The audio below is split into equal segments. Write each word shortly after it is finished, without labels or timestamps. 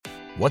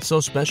What's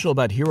so special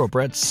about Hero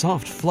Bread's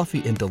soft,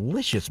 fluffy, and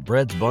delicious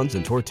breads, buns,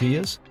 and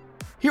tortillas?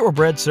 Hero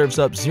Bread serves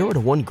up 0 to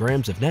 1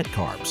 grams of net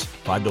carbs,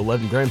 5 to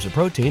 11 grams of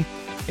protein,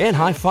 and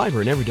high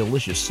fiber in every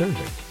delicious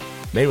serving.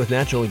 Made with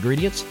natural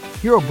ingredients,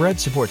 Hero Bread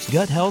supports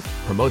gut health,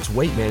 promotes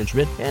weight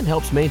management, and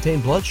helps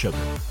maintain blood sugar.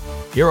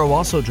 Hero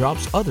also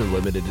drops other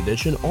limited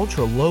edition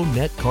ultra-low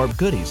net carb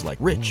goodies like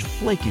rich,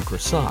 flaky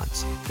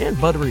croissants and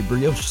buttery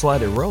brioche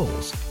slider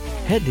rolls.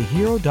 Head to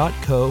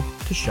hero.co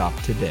to shop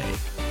today.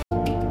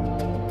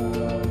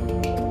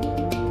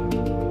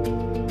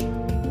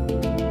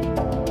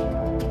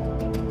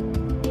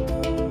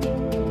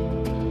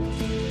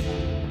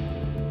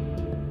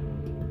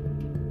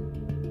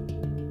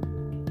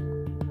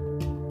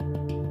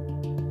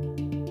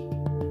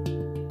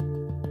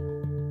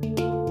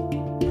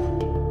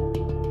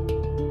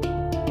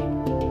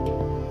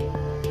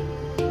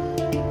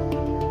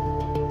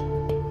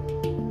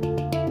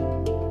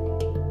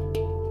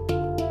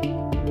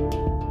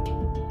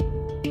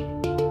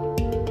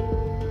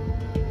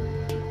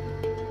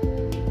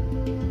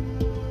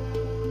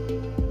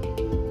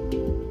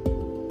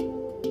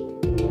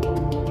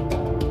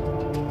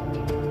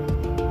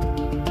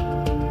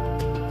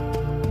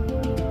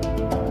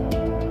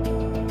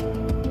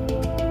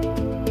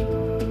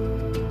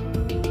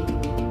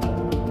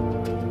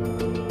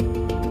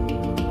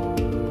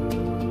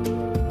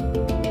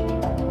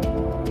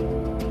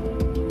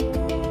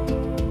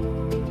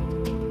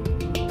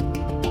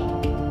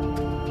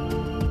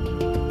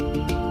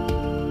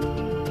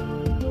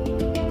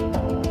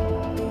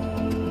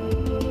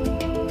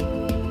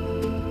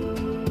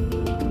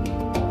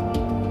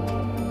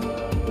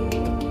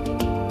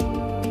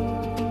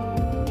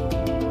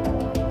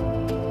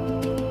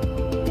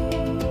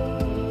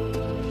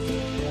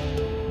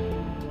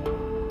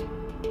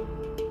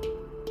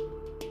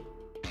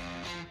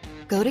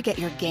 Go to get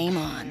your game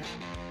on.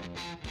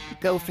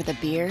 Go for the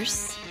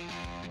beers.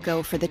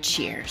 Go for the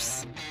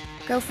cheers.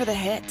 Go for the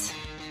hit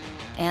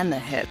and the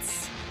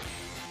hits.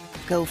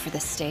 Go for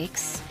the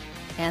stakes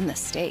and the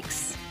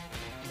stakes.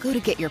 Go to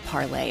get your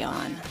parlay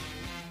on.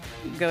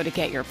 Go to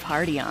get your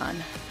party on.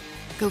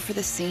 Go for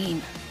the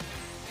scene.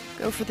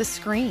 Go for the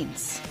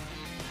screens.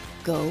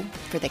 Go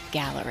for the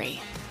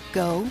gallery.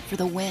 Go for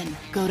the win.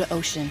 Go to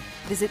Ocean.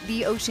 Visit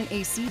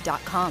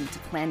theoceanac.com to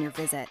plan your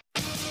visit.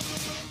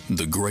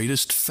 The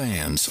greatest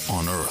fans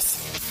on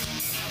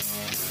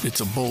earth.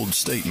 It's a bold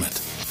statement,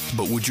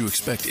 but would you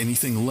expect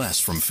anything less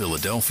from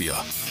Philadelphia?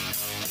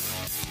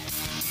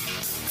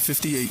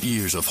 58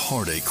 years of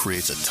heartache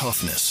creates a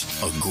toughness,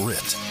 a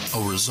grit,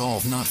 a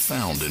resolve not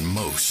found in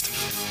most.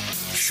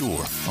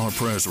 Sure, our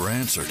prayers were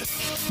answered,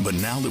 but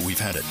now that we've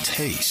had a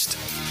taste,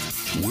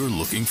 we're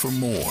looking for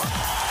more.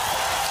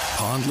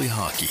 Pond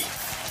Lehocky,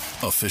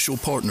 official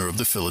partner of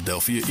the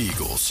Philadelphia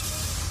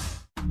Eagles.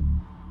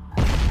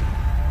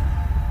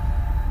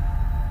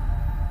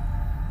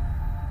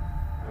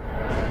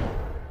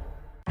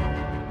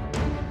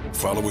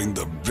 Following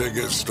the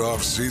biggest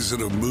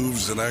offseason of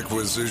moves and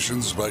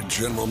acquisitions by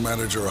General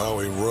Manager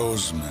Howie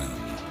Roseman,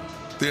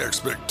 the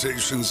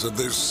expectations of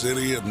this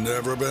city have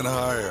never been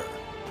higher.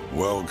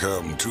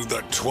 Welcome to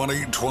the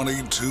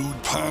 2022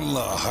 Pond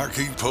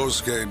Lehocky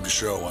Postgame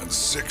Show on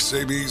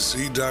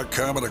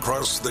 6abc.com and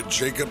across the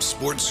Jacob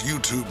Sports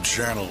YouTube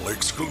channel,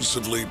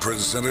 exclusively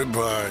presented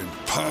by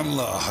Pond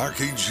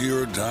Lehocky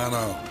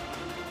Giordano.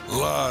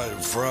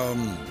 Live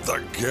from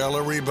the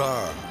Gallery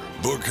Bar,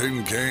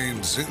 booking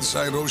games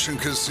inside Ocean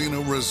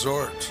Casino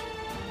Resort.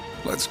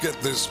 Let's get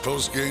this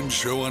post-game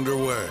show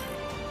underway.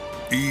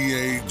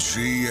 EAGLES,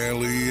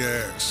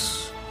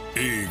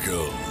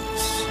 Eagles.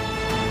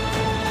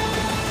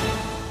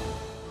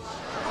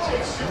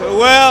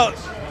 Well,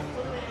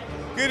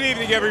 good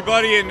evening,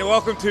 everybody, and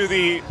welcome to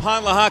the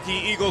Pond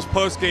Lehocky Eagles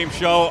post-game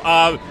show.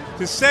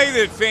 To say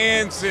that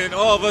fans and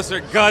all of us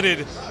are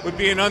gutted would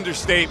be an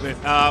understatement.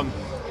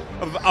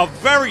 A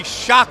very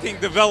shocking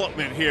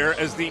development here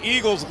as the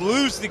Eagles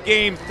lose the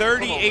game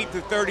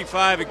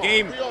 38-35, a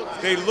game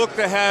they look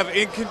to have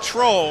in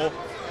control,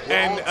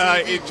 and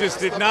it just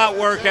did not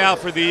work out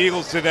for the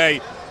Eagles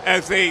today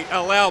as they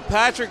allowed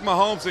Patrick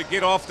Mahomes to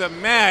get off the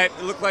mat.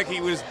 It looked like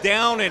he was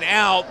down and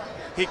out.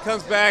 He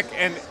comes back,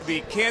 and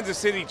the Kansas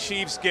City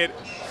Chiefs get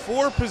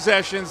 4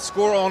 possessions,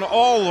 score on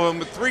all of them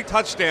with 3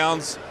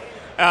 touchdowns.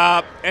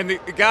 And the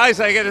guys,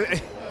 I don't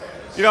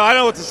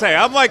know what to say.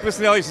 I'm like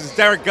Missanelli says,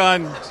 Derrick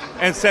Gunn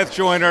and Seth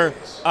Joyner.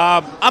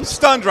 I'm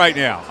stunned right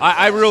now.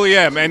 I really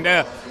am. And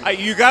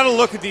you got to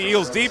look at the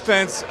Eagles'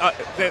 defense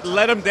that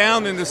let them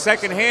down in the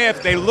second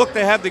half. They look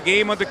to have the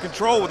game under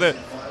control with a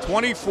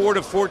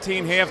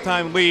 24-14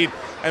 halftime lead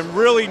and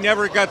really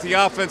never got the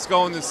offense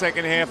going in the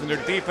second half. And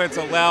their defense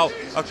allowed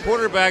a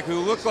quarterback who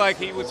looked like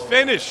he was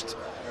finished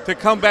to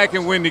come back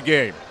and win the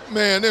game.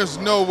 Man, there's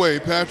no way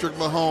Patrick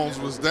Mahomes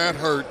was that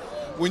hurt.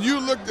 When you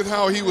looked at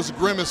how he was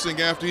grimacing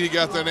after he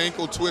got that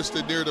ankle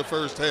twisted near the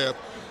first half,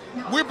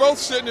 we're both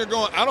sitting there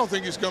going, I don't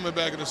think he's coming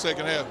back in the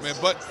second half, man.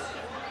 But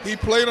he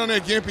played on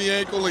that gimpy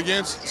ankle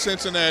against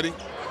Cincinnati.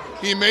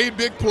 He made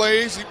big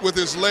plays with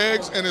his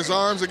legs and his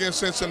arms against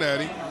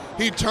Cincinnati.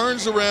 he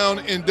turns around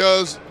and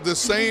does the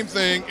same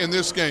thing in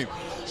this game.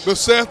 But,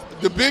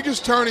 Seth, the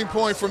biggest turning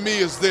point for me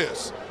is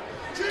this.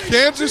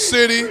 Kansas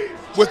City,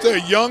 with their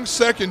young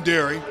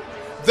secondary,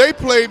 they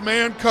played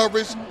man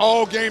coverage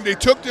all game. They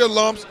took their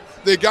lumps.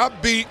 They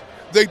got beat.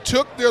 They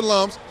took their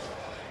lumps.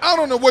 I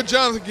don't know what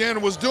Jonathan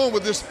Gannon was doing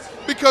with this,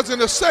 because in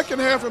the second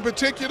half in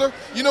particular,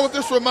 you know what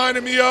this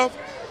reminded me of?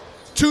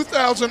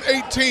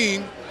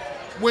 2018,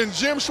 when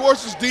Jim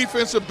Schwartz's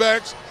defensive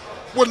backs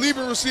were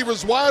leaving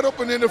receivers wide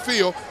open in the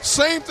field.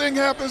 Same thing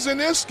happens in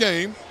this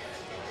game.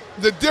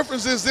 The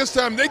difference is this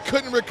time they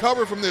couldn't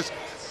recover from this.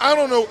 I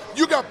don't know.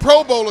 You got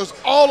Pro Bowlers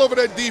all over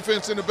that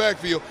defense in the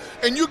backfield,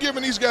 and you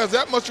giving these guys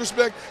that much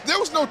respect. There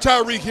was no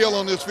Tyreek Hill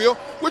on this field.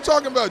 We're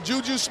talking about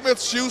Juju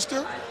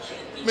Smith-Schuster,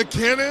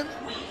 McKinnon,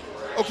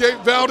 okay,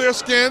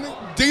 Valdez-Scantling,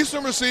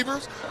 decent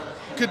receivers,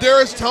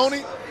 Kadarius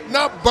Toney,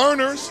 not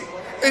burners,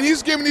 and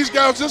he's giving these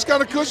guys this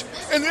kind of cushion.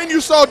 And then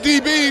you saw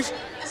DBs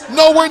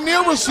nowhere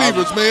near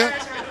receivers, man.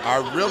 I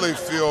really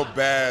feel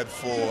bad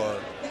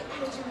for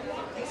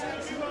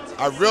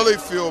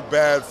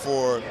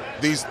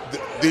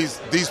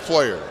these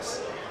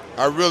players.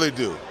 I really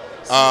do,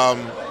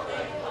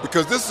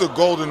 because this is a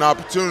golden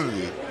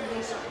opportunity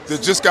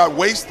that just got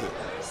wasted.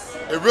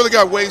 It really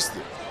got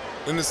wasted.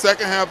 In the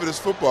second half of this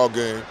football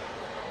game,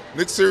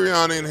 Nick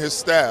Sirianni and his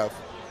staff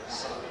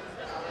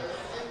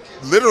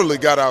literally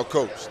got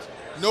outcoached.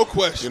 No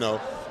question. You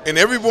know, and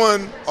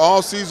everyone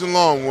all season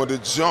long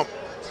wanted to jump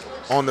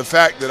on the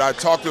fact that I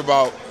talked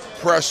about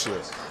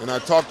pressure and I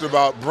talked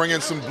about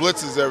bringing some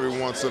blitzes every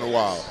once in a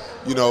while.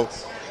 You know,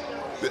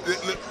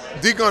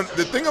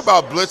 the thing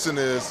about blitzing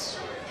is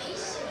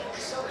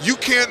you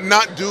can't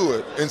not do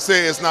it and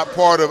say it's not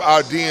part of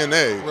our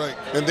DNA, right,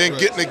 and then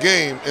get in the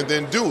game and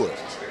then do it.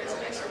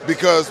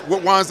 Because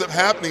what winds up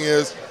happening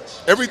is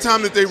every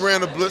time that they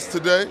ran a blitz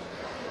today,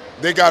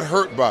 they got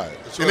hurt by it.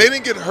 That's and right. they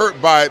didn't get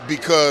hurt by it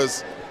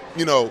because,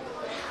 you know,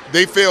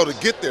 they failed to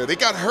get there. They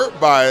got hurt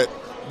by it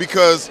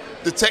because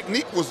the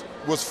technique was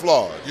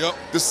flawed. Yep.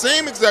 The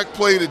same exact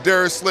play that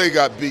Darius Slay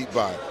got beat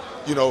by,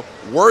 you know,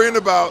 worrying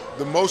about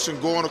the motion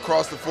going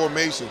across the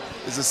formation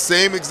is the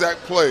same exact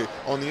play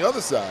on the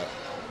other side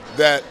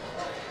that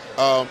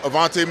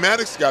Avonte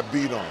Maddox got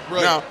beat on.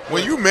 Right. Now,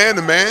 when you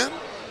man-to-man,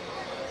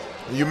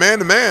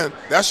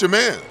 that's your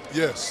man.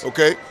 Yes.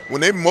 Okay?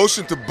 When they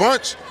motion to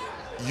bunch,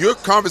 you're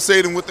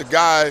conversating with the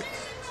guy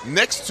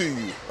next to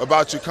you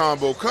about your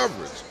combo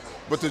coverage.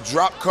 But to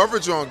drop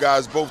coverage on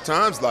guys both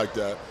times like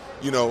that,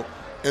 you know,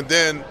 and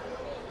then,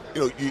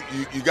 you know,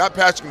 you got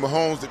Patrick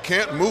Mahomes that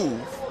can't move,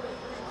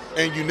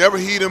 and you never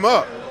heat him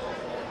up.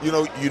 You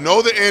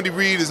know that Andy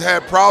Reid has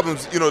had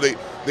problems. You know,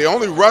 they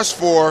only rushed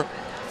for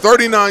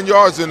 39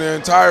 yards in their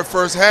entire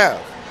first half.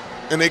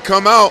 And they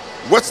come out,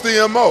 what's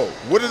the MO?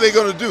 What are they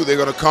going to do? They're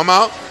going to come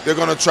out, they're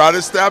going to try to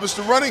establish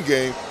the running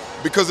game,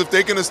 because if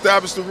they can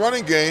establish the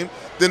running game,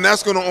 then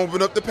that's going to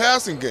open up the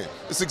passing game.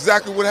 It's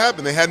exactly what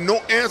happened. They had no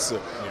answer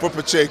for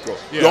Pacheco.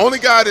 Yeah. The only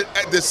guy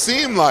that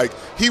seemed like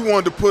he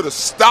wanted to put a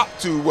stop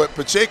to what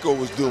Pacheco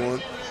was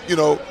doing, you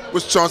know,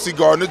 was Chauncey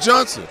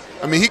Gardner-Johnson.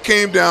 I mean, he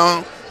came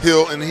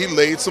downhill and he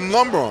laid some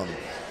lumber on him.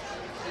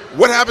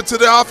 What happened to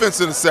the offense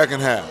in the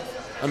second half?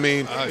 I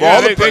mean,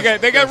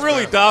 they got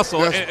really docile.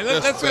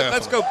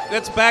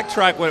 Let's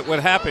backtrack what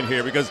happened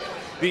here, because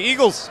the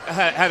Eagles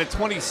had a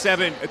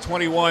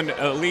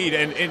 27-21 lead,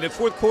 and in the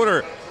fourth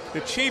quarter, the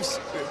Chiefs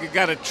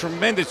got a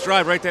tremendous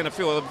drive right down the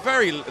field. A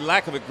very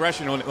lack of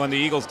aggression on the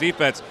Eagles'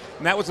 defense,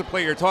 and that was the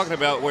play you're talking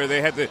about, where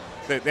they had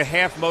the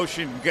half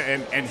motion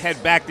and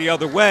head back the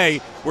other way,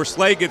 where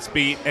Slay gets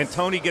beat and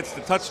Toney gets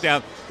the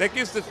touchdown. That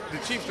gives the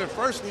Chiefs their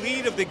first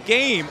lead of the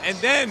game, and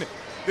then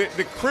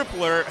the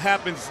crippler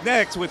happens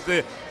next with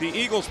the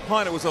Eagles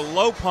punt. It was a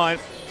low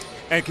punt,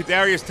 and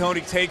Kadarius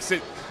Toney takes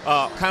it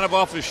kind of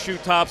off his shoe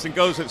tops and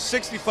goes a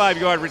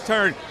 65-yard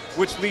return,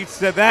 which leads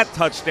to that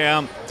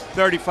touchdown,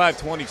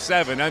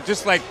 35-27. Now,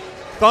 just like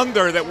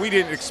thunder that we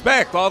didn't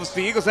expect. All of a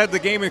sudden, the Eagles had the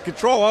game in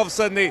control. All of a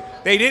sudden,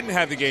 they didn't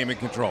have the game in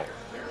control.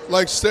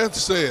 Like Seth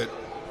said,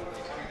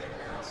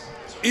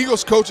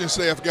 Eagles coaching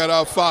staff got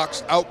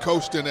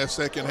out-coached in that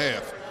second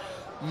half.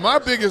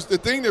 The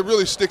thing that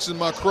really sticks in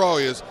my craw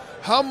is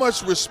how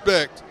much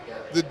respect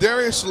the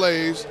Darius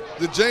Slays,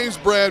 the James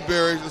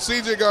Bradberrys, the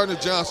C.J.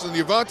 Gardner-Johnson,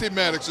 the Avonte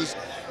Maddoxes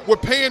were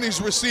paying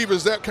these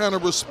receivers that kind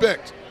of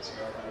respect.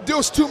 There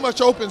was too much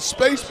open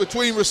space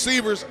between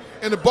receivers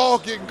and the ball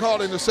getting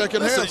caught in the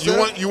second half. You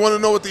want to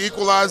know what the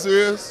equalizer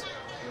is?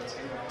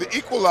 The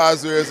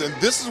equalizer is, and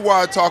this is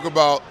why I talk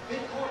about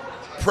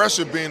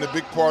pressure being a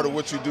big part of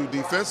what you do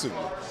defensively.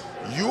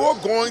 You are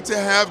going to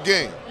have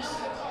games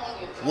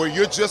where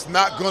you're just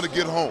not going to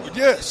get home.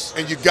 Yes.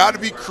 And you got to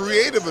be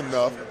creative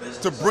enough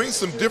to bring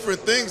some different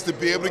things to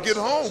be able to get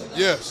home.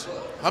 Yes.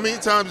 How many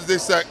times did they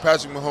sack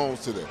Patrick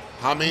Mahomes today?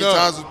 How many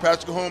times was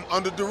Patrick Mahomes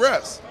under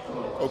duress?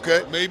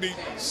 Okay? Maybe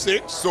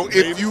 6. So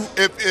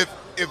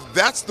if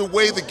that's the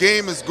way the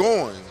game is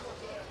going,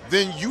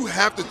 then you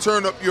have to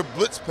turn up your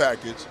blitz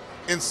package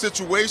in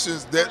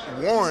situations that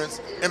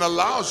warrants and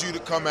allows you to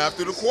come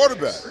after the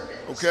quarterback.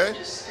 Okay?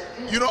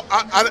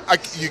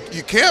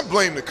 you can't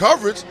blame the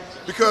coverage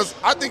because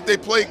I think they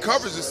played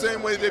coverage the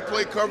same way they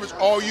played coverage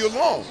all year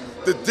long.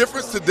 The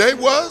difference today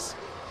was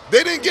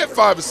they didn't get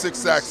 5 or 6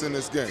 sacks in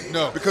this game.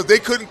 No. Because they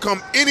couldn't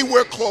come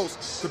anywhere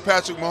close to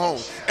Patrick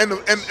Mahomes. And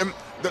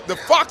the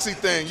Foxy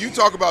thing, you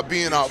talk about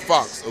being out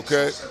Fox,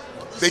 okay?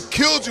 They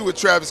killed you with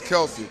Travis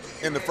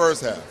Kelce in the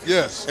first half.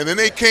 Yes. And then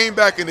they came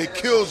back and they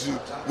killed you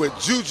with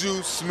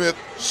Juju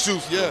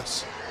Smith-Schuster.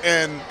 Yes.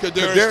 And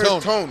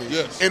Kadarius Toney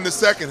yes. in the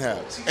second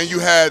half. And you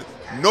had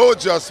no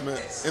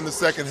adjustment in the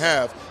second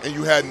half, and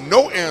you had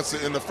no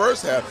answer in the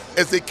first half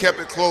as they kept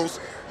it close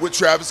with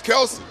Travis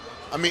Kelce.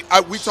 I mean,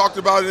 we talked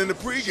about it in the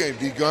pregame,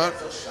 D-Gun.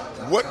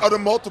 What are the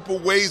multiple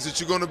ways that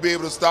you're going to be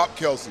able to stop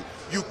Kelce?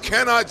 You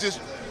cannot just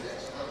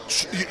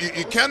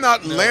you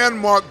cannot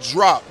landmark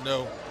drop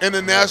in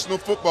the National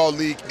Football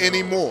League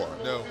anymore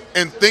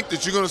and think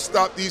that you're going to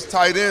stop these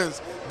tight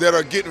ends that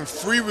are getting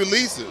free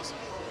releases.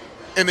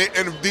 And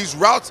these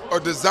routes are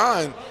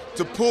designed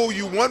to pull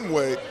you one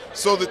way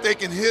so that they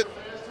can hit,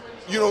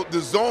 the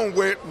zone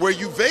where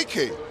you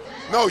vacate.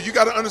 No, you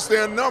got to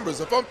understand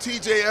numbers. If I'm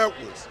T.J.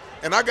 Edwards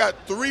and I got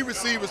 3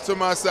 receivers to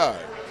my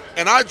side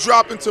and I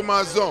drop into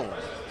my zone,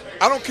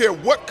 I don't care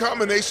what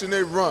combination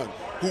they run.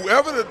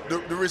 Whoever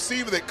the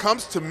receiver that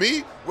comes to me,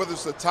 whether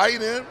it's a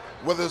tight end,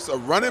 whether it's a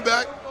running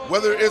back,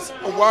 whether it's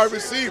a wide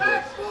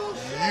receiver,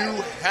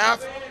 you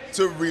have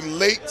to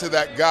relate to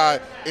that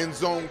guy in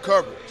zone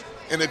coverage.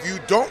 And if you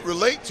don't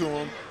relate to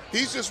him,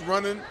 he's just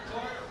running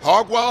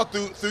hog wild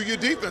through your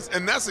defense.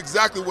 And that's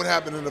exactly what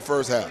happened in the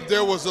first half.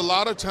 There was a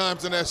lot of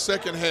times in that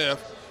second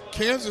half,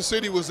 Kansas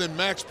City was in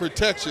max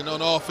protection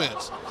on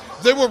offense.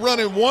 They were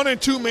running 1 and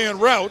 2 man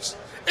routes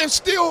and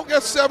still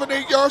got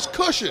 7-8 yards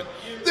cushion.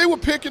 They were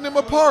picking them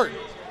apart.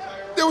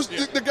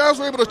 The guys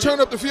were able to turn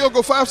up the field,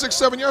 go 5, 6,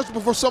 7 yards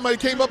before somebody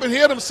came up and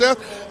hit them,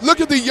 Seth.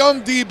 Look at the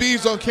young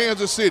DBs on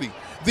Kansas City.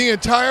 The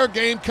entire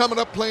game coming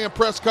up playing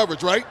press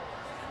coverage, right?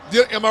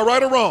 Am I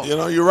right or wrong?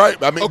 You're right.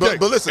 I mean, okay.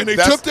 but listen. And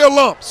they took their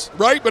lumps,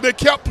 right? But they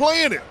kept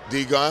playing it.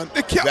 D-Gun.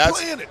 They kept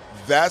playing it.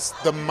 That's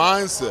the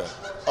mindset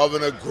of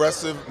an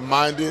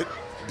aggressive-minded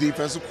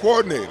defensive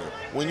coordinator.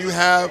 When you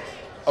have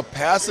a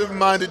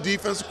passive-minded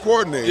defensive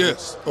coordinator,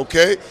 yes,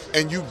 okay,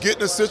 and you get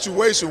in a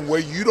situation where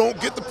you don't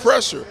get the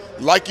pressure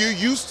like you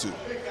used to,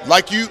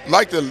 like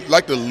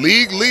the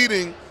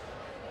league-leading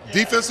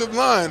defensive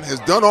line has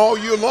done all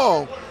year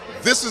long.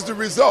 This is the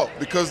result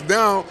because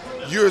now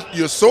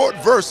you're so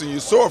adverse and you're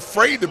so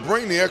afraid to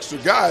bring the extra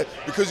guy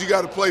because you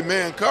got to play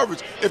man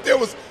coverage. If there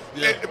was,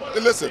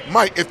 listen,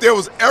 Mike, if there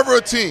was ever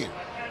a team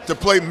to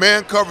play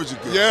man coverage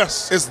against,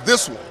 yes, it's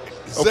this one,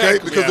 exactly. okay?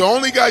 Because the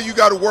only guy you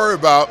got to worry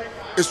about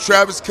is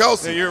Travis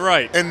Kelce. Yeah, you're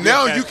right. And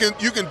now you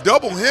can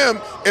double him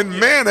and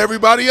man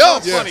everybody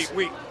else. Yes.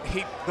 Funny,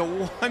 the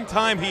one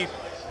time he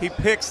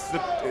picks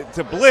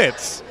to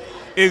blitz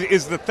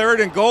is the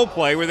 3rd and goal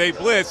play where they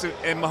blitz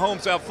and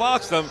Mahomes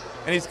outfoxed them,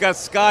 and he's got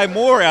Sky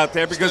Moore out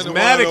there because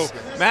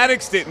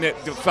Maddox didn't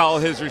follow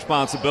his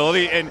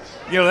responsibility, and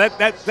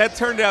that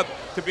turned out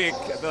to be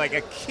like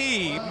a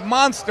key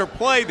monster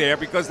play there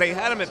because they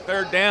had him at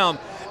 3rd down,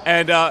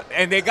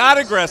 and they got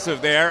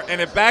aggressive there,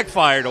 and it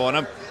backfired on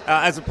him.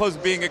 As opposed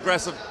to being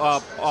aggressive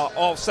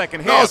all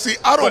second half. No, see,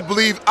 I don't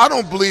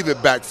believe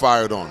it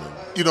backfired on them.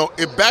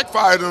 It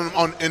backfired on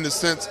them in the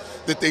sense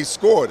that they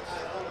scored.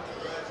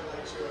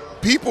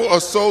 People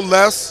are so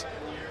less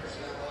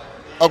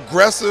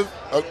aggressively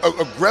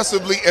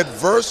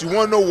adverse. You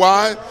want to know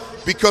why?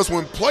 Because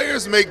when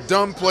players make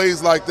dumb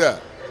plays like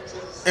that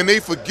and they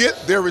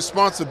forget their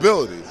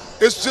responsibility,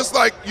 it's just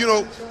like,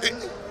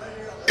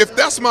 if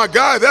that's my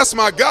guy, that's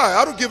my guy.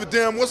 I don't give a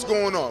damn what's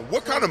going on.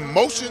 What kind of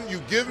motion you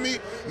give me,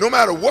 no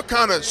matter what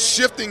kind of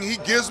shifting he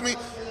gives me,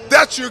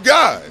 that's your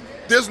guy.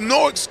 There's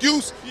no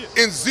excuse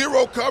in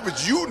zero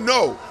coverage. You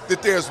know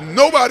that there's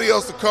nobody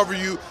else to cover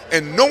you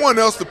and no one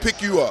else to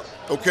pick you up,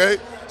 okay?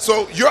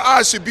 So your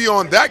eyes should be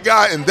on that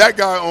guy and that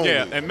guy only.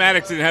 Yeah, and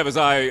Maddox didn't have his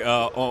eye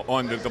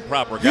on the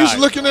proper guy. He's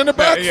looking in the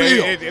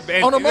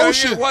backfield on a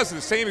motion. It was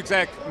the same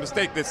exact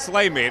mistake that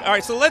Slay made. All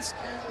right, so let's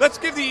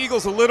give the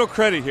Eagles a little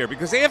credit here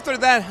because after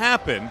that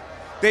happened,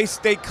 they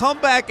come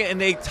back and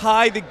they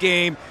tie the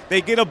game.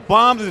 They get a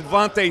bomb to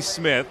Devontae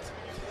Smith,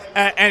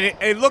 and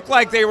it looked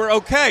like they were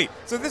okay.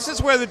 So this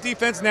is where the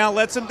defense now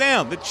lets them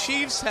down. The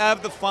Chiefs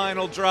have the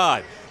final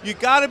drive. You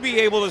got to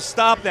be able to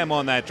stop them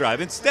on that drive.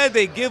 Instead,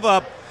 they give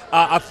up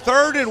a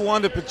 3rd and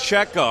 1 to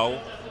Pacheco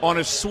on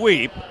a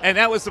sweep, and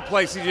that was the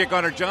play C.J.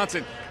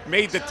 Gardner-Johnson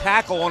made the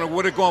tackle on it,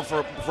 would have gone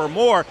for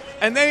more,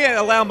 and they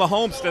allow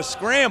Mahomes to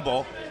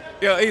scramble.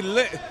 A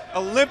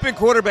limping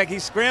quarterback, he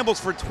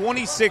scrambles for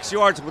 26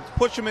 yards, would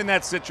push him in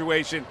that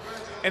situation,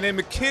 and then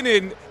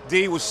McKinnon,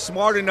 D, was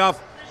smart enough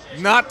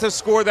not to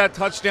score that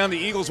touchdown. The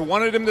Eagles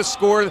wanted him to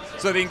score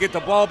so they can get the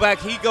ball back.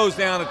 He goes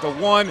down at the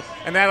 1,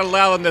 and that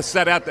allowed them to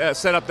set up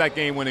that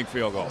game-winning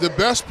field goal. The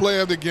best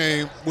play of the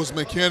game was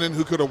McKinnon,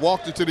 who could have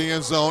walked into the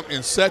end zone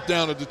and sat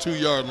down at the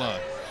 2-yard line.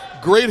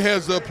 Great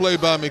heads-up play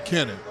by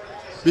McKinnon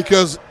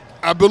because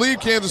I believe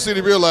Kansas City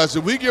realized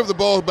if we give the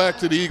ball back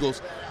to the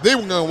Eagles, they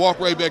were going to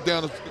walk right back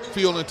down the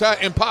field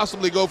and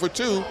possibly go for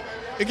 2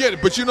 Again,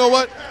 but you know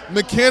what?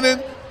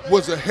 McKinnon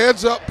was a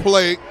heads-up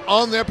play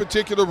on that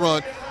particular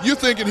run. You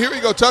thinking, here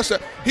you go, touchdown.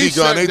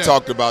 Devan, they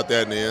talked about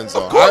that in the end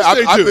zone. Of course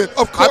they do.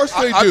 Of course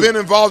they do. I've been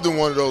involved in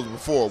one of those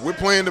before. We're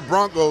playing the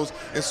Broncos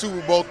in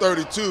Super Bowl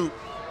 32.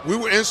 We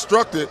were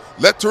instructed,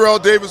 let Terrell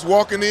Davis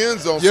walk in the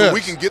end zone so we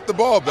can get the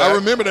ball back. I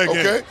remember that game.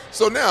 Okay,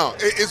 so now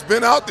it's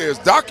been out there. It's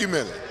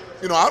documented.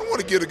 You know, I don't want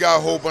to give the guy a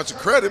whole bunch of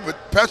credit, but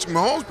Patrick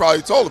Mahomes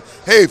probably told him,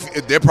 hey,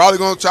 if they're probably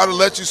going to try to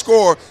let you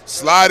score,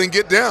 slide and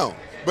get down.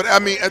 But, I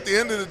mean, at the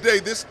end of the day,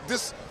 this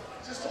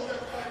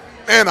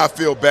and I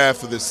feel bad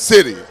for this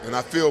city, and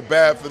I feel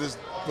bad for this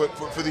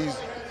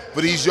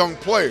for these young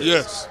players.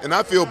 Yes. And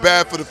I feel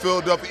bad for the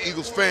Philadelphia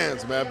Eagles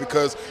fans, man,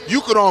 because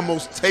you could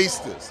almost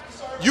taste this.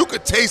 You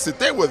could taste it.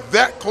 They were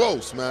that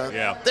close, man.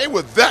 Yeah. They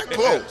were that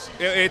close.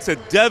 It's a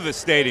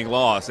devastating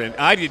loss, and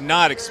I did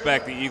not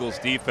expect the Eagles'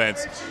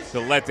 defense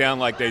to let down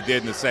like they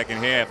did in the second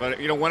half.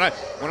 You know, when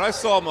I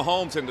saw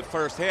Mahomes in the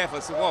first half, I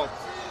said, well,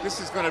 this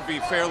is going to be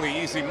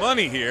fairly easy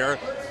money here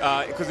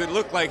because it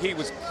looked like he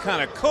was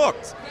kind of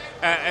cooked.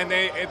 And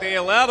they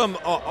allowed him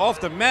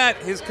off the mat.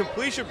 His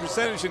completion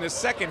percentage in the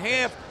second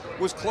half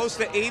was close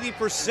to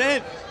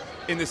 80%.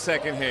 In the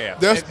second half.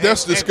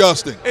 That's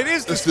disgusting. It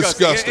is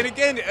disgusting. And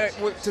again,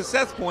 to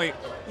Seth's point,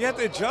 you have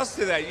to adjust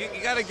to that.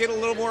 You got to get a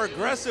little more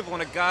aggressive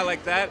on a guy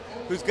like that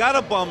who's got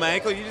a bum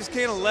ankle. You just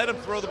can't let him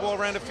throw the ball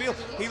around the field.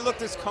 He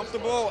looked as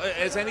comfortable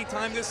as any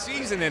time this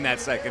season in that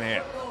second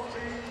half.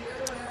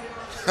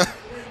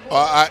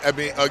 I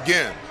mean,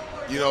 again,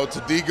 you know,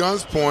 to D.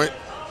 Gunn's point,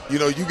 you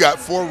know, you got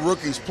 4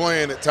 rookies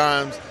playing at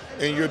times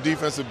in your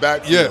defensive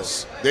backfield.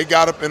 Yes. They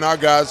got up in our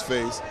guy's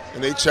face,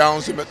 and they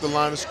challenged him at the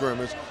line of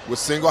scrimmage with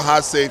single high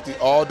safety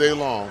all day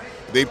long.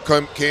 They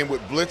came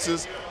with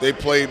blitzes. They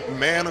played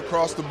man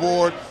across the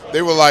board.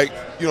 They were like,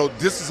 you know,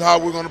 this is how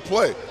we're going to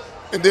play.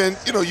 And then,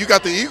 you know, you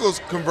got the Eagles,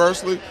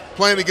 conversely,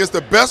 playing against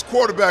the best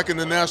quarterback in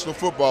the National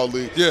Football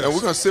League. Yes. And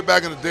we're going to sit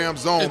back in the damn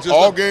zone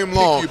all game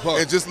long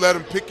and just let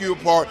them pick you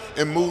apart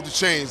and move the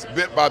chains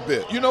bit by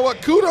bit. You know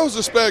what? Kudos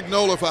to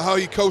Spagnuolo for how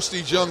he coached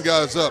these young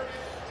guys up.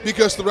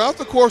 Because throughout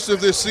the course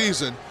of this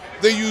season,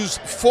 they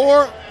used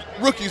 4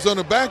 rookies on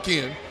the back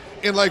end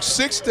and like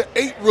 6 to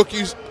 8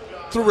 rookies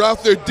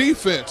throughout their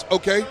defense,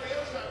 okay?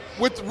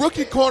 With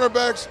rookie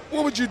cornerbacks,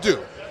 what would you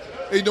do?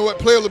 You know what,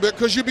 play a little bit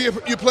because you're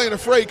playing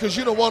afraid because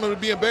you don't want them to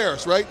be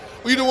embarrassed, right?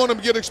 Or you don't want them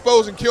to get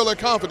exposed and kill their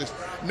confidence.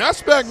 Not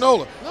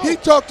Spagnuolo. No. He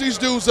talked these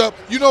dudes up.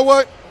 You know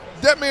what?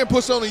 That man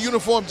puts on a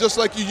uniform just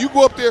like you. You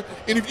go up there,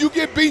 and if you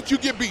get beat, you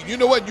get beat. You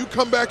know what? You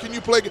come back and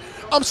you play.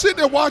 I'm sitting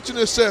there watching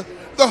this, Seth.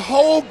 The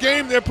whole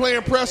game they're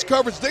playing press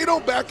coverage. They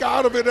don't back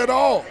out of it at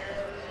all.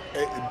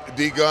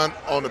 D-Gun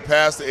on the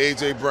pass to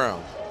A.J.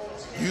 Brown.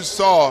 You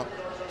saw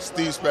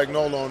Steve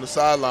Spagnuolo on the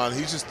sideline.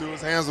 He just threw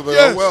his hands over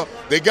there. Yes. Oh, well,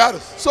 they got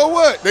us. So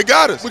what? They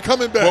got us. We're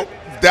coming back.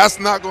 Well, that's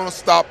not going to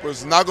stop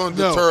us. Not going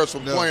to deter us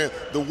from playing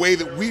the way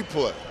that we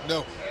play.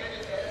 No.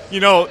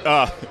 You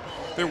know,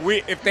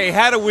 if they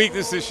had a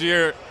weakness this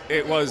year,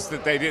 it was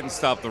that they didn't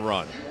stop the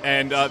run.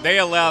 And they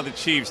allowed the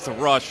Chiefs to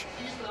rush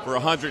for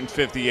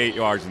 158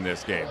 yards in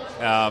this game.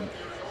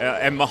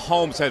 And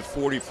Mahomes had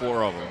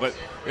 44 of them. But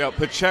you know,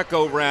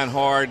 Pacheco ran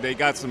hard. They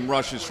got some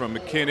rushes from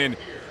McKinnon.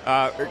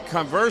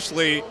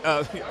 Conversely,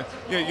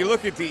 you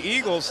look at the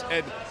Eagles,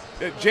 and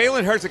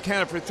Jalen Hurts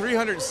accounted for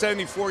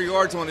 374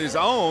 yards on his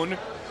own.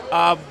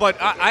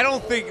 But I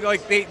don't think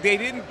they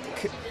didn't.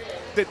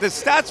 The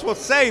stats will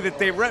say that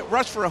they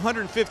rushed for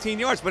 115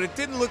 yards, but it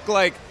didn't look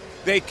like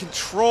they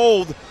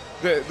controlled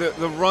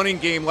the running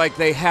game like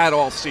they had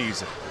all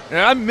season. And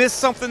I missed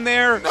something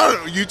there.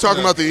 No, you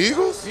talking about the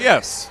Eagles?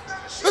 Yes.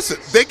 Listen,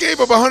 they gave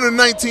up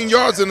 119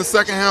 yards in the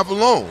second half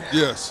alone.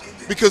 Yes.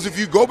 Because if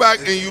you go back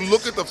and you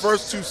look at the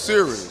first 2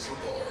 series,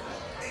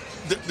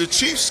 the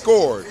Chiefs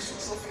scored.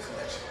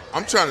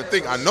 I'm trying to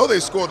think. I know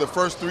they scored the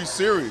first 3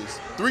 series,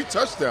 3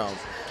 touchdowns,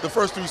 the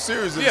first 3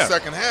 series in the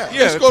second half.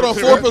 Yeah, they scored on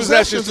 4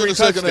 possessions in the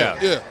second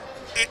half. Yeah.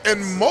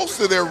 And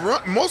most of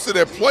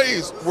their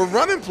plays were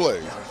running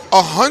plays.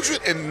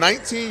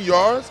 119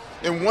 yards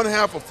in one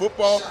half of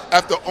football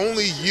after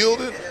only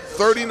yielding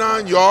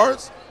 39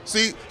 yards.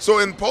 See, so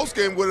in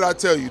postgame, what did I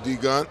tell you,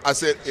 D-Gun? I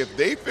said if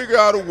they figure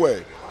out a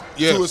way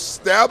to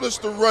establish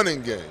the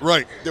running game,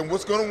 right, then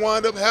what's going to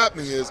wind up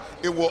happening is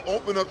it will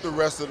open up the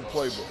rest of the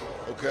playbook,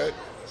 okay?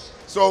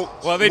 So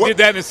they did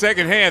that in the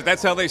second half.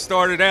 That's how they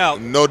started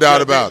out. No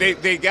doubt about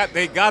it. They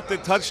got the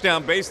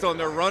touchdown based on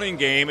their running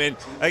game, and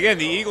again,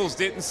 the Eagles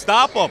didn't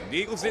stop them. The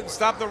Eagles didn't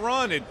stop the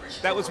run, and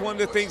that was one of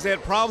the things they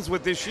had problems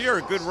with this year.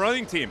 A good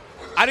running team.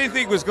 I didn't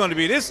think it was going to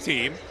be this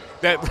team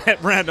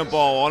that ran the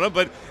ball on them,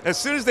 but as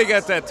soon as they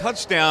got that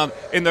touchdown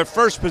in their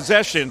first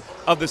possession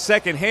of the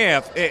second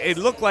half, it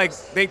looked like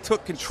they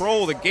took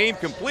control of the game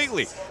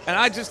completely, and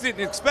I just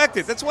didn't expect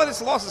it. That's why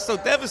this loss is so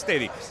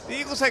devastating. The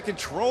Eagles had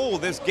control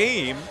of this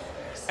game,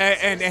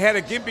 and they had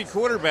a gimpy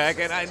quarterback,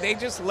 and they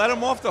just let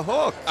them off the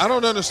hook. I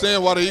don't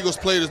understand why the Eagles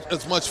played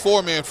as much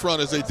 4-man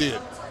front as they did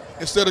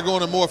instead of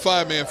going a more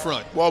 5-man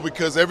front. Well,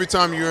 because every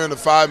time you're in a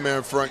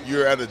 5-man front,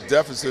 you're at a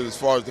deficit as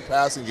far as the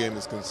passing game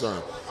is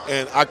concerned.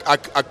 And I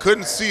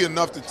couldn't see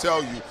enough to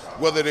tell you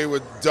whether they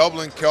were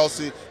doubling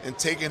Kelsey and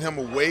taking him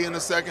away in the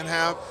second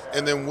half,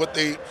 and then what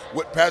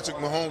Patrick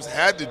Mahomes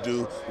had to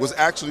do was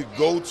actually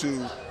go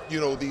to,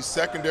 these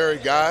secondary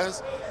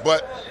guys.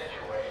 But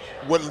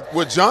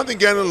what Jonathan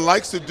Gannon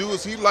likes to do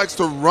is he likes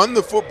to run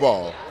the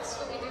football.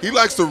 He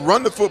likes to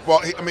run the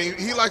football.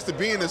 He likes to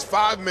be in his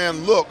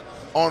 5-man look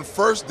on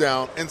first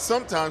down and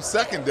sometimes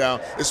second down,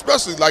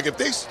 especially like if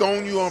they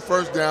stone you on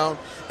first down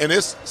and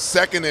it's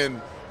 2nd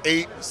and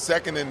 8,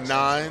 2nd and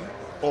 9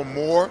 or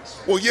more,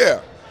 well,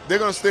 yeah, they're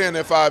going to stay in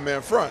their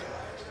 5-man front,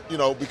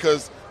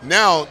 because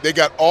now they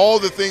got all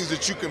the things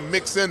that you can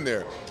mix in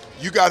there.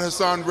 You got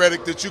Hassan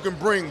Reddick that you can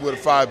bring with a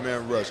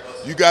 5-man rush.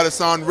 You got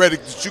Hassan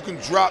Reddick that you can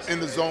drop in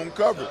the zone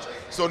coverage.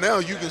 So now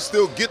you can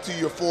still get to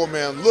your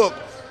 4-man look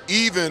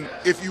even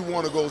if you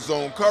want to go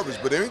zone coverage.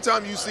 But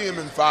anytime you see him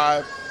in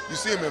 5, you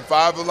see him in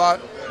 5 a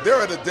lot,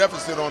 they're at a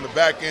deficit on the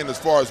back end as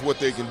far as what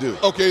they can do.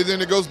 Okay,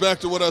 then it goes back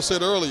to what I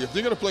said earlier. If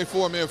you're going to play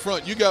 4-man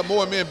front, you got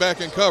more men back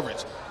in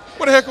coverage.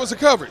 What the heck was the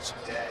coverage?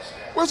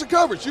 Where's the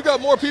coverage? You got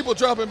more people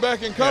dropping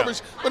back in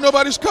coverage, but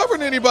nobody's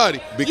covering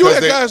anybody. Because you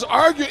had guys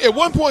arguing. At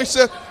one point,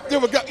 Seth, there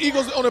were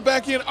Eagles on the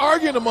back end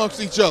arguing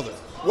amongst each other.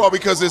 Well,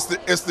 because it's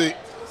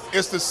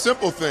the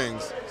simple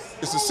things.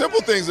 It's the simple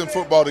things in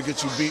football to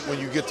get you beat when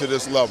you get to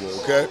this level,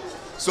 okay?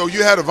 So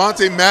you had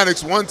Avonte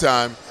Maddox one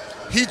time.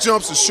 He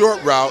jumps a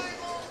short route,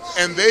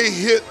 and they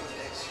hit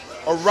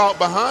a route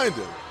behind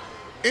him.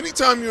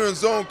 Anytime you're in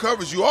zone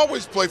coverage, you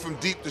always play from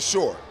deep to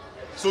short.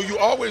 So you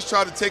always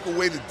try to take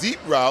away the deep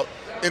route,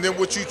 and then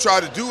what you try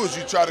to do is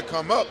you try to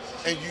come up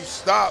and you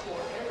stop,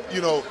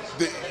 you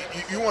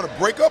want to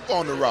break up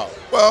on the route.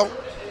 Well,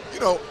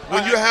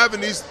 when you're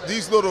having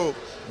these little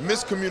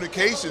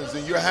miscommunications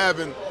and you're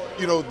having,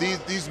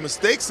 these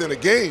mistakes in a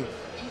game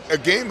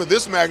of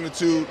this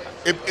magnitude,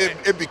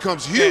 it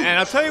becomes huge. And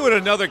I'll tell you what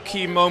another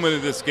key moment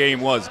of this game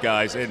was,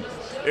 guys. And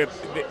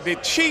the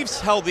Chiefs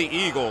held the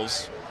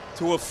Eagles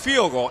to a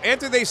field goal.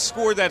 After they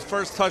scored that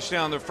first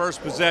touchdown, their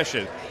first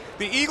possession,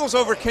 the Eagles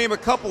overcame a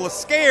couple of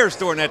scares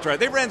during that drive.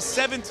 They ran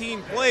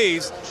 17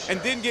 plays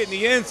and didn't get in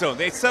the end zone.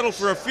 They settled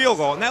for a field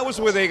goal, and that was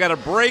where they got a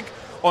break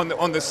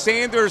on the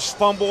Sanders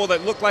fumble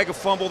that looked like a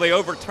fumble. They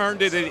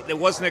overturned it. It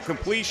wasn't a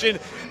completion.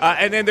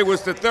 And then there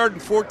was the 3rd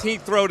and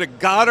 14th throw to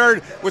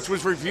Goddard, which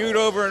was reviewed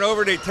over and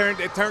over. It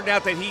turned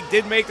out that he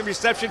did make the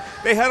reception.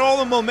 They had all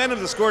the momentum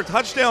to score a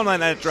touchdown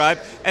on that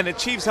drive, and the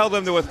Chiefs held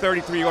them to a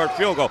 33-yard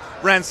field goal.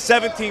 Ran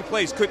 17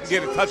 plays, couldn't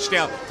get a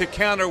touchdown to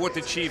counter what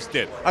the Chiefs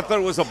did. I thought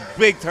it was a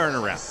big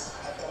turnaround.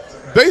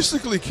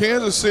 Basically,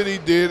 Kansas City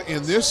did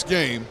in this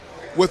game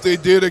what they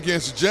did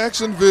against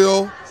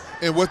Jacksonville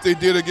and what they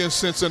did against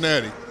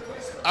Cincinnati.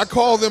 I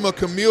call them a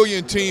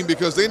chameleon team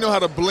because they know how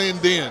to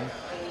blend in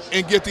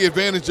and get the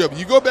advantage of it.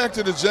 You go back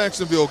to the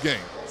Jacksonville game.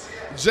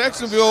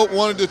 Jacksonville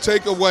wanted to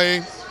take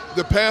away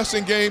the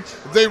passing game.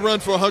 They run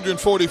for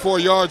 144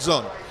 yards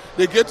on them.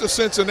 They get to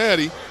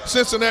Cincinnati.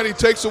 Cincinnati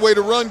takes away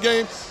the run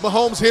game.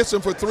 Mahomes hits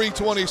them for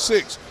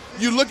 326.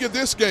 You look at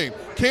this game.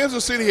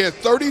 Kansas City had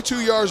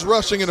 32 yards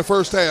rushing in the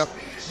first half.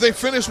 They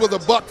finished with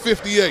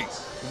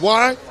 $158.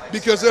 Why?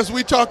 Because as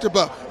we talked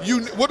about,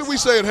 what did we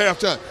say at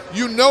halftime?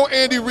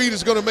 Andy Reid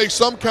is going to make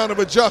some kind of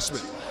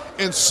adjustment.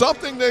 And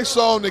something they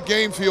saw in the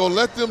game field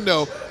let them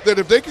know that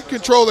if they could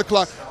control the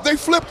clock, they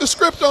flipped the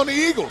script on the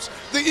Eagles.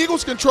 The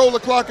Eagles controlled the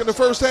clock in the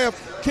first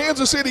half.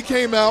 Kansas City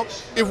came out.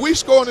 If we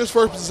score in this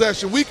first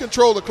possession, we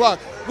control the clock.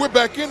 We're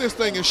back in this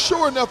thing. And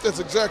sure enough, that's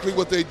exactly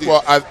what they did.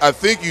 Well, I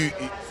think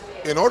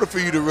in order for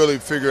you to really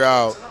figure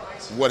out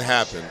what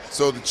happened,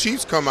 so the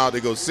Chiefs come out, they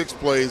go 6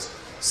 plays,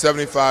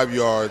 75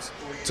 yards,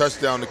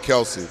 touchdown to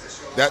Kelsey.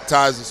 That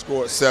ties the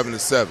score at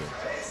 7-7.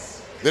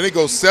 Then it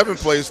goes 7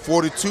 plays,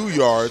 42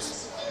 yards.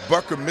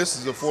 Butker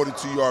misses a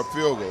 42-yard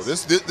field goal.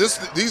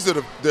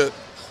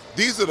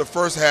 These are the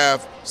first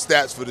half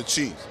stats for the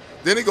Chiefs.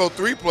 Then it goes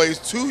 3 plays,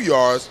 2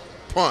 yards,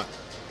 punt.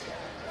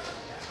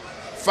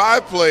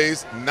 5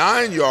 plays,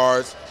 9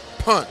 yards,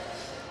 punt.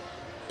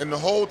 And the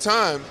whole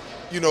time,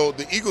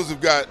 the Eagles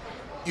have got,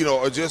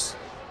 are just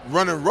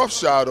running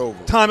roughshod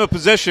over. Time of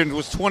possession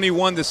was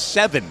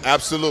 21-7.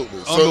 Absolutely.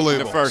 Unbelievable. In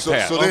the first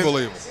half.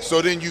 Unbelievable.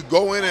 So then you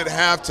go in at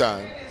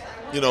halftime,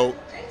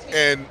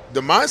 and the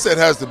mindset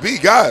has to be,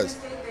 guys,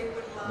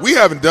 we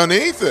haven't done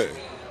anything.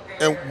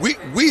 And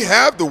we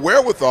have the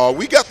wherewithal.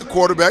 We got the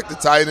quarterback, the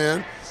tight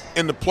end,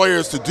 and the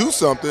players to do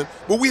something,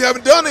 but we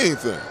haven't done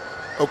anything.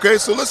 Okay,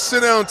 so let's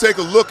sit down and take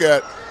a look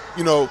at,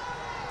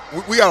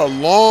 we got a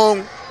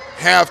long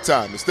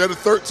halftime. Instead of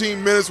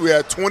 13 minutes, we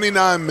had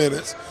 29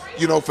 minutes.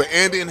 For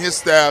Andy and his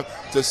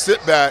staff to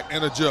sit back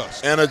and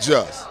adjust.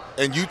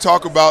 And you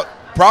talk about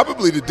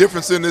probably the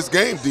difference in this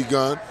game,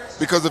 D-Gun,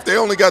 because if they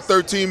only got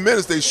 13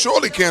 minutes, they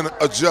surely can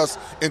adjust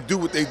and do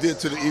what they did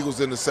to the Eagles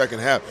in the second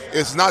half.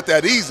 It's not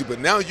that easy, but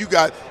now you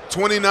got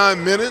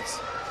 29 minutes,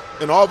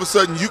 and all of a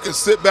sudden you can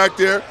sit back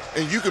there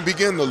and you can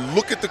begin to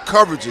look at the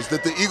coverages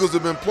that the Eagles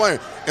have been playing.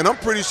 And I'm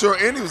pretty sure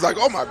Andy was like,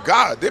 oh, my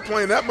God, they're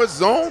playing that much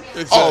zone?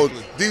 Exactly. Oh,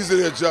 these are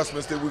the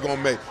adjustments that we're going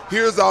to make.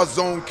 Here's our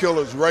zone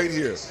killers right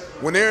here.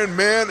 When they're in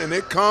man and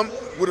they come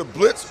with a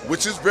blitz,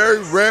 which is very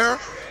rare,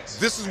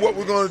 this is what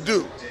we're going to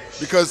do.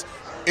 Because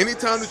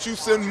anytime that you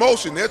send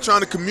motion, they're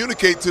trying to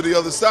communicate to the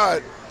other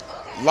side.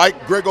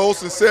 Like Greg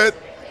Olsen said,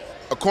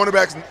 a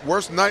cornerback's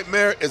worst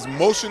nightmare is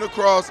motion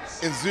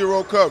across in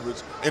zero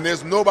coverage, and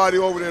there's nobody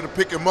over there to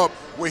pick him up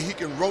where he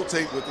can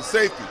rotate with the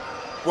safety.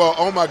 Well,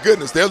 oh my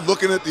goodness, they're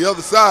looking at the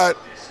other side,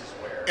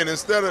 and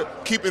instead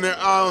of keeping their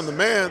eye on the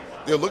man,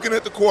 they're looking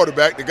at the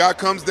quarterback. The guy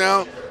comes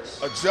down,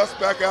 adjusts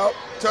back out,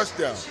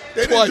 touchdown.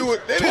 They didn't do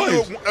it. They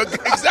didn't do it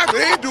exactly.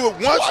 They didn't do it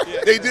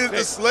once. They did it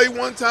to Slay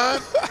one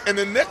time, and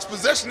the next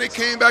possession they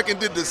came back and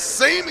did the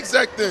same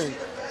exact thing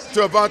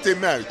to Avonte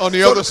Maddox on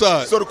the other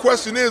side. So the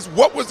question is,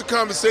 what was the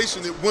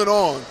conversation that went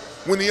on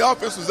when the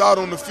offense was out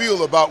on the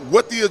field about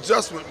what the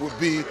adjustment would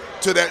be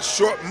to that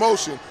short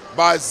motion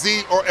by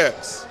Z or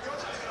X?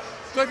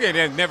 Look, I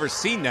had never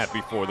seen that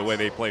before, the way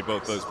they played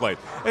both those plays.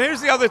 And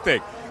here's the other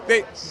thing.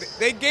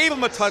 They gave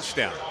him a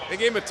touchdown. They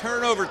gave him a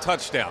turnover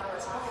touchdown.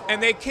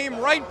 And they came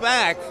right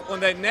back on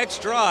that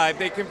next drive.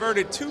 They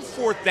converted 2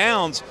 4th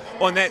downs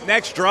on that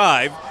next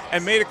drive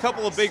and made a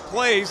couple of big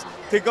plays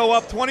to go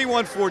up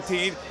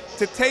 21-14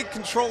 to take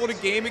control of the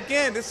game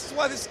again. This is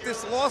why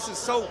this loss is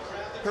so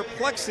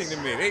perplexing to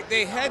me.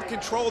 They had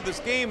control of this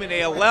game, and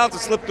they allowed it to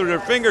slip through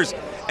their fingers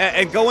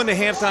and go into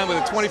halftime with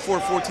a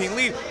 24-14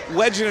 lead,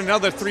 wedging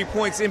another 3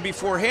 points in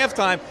before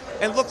halftime,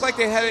 and looked like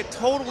they had it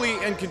totally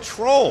in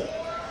control.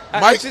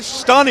 Mike, it's just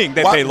stunning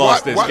that they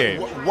lost this game.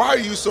 Why are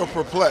you so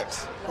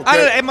perplexed?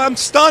 Okay. I'm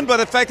stunned by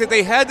the fact that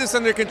they had this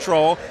under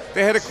control.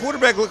 They had a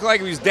quarterback look like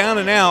he was down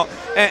and out,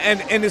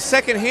 and in the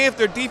second half,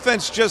 their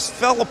defense just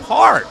fell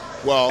apart.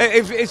 Well,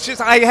 it's just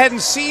I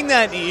hadn't seen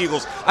that in the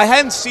Eagles. I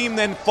hadn't seen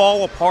them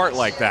fall apart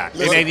like that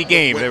in any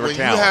game. They were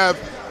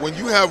talented. When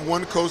you have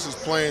one coach is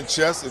playing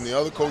chess and the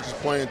other coach is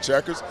playing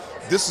checkers,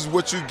 this is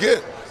what you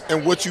get.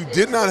 And what you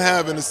did not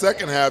have in the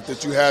second half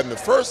that you had in the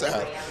first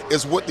half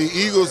is what the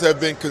Eagles have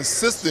been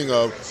consisting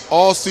of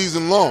all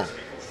season long.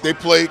 They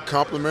played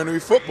complementary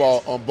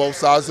football on both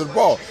sides of the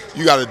ball.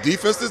 You got a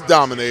defense that's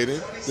dominating,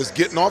 that's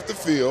getting off the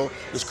field,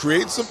 that's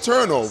creating some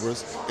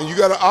turnovers, and you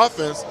got an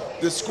offense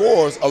that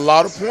scores a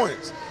lot of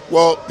points.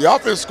 Well, the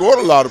offense scored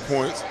a lot of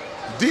points.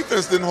 The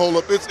defense didn't hold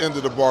up its end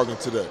of the bargain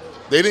today.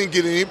 They didn't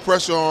get any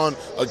pressure on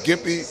a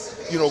gimpy,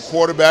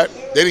 quarterback.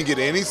 They didn't get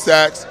any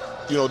sacks.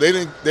 They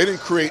didn't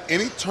create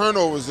any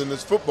turnovers in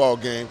this football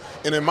game.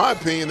 And in my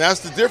opinion, that's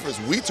the difference.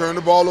 We turned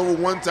the ball over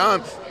one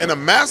time in a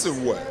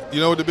massive way.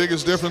 You know what the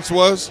biggest difference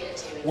was?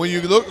 When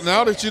you look,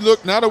 now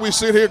that we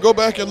sit here, go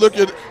back and look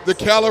at the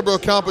caliber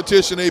of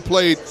competition they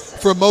played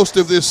for most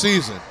of this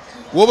season.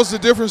 What was the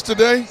difference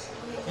today?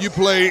 You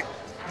played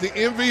the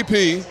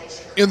MVP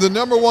in the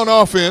number one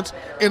offense,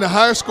 in the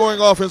highest scoring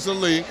offense in the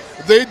league.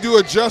 They do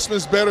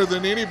adjustments better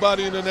than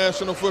anybody in the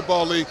National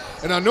Football League.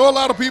 And I know a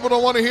lot of people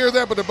don't want to hear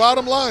that, but the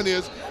bottom line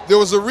is there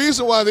was a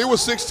reason why they were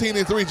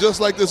 16-3,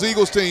 just like this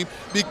Eagles team,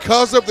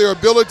 because of their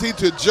ability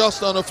to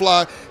adjust on the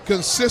fly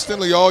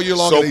consistently all year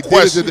long, and they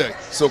did it today.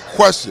 So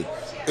question,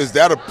 is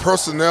that a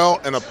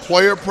personnel and a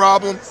player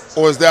problem,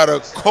 or is that a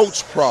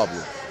coach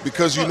problem?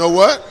 Because you know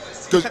what?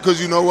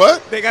 Because you know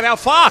what? They got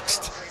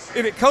outfoxed.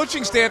 The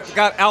coaching staff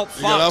got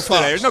outfoxed today.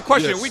 There's no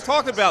question. Yes. We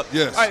talked about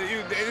yes.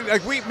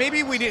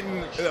 Maybe we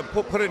didn't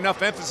put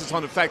enough emphasis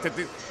on the fact that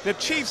the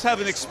Chiefs have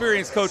an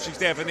experienced coaching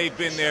staff and they've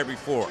been there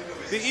before.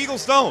 The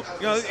Eagles don't.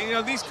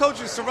 These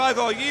coaches survived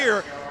all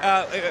year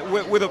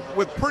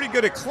with pretty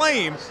good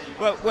acclaim,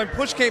 but when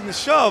push came to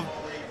shove,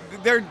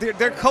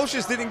 their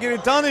coaches didn't get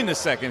it done in the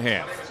second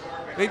half.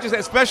 They just,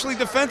 especially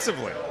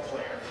defensively.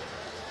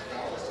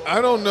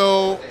 I don't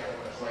know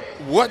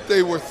what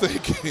they were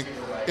thinking.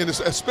 And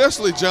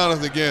especially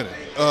Jonathan Gannon.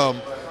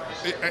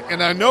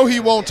 And I know he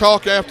won't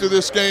talk after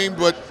this game,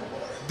 but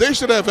they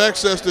should have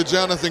access to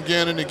Jonathan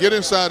Gannon and get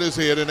inside his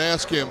head and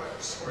ask him,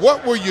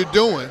 what were you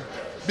doing?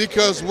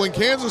 Because when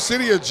Kansas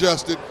City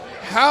adjusted,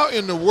 how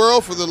in the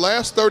world for the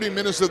last 30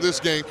 minutes of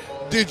this game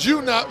did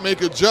you not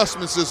make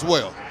adjustments as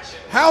well?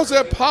 How's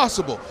that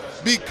possible?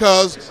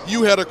 Because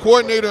you had a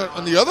coordinator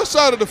on the other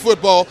side of the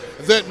football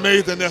that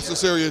made the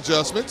necessary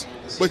adjustments,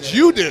 but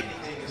you didn't.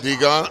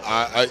 D-Gon,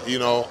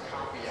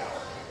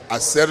 I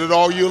said it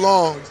all year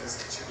long.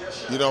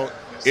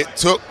 It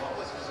took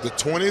the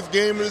 20th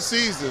game of the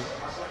season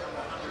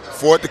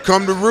for it to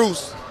come to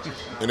roost.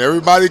 And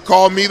everybody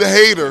called me the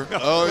hater.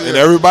 Oh, yeah. And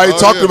everybody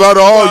talked about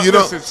it.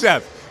 Listen,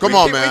 Seth, come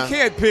on, man. We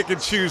can't pick and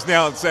choose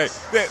now and say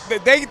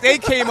that they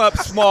came up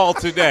small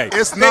today.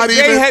 It's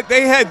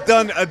they had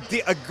done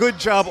a good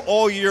job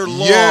all year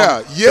long.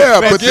 Yeah,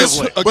 but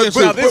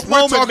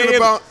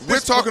we're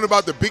talking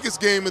about the biggest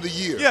game of the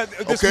year. Yeah,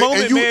 this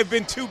moment may have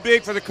been too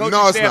big for the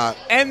coaching staff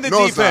and the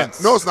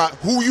defense. No, it's not.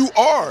 Who you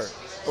are,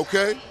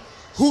 okay?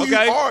 Who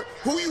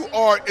you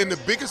are in the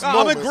biggest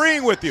moment. I'm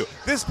agreeing with you.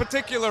 This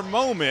particular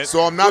moment.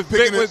 So I'm not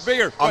picking was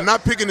bigger. I'm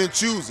not picking and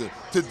choosing.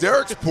 To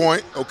Derrick's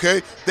point,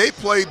 okay, they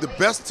played the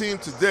best team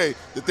today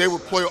that they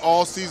would play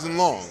all season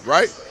long,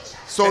 right?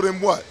 So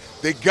then what?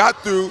 They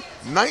got through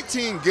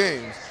 19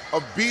 games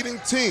of beating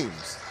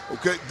teams,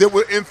 okay, that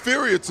were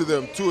inferior to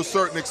them to a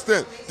certain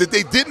extent, that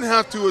they didn't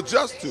have to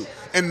adjust to.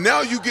 And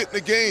now you get in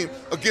the game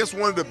against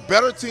one of the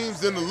better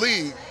teams in the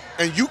league,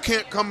 and you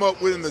can't come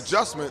up with an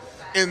adjustment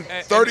in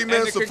 30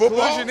 minutes of football? The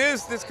conclusion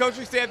is this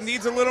coaching staff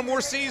needs a little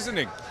more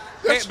seasoning.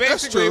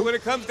 That's true. What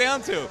it comes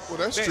down to. Well,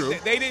 that's true.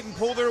 They didn't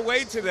pull their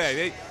weight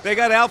today. They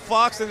got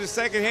outfoxed in the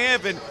second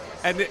half,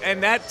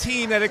 and that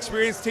team, that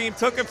experienced team,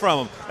 took it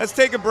from them. Let's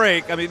take a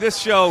break. I mean, this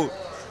show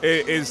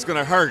is going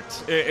to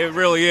hurt. It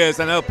really is.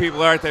 I know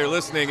people are out there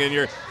listening, and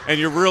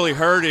you're really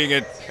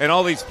hurting, and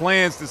all these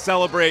plans to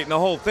celebrate and the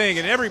whole thing,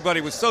 and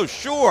everybody was so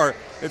sure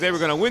that they were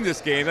going to win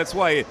this game. That's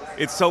why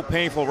it's so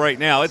painful right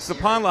now. It's the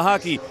Pond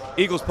Lehocky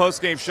Eagles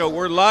postgame show.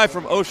 We're live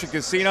from Ocean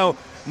Casino.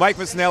 Mike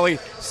Missanelli,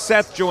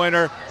 Seth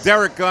Joyner,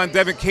 Derrick Gunn,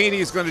 Devan Kaney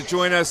is going to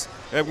join us,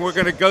 and we're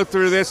going to go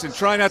through this and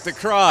try not to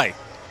cry.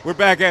 We're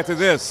back after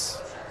this.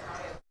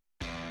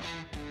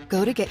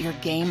 Go to get your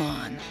game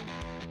on.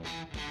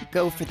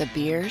 Go for the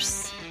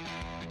beers.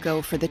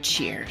 Go for the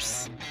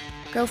cheers.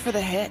 Go for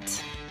the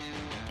hit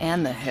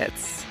and the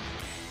hits.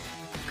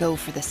 Go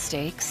for the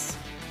stakes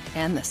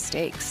and the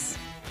stakes.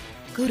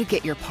 Go to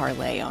get your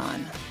parlay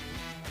on.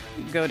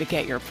 Go to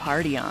get your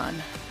party on.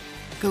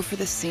 Go for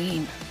the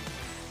scene.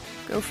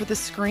 Go for the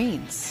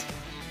screens.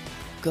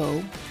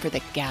 Go for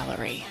the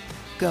gallery.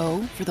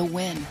 Go for the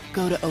win.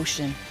 Go to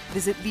Ocean.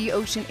 Visit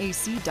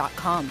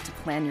theoceanac.com to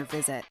plan your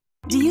visit.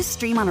 Do you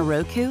stream on a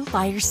Roku,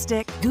 Fire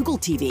Stick, Google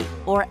TV,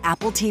 or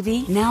Apple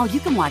TV? Now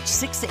you can watch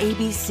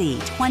 6ABC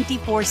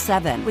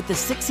 24/7 with the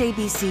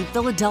 6ABC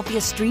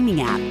Philadelphia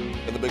streaming app.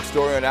 And the big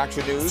story on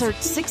Action News? Search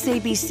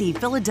 6ABC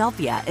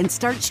Philadelphia and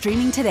start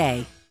streaming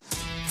today.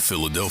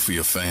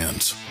 Philadelphia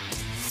fans,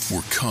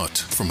 we're cut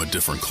from a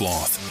different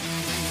cloth.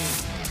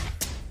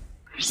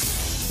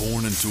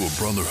 Born into a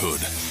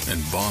brotherhood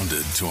and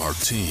bonded to our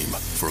team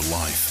for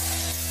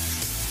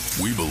life.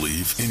 We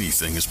believe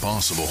anything is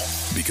possible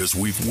because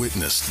we've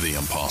witnessed the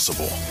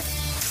impossible.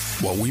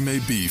 While we may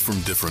be from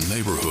different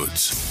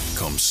neighborhoods,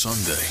 come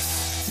Sunday,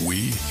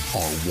 we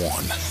are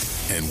one,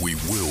 and we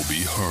will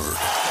be heard.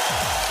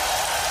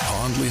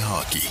 Pond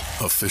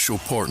Lehocky, official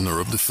partner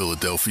of the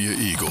Philadelphia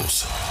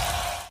Eagles.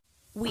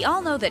 We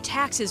all know that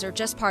taxes are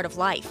just part of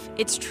life.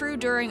 It's true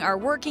during our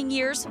working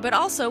years, but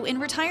also in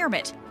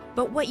retirement.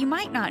 But what you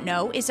might not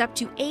know is up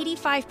to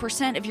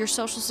 85% of your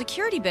Social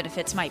Security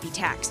benefits might be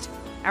taxed.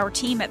 Our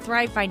team at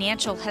Thrive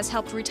Financial has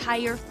helped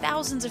retire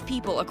thousands of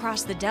people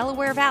across the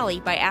Delaware Valley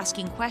by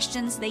asking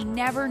questions they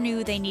never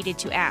knew they needed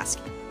to ask,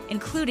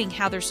 including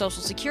how their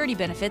Social Security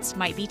benefits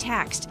might be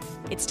taxed.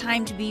 It's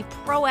time to be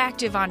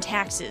proactive on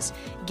taxes.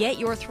 Get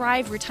your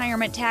Thrive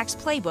Retirement Tax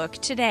Playbook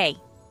today.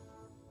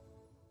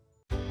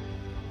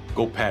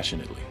 Go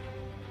passionately.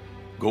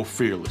 Go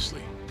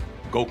fearlessly.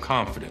 Go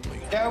confidently.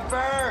 Go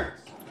Birds!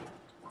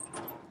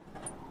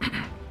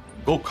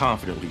 Go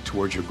confidently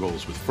towards your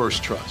goals with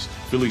First Trust,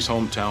 Philly's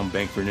hometown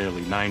bank for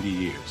nearly 90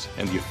 years,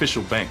 and the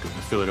official bank of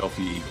the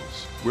Philadelphia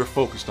Eagles. We're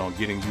focused on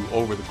getting you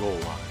over the goal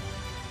line.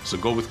 So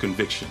go with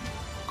conviction,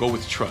 go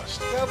with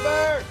trust, Go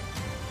Birds!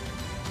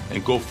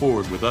 and go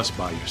forward with us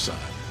by your side.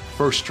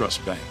 First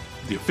Trust Bank,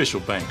 the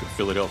official bank of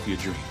Philadelphia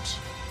dreams.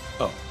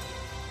 Oh,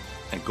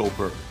 and go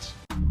Birds.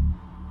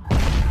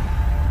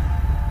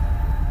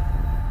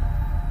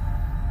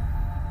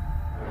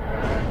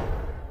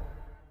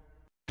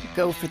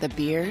 Go for the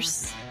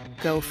beers.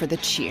 Go for the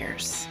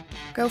cheers.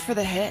 Go for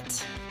the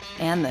hit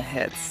and the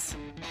hits.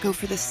 Go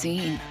for the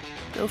scene.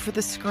 Go for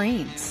the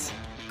screens.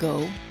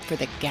 Go for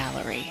the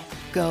gallery.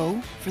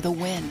 Go for the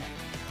win.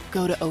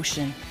 Go to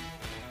Ocean.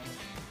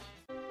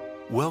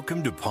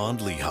 Welcome to Pond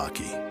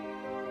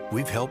Lehocky.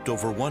 We've helped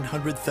over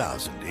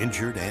 100,000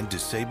 injured and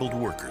disabled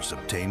workers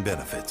obtain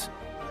benefits,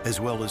 as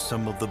well as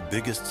some of the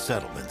biggest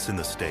settlements in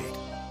the state.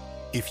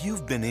 If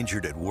you've been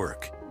injured at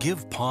work,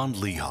 give Pond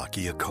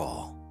Lehocky a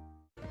call.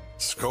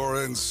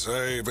 Score and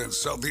save in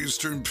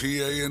southeastern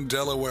PA and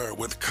Delaware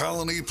with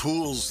Colony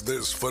Pools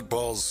this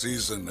football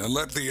season, and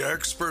let the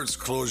experts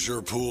close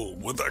your pool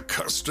with a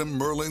custom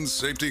Merlin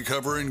safety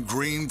cover in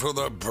green for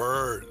the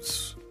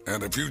birds.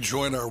 And if you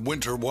join our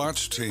Winter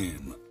Watch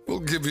team,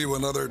 we'll give you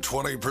another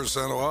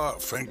 20%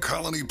 off, and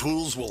Colony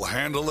Pools will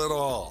handle it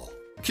all.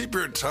 Keep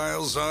your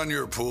tiles on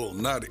your pool,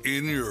 not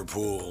in your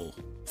pool.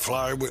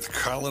 Fly with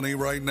Colony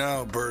right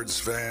now, birds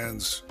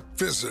fans.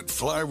 Visit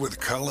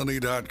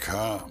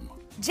flywithcolony.com.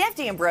 Jeff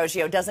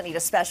D'Ambrosio doesn't need a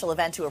special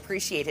event to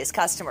appreciate his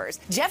customers.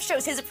 Jeff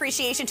shows his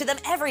appreciation to them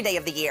every day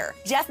of the year.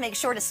 Jeff makes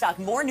sure to stock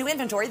more new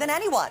inventory than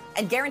anyone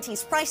and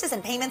guarantees prices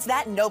and payments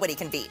that nobody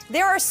can beat.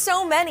 There are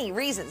so many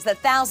reasons that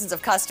thousands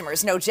of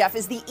customers know Jeff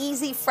is the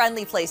easy,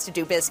 friendly place to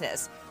do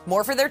business.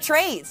 More for their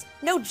trades,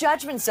 no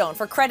judgment zone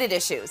for credit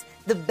issues,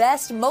 the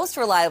best, most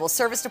reliable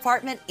service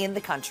department in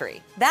the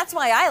country. That's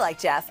why I like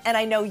Jeff, and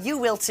I know you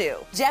will too.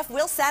 Jeff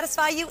will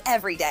satisfy you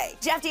every day.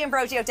 Jeff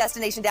D'Ambrosio,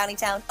 Destination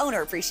Downingtown,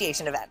 Owner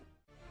Appreciation Event.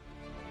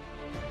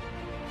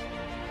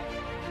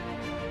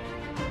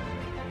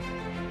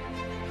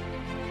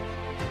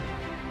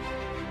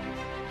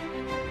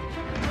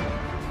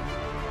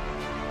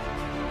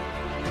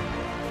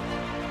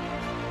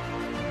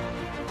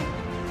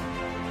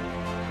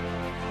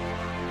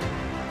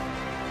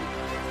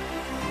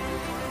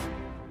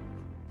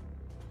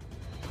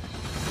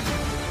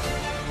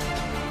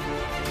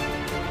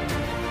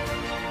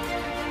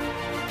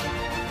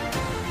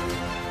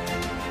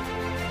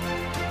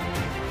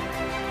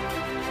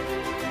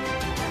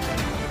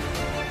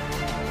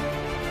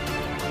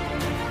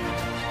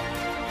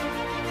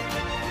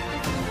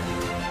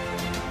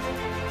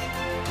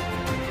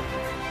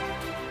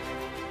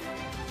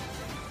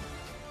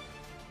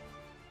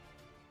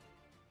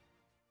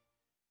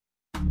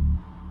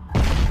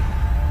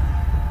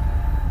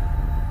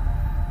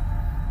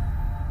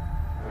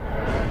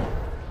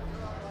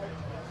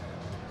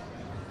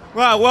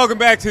 Well, welcome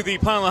back to the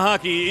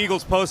Lehocky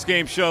Eagles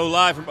postgame show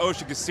live from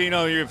Ocean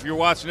Casino. If you're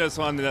watching us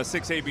on the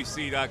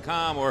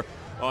 6abc.com or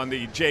on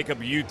the Jacob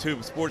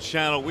YouTube Sports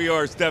Channel, we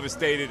are as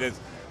devastated as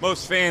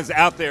most fans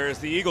out there as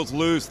the Eagles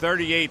lose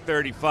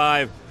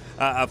 38-35,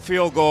 a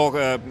field goal,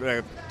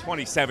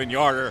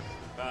 27-yarder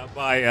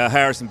by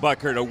Harrison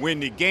Butker to win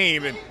the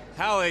game. And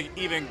how they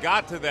even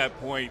got to that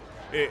point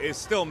is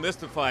still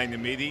mystifying to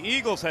me. The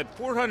Eagles had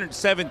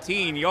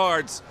 417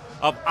 yards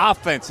of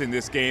offense in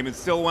this game and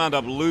still wound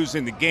up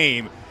losing the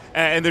game.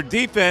 And their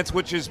defense,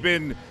 which has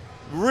been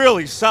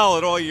really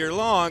solid all year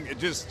long,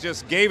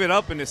 just gave it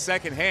up in the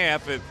second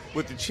half. And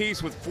with the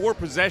Chiefs with 4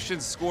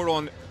 possessions, scored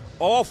on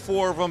all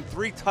 4 of them,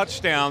 3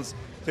 touchdowns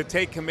to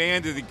take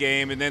command of the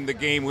game, and then the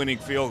game-winning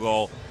field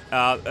goal.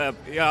 I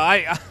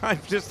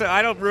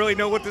don't really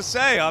know what to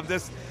say.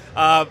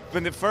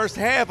 In the first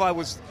half, I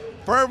was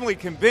firmly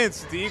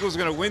convinced that the Eagles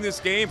were going to win this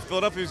game.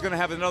 Philadelphia was going to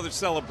have another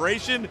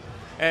celebration,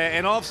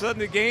 and all of a sudden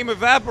the game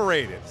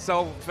evaporated.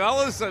 So,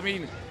 fellas, I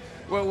mean,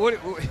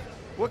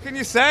 what can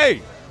you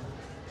say?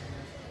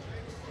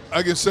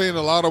 I can say in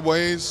a lot of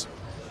ways,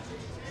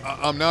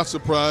 I'm not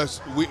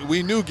surprised.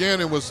 We knew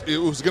Gannon was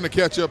going to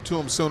catch up to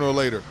him sooner or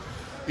later.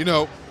 You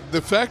know,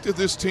 the fact that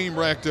this team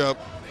racked up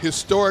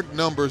historic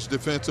numbers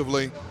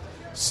defensively,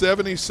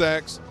 70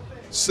 sacks,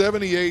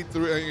 78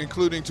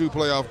 including 2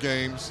 playoff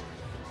games,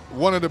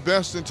 one of the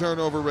best in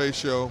turnover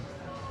ratio.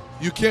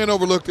 You can't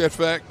overlook that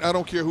fact. I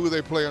don't care who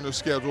they play on their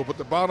schedule, but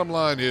the bottom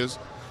line is,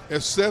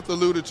 as Seth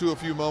alluded to a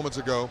few moments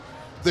ago,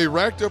 they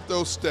racked up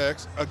those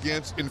stacks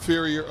against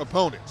inferior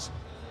opponents.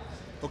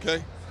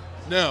 Okay?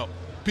 Now,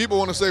 people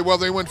want to say, well,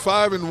 they went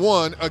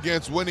 5-1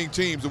 against winning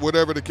teams or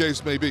whatever the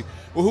case may be.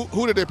 Well,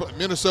 who did they play?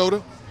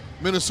 Minnesota?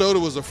 Minnesota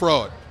was a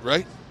fraud,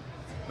 right?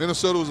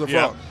 Minnesota was a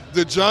fraud.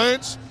 The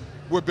Giants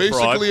were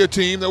basically a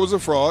team that was a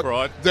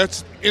fraud.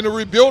 That's in a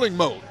rebuilding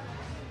mode,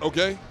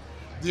 okay?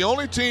 The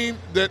only team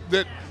that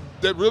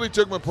really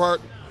took them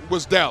apart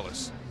was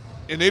Dallas,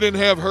 and they didn't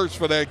have Hurts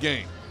for that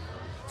game.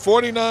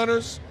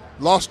 49ers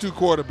lost 2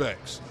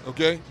 quarterbacks,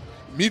 okay?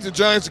 Meet the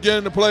Giants again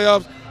in the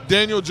playoffs.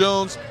 Daniel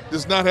Jones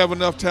does not have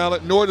enough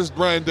talent, nor does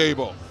Brian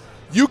Daboll.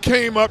 You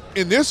came up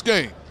in this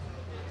game,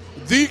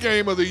 the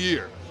game of the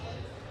year.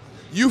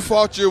 You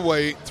fought your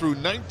way through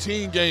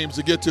 19 games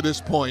to get to this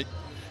point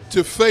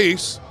to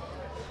face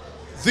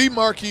the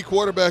marquee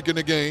quarterback in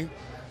the game,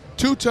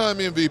 2-time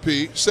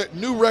MVP, set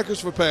new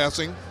records for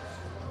passing,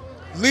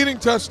 leading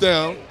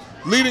touchdown,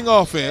 leading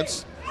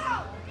offense,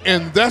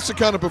 and that's the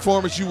kind of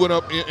performance you went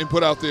up and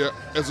put out there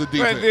as a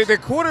defense. Right, the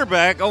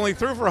quarterback only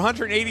threw for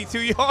 182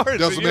 yards.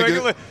 Doesn't make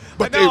it,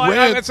 but they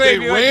ran through your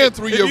vaunted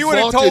defense. If you would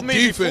have told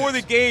me before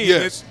the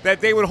game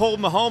that they would hold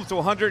Mahomes to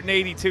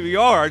 182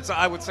 yards,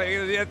 I would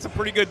say that's a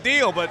pretty good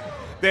deal. But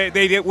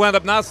they wound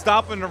up not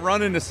stopping the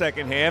run in the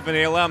second half, and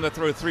they allowed him to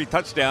throw 3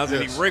 touchdowns,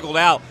 and he wriggled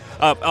out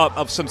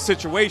of some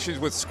situations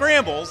with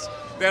scrambles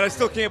that I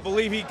still can't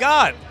believe he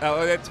got.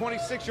 That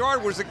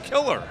 26-yard was a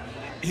killer.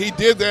 He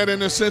did that in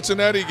the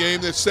Cincinnati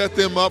game that set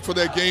them up for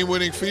that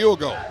game-winning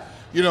field goal.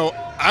 You know,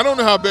 I don't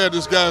know how bad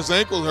this guy's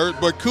ankle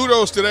hurt, but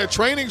kudos to that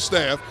training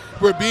staff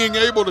for being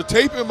able to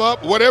tape him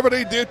up, whatever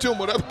they did to him,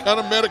 whatever kind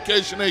of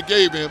medication they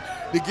gave him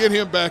to get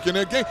him back in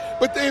that game.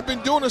 But they've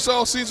been doing this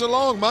all season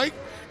long, Mike.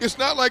 It's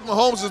not like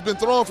Mahomes has been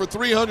throwing for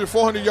 300,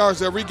 400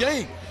 yards every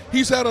game.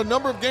 He's had a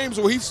number of games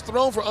where he's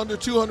thrown for under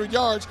 200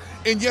 yards,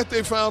 and yet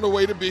they found a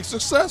way to be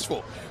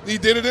successful. He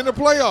did it in the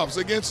playoffs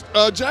against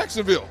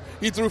Jacksonville.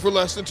 He threw for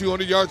less than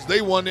 200 yards.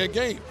 They won that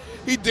game.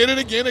 He did it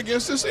again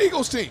against this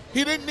Eagles team.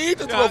 He didn't need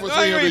to throw for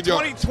 300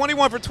 yards.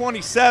 21 for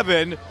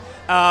 27,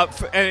 and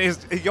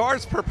his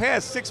yards per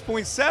pass,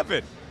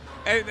 6.7.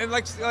 And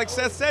like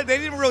Seth said, they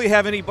didn't really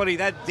have anybody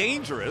that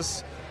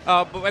dangerous,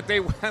 but they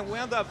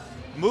wound up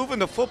moving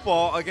the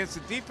football against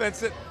a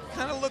defense that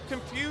kind of looked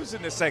confused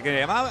in the second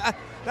half.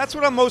 That's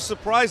what I'm most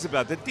surprised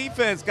about. The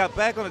defense got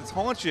back on its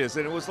haunches,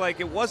 and it was like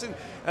it wasn't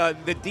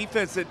the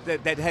defense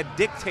that had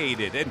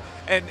dictated.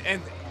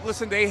 And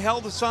listen, they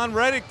held Hassan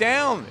Reddick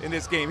down in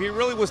this game. He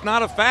really was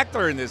not a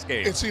factor in this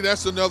game. And see,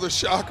 that's another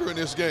shocker in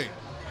this game.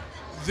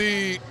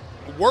 The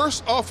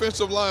worst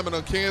offensive lineman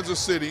on Kansas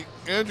City,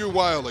 Andrew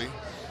Wiley,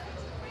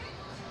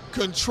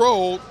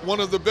 controlled one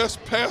of the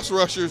best pass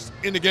rushers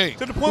in the game.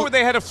 To the point where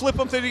they had to flip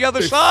him to the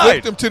other side. They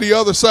flipped him to the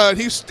other side.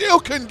 He still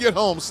couldn't get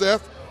home,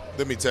 Seth.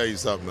 Let me tell you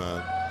something,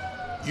 man.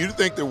 You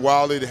think that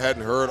Wiley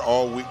hadn't heard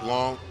all week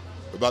long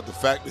about the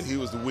fact that he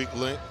was the weak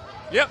link?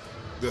 Yep.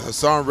 That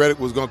Hassan Reddick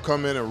was going to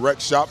come in and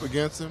wreck shop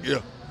against him?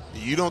 Yeah.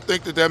 You don't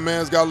think that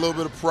man's got a little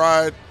bit of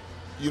pride,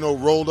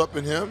 rolled up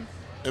in him?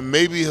 And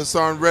maybe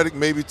Hassan Reddick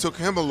maybe took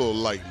him a little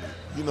lightly.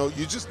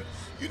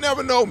 You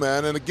never know,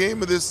 man. In a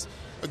game of this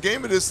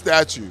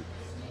stature,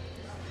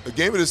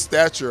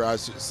 I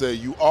should say,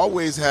 you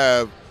always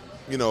have,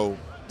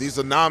 these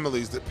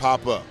anomalies that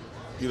pop up,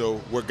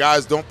 where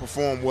guys don't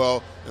perform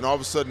well and all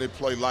of a sudden they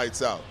play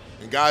lights out.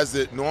 And guys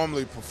that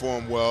normally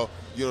perform well,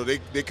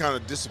 they kind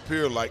of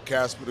disappear like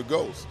Casper the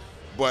Ghost.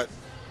 But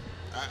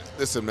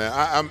listen,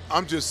 man,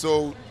 I'm just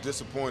so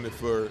disappointed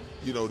for,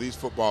 these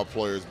football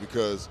players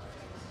because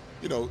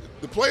You know,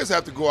 the players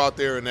have to go out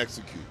there and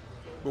execute.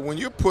 But when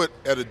you're put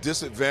at a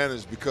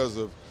disadvantage because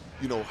of,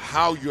 you know,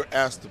 how you're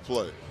asked to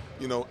play,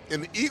 you know,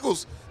 and the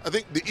Eagles, I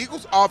think the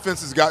Eagles'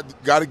 offense has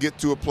got to get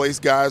to a place,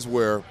 guys,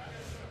 where,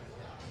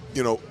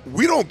 you know,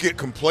 we don't get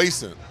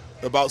complacent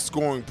about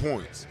scoring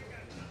points.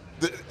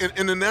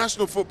 In the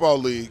National Football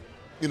League,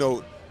 you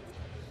know,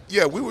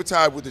 yeah, we were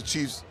tied with the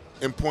Chiefs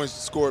in points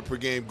scored per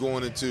game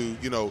going into,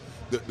 you know,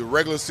 the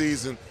regular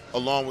season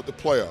along with the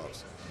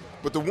playoffs.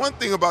 But the one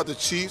thing about the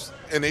Chiefs,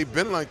 and they've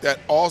been like that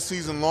all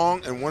season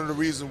long, and one of the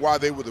reasons why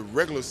they were the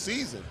regular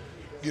season,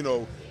 you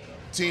know,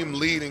 team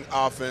leading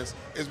offense,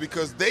 is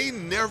because they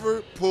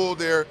never pull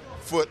their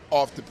foot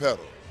off the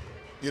pedal.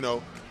 You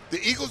know,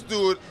 the Eagles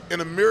do it in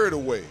a myriad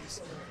of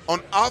ways.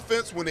 On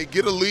offense, when they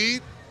get a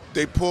lead,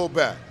 they pull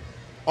back.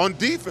 On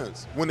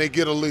defense, when they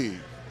get a lead,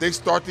 they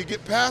start to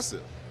get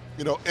passive.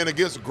 You know, and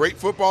against great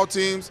football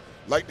teams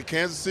like the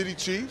Kansas City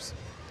Chiefs,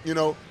 you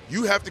know,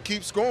 you have to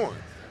keep scoring.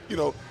 You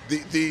know,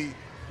 the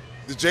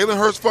Jalen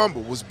Hurts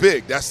fumble was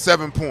big. That's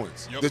 7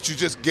 points that you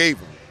just gave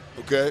him,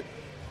 okay?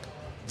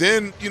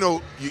 Then, you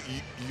know,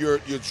 you're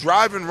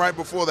driving right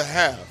before the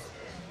half.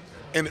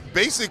 And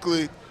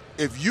basically,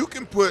 if you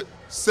can put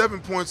 7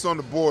 points on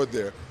the board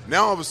there,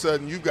 now all of a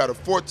sudden you've got a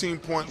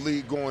 14-point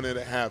lead going in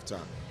at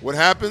halftime. What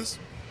happens?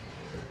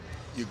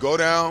 You go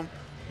down,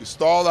 you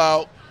stall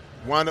out,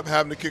 wind up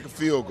having to kick a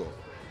field goal.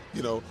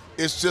 You know,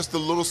 it's just the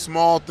little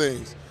small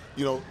things.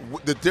 You know,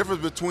 the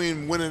difference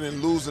between winning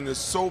and losing is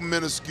so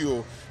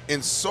minuscule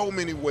in so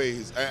many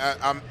ways.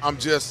 I'm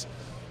just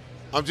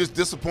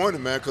disappointed,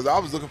 man, because I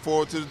was looking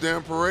forward to the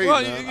damn parade.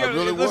 Well, man. I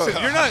really was.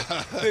 You're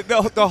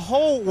not. The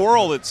whole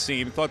world, it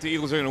seemed, thought the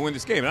Eagles were going to win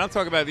this game, and I'm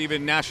talking about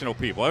even national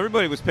people.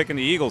 Everybody was picking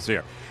the Eagles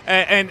here,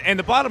 and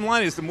the bottom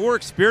line is the more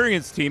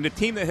experienced team, the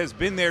team that has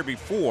been there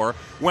before,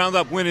 wound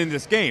up winning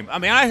this game. I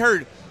mean, I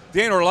heard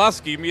Dan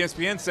Orlovsky from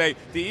ESPN say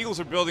the Eagles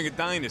are building a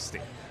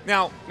dynasty.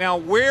 Now,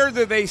 where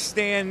do they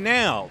stand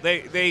now?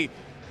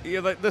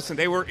 Listen,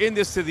 they were in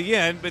this to the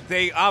end, but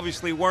they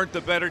obviously weren't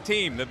the better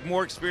team. The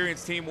more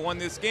experienced team won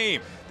this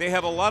game. They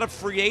have a lot of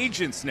free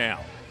agents now.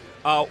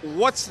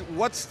 What's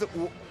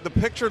the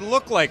picture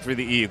look like for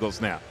the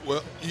Eagles now?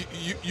 Well,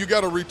 you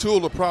got to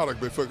retool the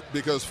product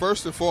because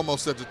first and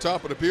foremost at the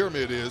top of the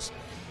pyramid is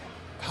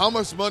how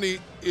much money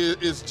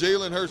is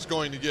Jalen Hurts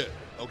going to get,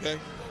 okay?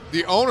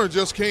 The owner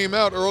just came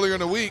out earlier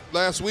in the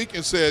last week,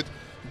 and said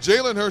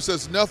Jalen Hurts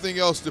has nothing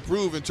else to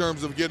prove in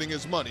terms of getting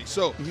his money.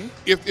 So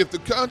if the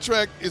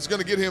contract is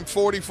going to get him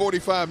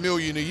 $40-45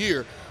 million a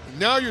year,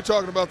 now you're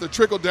talking about the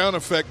trickle-down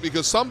effect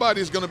because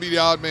somebody's going to be the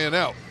odd man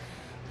out.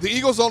 The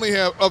Eagles only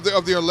have,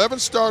 of their 11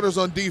 starters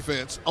on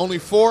defense, only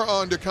 4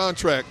 are under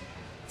contract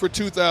for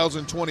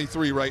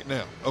 2023 right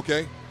now,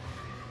 okay?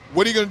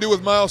 What are you going to do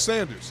with Miles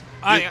Sanders?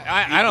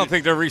 I don't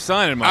think they're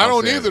re-signing Miles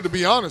Sanders. I don't either, to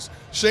be honest.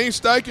 Shane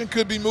Steichen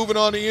could be moving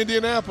on to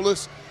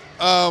Indianapolis.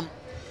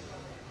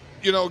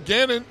 You know,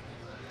 Gannon.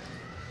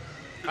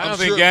 I don't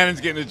think Gannon's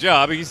getting a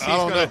job. He's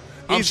going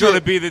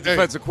to be the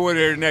defensive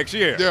coordinator next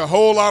year. There are a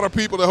whole lot of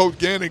people that hope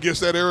Gannon gets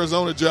that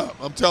Arizona job.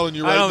 I'm telling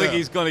you right now. I don't think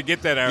he's going to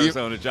get that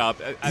Arizona job.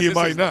 He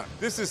might not.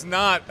 This is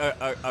not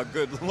a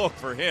good look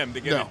for him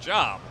to get a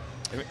job.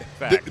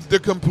 The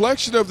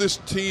complexion of this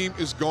team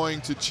is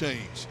going to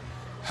change.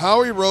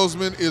 Howie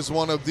Roseman is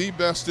one of the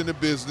best in the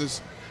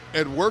business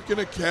at working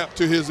a cap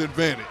to his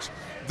advantage.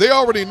 They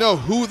already know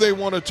who they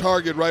want to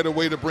target right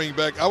away to bring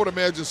back. I would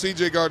imagine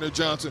C.J.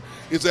 Gardner-Johnson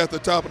is at the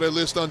top of their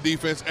list on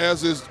defense,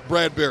 as is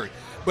Bradbury.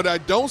 But I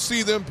don't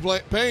see them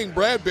paying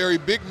Bradbury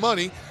big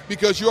money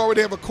because you already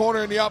have a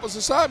corner on the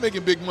opposite side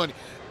making big money.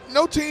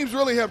 No teams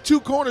really have 2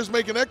 corners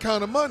making that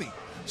kind of money.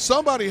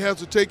 Somebody has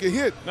to take a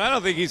hit. I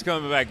don't think he's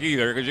coming back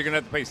either because you're going to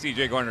have to pay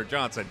C.J.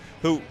 Gardner-Johnson,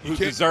 who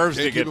deserves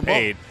to get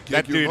paid.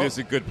 That dude is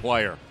a good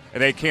player,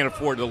 and they can't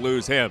afford to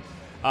lose him.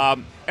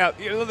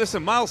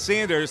 Listen, Miles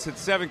Sanders had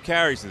 7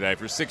 carries today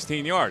for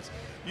 16 yards.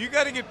 You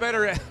got to get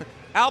better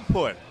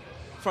output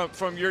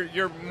from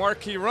your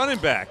marquee running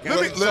back.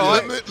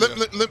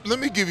 Let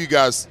me give you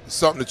guys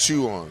something to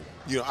chew on.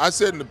 You know, I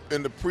said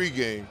in the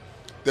pregame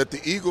that the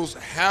Eagles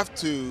have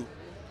to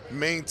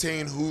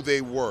maintain who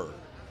they were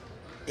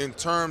in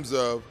terms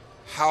of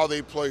how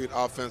they played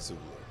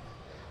offensively,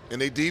 and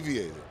they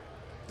deviated.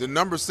 The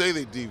numbers say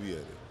they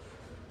deviated.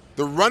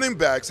 The running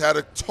backs had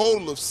a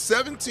total of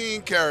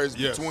 17 carries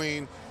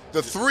between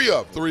the 3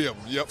 of them. 3 of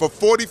them, yep. For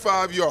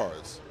 45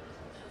 yards.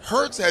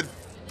 Hurts had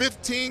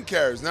 15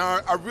 carries. Now,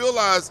 I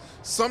realize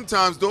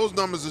sometimes those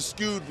numbers are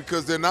skewed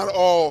because they're not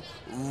all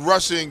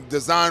rushing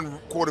design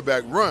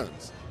quarterback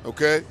runs,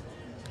 okay?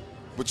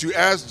 But you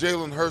asked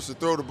Jalen Hurts to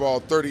throw the ball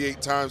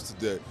 38 times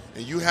today,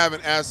 and you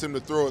haven't asked him to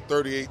throw it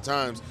 38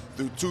 times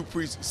through 2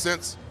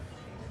 since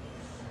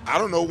I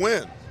don't know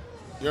when.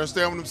 You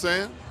understand what I'm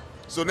saying?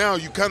 So now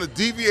you kind of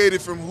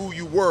deviated from who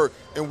you were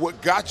and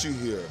what got you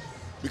here.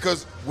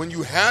 Because when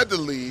you had the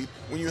lead,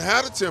 when you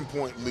had a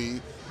 10-point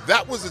lead,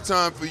 that was the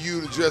time for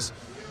you to just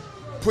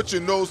put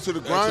your nose to the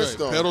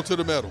grindstone. Right. Pedal to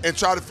the metal. And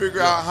try to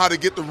figure out how to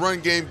get the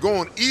run game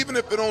going, even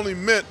if it only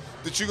meant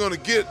that you're going to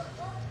get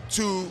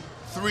to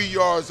 3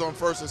 yards on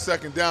first and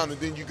second down, and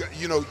then you're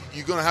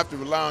going to have to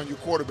rely on your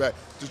quarterback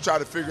to try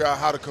to figure out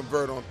how to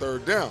convert on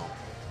third down.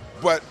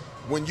 But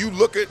when you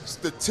look at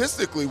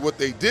statistically what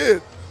they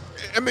did,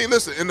 I mean,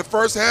 listen, in the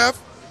first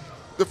half,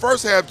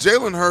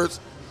 Jalen Hurts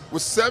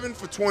was 7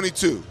 for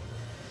 22,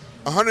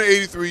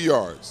 183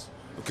 yards,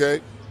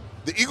 okay?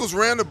 The Eagles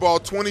ran the ball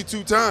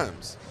 22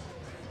 times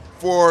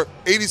for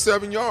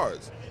 87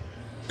 yards.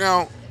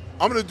 Now,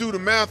 I'm going to do the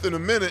math in a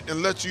minute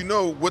and let you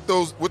know what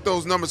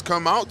those numbers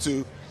come out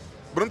to.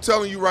 But I'm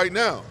telling you right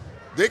now,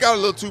 they got a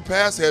little too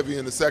pass heavy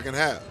in the second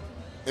half.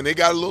 And they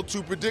got a little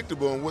too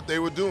predictable in what they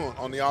were doing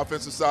on the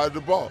offensive side of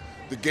the ball.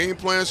 The game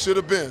plan should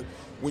have been,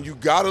 when you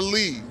got a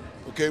lead,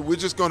 okay, we're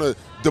just going to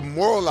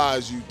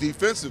demoralize you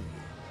defensively.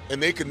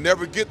 And they could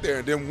never get there.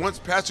 And then once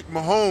Patrick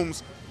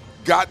Mahomes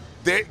got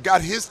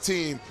his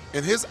team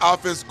and his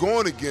offense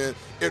going again,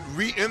 it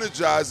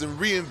re-energized and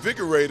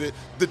reinvigorated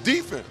the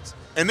defense.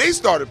 And they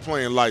started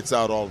playing lights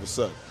out all of a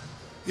sudden.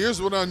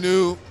 Here's what I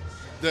knew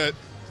that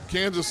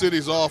Kansas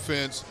City's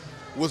offense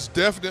was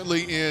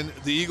definitely in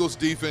the Eagles'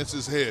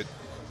 defense's head.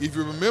 If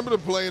you remember the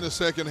play in the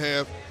second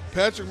half,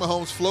 Patrick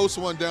Mahomes floats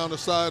one down the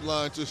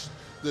sideline to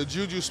the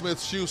Juju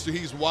Smith-Schuster.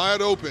 He's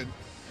wide open.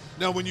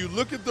 Now, when you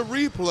look at the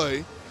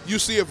replay, you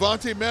see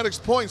Avonte Maddox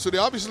point, so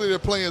they're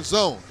playing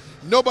zone.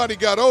 Nobody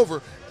got over.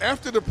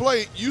 After the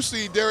play, you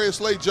see Darius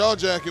Slay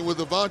jaw-jacking with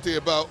Avonte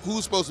about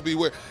who's supposed to be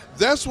where.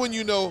 That's when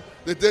you know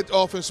that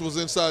offense was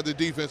inside the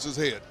defense's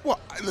head. Well,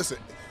 listen,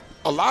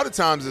 a lot of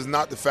times it's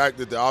not the fact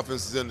that the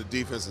offense is in the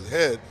defense's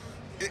head.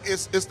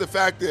 It's the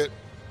fact that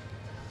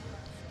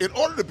in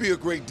order to be a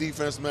great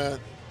defense, man,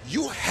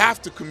 you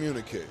have to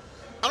communicate.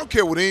 I don't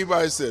care what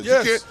anybody says.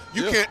 Yes.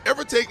 You can't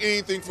ever take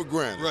anything for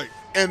granted. Right.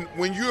 And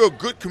when you're a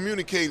good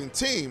communicating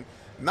team,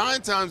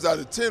 9 times out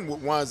of 10 what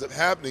winds up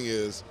happening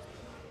is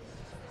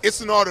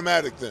it's an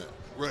automatic thing.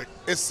 Right.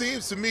 It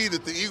seems to me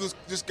that the Eagles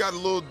just got a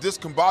little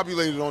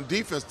discombobulated on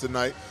defense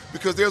tonight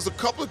because there's a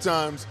couple of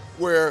times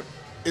where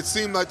it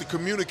seemed like the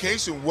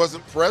communication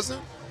wasn't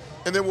present.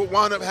 And then what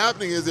wound up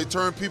happening is they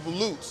turned people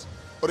loose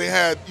or they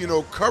had,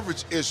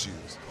 coverage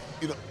issues.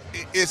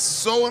 It's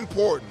so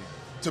important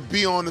to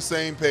be on the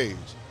same page.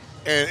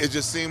 And it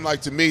just seemed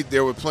like to me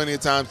there were plenty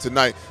of times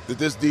tonight that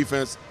this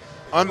defense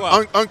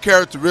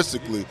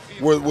uncharacteristically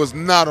was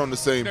not on the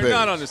same page. They're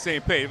not on the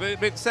same page.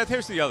 But Seth,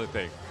 here's the other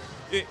thing.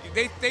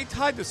 They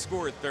tied the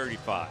score at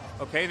 35,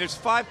 okay? And there's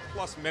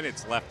 5+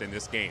 minutes left in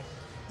this game.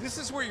 This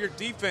is where your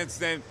defense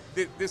then,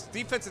 this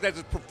defense that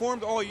has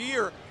performed all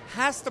year,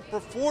 has to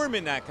perform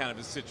in that kind of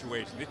a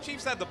situation. The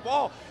Chiefs have the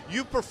ball.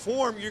 You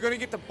perform, you're going to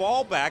get the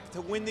ball back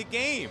to win the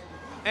game.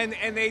 And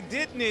they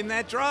didn't in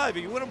that drive.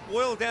 If you want to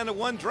boil it down to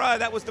one drive,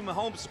 that was the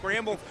Mahomes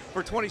scramble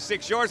for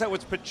 26 yards. That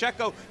was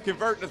Pacheco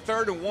converting the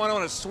 3rd and 1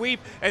 on a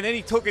sweep, and then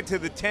he took it to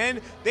the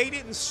 10. They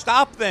didn't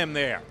stop them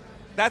there.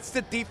 That's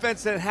the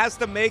defense that has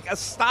to make a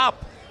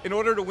stop in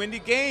order to win the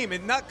game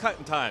and not cut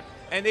in time.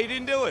 And they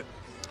didn't do it.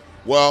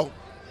 Well,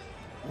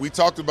 we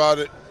talked about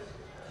it.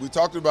 We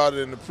talked about it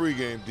in the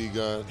pregame,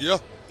 D-Gun. Yeah.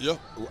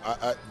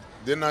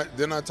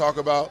 Didn't I talk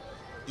about,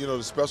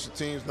 the special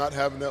teams not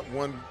having that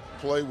one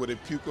play where they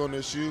puke on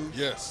their shoes?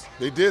 Yes.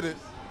 They did it.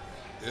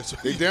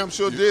 They damn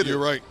sure did it. You're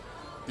right.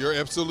 You're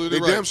absolutely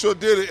right. They damn sure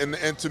did it.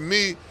 And to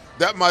me,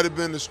 that might have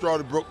been the straw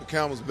that broke the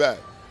camel's back.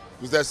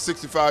 Was that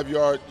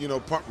 65-yard,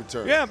 punt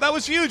return. Yeah, that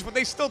was huge, but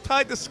they still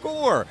tied the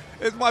score.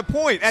 Is my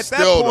point. At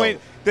Still, that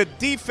point, the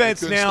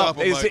defense now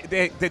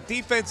the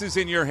defense is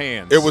in your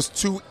hands. It was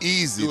too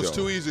easy. It was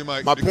too easy,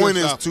 Mike. My point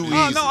is too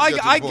easy. No,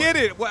 I get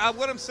it.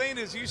 What I'm saying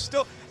is, you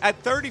still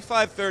at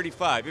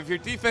 35-35. If your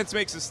defense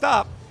makes a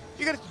stop,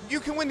 you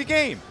can win the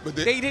game. But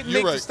they didn't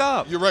make the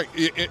stop. You're right.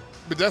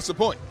 But that's the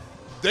point.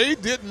 They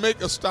didn't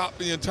make a stop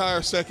the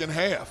entire second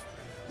half.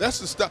 That's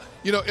the stop.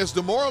 As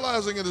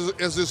demoralizing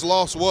as this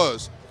loss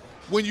was,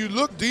 when you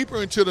look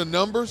deeper into the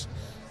numbers,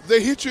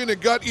 they hit you in the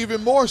gut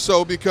even more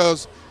so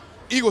because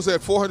Eagles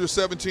had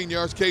 417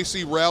 yards.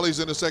 KC rallies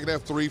in the second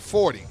half,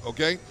 340,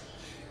 okay?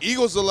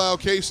 Eagles allow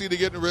KC to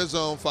get in the red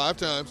zone 5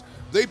 times.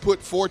 They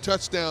put 4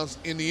 touchdowns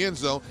in the end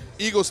zone.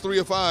 Eagles 3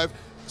 of 5.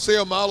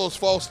 Seumalo's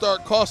false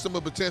start cost them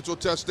a potential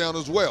touchdown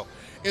as well.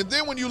 And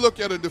then when you look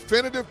at a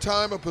definitive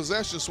time of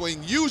possession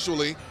swing,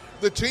 usually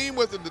the team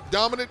with the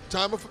dominant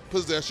time of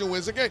possession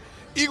wins the game.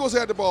 Eagles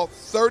had the ball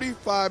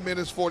 35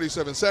 minutes,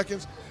 47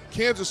 seconds.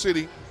 Kansas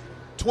City,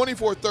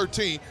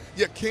 24-13,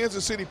 yet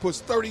Kansas City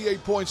puts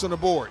 38 points on the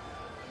board.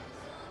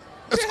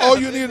 That's all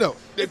you need to know.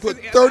 They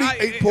put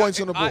 38 points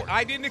on the board.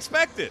 I didn't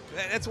expect it.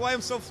 That's why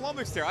I'm so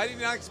flummoxed there. I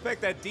did not expect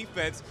that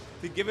defense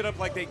to give it up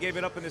like they gave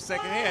it up in the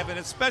second half, and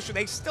especially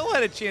they still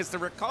had a chance to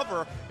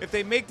recover if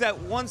they make that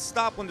one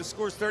stop when the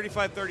score's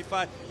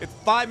 35-35. It's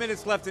 5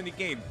 minutes left in the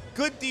game.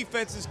 Good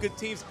defenses, good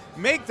teams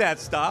make that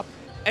stop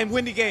and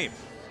win the game,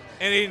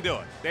 and they didn't do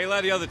it. They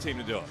allowed the other team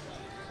to do it.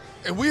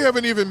 And we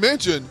haven't even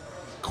mentioned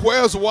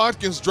Quez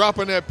Watkins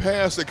dropping that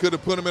pass that could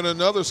have put him in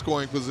another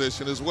scoring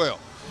position as well.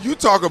 You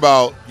talk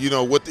about,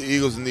 what the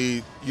Eagles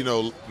need,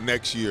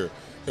 next year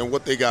and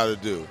what they got to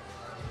do.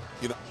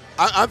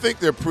 I think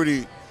they're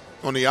pretty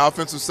on the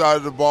offensive side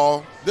of the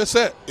ball, they're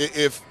set.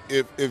 If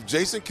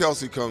Jason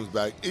Kelce comes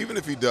back, even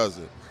if he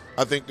doesn't,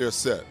 I think they're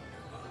set.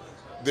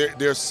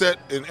 They're set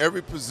in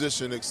every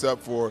position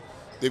except for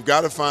they've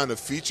got to find a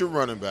feature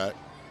running back,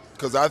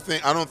 because I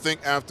don't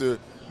think after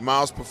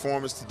Miles'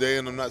 performance today,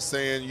 and I'm not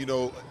saying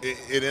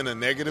it in a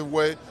negative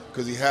way,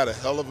 because he had a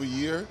hell of a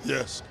year.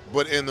 Yes.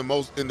 But in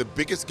the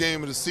biggest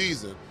game of the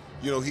season,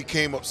 he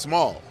came up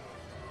small.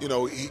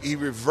 He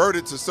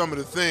reverted to some of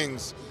the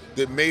things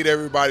that made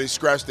everybody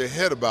scratch their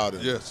head about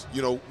it. Yes.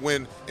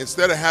 When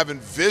instead of having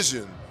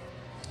vision,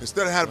 a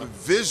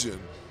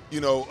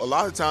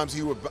lot of times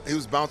he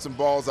was bouncing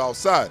balls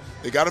outside.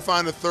 They got to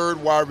find a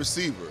third wide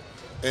receiver.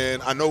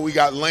 And I know we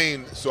got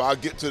Lane, so I'll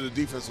get to the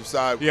defensive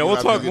side. Yeah, we'll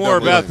talk more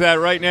about that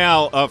right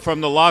now from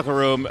the locker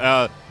room.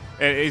 And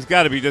he's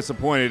got to be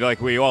disappointed,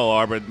 like we all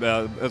are, but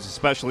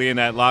especially in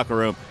that locker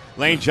room.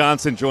 Lane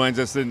Johnson joins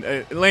us.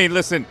 And Lane,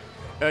 listen,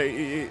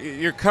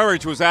 your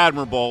courage was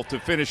admirable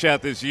to finish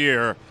out this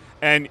year,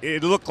 and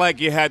it looked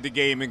like you had the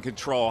game in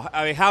control.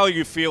 I mean, how are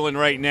you feeling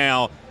right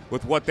now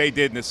with what they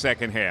did in the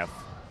second half?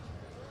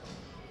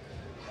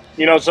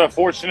 It's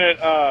unfortunate.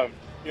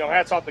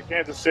 Hats off to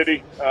Kansas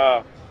City.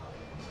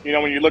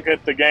 When you look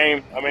at the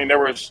game, I mean, there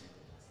was,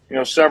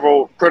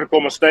 several critical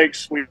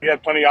mistakes. We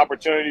had plenty of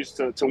opportunities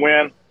to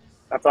win.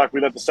 I feel like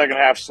we let the second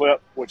half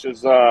slip, which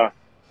is, it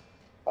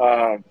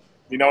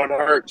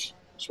hurts,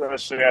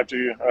 especially after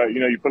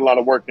you put a lot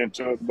of work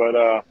into it.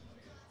 But,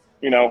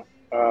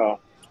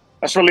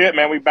 that's really it,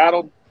 man. We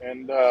battled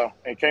and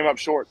came up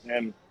short.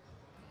 And,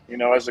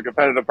 as a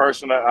competitive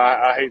person,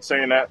 I hate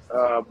saying that,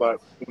 but,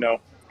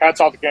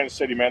 hats off to Kansas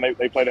City, man.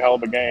 They played a hell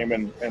of a game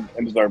and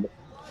deserve it.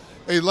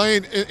 Hey,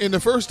 Lane, in the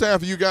first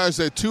half, you guys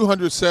had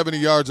 270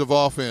 yards of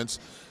offense,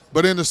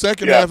 but in the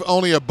second half,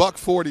 only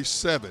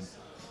 $147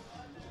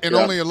 and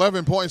only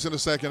 11 points in the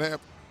second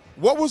half.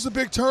 What was the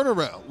big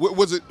turnaround?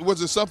 Was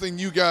it something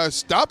you guys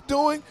stopped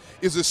doing?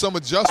 Is it some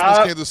adjustments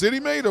Kansas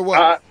City made, or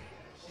what?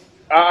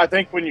 I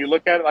think when you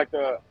look at it,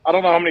 I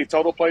don't know how many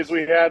total plays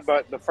we had,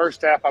 but the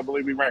first half, I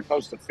believe we ran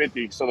close to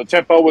 50. So the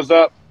tempo was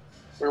up.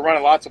 We were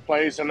running lots of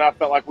plays, and I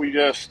felt like we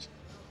just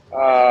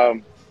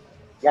weren't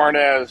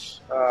as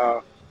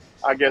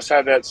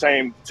had that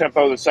same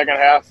tempo the second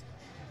half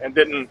and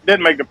didn't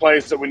make the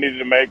plays that we needed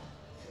to make.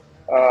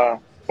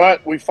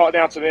 But we fought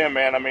down to them,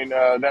 man. I mean,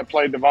 that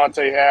play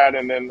Devontae had,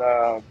 and then,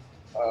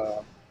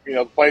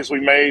 the plays we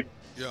made,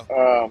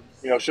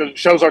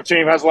 shows our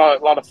team has a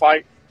lot of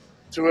fight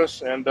to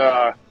us. And,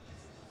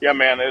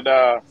 man,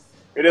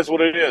 it is what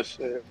it is.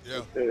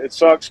 It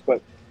sucks,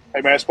 but,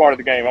 hey, man, it's part of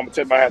the game. I'm going to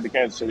tip my hat to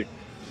Kansas City.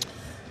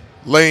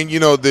 Lane,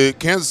 the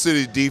Kansas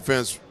City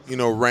defense,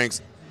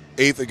 ranks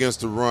 8th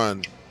against the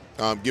run,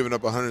 giving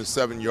up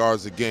 107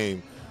 yards a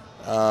game.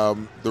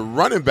 The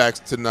running backs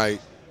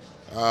tonight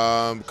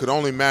could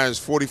only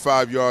manage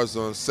 45 yards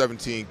on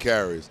 17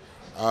 carries.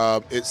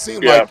 It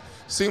seemed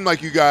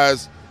like you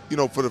guys,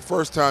 for the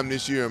first time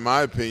this year, in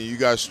my opinion, you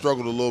guys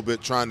struggled a little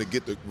bit trying to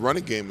get the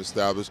running game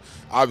established.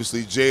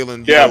 Obviously,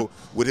 Jalen,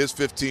 with his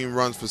 15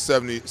 runs for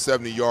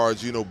 70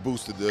 yards,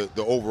 boosted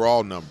the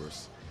overall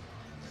numbers.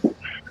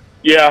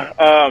 Yeah,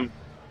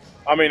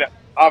 I mean,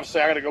 obviously,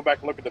 I got to go back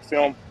and look at the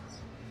film.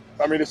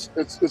 I mean, it's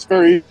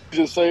very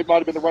easy to say it might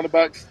have been the running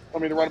backs. I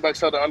mean, the running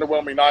backs had an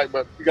underwhelming night,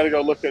 but you got to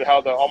go look at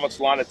how the offensive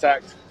line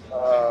attacked.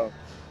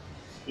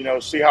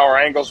 See how our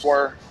angles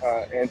were,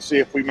 and see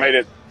if we made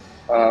it,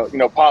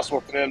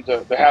 possible for them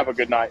to have a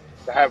good night,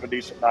 to have a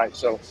decent night.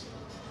 So,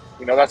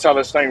 that's how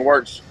this thing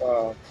works.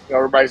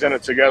 Everybody's in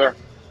it together,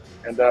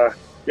 and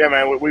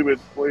man, we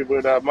would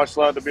much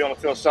love to be on the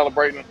field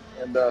celebrating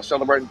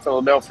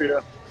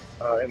Philadelphia.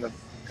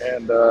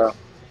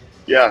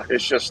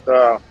 It's just,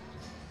 man,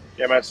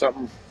 it's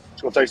something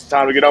it's going to take some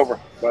time to get over,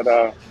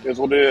 but it's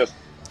what it is.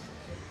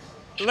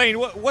 Lane,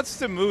 what's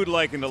the mood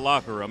like in the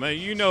locker room? I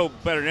mean, you know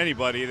better than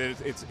anybody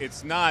that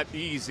it's not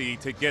easy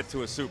to get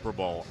to a Super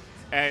Bowl,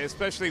 and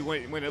especially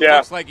when it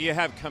looks like you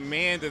have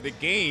command of the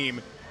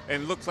game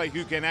and looks like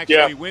you can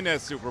actually win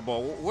that Super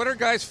Bowl. What are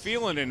guys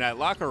feeling in that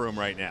locker room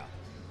right now?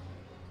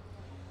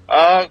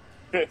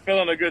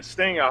 Feeling a good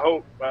sting, I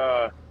hope.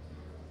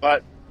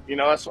 But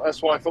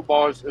that's why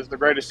football is the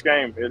greatest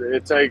game.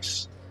 It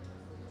takes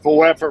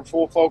full effort,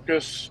 full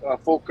focus,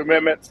 full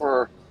commitment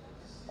for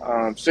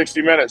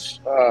 60 minutes.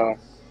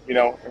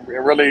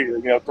 Really,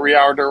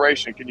 3-hour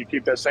duration. Can you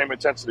keep that same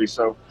intensity?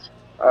 So,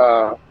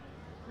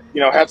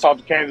 hats off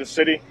to Kansas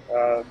City.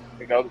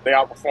 They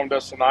outperformed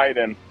us tonight,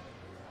 and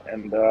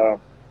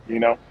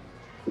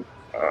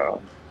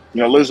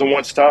losing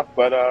one's tough,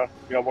 but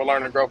we're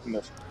learning to grow from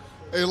this.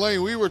 Hey,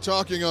 Lane, we were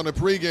talking on the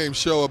pregame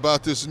show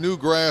about this new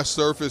grass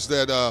surface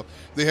that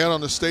they had on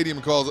the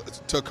stadium called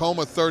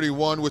Tacoma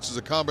 31, which is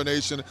a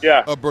combination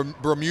of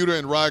Bermuda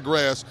and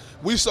ryegrass.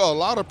 We saw a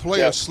lot of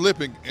players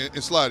slipping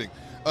and sliding.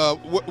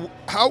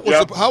 How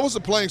was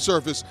the playing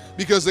surface?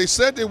 Because they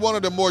said they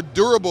wanted a more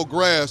durable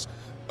grass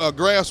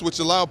which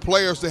allowed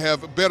players to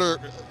have better,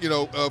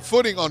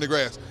 footing on the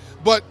grass.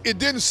 But it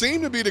didn't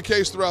seem to be the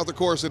case throughout the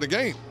course of the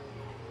game.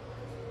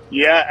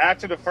 Yeah,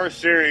 after the first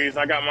series,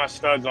 I got my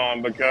studs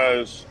on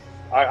because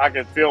I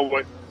could feel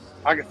what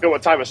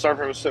type of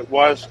surface it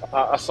was.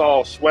 I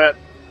saw sweat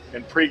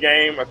in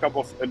pregame, a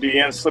couple of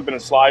DNs slipping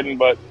and sliding,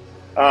 but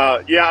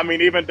yeah, I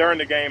mean, even during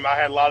the game, I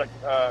had a lot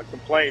of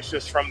complaints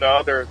just from the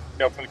other,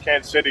 from the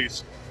Kansas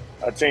City's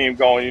team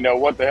going,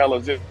 what the hell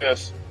is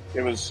this?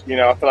 It was,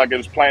 I feel like it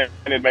was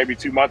planted maybe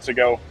 2 months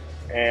ago.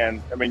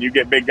 And, I mean, you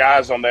get big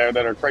guys on there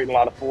that are creating a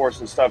lot of force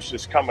and stuff's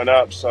just coming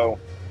up. So,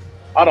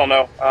 I don't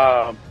know.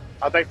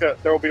 I think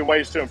that there will be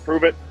ways to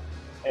improve it.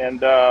 And,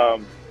 but,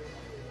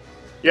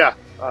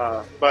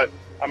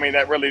 I mean,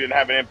 that really didn't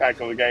have an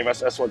impact on the game.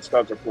 That's what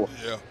studs are for.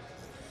 Yeah.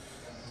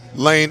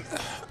 Lane,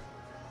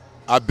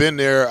 I've been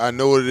there. I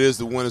know what it is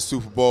to win a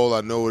Super Bowl.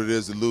 I know what it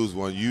is to lose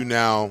one. You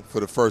now, for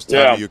the first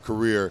time in your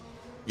career,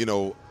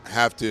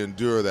 have to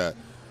endure that.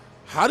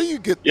 How do you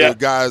get the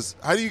guys?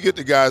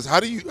 How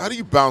do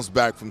you bounce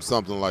back from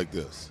something like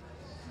this?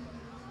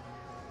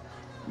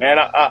 Man,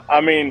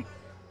 I mean,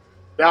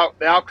 the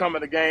outcome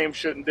of the game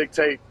shouldn't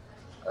dictate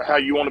how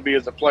you want to be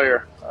as a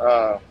player,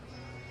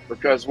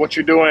 because what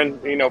you're doing,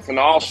 from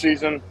the off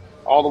season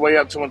all the way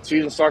up to when the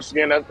season starts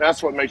again,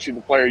 that's what makes you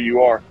the player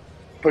you are,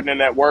 putting in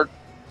that work.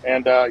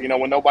 And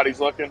when nobody's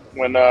looking,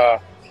 when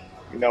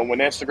when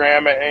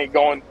Instagram ain't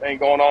going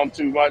on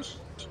too much,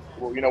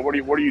 well, what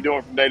are you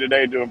doing from day to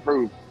day to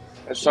improve?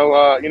 And so,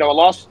 a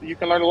loss, you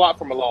can learn a lot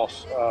from a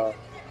loss,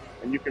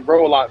 and you can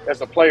grow a lot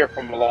as a player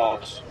from a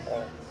loss.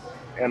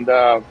 And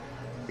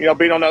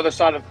being on the other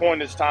side of the coin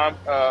this time,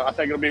 I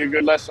think it'll be a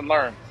good lesson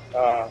learned.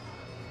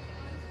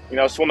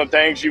 It's one of the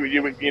things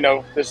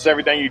this is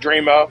everything you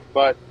dream of.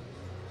 But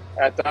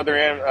at the other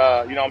end,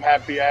 I'm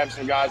happy I have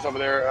some guys over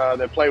there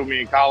that played with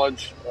me in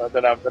college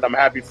that I'm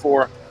happy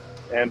for,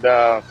 and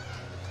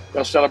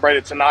they'll celebrate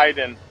it tonight.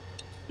 And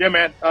yeah,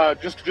 man,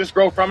 just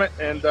grow from it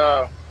and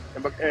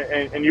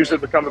use it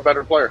to become a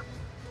better player.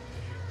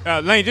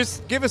 Lane,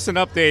 just give us an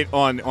update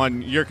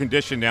on your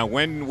condition now.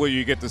 When will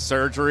you get the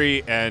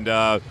surgery? And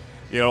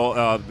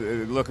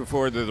looking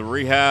forward to the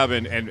rehab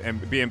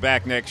and being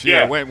back next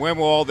year. Yeah. When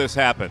will all this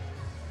happen?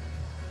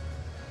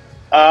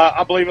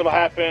 I believe it'll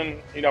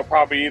happen,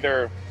 probably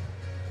either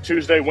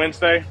Tuesday,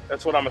 Wednesday.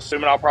 That's what I'm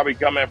assuming. I'll probably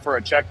come in for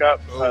a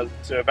checkup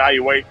to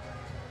evaluate,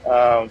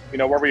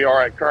 where we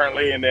are at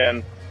currently, and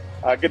then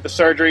get the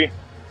surgery.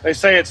 They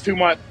say it's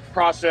 2-month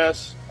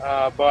process,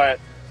 but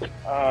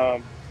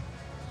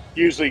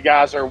usually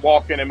guys are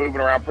walking and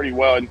moving around pretty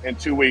well in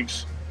 2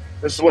 weeks.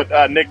 This is what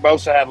Nick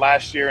Bosa had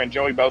last year and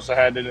Joey Bosa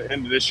had at the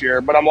end of this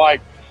year. But I'm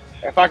like,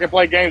 if I can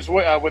play games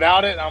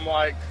without it, I'm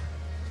like,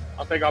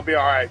 I think I'll be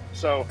all right.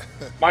 So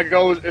my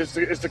goal is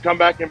to come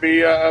back and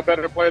be a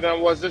better player than I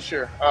was this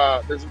year.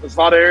 There's a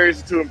lot of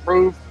areas to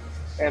improve.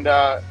 And,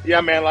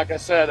 man, like I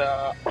said,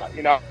 I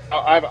feel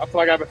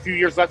like I have a few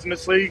years left in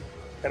this league,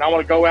 and I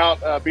want to go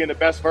out being the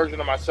best version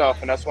of myself.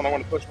 And that's what I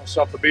want to push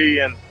myself to be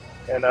and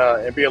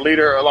be a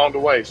leader along the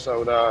way.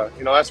 So,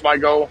 that's my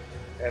goal,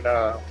 and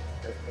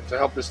to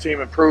help this team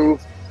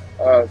improve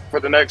for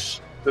the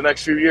next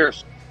few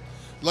years.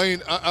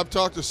 Lane, I've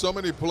talked to so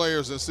many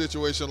players in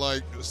situations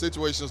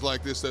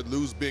like this that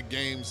lose big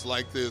games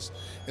like this,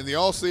 and they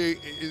all say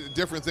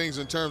different things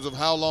in terms of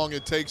how long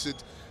it takes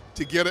it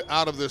to get it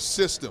out of their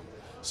system.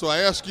 So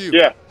I ask you,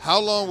 how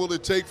long will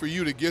it take for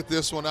you to get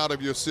this one out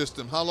of your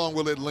system? How long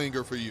will it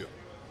linger for you?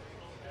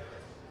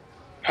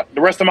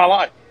 The rest of my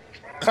life.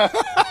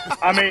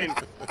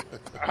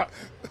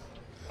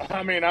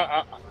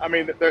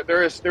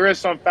 There is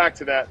some fact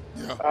to that.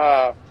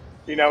 Yeah.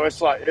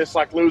 It's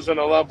like losing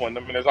a loved one.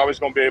 I mean, there's always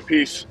going to be a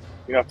piece,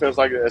 it feels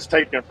like it's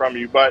taken from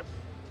you. But,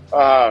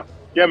 man,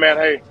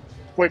 hey,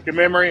 quick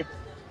memory.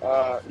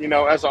 As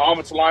an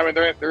offensive lineman,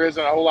 there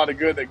isn't a whole lot of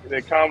good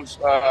that comes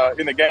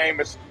in the game.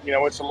 It's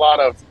a lot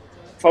of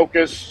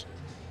focus,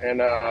 and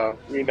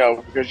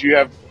because you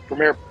have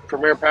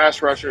premier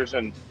pass rushers,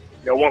 and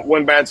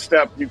one bad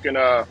step you can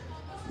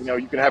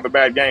have a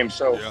bad game.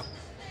 So.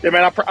 Yeah,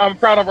 man, I'm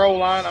proud of our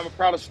O-line. I'm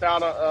proud of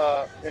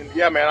Stouda. And,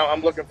 yeah, man, I'm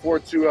looking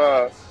forward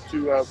to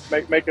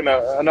making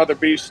another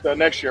beast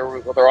next year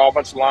with our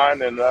offensive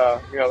line. And,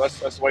 that's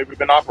the way we've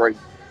been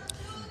operating.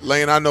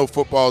 Lane, I know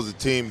football is a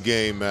team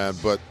game, man,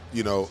 but,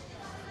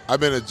 I've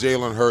been a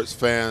Jalen Hurts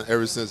fan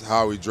ever since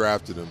Howie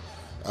drafted him.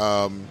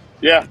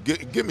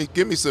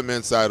 Give me some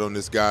insight on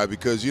this guy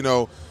because,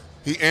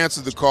 he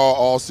answered the call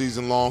all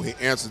season long. He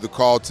answered the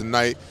call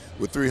tonight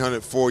with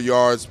 304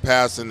 yards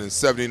passing and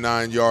 70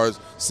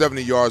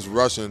 yards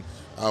rushing,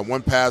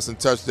 1 passing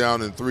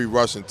touchdown and 3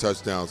 rushing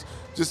touchdowns.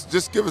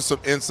 Just give us some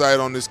insight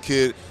on this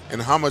kid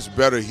and how much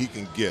better he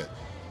can get.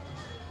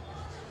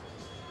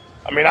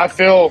 I mean, I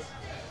feel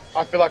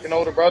like an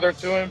older brother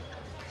to him.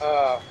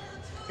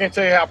 Can't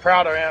tell you how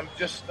proud I am.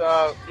 Just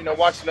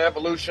watching the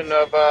evolution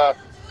of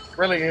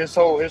really his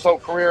whole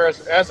career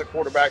as a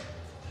quarterback,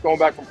 going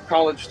back from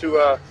college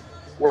to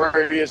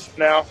where he is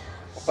now.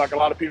 It's like a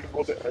lot of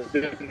people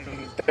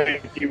didn't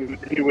think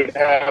he would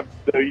have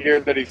the year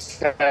that he's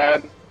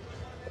had.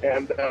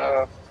 And,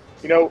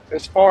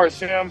 as far as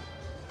him,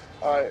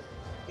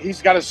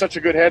 he's got such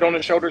a good head on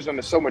his shoulders and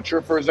is so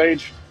mature for his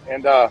age.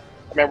 And,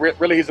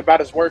 really he's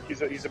about his work.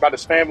 He's about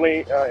his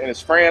family and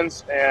his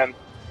friends. And,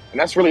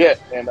 that's really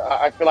it. And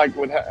I feel like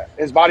with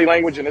his body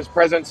language and his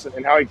presence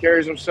and how he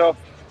carries himself,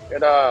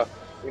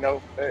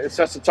 it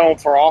sets the tone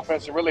for our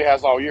offense. It really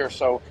has all year.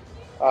 So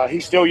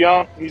he's still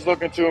young. He's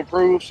looking to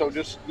improve. So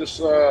just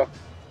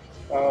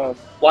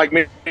like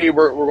me,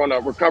 we're going to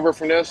recover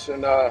from this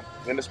and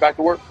it's back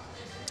to work.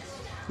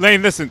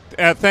 Lane, listen,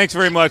 thanks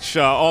very much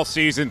all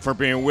season for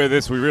being with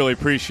us. We really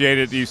appreciate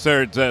it. You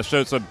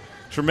showed some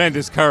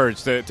tremendous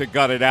courage to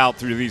gut it out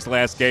through these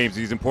last games,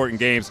 these important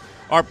games.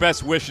 Our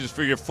best wishes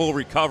for your full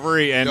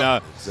recovery. And,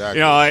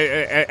 exactly.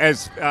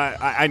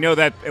 I know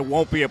that it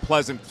won't be a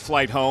pleasant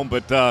flight home,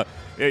 but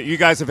you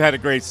guys have had a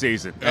great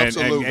season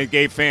and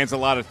gave fans a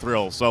lot of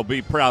thrills. So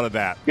be proud of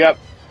that. Yep.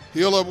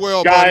 Heal up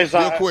well, guys,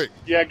 buddy. Real quick.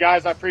 Yeah,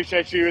 guys, I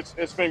appreciate you.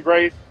 It's been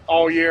great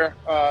all year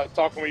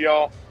talking with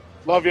y'all.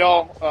 Love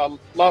y'all.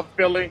 Love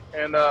Philly,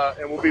 and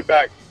we'll be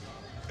back.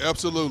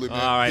 Absolutely, man.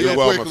 All right, Heal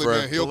well, quickly, my man.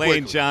 friend. Heal Lane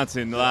quickly.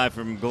 Johnson live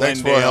from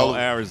Glendale,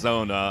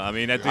 Arizona. I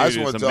mean, that dude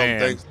is a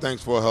man.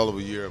 Thanks for a hell of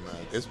a year, man.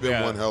 It's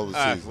been one hell of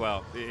a season.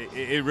 Well,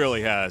 it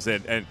really has.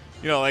 And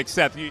like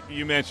Seth,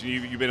 you mentioned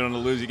you've been on the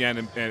losing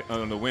end and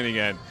on the winning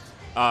end.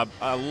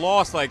 A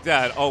loss like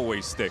that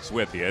always sticks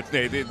with you.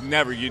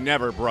 You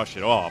never brush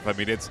it off. I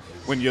mean, it's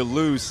when you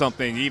lose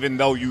something, even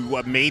though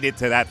you made it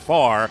to that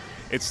far,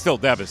 it's still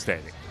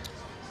devastating.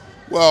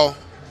 Well,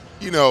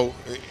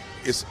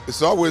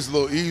 it's always a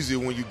little easier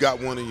when you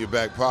got one in your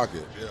back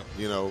pocket.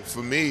 Yeah.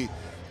 For me,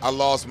 I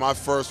lost my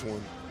first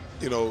one,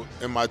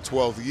 in my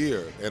 12th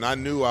year, and I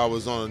knew I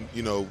was on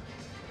the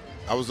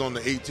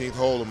 18th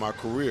hole of my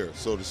career,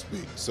 so to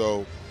speak.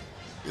 So,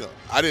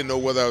 I didn't know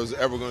whether I was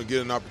ever going to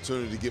get an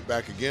opportunity to get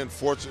back again.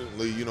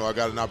 Fortunately, I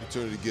got an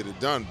opportunity to get it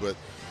done. But,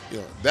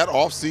 that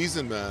off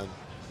season, man,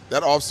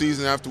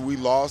 after we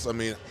lost, I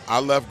mean, I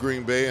left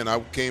Green Bay and I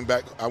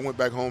went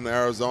back home to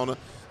Arizona.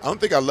 I don't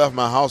think I left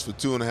my house for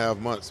 2.5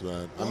 months,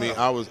 man. I mean,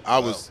 I was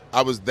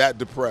that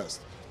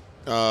depressed.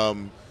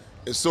 And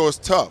so it's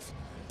tough.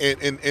 And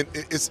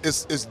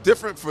it's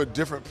different for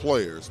different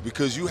players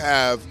because you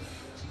have,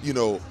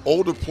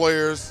 older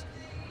players,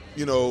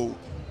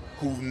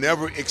 who've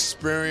never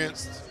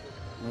experienced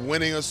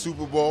winning a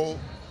Super Bowl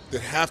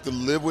that have to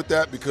live with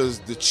that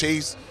because the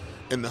chase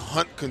and the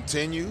hunt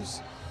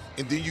continues.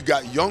 And then you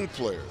got young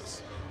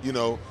players,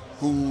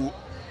 who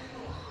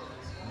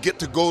get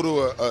to go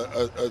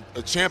to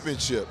a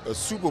championship, a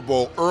Super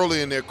Bowl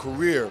early in their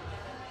career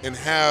and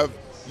have,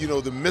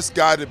 the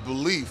misguided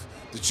belief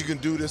that you can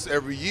do this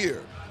every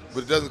year.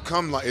 But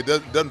it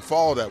doesn't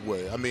fall that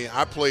way. I mean,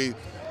 I played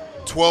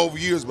 12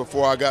 years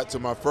before I got to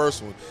my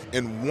first one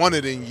and won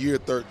it in year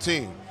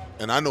 13.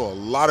 And I know a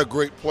lot of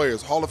great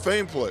players, Hall of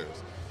Fame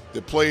players,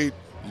 that played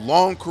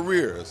long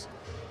careers,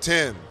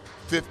 10,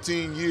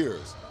 15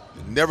 years,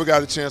 that never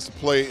got a chance to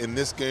play in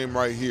this game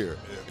right here.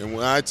 And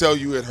when I tell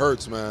you it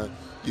hurts, man,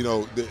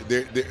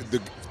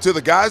 to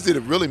the guys that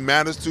it really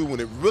matters to, when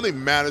it really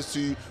matters to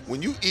you,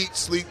 when you eat,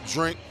 sleep,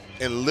 drink,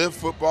 and live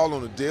football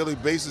on a daily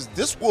basis,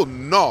 this will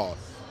gnaw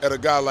at a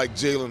guy like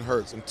Jalen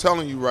Hurts. I'm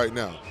telling you right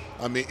now.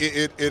 I mean,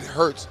 it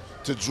hurts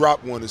to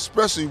drop one,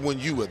 especially when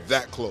you were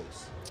that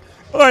close.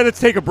 All right, let's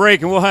take a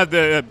break, and we'll have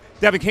the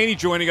Devan Kaney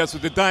joining us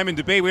with the Diamond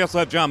Debate. We also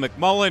have John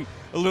McMullen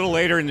a little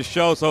later in the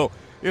show. So,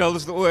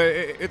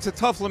 it's a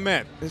tough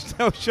lament. This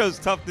show's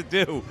tough to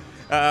do.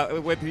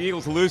 With the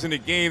Eagles losing a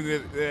game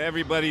that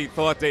everybody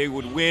thought they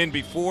would win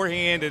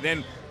beforehand and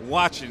then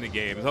watching the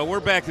game. So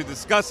we're back to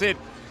discuss it.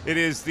 It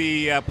is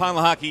the Pond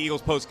Lehocky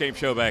Eagles postgame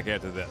show back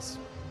after this.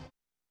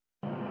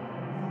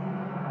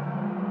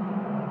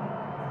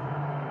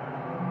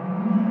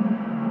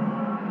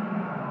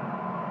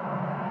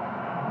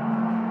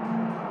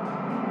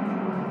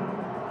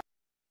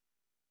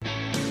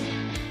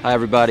 Hi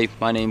everybody,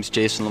 my name's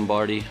Jason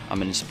Lombardi.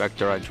 I'm an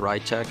inspector at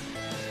DryTech.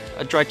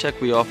 At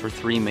DryTech we offer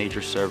 3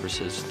 major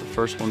services, the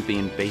first one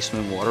being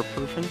basement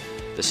waterproofing,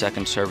 the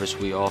second service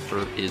we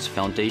offer is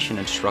foundation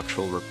and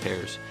structural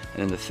repairs,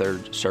 and then the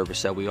third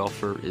service that we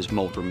offer is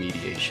mold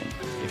remediation.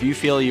 If you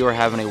feel you are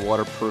having a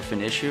waterproofing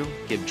issue,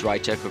 give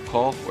DryTech a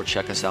call or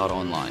check us out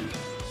online.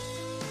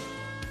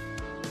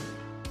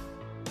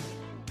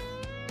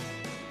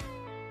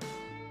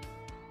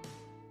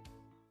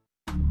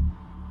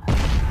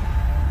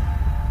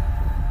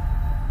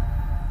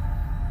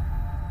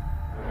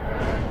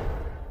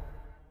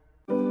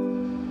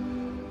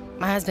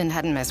 My husband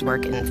hadn't missed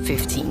work in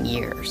 15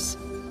 years.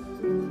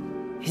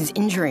 His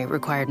injury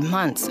required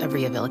months of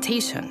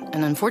rehabilitation,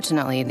 and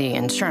unfortunately, the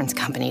insurance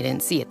company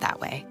didn't see it that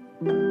way.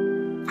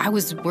 I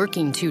was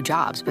working 2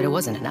 jobs, but it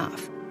wasn't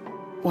enough.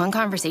 One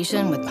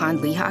conversation with Pond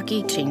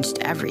Lehocky changed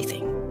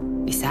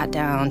everything. We sat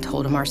down,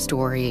 told him our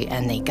story,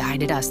 and they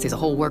guided us through the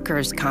whole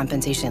workers'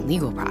 compensation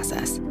legal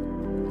process.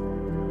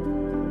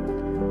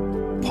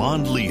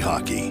 Pond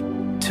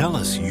Lehocky. Tell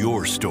us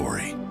your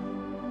story.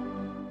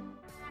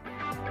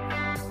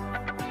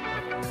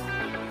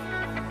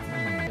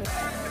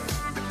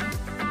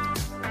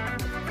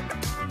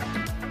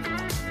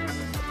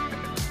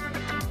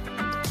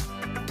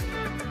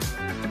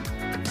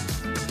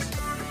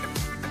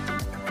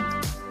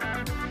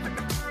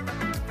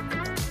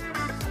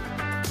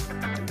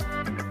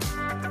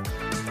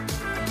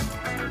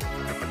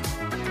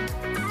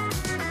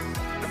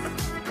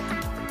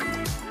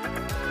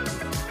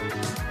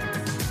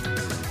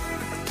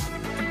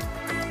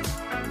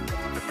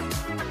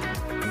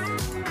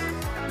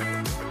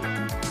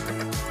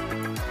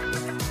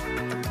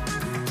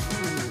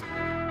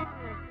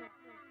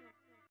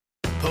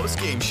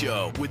 Postgame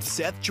Show with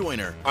Seth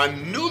Joyner. I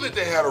knew that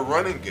they had a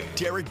running game.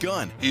 Derrick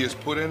Gunn. He has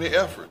put in the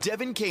effort.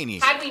 Devan Kaney.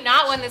 Had we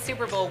not won the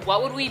Super Bowl,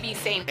 what would we be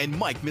saying? And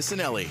Mike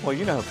Missanelli. Well,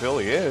 you know who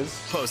Philly is.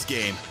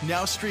 Postgame,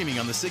 now streaming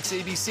on the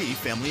 6ABC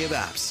family of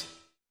apps.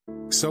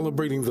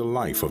 Celebrating the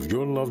life of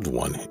your loved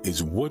one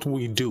is what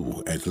we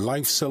do at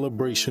Life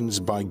Celebrations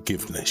by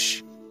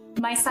Givenish.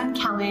 My son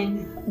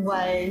Kellen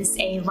was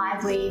a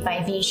lively,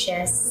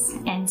 vivacious,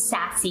 and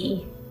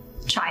sassy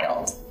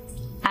child.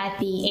 At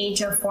the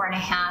age of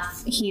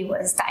 4.5, he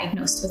was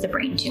diagnosed with a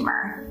brain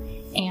tumor,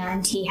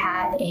 and he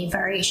had a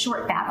very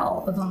short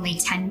battle of only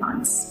 10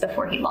 months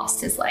before he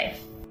lost his life.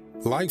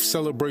 Life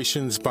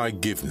Celebrations by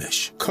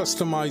Givenish,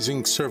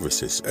 customizing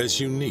services as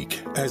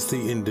unique as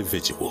the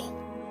individual.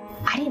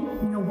 I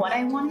didn't know what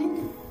I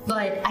wanted,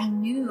 but I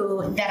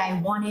knew that I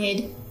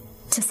wanted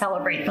to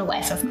celebrate the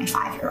life of my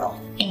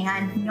 5-year-old.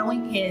 And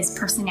knowing his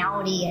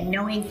personality and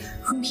knowing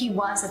who he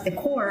was at the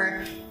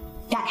core,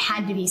 that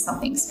had to be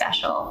something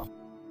special.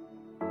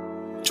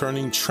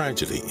 Turning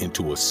tragedy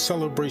into a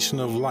celebration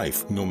of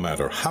life, no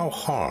matter how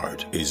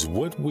hard, is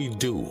what we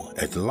do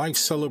at Life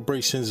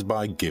Celebrations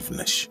by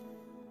Givenish.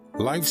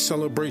 Life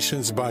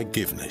Celebrations by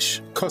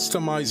Givenish,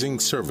 customizing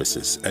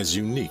services as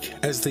unique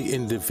as the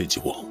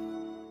individual.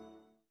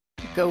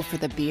 Go for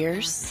the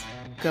beers,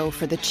 go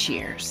for the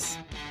cheers,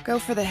 go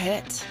for the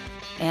hit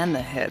and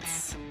the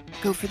hits,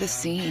 go for the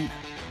scene,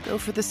 go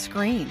for the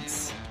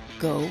screens,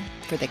 go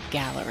for the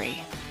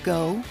gallery,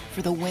 go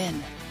for the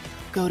win,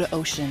 go to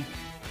Ocean.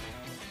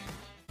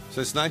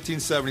 Since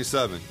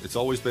 1977, it's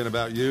always been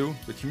about you,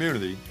 the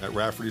community, at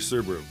Rafferty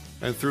Subaru.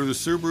 And through the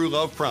Subaru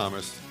Love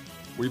Promise,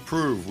 we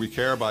prove we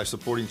care by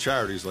supporting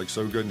charities like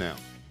So Good Now.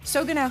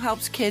 So Good Now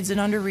helps kids in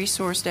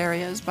under-resourced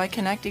areas by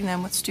connecting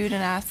them with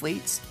student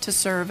athletes to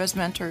serve as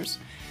mentors.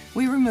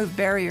 We remove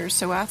barriers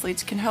so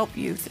athletes can help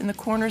youth in the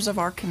corners of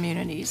our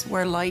communities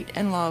where light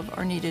and love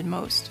are needed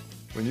most.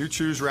 When you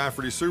choose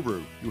Rafferty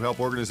Subaru, you help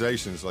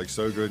organizations like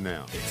So Good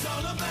Now. It's all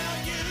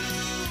about you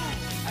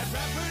at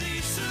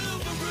Rafferty Subaru.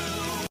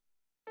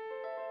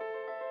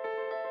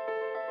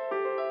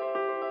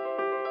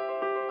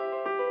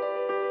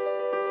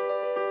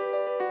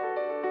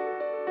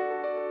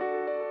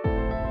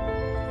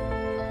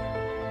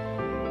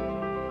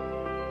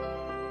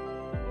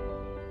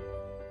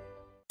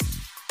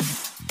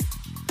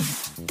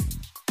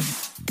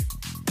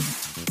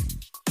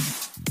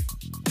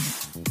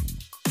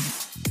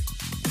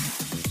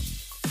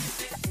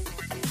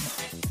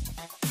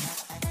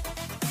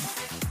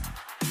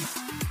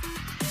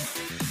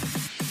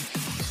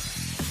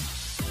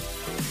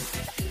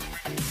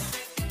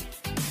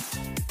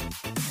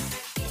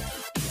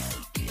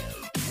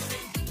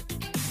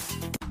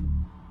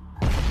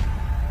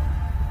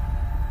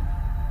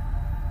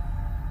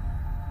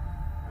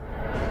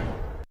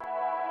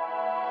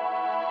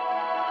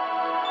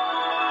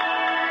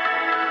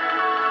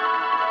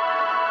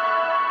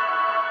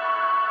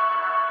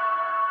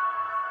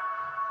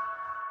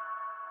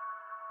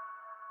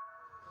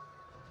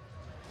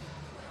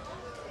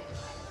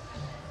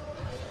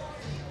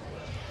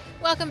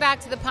 Welcome back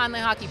to the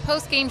Lehocky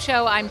Postgame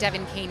Show. I'm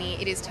Devan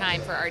Kaney. It is time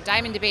for our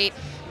Diamond Debate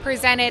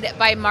presented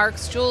by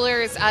Mark's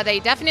Jewelers. They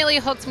definitely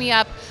hooked me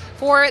up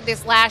for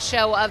this last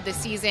show of the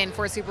season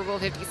for Super Bowl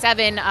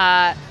 57.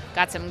 Got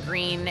some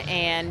green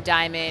and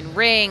diamond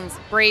rings,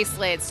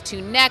 bracelets,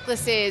 2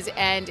 necklaces,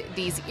 and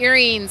these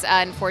earrings.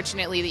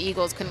 Unfortunately, the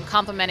Eagles couldn't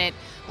complement it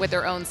with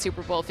their own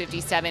Super Bowl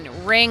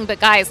 57 ring. But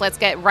guys, let's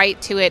get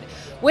right to it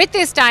with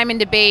this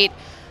Diamond Debate.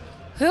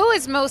 Who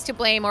is most to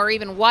blame, or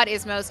even what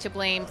is most to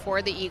blame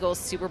for the Eagles'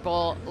 Super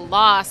Bowl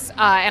loss?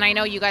 And I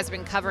know you guys have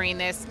been covering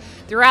this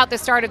throughout the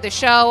start of the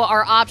show.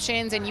 Our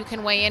options, and you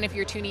can weigh in if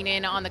you're tuning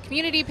in on the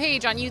community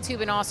page on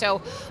YouTube and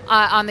also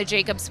on the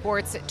Jacob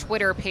Sports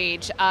Twitter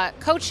page.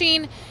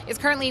 Coaching is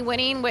currently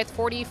winning with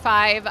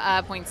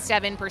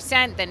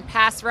 45.7%, then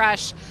pass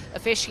rush,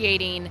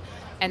 officiating,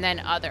 and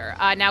then other.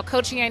 Now,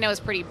 coaching I know is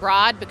pretty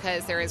broad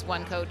because there is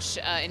one coach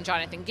in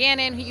Jonathan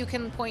Gannon who you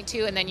can point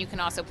to, and then you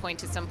can also point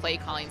to some play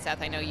calling,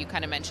 Seth. I know you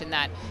kind of mentioned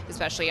that,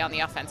 especially on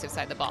the offensive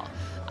side of the ball.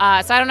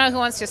 So I don't know who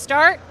wants to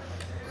start.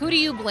 Who do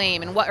you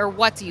blame, and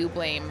what do you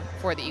blame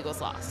for the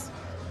Eagles' loss?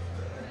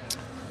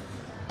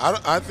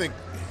 I think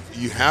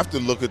you have to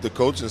look at the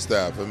coaching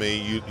staff. I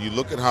mean, you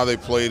look at how they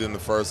played in the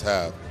first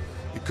half.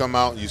 You come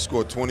out and you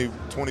score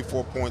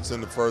 24 points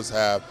in the first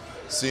half.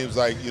 Seems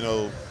like,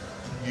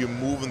 you're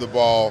moving the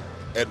ball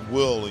at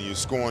will and you're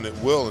scoring at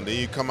will, and then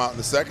you come out in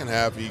the second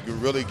half and you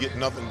can really get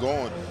nothing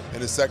going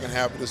in the second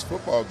half of this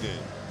football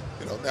game.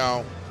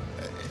 Now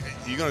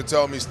you're going to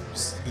tell me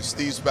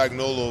Steve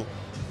Spagnuolo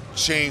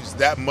changed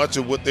that much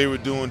of what they were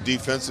doing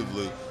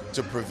defensively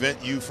to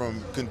prevent you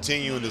from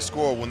continuing to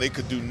score when they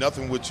could do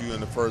nothing with you in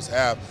the first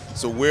half.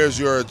 So where's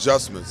your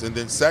adjustments? And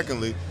then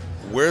secondly,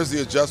 where's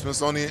the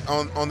adjustments on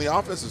the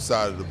offensive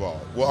side of the ball?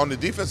 Well, on the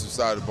defensive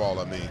side of the ball,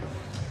 I mean.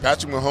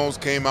 Patrick Mahomes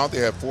came out. They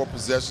had 4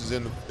 possessions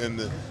in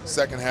the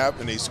second half,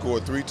 and they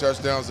scored 3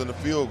 touchdowns and a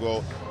field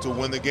goal to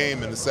win the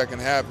game in the second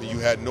half, and you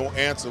had no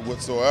answer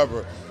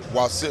whatsoever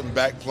while sitting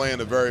back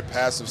playing a very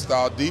passive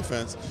style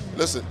defense.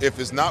 Listen, if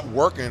it's not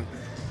working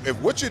if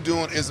what you're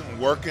doing isn't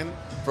working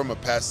from a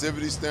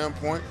passivity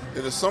standpoint,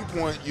 then at some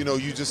point, you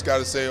just got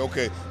to say,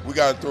 okay, we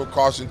got to throw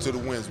caution to the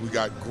winds. We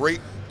got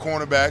great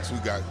cornerbacks, we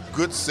got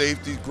good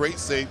safeties, great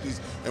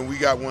safeties, and we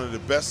got one of the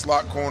best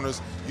slot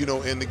corners,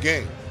 in the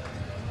game.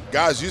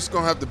 Guys, you're just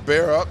going to have to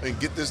bear up and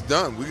get this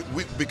done.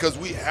 Because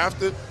we have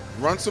to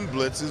run some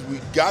blitzes. We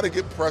got to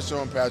get pressure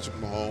on Patrick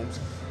Mahomes.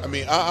 I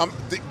mean,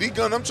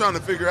 D-Gun, I'm trying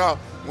to figure out,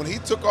 when he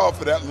took off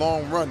for that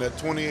long run, that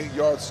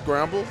 28-yard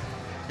scramble,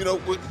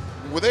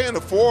 were they in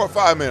a 4 or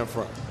 5-man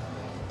front?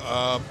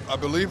 I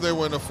believe they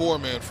were in a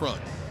 4-man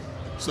front.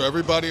 So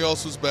everybody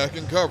else was back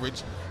in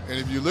coverage. And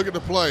if you look at the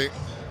play,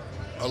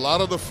 a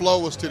lot of the flow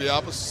was to the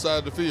opposite side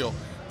of the field.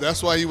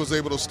 That's why he was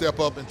able to step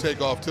up and take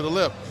off to the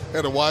left.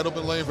 Had a wide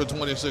open lane for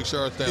 26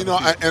 yards down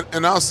the field.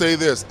 And I'll say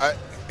this.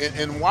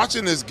 In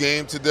watching this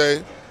game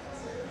today,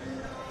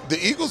 the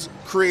Eagles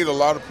create a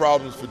lot of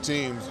problems for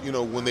teams,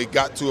 when they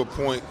got to a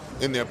point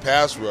in their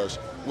pass rush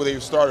where they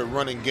started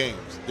running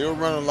games. They were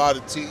running a lot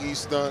of TE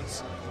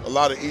stunts, a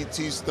lot of ET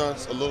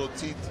stunts, a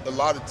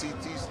lot of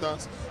TT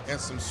stunts, and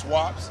some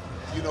swaps,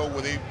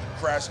 where they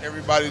crash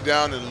everybody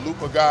down and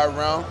loop a guy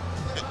around.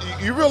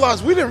 You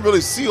realize we didn't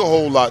really see a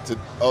whole lot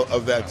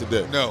of that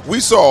today. No.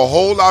 We saw a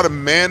whole lot of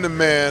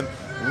man-to-man,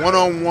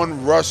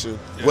 one-on-one rushing,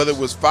 whether it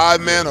was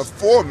 5-man or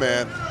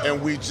 4-man,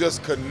 and we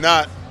just could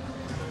not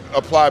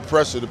apply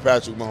pressure to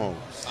Patrick Mahomes.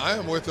 I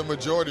am with the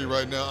majority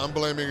right now. I'm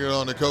blaming it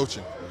on the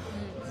coaching.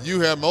 You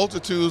have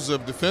multitudes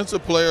of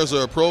defensive players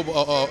or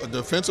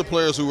defensive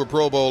players who were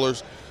Pro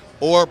Bowlers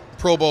or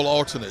Pro Bowl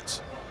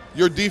alternates.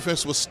 Your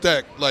defense was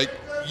stacked like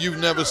you've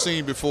never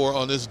seen before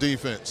on this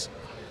defense.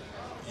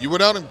 You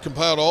went out and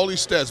compiled all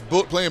these stats,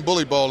 playing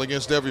bully ball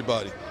against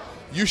everybody.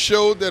 You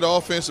showed that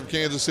offense of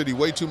Kansas City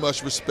way too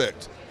much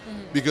respect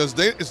because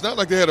it's not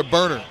like they had a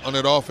burner on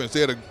that offense. They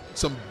had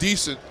some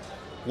decent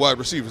wide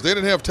receivers. They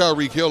didn't have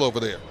Tyreek Hill over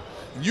there.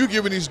 You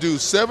giving these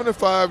dudes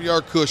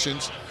 75-yard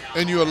cushions,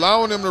 and you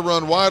allowing them to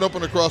run wide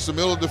open across the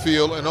middle of the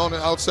field and on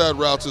the outside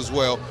routes as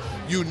well.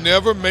 You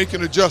never make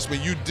an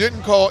adjustment. You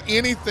didn't call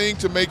anything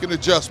to make an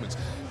adjustment.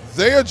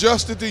 They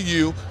adjusted to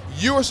you.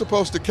 You are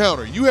supposed to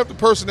counter. You have the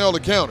personnel to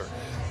counter.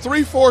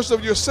 3/4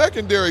 of your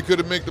secondary could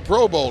have made the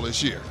Pro Bowl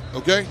this year,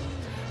 okay?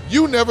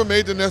 You never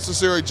made the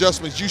necessary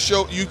adjustments. You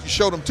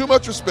showed them too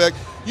much respect.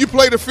 You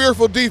played a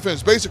fearful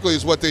defense, basically,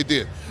 is what they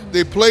did.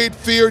 They played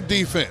fear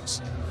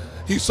defense.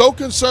 He's so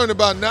concerned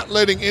about not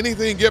letting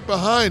anything get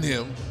behind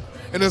him.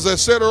 And as I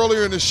said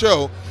earlier in the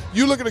show,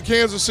 you look at the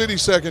Kansas City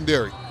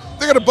secondary.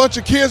 They got a bunch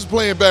of kids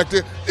playing back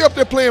there. They're up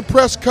there playing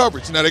press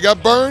coverage. Now, they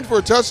got burned for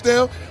a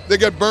touchdown. They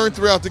got burned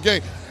throughout the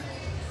game.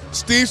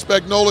 Steve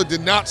Spagnuolo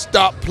did not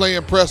stop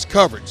playing press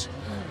coverage.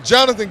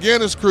 Jonathan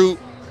Gannon's crew,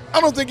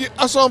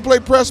 I saw him play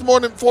press more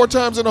than 4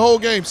 times in the whole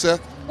game, Seth.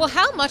 Well,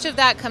 how much of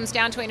that comes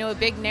down to, I know a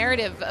big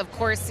narrative, of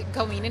course,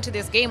 going into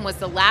this game was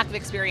the lack of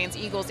experience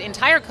Eagles'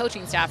 entire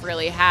coaching staff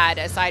really had,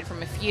 aside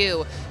from a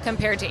few,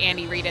 compared to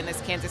Andy Reid and this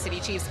Kansas City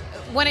Chiefs.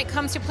 When it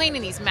comes to playing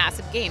in these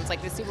massive games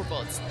like the Super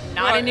Bowl, it's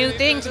not a new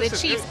thing to the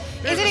Chiefs.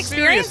 Is it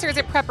experience or is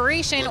it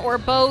preparation or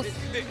both?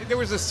 There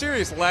was a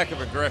serious lack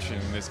of aggression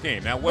in this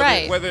game. Now,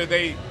 whether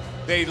they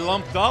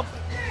lumped up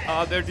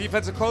their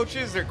defensive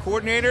coaches, their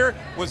coordinator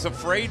was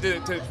afraid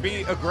to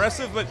be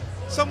aggressive, but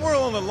somewhere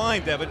along the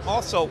line, Devin,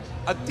 also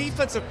a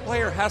defensive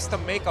player has to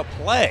make a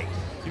play.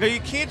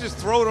 You can't just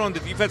throw it on the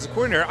defensive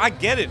coordinator. I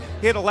get it.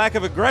 He had a lack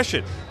of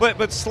aggression.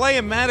 But Slay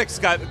and Maddox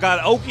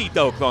got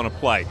okey-doked on a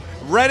play.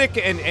 Reddick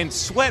and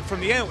Sweat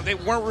from the end, they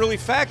weren't really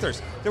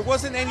factors. There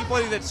wasn't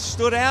anybody that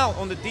stood out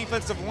on the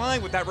defensive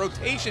line with that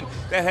rotation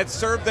that had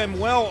served them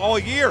well all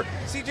year.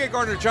 C.J.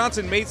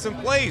 Gardner-Johnson made some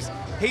plays.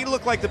 He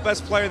looked like the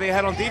best player they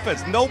had on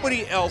defense.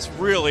 Nobody else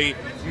really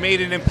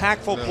made an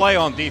impactful play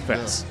on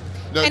defense.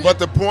 No, but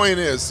the point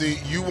is,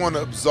 you want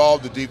to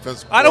absolve the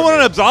defense. I don't want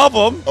to absolve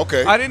them.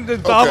 Okay. I didn't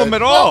absolve them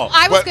at all. Well,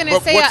 I was going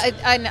to say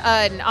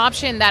an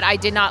option that I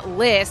did not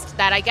list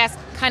that I guess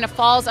kind of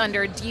falls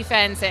under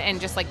defense and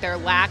just like their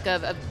lack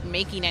of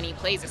making any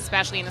plays,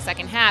 especially in the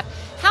second half.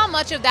 How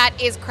much of that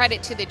is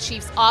credit to the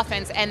Chiefs'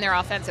 offense and their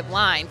offensive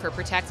line for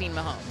protecting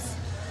Mahomes?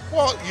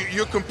 Well,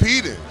 you're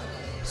competing.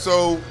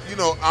 So,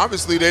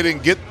 obviously they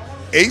didn't get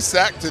a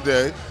sack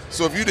today.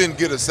 So if you didn't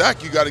get a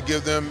sack, you got to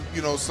give them,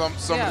 some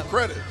of the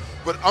credit.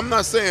 But I'm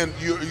not saying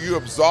you're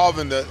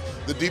absolving the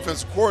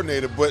defense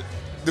coordinator, but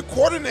the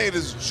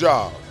coordinator's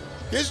job,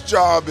 his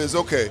job is,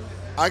 okay,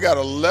 I got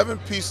 11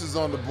 pieces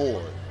on the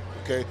board,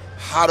 okay,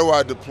 how do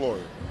I deploy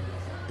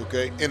it,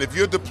 okay? And if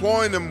you're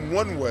deploying them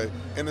one way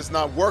and it's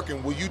not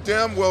working, well, you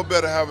damn well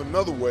better have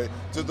another way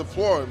to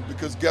deploy them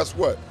because guess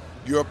what?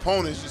 Your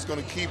opponent's just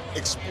going to keep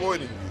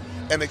exploiting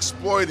you and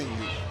exploiting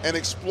you and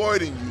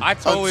exploiting you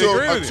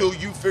until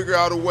you figure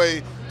out a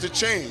way to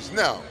change.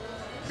 Now,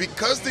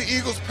 because the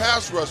Eagles'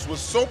 pass rush was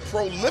so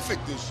prolific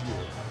this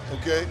year,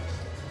 okay,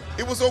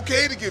 it was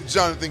okay to give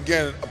Jonathan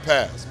Gannon a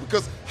pass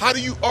because how do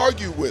you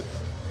argue with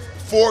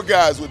 4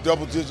 guys with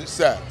double-digit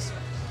sacks?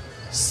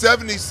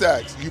 70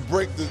 sacks, you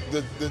break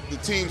the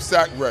team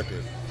sack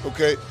record,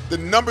 okay? The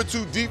number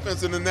 2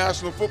 defense in the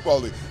National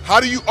Football League. How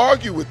do you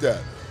argue with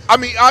that? I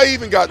mean, I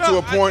even got to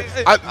a point.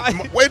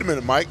 Wait a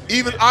minute, Mike.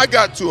 Even I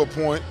got to a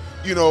point,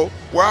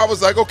 where I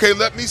was like, okay,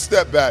 let me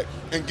step back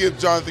and give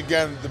Jonathan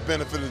Gannon the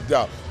benefit of the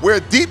doubt. Where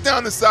deep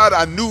down inside,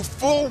 I knew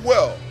full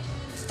well,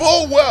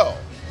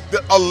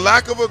 that a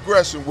lack of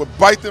aggression would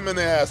bite them in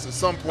the ass at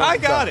some point. I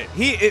got it.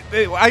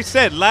 I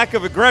said lack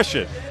of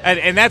aggression,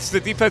 and that's the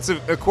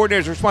defensive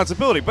coordinator's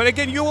responsibility. But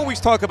again, you always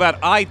talk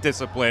about eye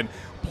discipline,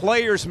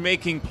 players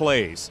making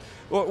plays.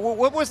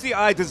 What was the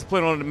eye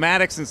discipline on the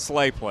Maddox and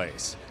Slay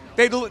plays?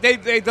 They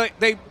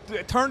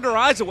turned their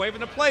eyes away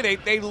from the play.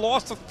 They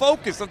lost the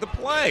focus of the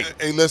play.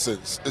 Hey,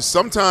 listen.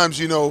 Sometimes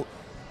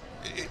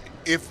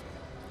if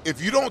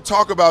you don't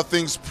talk about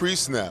things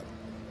pre-snap,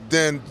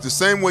 then the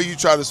same way you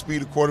try to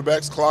speed a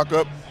quarterback's clock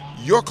up,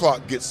 your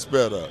clock gets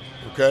sped up.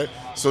 Okay.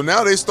 So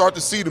now they start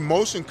to see the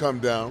motion come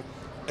down,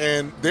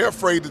 and they're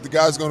afraid that the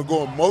guy's going to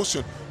go in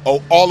motion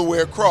all the way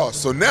across.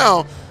 So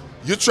now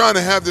you're trying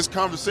to have this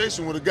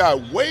conversation with a guy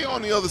way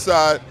on the other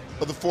side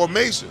of the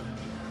formation,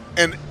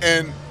 and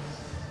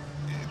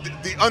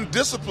the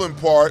undisciplined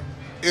part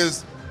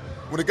is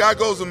when the guy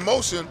goes in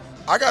motion,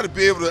 I got to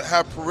be able to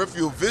have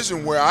peripheral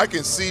vision where I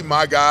can see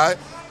my guy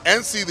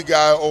and see the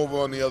guy over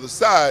on the other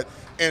side,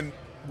 and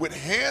with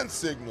hand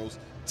signals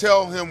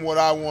tell him what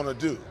I want to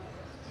do.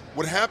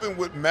 What happened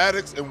with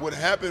Maddox and what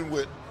happened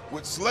with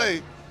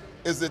Slay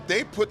is that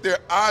they put their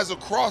eyes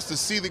across to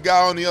see the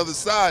guy on the other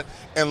side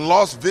and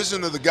lost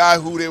vision of the guy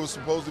who they were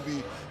supposed to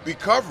be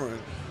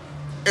covering.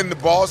 And the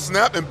ball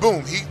snapped, and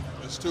boom, he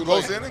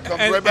goes in and comes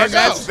right back out. And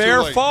that's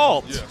their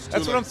fault. Yes,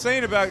 that's what I'm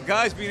saying about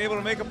guys being able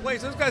to make a play.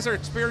 Those guys are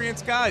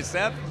experienced guys,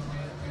 Seth.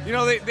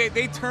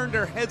 They turned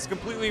their heads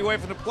completely away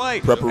from the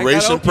play.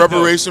 Preparation,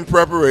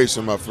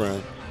 my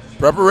friend.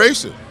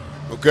 Preparation,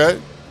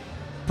 okay?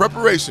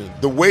 Preparation.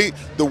 The way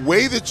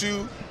that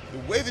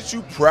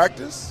you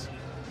practice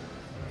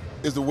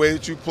is the way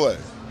that you play.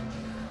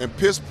 And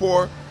piss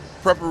poor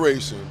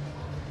preparation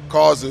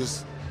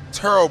causes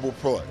terrible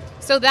play.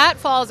 So that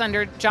falls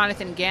under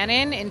Jonathan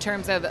Gannon in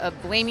terms of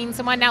blaming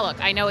someone. Now,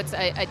 look, I know it's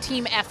a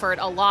team effort,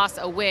 a loss,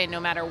 a win, no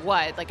matter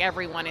what. Like,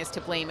 everyone is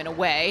to blame in a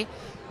way.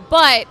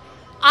 But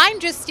I'm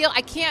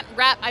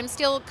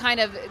still kind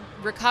of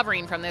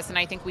recovering from this, and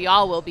I think we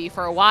all will be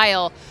for a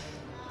while.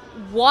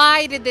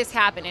 Why did this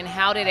happen, and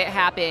how did it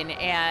happen?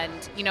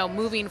 And,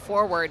 moving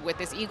forward with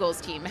this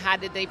Eagles team, how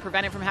did they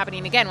prevent it from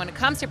happening again when it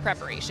comes to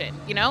preparation?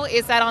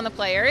 Is that on the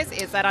players?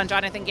 Is that on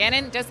Jonathan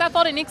Gannon? Does that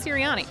fall to Nick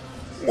Sirianni?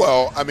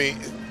 Well, I mean,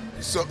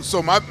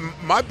 so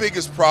my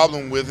biggest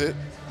problem with it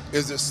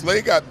is that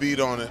Slay got beat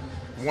on it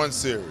one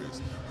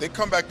series. They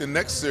come back the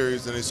next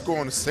series and they score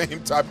on the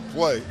same type of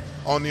play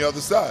on the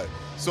other side.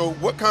 So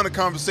what kind of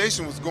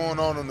conversation was going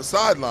on the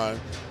sideline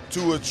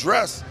to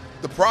address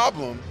the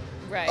problem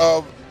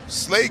of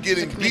Slay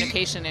getting beat?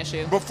 Communication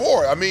issue.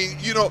 Before. I mean,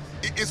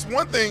 it's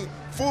one thing,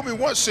 fool me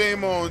once,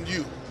 shame on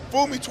you.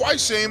 Fool me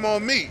twice, shame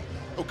on me,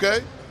 okay?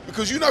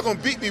 Because you're not going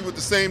to beat me with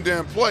the same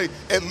damn play,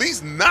 at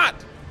least not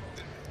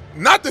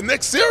the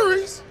next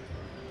series.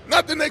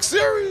 Not the next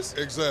series.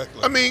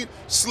 Exactly. I mean,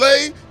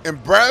 Slay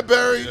and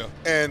Bradbury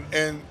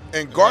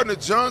and Gardner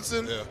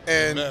Johnson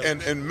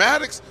and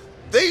Maddox,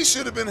 they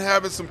should have been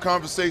having some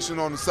conversation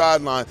on the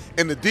sideline,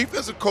 and the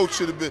defensive coach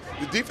should have been,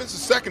 the defensive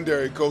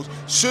secondary coach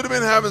should have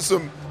been having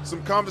some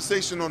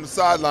conversation on the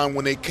sideline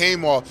when they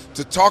came off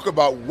to talk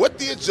about what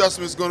the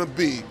adjustment is going to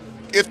be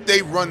if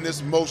they run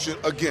this motion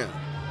again.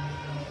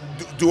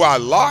 Do I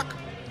lock?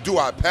 Do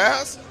I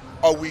pass?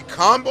 Are we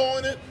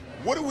comboing it?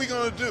 What are we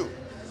going to do?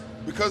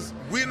 Because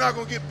we're not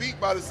going to get beat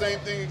by the same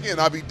thing again.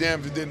 I'll be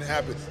damned if it didn't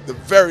happen the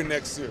very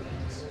next series.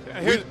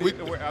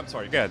 I'm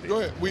sorry, go ahead. Go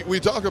ahead. We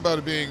talk about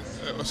it being,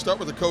 start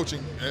with the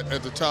coaching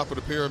at the top of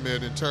the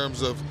pyramid in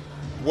terms of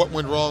what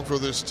went wrong for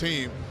this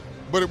team.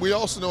 But we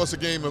also know it's a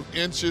game of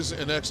inches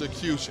and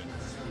execution.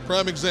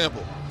 Prime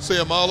example,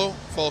 Sayamalo,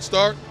 false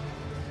start,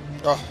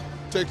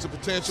 takes the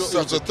potential. It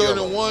was a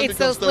 3rd and 1,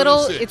 becomes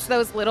 3rd and 6. It's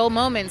those little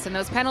moments and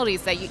those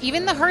penalties that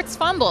even the Hurts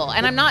fumble,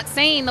 and I'm not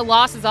saying the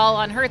loss is all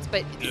on Hurts,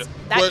 but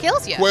that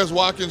kills you. Quez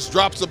Watkins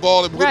drops the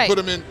ball and put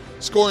him in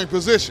scoring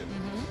position.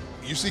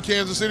 You see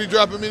Kansas City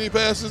dropping many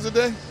passes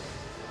today?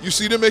 You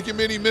see them making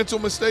many mental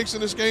mistakes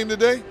in this game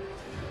today?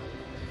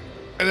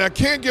 And I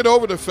can't get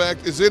over the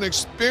fact, as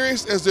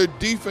inexperienced as their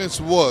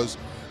defense was,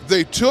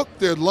 they took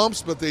their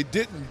lumps, but they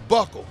didn't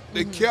buckle.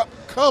 They kept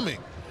coming.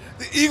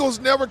 The Eagles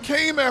never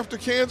came after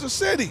Kansas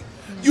City.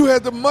 You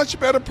had the much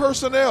better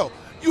personnel.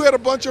 You had a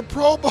bunch of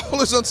Pro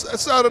Bowlers on the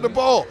side of the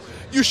ball.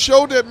 You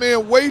showed that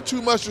man way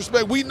too much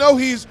respect. We know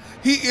he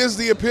is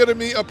the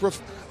epitome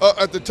of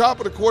at the top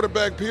of the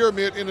quarterback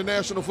pyramid in the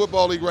National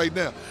Football League right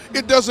now.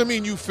 It doesn't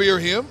mean you fear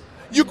him.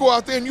 You go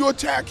out there and you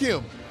attack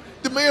him.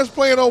 The man's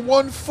playing on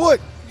one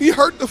foot. He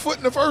hurt the foot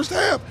in the first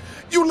half.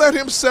 You let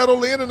him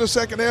settle in the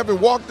second half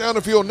and walk down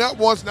the field not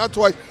once, not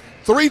twice,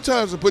 3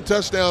 times and put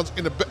touchdowns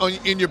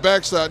in your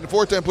backside, and the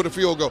 4th time put a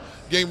field goal,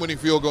 game-winning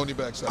field goal in your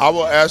backside. I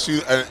will ask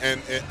you,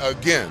 and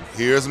again,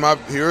 here's my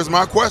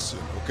question,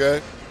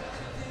 okay?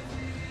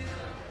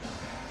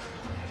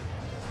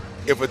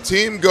 If a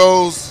team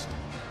goes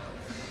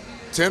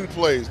 10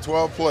 plays,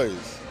 12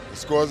 plays, and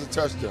scores a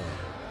touchdown,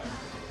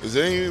 Is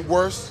it any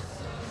worse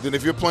than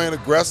if you're playing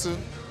aggressive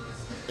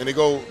and they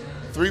go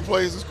 3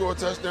 plays and score a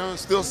touchdown,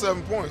 still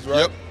 7 points,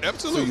 right? Yep,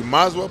 absolutely. So you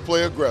might as well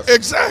play aggressive.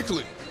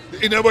 Exactly.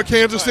 Isn't that what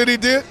Kansas City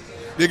did?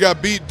 They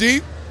got beat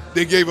deep.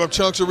 They gave up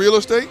chunks of real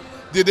estate.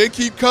 Did they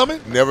keep coming?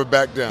 Never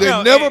back down.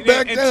 They never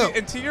backed down.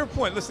 And to your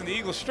point, listen, the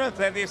Eagles' strength,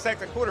 they sacked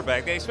the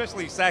quarterback. They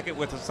especially sack it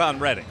with Hassan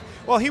Reddick.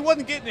 Well, he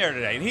wasn't getting there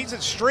today, and he's a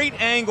straight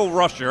angle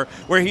rusher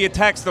where he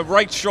attacks the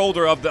right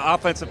shoulder of the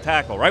offensive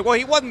tackle, right? Well,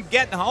 he wasn't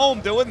getting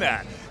home doing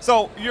that.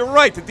 So you're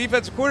right. The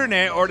defensive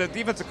coordinator or the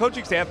defensive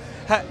coaching staff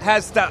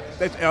has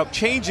to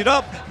change it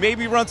up,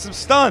 maybe run some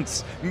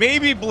stunts,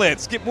 maybe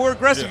blitz, get more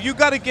aggressive. Yeah. You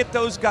got to get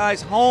those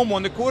guys home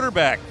on the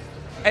quarterback.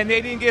 And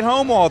they didn't get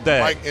home all day.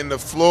 Mike, in the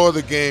floor of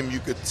the game, you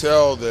could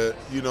tell that,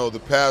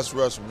 the pass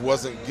rush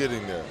wasn't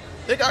getting there.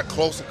 They got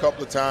close a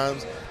couple of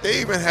times.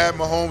 They even had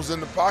Mahomes in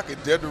the pocket,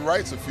 dead to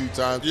rights a few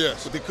times.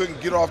 Yes. But they couldn't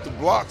get off the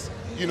blocks,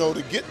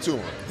 to get to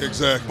him.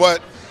 Exactly.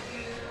 But,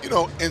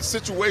 in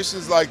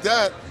situations like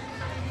that,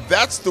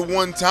 that's the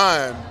one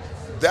time,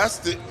 that's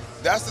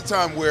the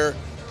time where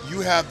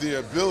you have the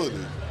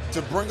ability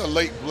to bring a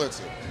late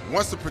blitzer.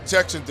 Once the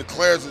protection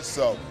declares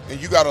itself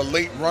and you got a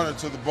late runner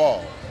to the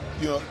ball,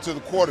 to the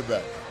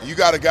quarterback. And you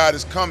got a guy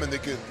that's coming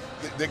that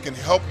can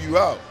help you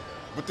out.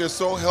 But they're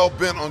so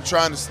hell-bent on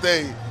trying to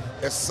stay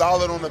as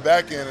solid on the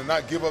back end and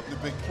not give up the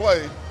big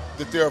play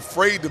that they're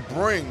afraid to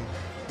bring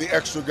the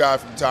extra guy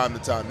from time to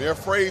time. They're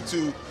afraid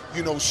to,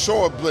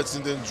 show a blitz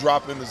and then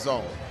drop in the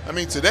zone. I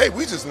mean, today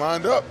we just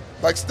lined up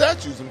like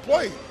statues and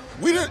played.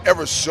 We didn't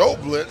ever show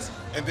blitz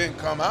and then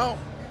come out.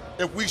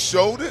 If we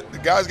showed it, the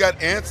guys got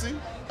antsy.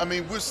 I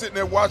mean, we're sitting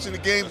there watching the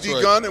game,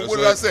 D-Gun, and what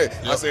did I say?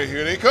 Yep. I said,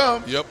 here they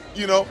come. Yep.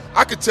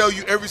 I could tell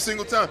you every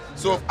single time.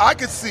 So if I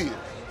could see it,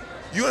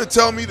 you going to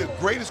tell me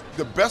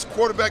the best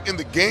quarterback in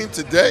the game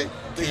today,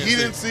 that he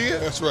didn't see it?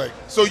 That's right.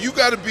 So you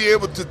got to be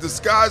able to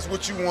disguise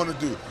what you want to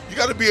do. You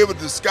got to be able to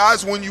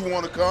disguise when you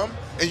want to come,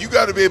 and you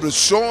got to be able to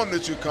show them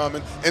that you're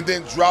coming and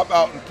then drop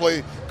out and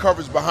play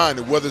coverage behind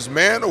it, whether it's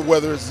man or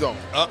whether it's zone.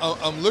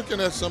 I'm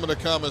looking at some of the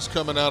comments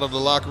coming out of the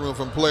locker room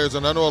from players,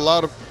 and I know a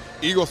lot of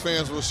Eagle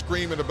fans were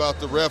screaming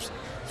about the refs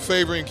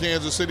favoring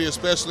Kansas City,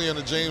 especially in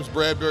the James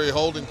Bradbury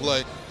holding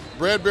play.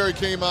 Bradbury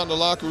came out in the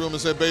locker room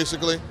and said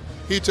basically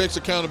he takes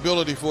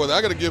accountability for that.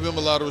 I got to give him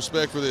a lot of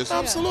respect for this.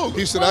 Absolutely.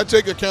 He said, I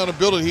take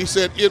accountability. He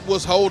said it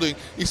was holding.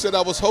 He said,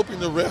 I was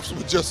hoping the refs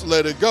would just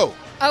let it go.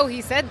 Oh,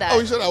 he said that. Oh,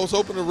 he said, I was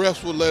hoping the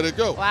refs would let it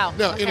go. Wow.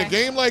 Now, in a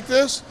game like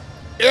this,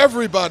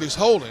 everybody's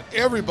holding.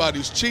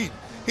 Everybody's cheating.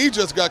 He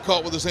just got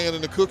caught with his hand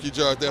in the cookie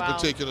jar at that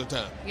particular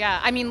time. Yeah,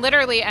 I mean,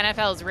 literally,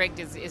 NFL's rigged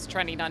is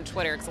trending on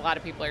Twitter because a lot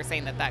of people are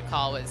saying that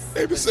call was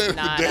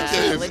not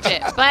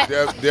legit. But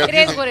it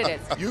is what it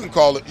is. You can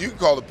call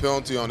a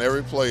penalty on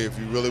every play if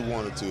you really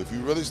wanted to. If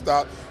you really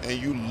stop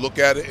and you look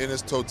at it in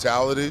its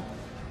totality,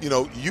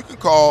 you can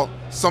call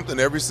something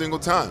every single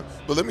time.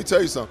 But let me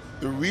tell you something.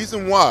 The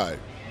reason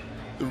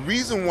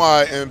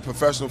why in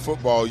professional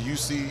football you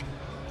see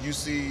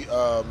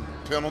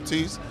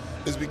penalties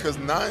is because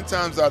 9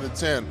 times out of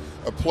 10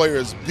 a player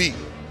is beat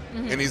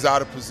and he's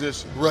out of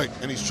position. Right.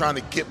 And he's trying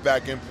to get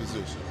back in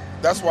position.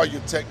 That's why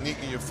your technique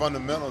and your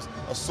fundamentals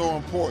are so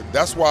important.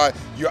 That's why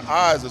your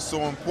eyes are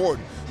so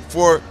important.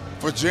 For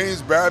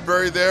James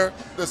Bradbury there,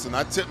 listen,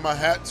 I tip my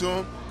hat to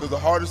him because the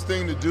hardest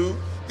thing to do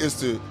is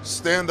to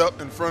stand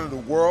up in front of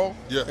the world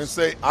and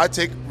say, I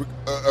take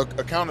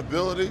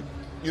accountability,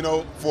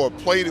 for a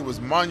play that was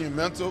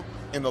monumental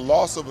in the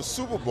loss of a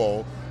Super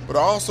Bowl. But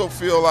I also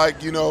feel like,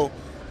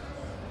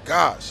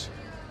 gosh,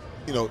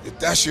 if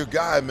that's your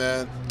guy,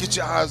 man, get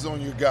your eyes on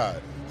your guy.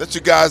 Let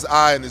your guy's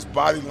eye and his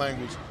body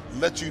language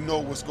let you know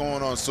what's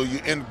going on so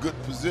you're in good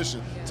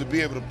position to be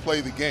able to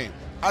play the game.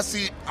 I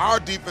see our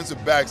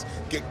defensive backs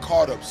get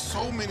caught up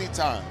so many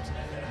times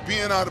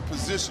being out of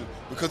position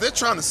because they're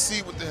trying to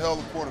see what the hell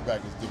the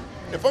quarterback is doing.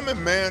 If I'm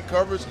in man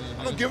coverage,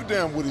 I don't give a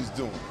damn what he's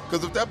doing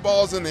because if that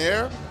ball's in the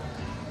air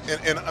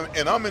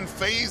and I'm in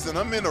phase and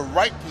I'm in the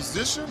right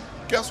position,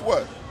 guess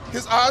what?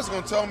 His eyes are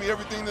going to tell me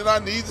everything that I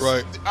need.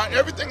 Right.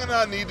 Everything that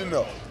I need to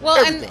know. Well,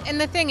 and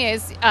the thing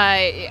is,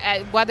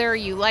 whether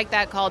you like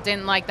that call,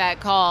 didn't like that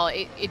call,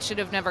 it should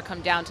have never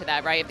come down to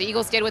that, right? If the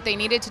Eagles did what they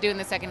needed to do in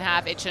the second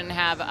half, it shouldn't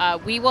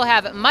have. We will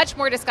have much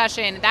more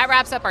discussion. That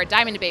wraps up our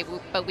Diamond debate,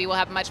 but we will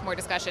have much more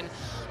discussion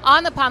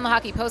on the Pond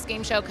Lehocky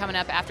postgame show coming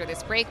up after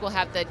this break. We'll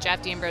have the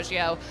Jeff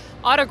D'Ambrosio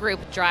Auto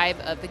Group drive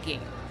of the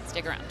game.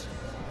 Stick around.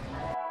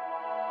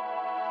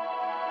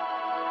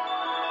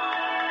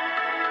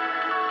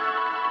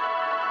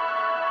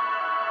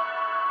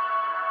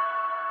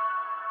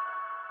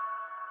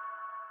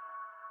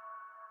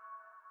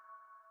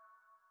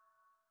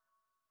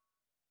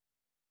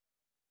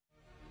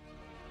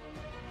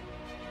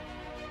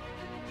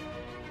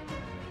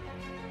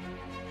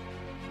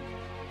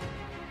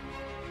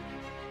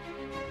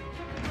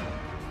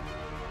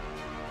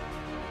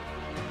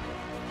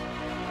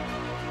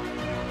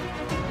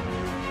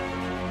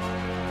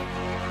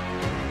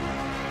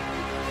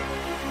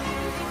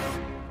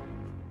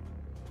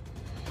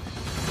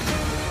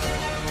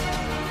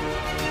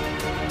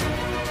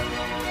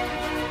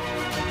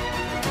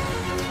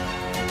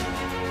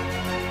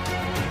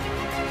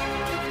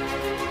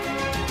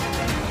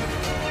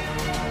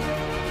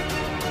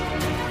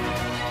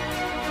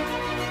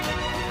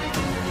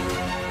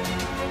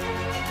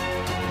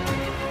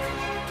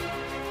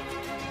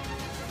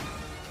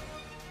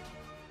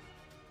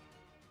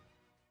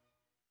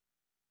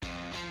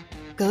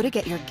 Go to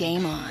get your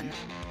game on.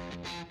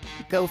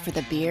 Go for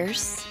the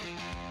beers.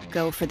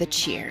 Go for the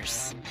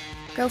cheers.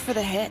 Go for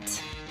the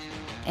hit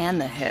and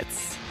the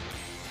hits.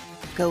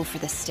 Go for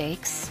the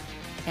stakes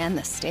and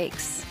the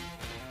stakes.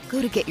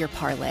 Go to get your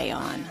parlay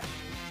on.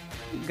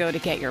 Go to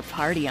get your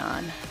party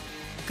on.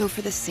 Go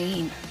for the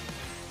scene.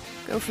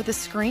 Go for the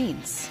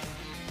screens.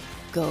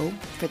 Go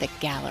for the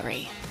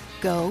gallery.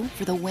 Go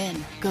for the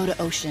win. Go to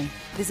Ocean.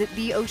 Visit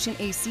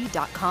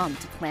theoceanac.com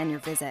to plan your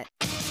visit.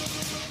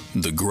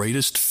 The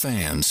greatest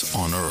fans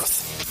on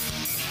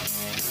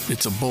earth.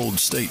 It's a bold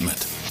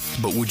statement,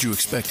 but would you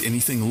expect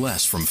anything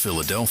less from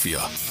Philadelphia?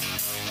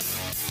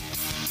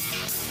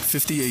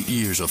 58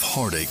 years of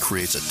heartache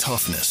creates a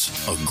toughness,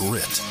 a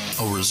grit,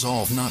 a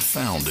resolve not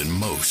found in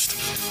most.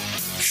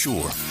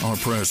 Sure, our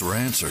prayers were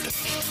answered,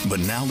 but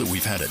now that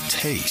we've had a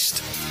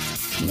taste,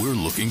 we're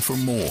looking for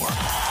more.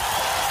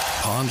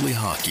 Pond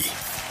Lehocky,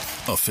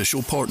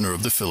 official partner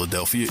of the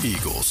Philadelphia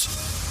Eagles.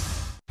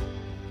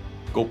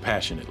 Go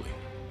passionately.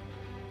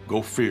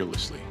 Go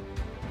fearlessly.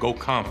 Go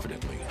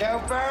confidently. Go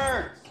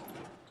Birds!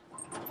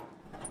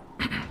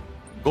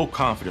 Go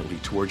confidently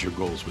towards your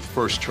goals with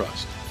First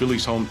Trust,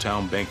 Philly's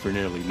hometown bank for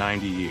nearly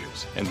 90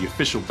 years, and the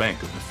official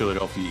bank of the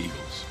Philadelphia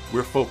Eagles.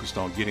 We're focused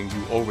on getting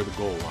you over the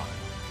goal line.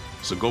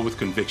 So go with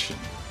conviction,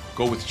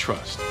 go with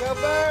trust, Go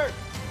Birds!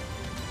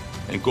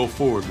 and go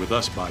forward with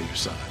us by your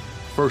side.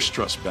 First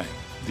Trust Bank,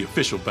 the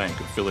official bank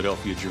of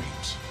Philadelphia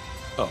dreams.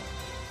 Oh,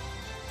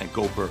 and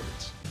go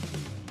Birds.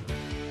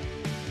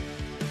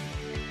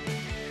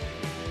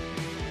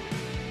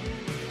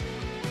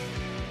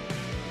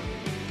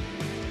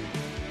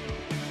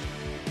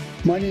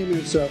 My name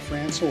is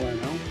Fran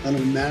Salerno, and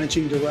I'm a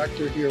managing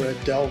director here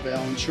at Del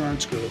Valle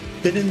Insurance Group.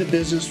 Been in the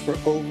business for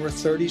over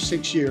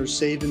 36 years,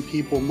 saving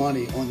people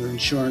money on their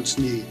insurance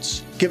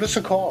needs. Give us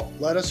a call.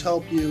 Let us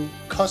help you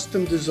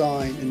custom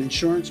design an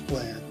insurance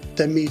plan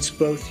that meets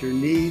both your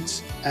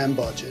needs and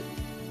budget.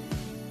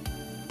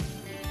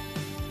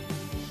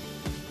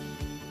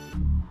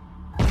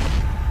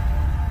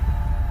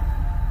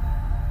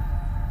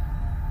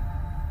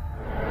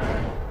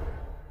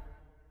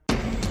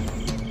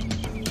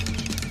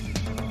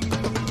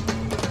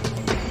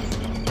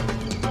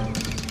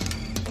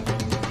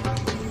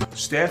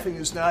 Staffing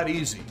is not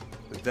easy,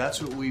 but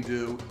that's what we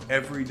do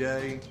every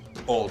day,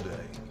 all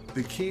day.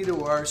 The key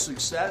to our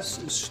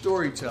success is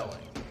storytelling,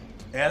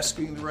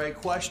 asking the right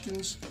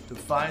questions to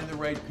find the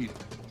right people.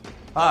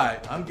 Hi,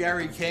 I'm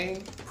Gary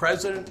Kane,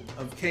 president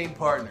of Kane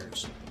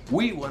Partners.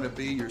 We want to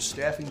be your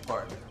staffing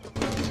partner.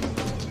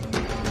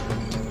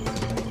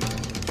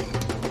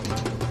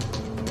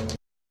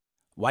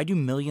 Why do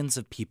millions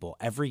of people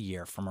every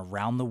year from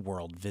around the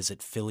world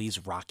visit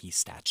Philly's Rocky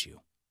statue?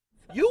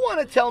 You want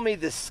to tell me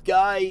the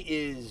sky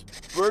is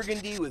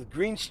burgundy with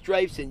green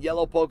stripes and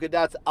yellow polka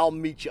dots? I'll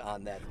meet you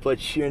on that.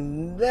 But you're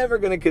never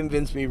going to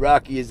convince me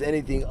Rocky is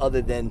anything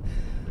other than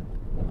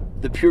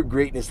the pure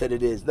greatness that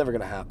it is. Never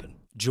going to happen.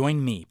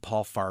 Join me,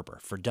 Paul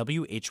Farber, for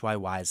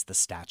WHYY's The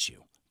Statue.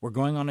 We're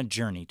going on a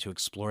journey to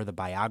explore the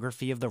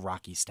biography of the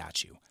Rocky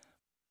statue.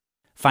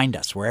 Find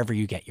us wherever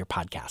you get your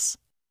podcasts.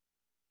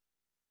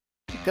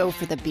 Go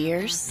for the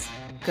beers.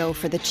 Go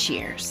for the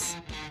cheers.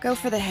 Go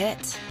for the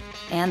hit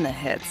and the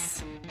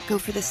hits. Go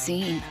for the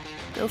scene.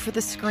 Go for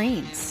the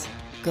screens.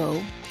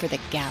 Go for the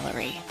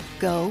gallery.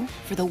 Go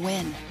for the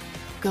win.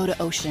 Go to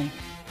Ocean.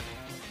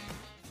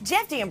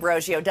 Jeff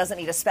D'Ambrosio doesn't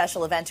need a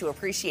special event to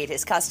appreciate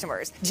his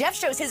customers. Jeff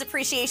shows his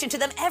appreciation to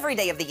them every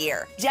day of the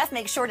year. Jeff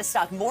makes sure to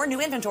stock more new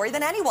inventory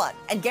than anyone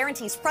and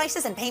guarantees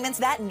prices and payments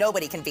that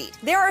nobody can beat.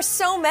 There are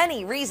so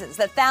many reasons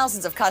that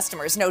thousands of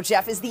customers know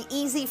Jeff is the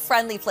easy,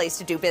 friendly place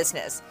to do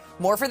business.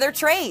 More for their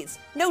trades,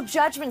 no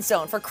judgment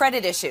zone for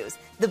credit issues,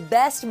 the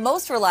best,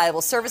 most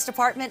reliable service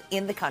department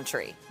in the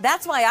country.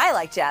 That's why I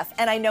like Jeff,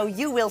 and I know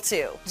you will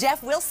too.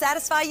 Jeff will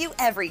satisfy you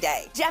every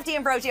day. Jeff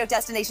D'Ambrosio,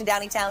 Destination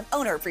Downingtown,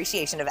 Owner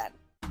Appreciation Event.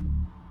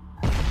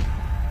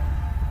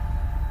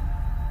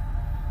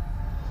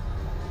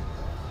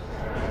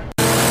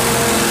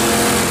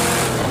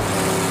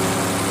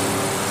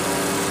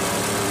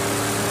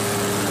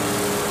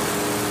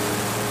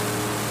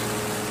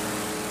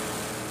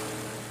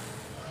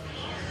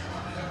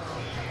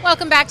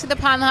 Welcome back to the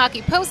Pond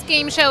Lehocky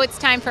Postgame Show. It's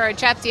time for our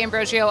Jeff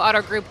D'Ambrosio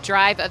Auto Group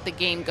Drive of the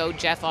Game. Go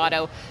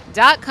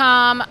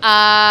JeffAuto.com.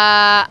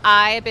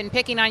 I have been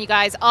picking on you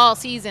guys all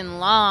season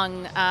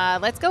long.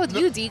 Let's go with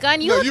you, D-Gun.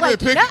 You look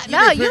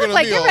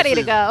like you're ready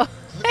to go.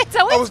 It's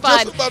always fun. I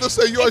was just about to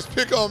say, you always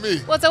pick on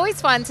me. Well, it's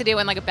always fun to do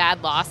in like a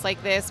bad loss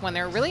like this when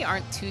there really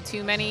aren't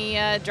too many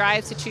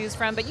drives to choose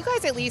from. But you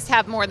guys at least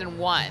have more than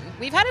one.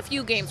 We've had a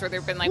few games where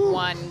there have been like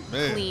one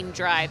clean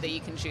drive that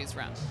you can choose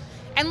from.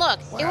 And look,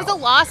 It was a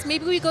loss.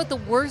 Maybe we go with the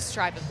worst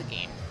drive of the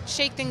game.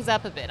 Shake things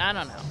up a bit. I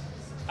don't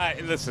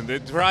know. Listen, the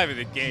drive of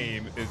the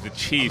game is the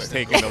Chiefs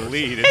taking the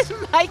lead. It's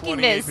Mikey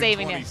Miz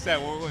saving it.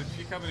 Was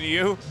she coming to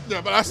you?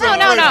 Yeah, but I said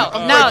No, you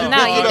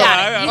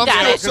got it. You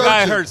got it. Because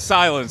I heard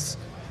silence.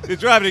 The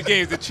drive of the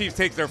game, the Chiefs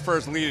take their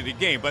first lead of the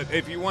game. But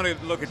if you want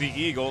to look at the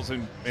Eagles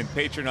and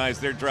patronize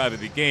their drive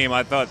of the game,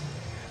 I thought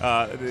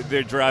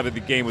their drive of the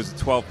game was a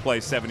 12-play,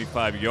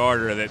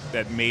 75-yarder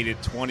that made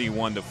it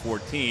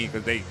 21-14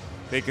 because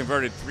they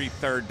converted 3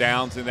 third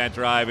downs in that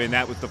drive, and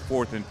that was the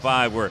 4th and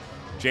 5 where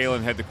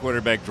Jalen had the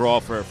quarterback draw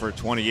for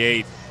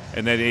 28,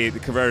 and then he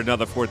converted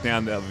another 4th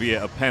down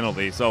via a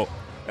penalty. So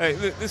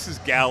this is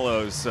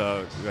Gallo's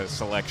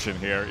selection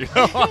here. You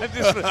know, I'm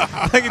just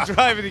like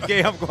driving the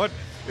game. I'm going,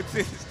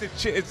 it's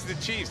the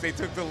Chiefs. They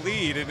took the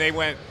lead, and they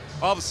went.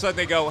 All of a sudden,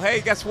 they go,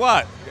 hey, guess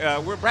what?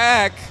 We're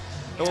back.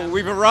 Yeah.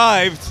 We've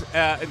arrived.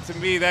 And to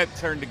me, that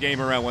turned the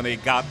game around when they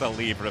got the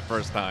lead for the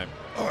first time.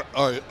 All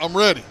right, I'm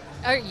ready.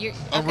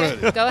 I'm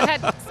ready. Go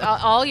ahead.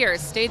 All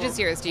yours. Stage is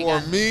yours,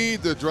 Devan. For me,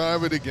 the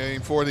drive of the game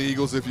for the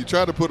Eagles, if you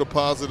try to put a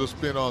positive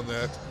spin on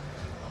that,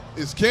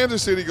 is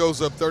Kansas City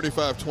goes up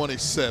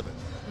 35-27.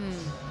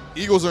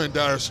 Eagles are in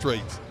dire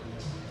straits.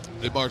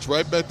 They march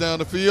right back down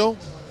the field.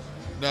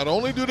 Not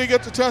only do they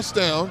get the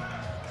touchdown,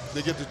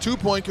 they get the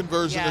 2-point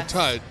conversion to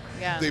tie it.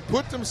 Yeah. They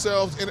put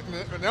themselves in,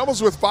 and that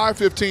was with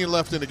 5:15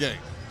 left in the game.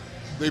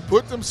 They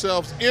put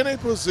themselves in a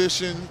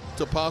position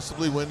to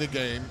possibly win the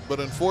game, but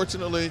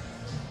unfortunately,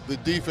 the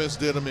defense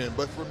did them in.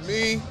 But for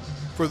me,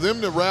 for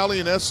them to rally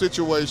in that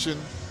situation,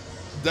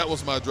 that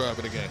was my drive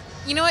of the game.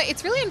 You know what?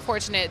 It's really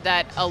unfortunate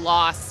that a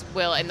loss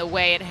will, and the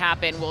way it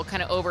happened, will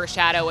kind of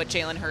overshadow what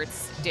Jalen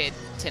Hurts did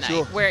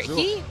tonight.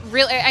 He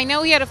really, I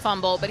know he had a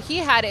fumble, but he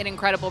had an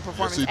incredible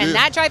performance. Yes, he and did.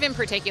 that drive in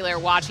particular,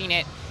 watching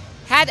it,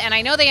 and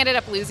I know they ended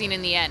up losing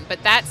in the end,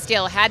 but that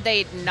still, had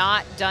they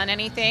not done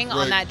anything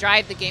on that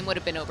drive, the game would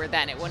have been over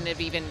then. It wouldn't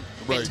have even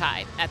been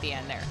tied at the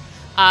end there.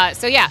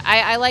 So, yeah,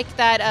 I like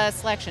that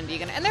selection,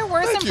 Devan. And there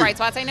were some bright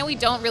spots. I know we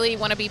don't really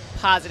want to be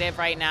positive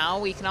right now.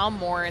 We can all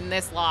mourn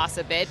this loss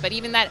a bit. But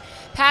even that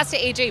pass to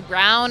A.J.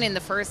 Brown in the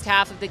first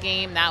half of the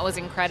game, that was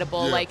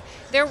incredible. Yeah. Like,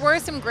 there were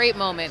some great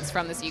moments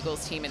from this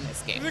Eagles team in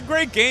this game. It was a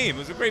great game. It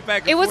was a great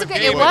back and It was forth a good.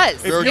 game.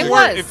 It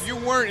was. If you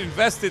weren't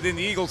invested in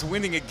the Eagles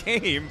winning a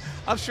game,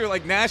 I'm sure,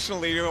 like,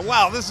 nationally, you're going,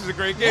 wow, this is a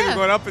great game. You're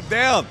going up and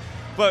down.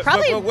 But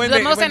Probably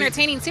the most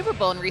entertaining Super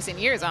Bowl in recent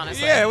years,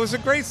 honestly. Yeah, it was a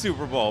great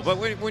Super Bowl. But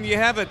when you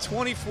have a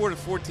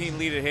 24-14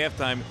 lead at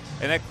halftime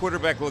and that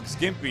quarterback looks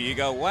gimpy, you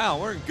go, wow,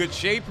 we're in good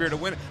shape here to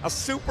win a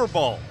Super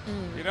Bowl.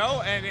 You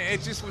know, and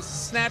it just was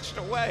snatched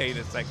away in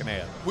the second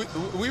half.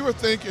 We were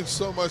thinking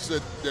so much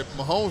that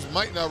Mahomes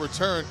might not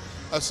return.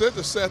 I said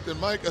to Seth and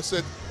Mike, I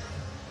said,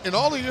 in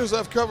all the years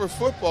I've covered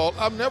football,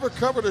 I've never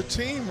covered a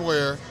team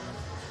where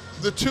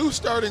the 2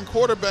 starting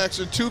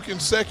quarterbacks in 2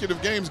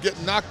 consecutive games get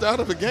knocked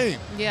out of a game.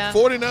 Yeah.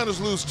 49ers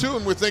lose 2,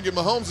 and we're thinking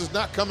Mahomes is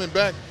not coming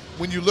back.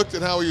 When you looked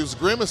at how he was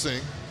grimacing,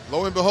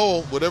 lo and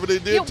behold, whatever they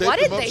did, what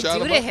did him up, they shot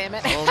do him to up. him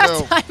at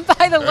Oh, halftime,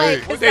 by the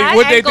way? Because that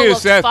What'd they ankle do,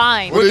 looks Seth?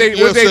 fine. What'd they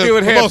do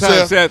at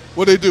halftime, Seth?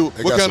 What'd they do?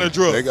 They What got kind of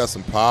drug? They got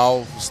some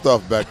powerful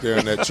stuff back there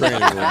in that training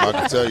room. I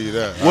can tell you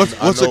that.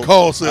 What's it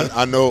called, Seth?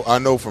 I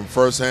know from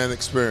firsthand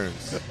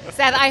experience.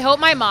 Seth, I hope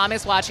my mom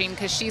is watching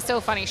because she's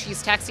so funny.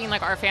 She's texting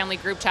like our family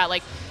group chat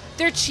like,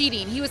 they're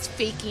cheating. He was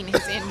faking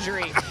his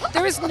injury.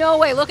 There was no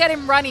way. Look at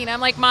him running. I'm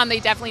like, Mom, they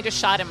definitely just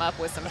shot him up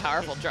with some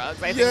powerful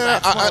drugs. I think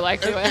that's more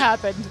likely what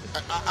happened.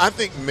 I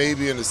think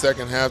maybe in the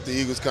second half the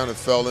Eagles kind of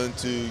fell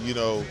into, you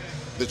know,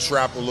 the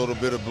trap a little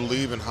bit of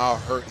believing how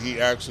hurt he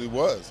actually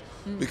was.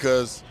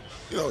 Because,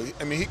 you know,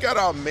 I mean, he got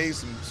out and made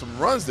some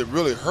runs that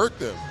really hurt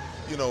them,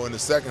 you know, in the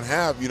second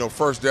half, you know,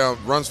 first down,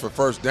 runs for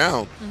first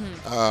down.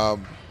 I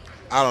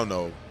don't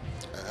know.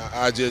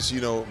 I just,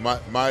 you know,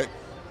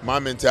 my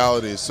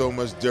mentality is so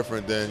much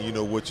different than, you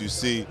know, what you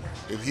see.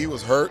 If he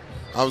was hurt,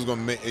 I was going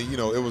to make, you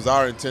know, it was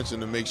our intention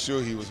to make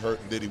sure he was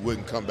hurt and that he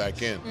wouldn't come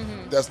back in.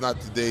 That's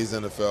not today's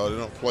NFL. They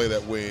don't play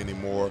that way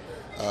anymore.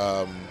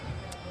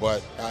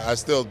 But I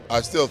still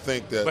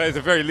think that. But at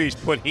the very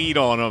least, put heat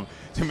on him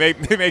to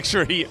make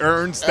sure he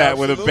earns that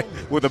with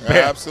a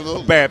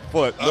bad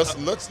foot.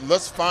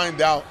 Let's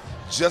find out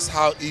just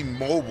how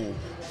immobile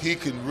he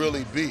can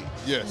really be.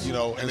 Yes. You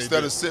know,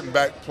 instead of sitting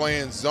back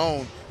playing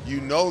zone,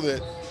 you know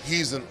that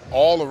he's an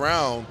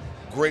all-around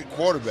great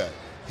quarterback.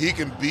 He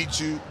can beat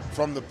you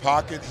from the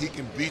pocket. He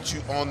can beat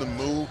you on the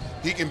move.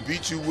 He can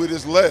beat you with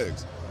his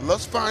legs.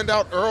 Let's find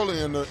out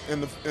early in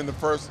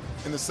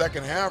the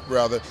second half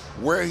rather,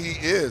 where he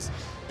is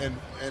and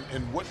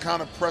what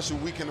kind of pressure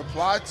we can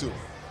apply to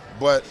him.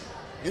 But,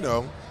 you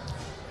know,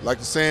 like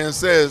the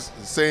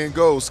saying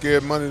goes,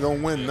 scared money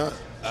don't win none.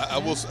 I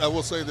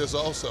will say this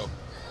also.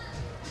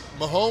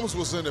 Mahomes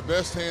was in the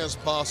best hands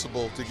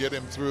possible to get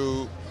him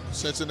through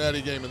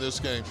Cincinnati game and this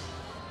game.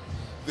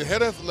 The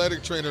head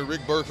athletic trainer,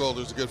 Rick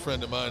Burkholder, is a good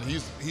friend of mine.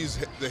 He's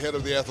the head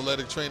of the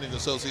Athletic Training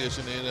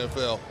Association in the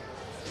NFL.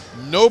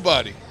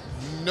 Nobody,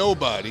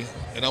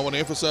 and I want to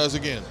emphasize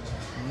again,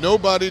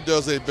 nobody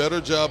does a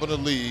better job in the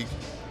league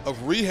of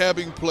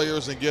rehabbing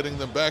players and getting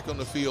them back on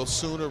the field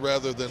sooner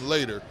rather than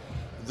later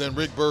than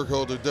Rick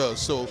Burkholder does.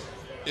 So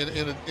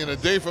in a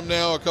day from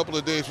now, a couple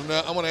of days from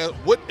now, I want to ask,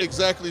 what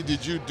exactly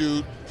did you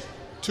do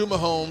to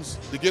Mahomes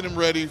to get him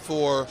ready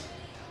for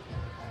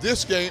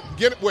this game,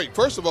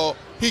 first of all,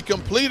 he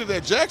completed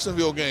that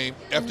Jacksonville game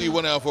after he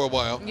went out for a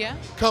while. Yeah.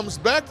 Comes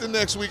back the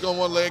next week on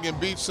one leg and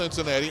beats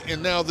Cincinnati,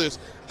 and now this.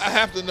 I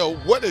have to know,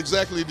 what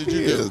exactly did you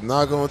do? He is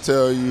not going to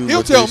tell you.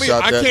 He'll tell me.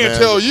 I can't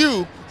tell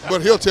you,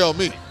 but he'll tell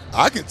me.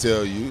 I can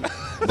tell you.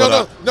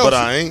 No. But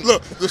I ain't.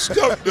 Look, the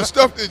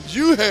stuff that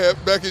you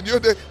had back in your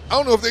day, I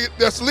don't know if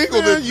that's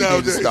legal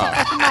nowadays.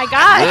 Stop. Oh my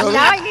God! Really?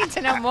 Now I need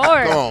to know more.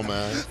 Come on,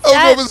 man. I don't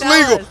know if it's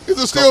legal.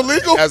 Is it still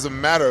legal? As a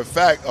matter of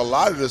fact, a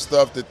lot of the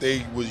stuff that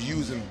they was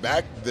using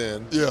back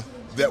then,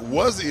 that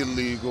was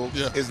illegal,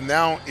 is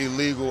now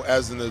illegal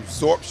as an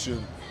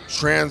absorption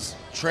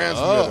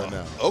transmitter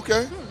now.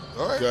 Okay.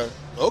 All right.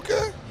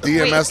 Okay.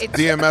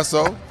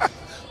 DMSO.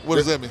 What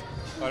does that mean?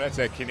 Oh, that's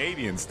that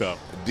Canadian stuff.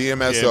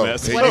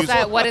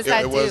 DMSO. What does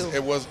that do?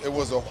 It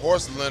was a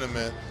horse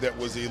liniment that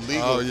was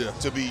illegal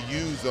to be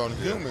used on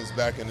humans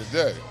back in the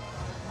day.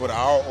 But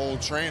our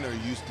old trainer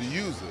used to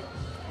use it.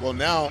 Well,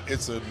 now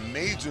it's a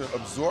major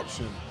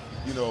absorption,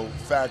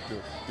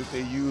 factor that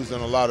they use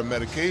on a lot of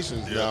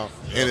medications now,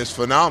 and it's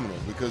phenomenal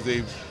because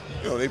they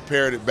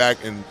paired it back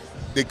and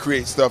they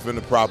create stuff in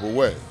the proper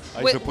way.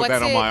 I used to put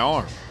that on my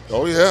arm.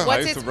 Oh yeah.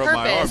 What's its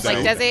purpose?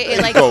 Like, does it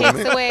takes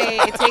away?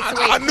 It takes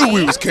away. I knew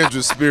we was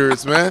kindred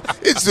spirits, man.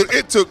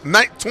 It took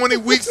 20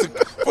 weeks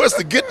for us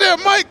to get there,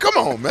 Mike. Come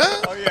on, man.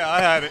 Oh yeah, I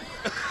had it.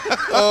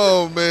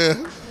 Oh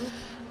man.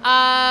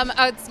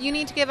 You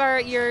need to give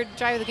your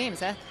drive of the game,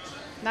 Seth.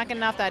 Not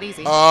getting off that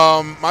easy.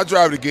 My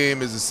drive of the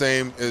game is the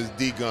same as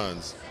D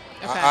Gunn's.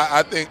 Okay.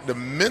 I think the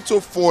mental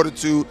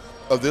fortitude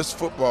of this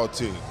football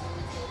team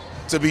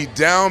to be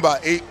down by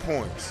 8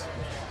 points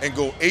and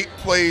go 8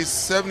 plays,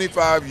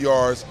 75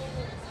 yards,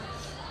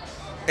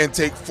 and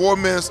take 4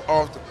 minutes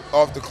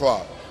off the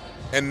clock,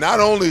 and not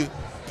only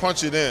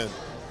punch it in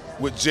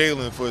with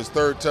Jalen for his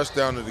 3rd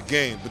touchdown of the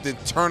game, but then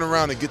turn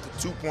around and get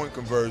the 2-point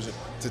conversion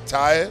to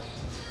tie it.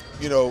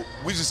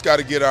 We just got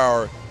to get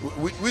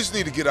we just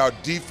need to get our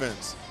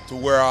defense to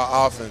where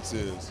our offense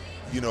is,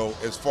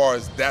 as far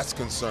as that's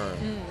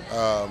concerned.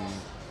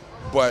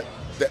 But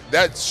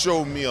that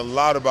showed me a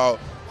lot about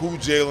who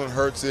Jalen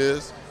Hurts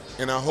is,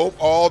 and I hope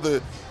all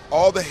the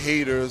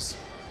haters,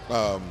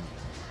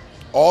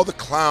 all the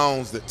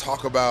clowns that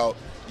talk about,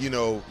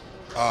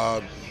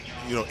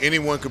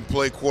 anyone can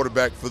play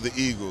quarterback for the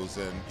Eagles,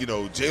 and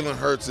Jalen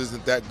Hurts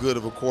isn't that good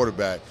of a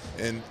quarterback,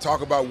 and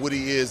talk about what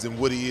he is and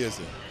what he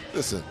isn't.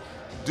 Listen,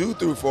 dude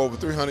threw for over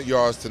 300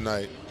 yards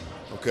tonight,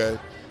 okay,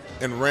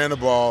 and ran the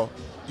ball,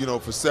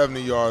 for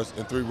 70 yards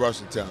and 3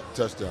 rushing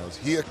touchdowns.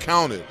 He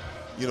accounted,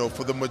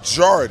 for the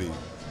majority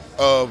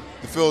of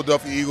the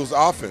Philadelphia Eagles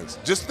offense.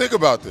 Just think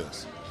about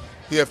this.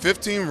 He had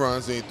 15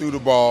 runs and he threw the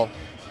ball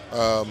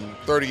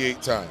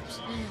 38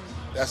 times.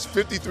 That's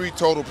 53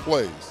 total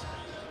plays.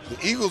 The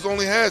Eagles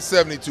only had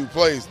 72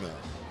 plays now.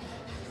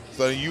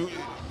 So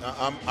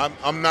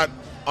I'm not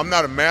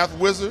a math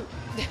wizard,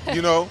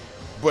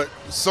 but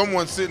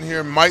someone sitting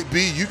here might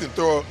be. You can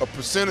throw a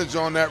percentage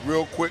on that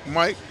real quick,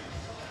 Mike.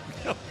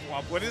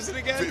 What is it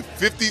again?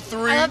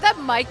 53. I love that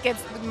Mike's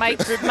the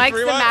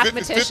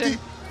mathematician,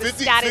 the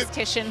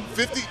statistician.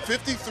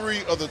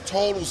 53 of the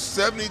total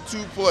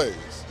 72 plays.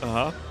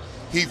 Uh-huh.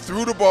 He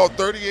threw the ball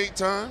 38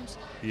 times,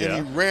 and Yeah.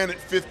 he ran it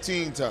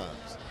 15 times.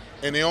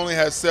 And they only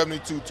had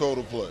 72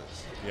 total plays.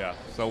 Yeah.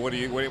 So what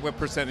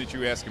percentage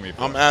you asking me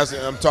for?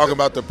 I'm talking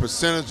about the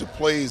percentage of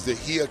plays that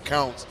he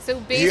accounts. So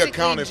he basically,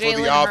 accounted for the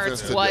Jalen offense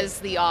Hurts today. was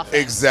the offense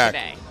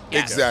Exactly. today.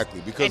 Yes.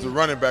 Exactly, because And the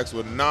running backs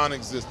were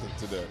non-existent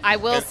today. I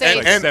will say,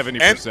 like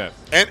 70%.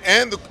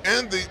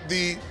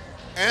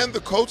 And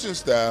the coaching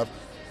staff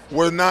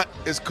were not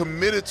as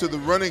committed to the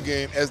running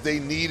game as they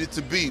needed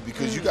to be,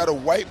 because you got to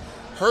wipe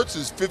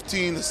Hurts's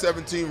 15 to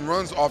 17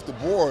 runs off the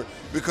board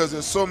because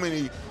there's so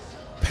many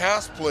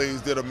pass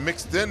plays that are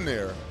mixed in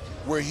there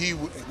where he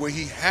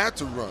had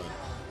to run.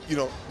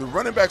 The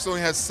running backs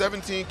only had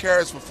 17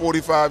 carries for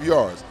 45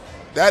 yards.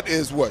 That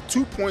is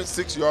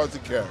 2.6 yards a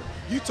carry.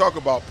 You talk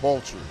about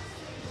poultry.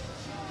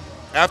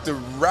 After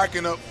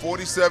racking up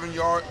 47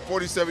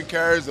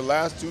 carries the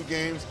last 2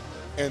 games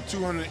and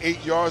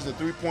 208 yards and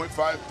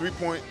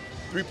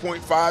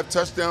 3.5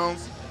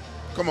 touchdowns,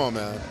 come on,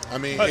 man. I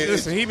mean,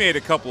 listen, he made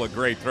a couple of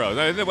great throws.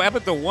 How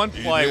about the one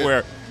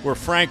play where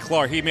Frank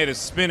Clark, he made a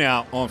spin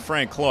out on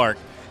Frank Clark,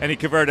 and he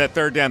converted that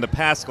 3rd down to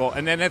Pascal,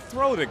 and then that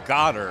throw to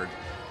Goddard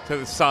to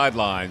the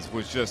sidelines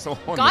was just on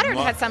Goddard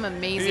had some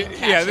amazing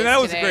catches Yeah, that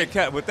was today. a great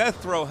catch, but that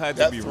throw had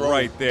to be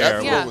right there. That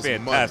It throw was a was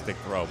fantastic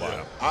throw by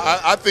him.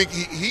 I think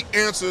he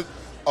answered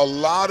a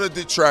lot of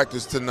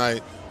detractors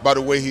tonight by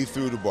the way he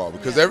threw the ball,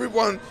 because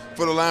everyone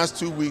for the last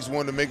 2 weeks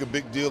wanted to make a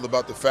big deal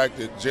about the fact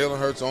that Jalen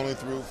Hurts only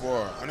threw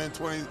for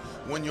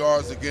 121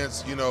 yards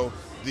against the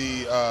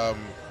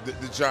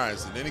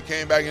Giants, and then he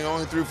came back and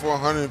only threw for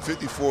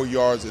 154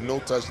 yards and no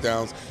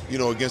touchdowns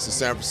against the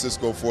San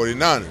Francisco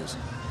 49ers.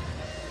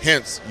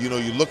 Hence, you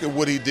look at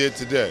what he did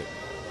today.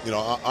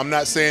 I'm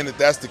not saying that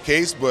that's the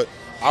case, but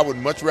I would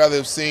much rather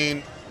have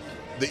seen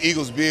the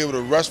Eagles be able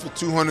to rush for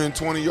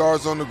 220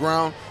 yards on the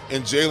ground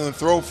and Jalen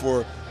throw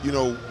for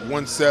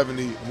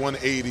 170,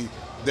 180,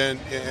 then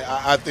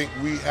I think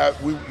we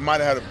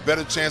might have had a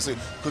better chance of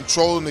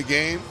controlling the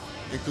game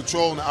and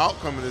controlling the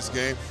outcome of this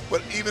game.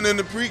 But even in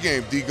the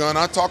pregame, D-Gun,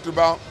 I talked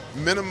about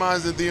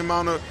minimizing the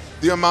amount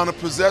of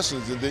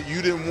possessions, and that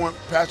you didn't want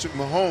Patrick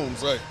Mahomes,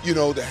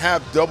 to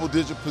have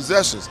double-digit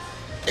possessions.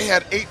 They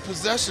had 8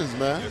 possessions,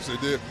 man. Yes, they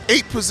did.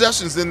 8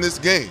 possessions in this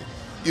game.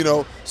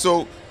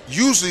 So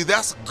usually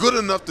that's good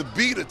enough to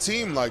beat a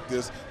team like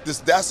this.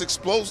 That's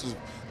explosive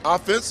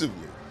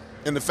offensively.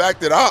 And the fact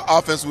that our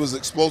offense was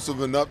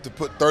explosive enough to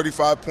put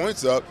 35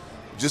 points up,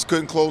 just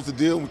couldn't close the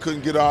deal. We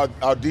couldn't get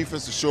our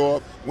defense to show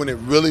up when it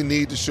really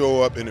needed to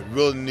show up, and it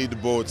really needed to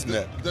bow its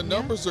neck. The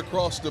numbers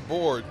across the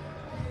board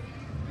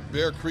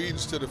bear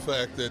credence to the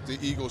fact that the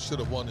Eagles should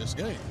have won this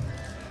game.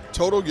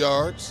 Total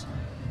yards,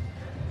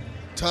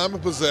 time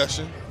of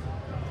possession,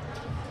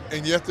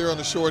 and yet they're on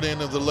the short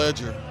end of the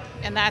ledger.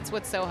 And that's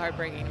what's so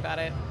heartbreaking about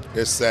it.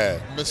 It's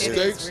sad. Mistakes, it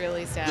is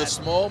really sad. The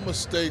small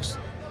mistakes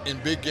in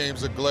big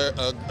games are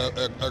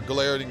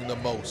glaring the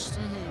most.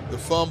 The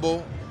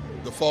fumble,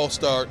 the false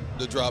start,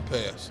 the drop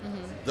pass.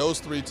 Those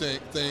 3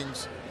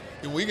 things.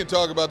 And we can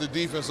talk about the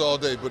defense all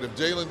day, but if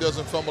Jalen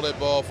doesn't fumble that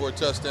ball for a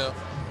touchdown,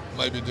 it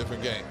might be a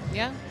different game.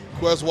 Yeah.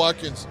 Quez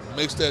Watkins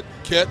makes that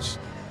catch,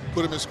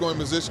 put him in scoring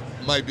position,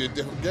 might be a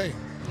different game.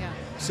 Yeah.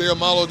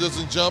 Sayamalo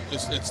doesn't jump.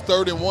 It's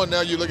 3rd and 1.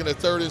 Now you're looking at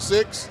 3rd and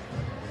 6.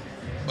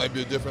 Might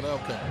be a different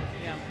outcome.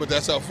 Yeah. But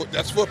that's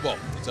football.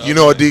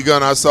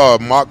 D-Gun, I saw a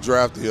mock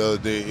draft the other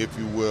day, if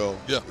you will.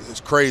 Yeah.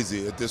 It's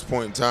crazy at this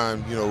point in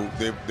time.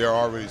 They're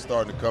already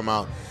starting to come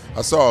out.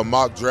 I saw a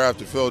mock draft,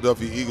 the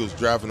Philadelphia Eagles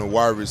drafting a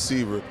wide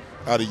receiver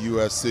out of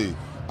USC.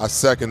 I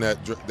second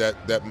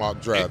that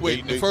mock draft.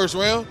 Wait, in the first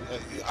round?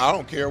 I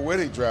don't care where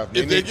they draft.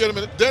 If they get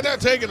him,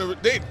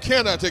 they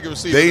cannot take a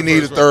receiver. They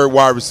need a third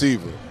wide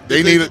receiver.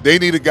 They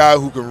need a guy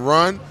who can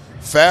run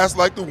fast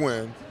like the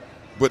wind,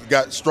 but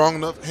got strong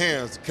enough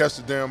hands to catch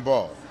the damn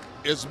ball.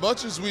 As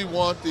much as we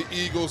want the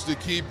Eagles to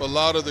keep a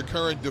lot of the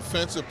current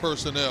defensive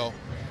personnel,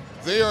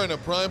 they are in a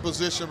prime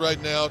position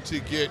right now to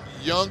get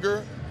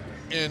younger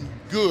and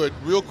good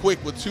real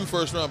quick with 2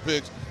 first-round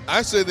picks.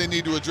 I say they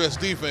need to address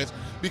defense,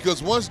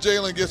 because once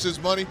Jalen gets his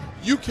money,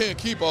 you can't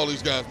keep all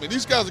these guys. Man,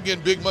 these guys are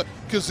getting big money.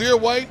 Kazir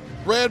White,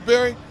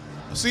 Bradbury,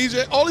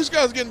 CJ, all these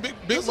guys are getting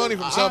big money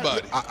from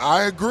somebody.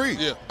 I agree.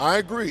 Yeah. I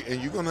agree.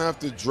 And you're going to have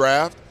to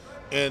draft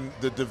and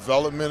the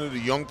development of the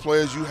young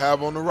players you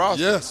have on the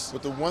roster. Yes.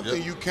 But the one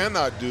thing you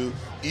cannot do,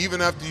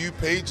 even after you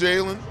pay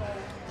Jalen,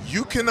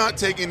 you cannot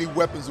take any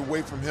weapons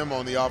away from him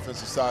on the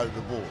offensive side of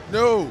the board.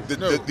 No.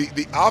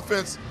 The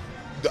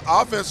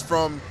offense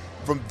from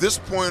this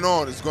point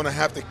on is going to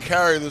have to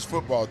carry this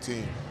football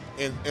team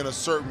in a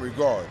certain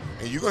regard.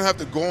 And you're going to have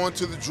to go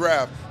into the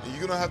draft, and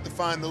you're going to have to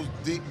find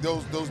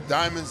those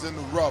diamonds in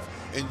the rough,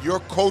 and your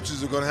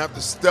coaches are going to have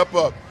to step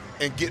up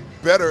and get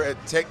better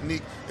at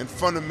technique and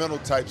fundamental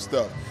type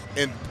stuff,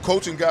 and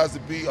coaching guys to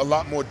be a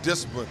lot more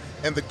disciplined,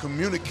 and the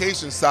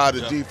communication side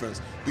of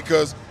defense,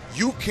 because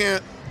you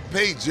can't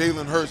pay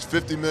Jalen Hurts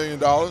 $50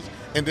 million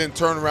and then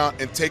turn around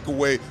and take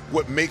away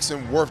what makes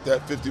him worth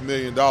that $50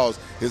 million,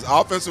 his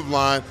offensive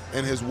line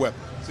and his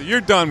weapon. So you're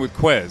done with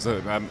Quez.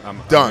 I'm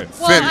done.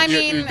 Well, I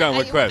mean, you're done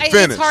with Quez.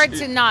 It's hard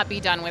to not be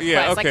done with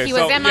Quez. Okay, like, he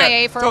was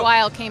MIA for a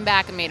while, came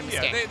back and made a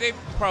mistake. Yeah, they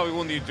probably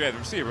will need to draft a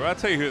receiver. I'll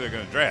tell you who they're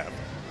going to draft.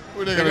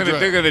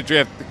 They're going to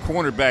draft the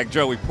cornerback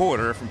Joey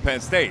Porter from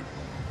Penn State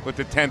with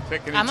the 10th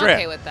pick in the draft. I'm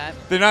okay with that.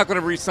 They're not going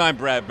to re-sign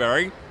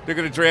Bradbury. They're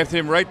going to draft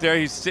him right there.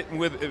 He's sitting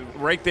with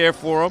right there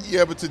for him.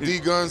 Yeah, but to D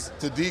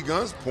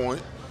Gunn's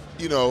point,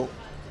 you're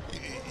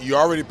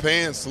already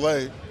paying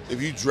Slay.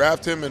 If you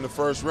draft him in the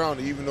first round,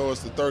 even though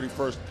it's the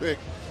 31st pick,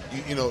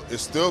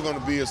 it's still going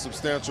to be a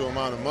substantial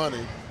amount of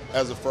money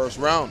as a first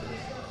rounder.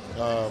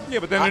 Yeah,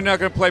 but then they're not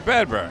going to play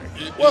Bradbury.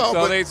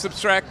 So they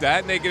subtract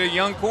that and they get a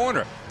young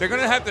corner. They're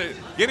going to have to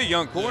get a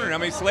young corner. I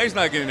mean, Slay's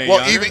not getting any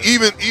younger.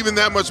 even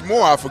that much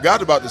more. I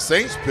forgot about the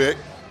Saints pick.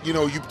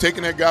 You've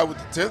taken that guy with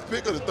the 10th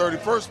pick or the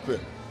 31st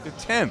pick? The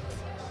 10th.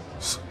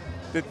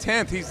 The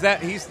 10th. He's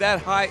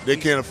that high. They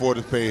can't afford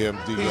to pay him.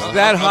 He's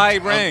that high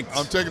ranked.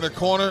 I'm taking a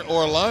corner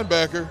or a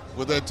linebacker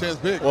with that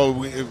 10th pick.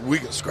 Well, if we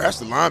can scratch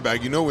the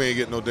linebacker, we ain't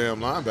getting no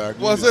damn linebacker.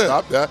 What's that?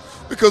 Stop that.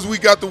 Because we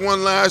got the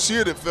one last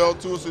year that fell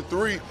to us at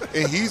 3,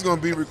 and he's going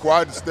to be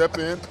required to step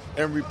in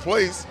and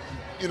replace,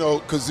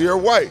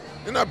 Kazir White.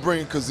 They're not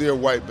bringing Kazir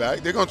White back.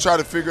 They're going to try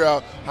to figure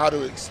out how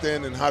to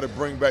extend and how to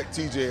bring back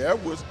T.J.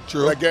 Edwards.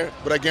 True.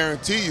 But I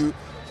guarantee you,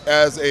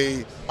 as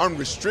a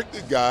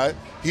unrestricted guy,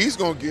 he's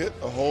going to get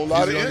a whole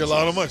lot of He's going to get a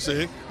lot of money.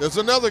 See, there's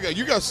another guy.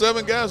 You got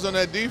 7 guys on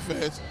that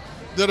defense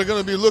that are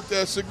going to be looked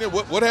at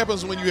significant. What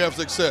happens when you have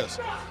success?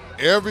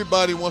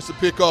 Everybody wants to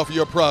pick off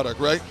your product,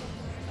 right?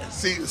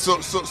 See,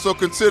 so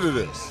consider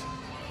this.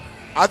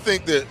 I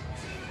think that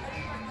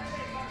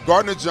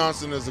Gardner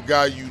Johnson is a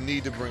guy you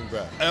need to bring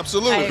back.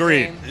 Absolutely.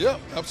 Agreed. Yeah,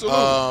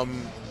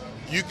 absolutely.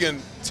 You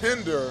can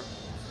tender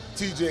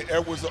T.J.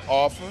 Edwards an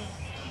offer,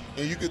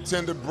 and you can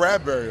tender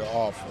Bradbury an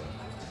offer.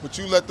 But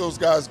you let those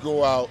guys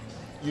go out,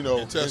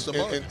 and test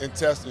and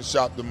test and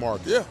shop the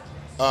market.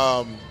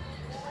 Yeah.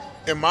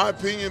 In my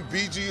opinion,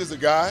 BG is a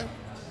guy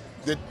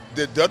that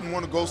that doesn't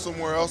want to go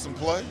somewhere else and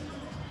play,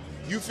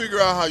 you figure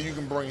out how you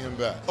can bring him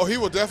back. Oh, he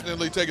will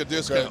definitely take a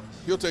discount. Okay.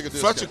 He'll take a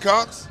discount. Fletcher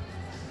Cox,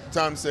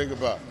 time to say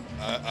goodbye.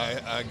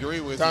 I agree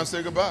with you. Time to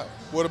say goodbye.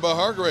 What about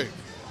Hargrave?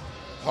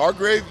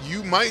 Hargrave,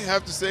 you might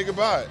have to say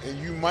goodbye, and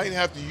you might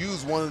have to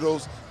use one of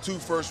those 2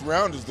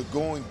 first-rounders to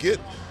go and get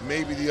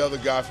maybe the other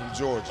guy from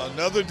Georgia.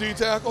 Another D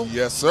tackle?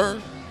 Yes,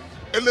 sir.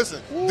 And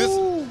listen,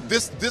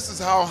 this is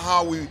how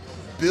Howie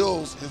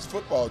builds his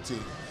football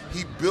team.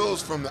 He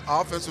builds from the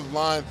offensive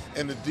line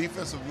and the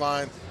defensive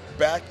line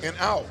back and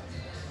out.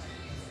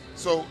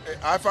 So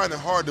I find it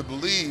hard to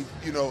believe,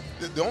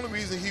 the only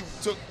reason he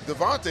took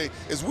Devontae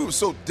is we were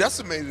so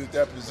decimated at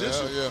that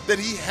position that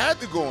he had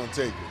to go and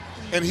take it.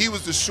 And he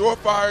was the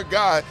surefire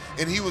guy,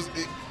 and he was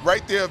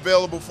right there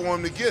available for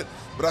him to get.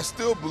 But I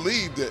still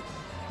believe that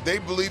they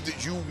believe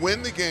that you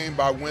win the game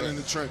by winning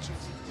the trenches.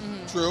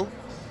 Mm-hmm. True.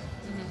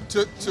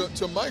 Mm-hmm.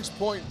 To Mike's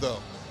point, though,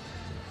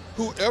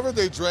 whoever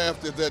they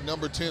draft at that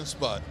number 10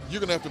 spot,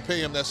 you're going to have to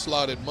pay him that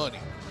slotted money.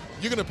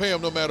 You're going to pay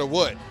him no matter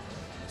what.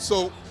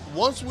 So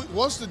once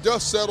the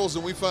dust settles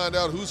and we find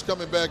out who's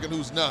coming back and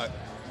who's not,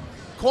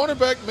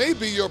 cornerback may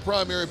be your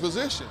primary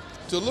position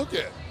to look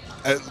at.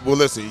 Well,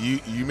 listen,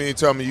 you mean to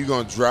tell me you're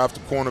going to draft a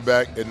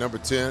cornerback at number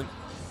 10?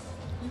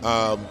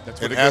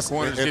 That's where the good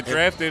corners get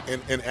drafted.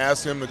 And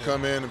ask him to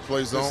come in and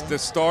play zone? The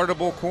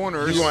startable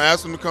corners. You're going to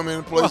ask him to come in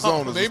and play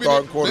zone as a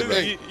starting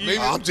quarterback?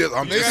 I'm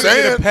just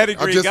saying. A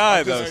pedigree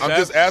guy, though. I'm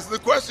just asking the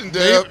question,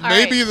 Deb.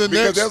 Maybe the next.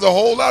 Because there's a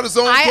whole lot of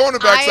zone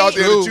cornerbacks out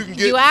there that you can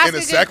get in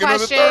the second or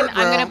the third round.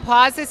 I'm going to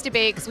pause this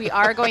debate because we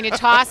are going to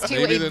toss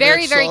to a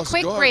very, very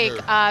quick break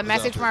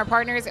message from our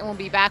partners, and we'll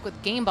be back with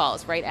Game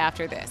Balls right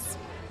after this.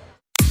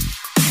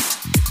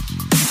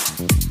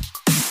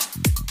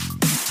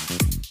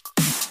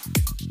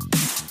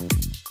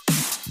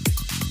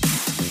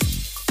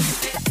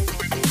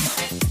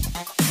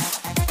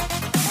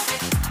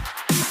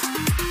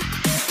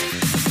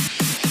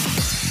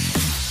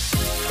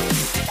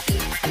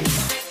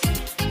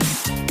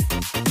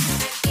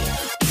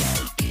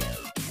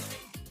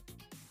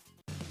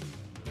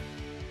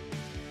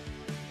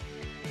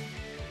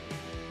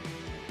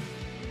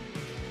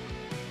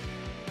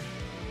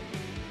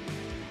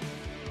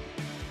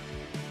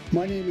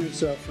 My name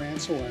is Fran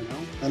Salerno,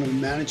 and I'm a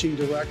managing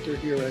director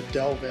here at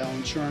Del Valle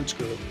Insurance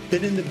Group.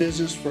 Been in the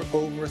business for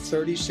over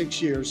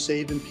 36 years,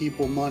 saving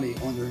people money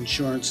on their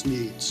insurance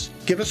needs.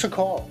 Give us a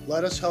call.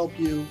 Let us help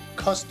you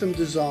custom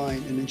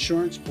design an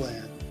insurance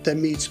plan that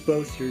meets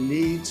both your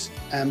needs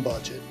and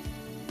budget.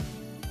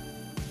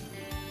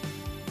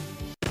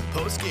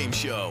 Post-game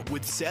show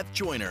with Seth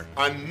Joyner.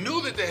 I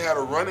knew that they had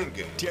a running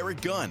game.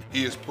 Derrick Gunn.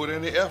 He has put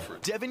in the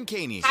effort. Devan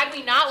Kaney. Had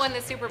we not won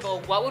the Super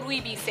Bowl, what would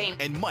we be saying?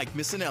 And Mike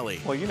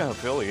Missanelli. Well, you know who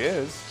Philly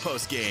is.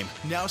 Post-game,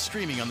 now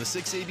streaming on the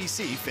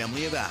 6ABC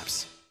family of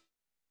apps.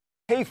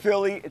 Hey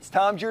Philly, it's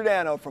Tom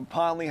Giordano from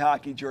Ponley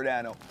Hockey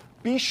Giordano.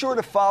 Be sure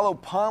to follow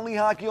Ponley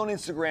Hockey on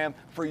Instagram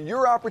for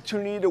your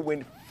opportunity to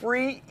win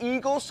free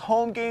Eagles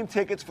home game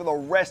tickets for the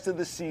rest of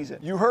the season.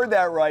 You heard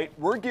that right.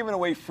 We're giving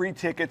away free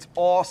tickets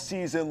all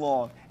season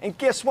long. And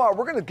guess what?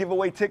 We're going to give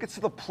away tickets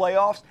to the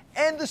playoffs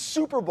and the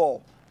Super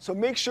Bowl. So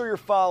make sure you're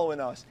following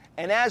us.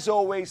 And as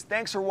always,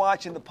 thanks for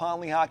watching the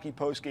Ponley Hockey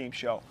Postgame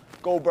Show.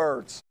 Go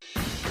Birds.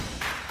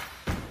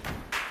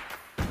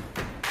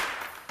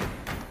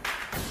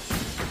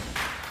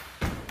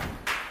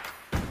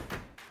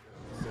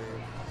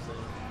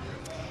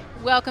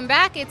 Welcome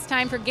back. It's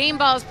time for Game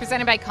Balls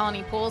presented by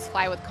Colony Pools,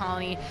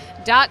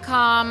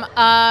 flywithcolony.com.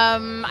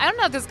 I don't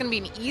know if this is going to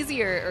be an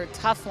easy or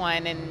tough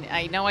one, and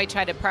I know I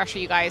try to pressure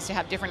you guys to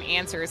have different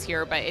answers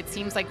here, but it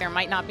seems like there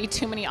might not be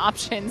too many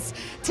options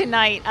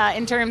tonight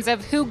in terms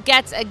of who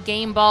gets a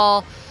game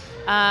ball.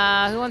 Who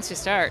wants to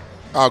start?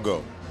 I'll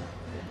go.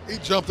 He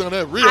jumped on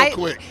that real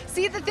quick.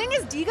 See, the thing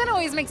is, Deegan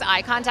always makes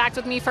eye contact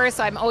with me first,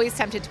 so I'm always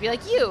tempted to be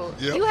like, you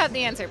have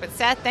the answer. But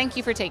Seth, thank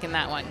you for taking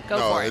that one. Go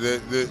for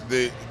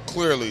it.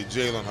 Clearly,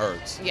 Jalen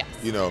Hurts. Yes.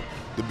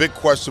 The big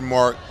question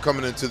mark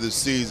coming into this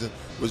season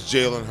was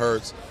Jalen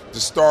Hurts. The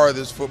star of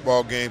this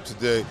football game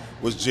today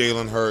was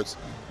Jalen Hurts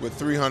with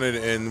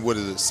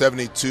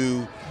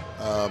 372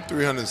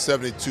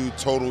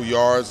 total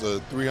yards,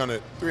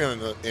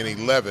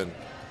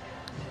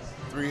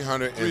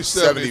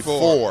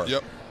 374.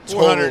 Yep.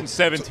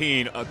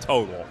 417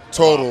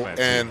 total.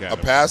 And a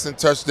passing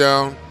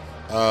touchdown.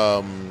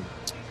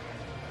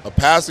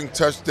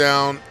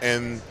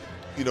 And,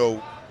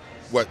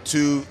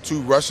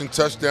 two rushing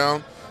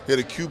touchdown. He had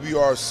a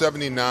QBR of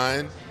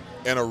 79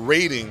 and a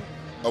rating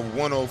of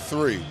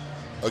 103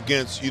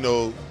 against,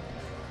 the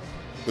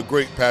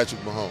great Patrick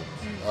Mahomes.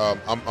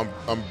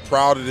 I'm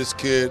proud of this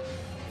kid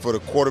for the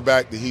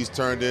quarterback that he's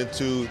turned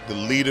into, the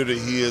leader that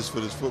he is for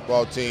this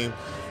football team.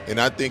 And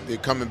I think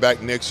that coming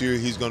back next year,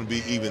 he's going to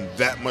be even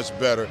that much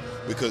better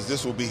because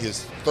this will be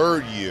his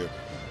third year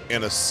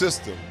in a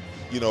system,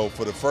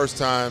 for the first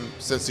time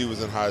since he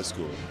was in high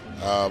school.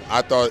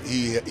 I thought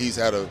he's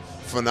had a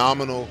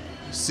phenomenal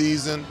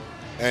season,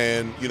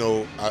 and,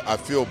 I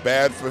feel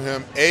bad for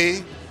him.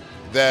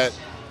 That,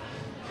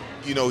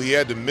 he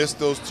had to miss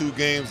those 2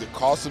 games that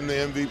cost him the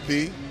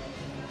MVP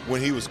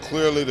when he was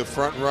clearly the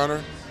front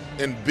runner,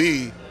 and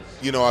B,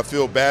 I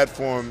feel bad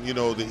for him,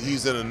 that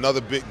he's in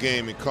another big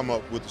game and come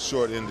up with the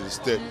short end of the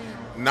stick,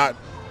 not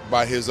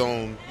by his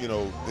own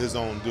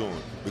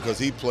doing, because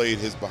he played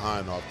his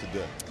behind off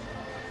today.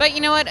 But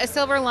you know what? A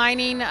silver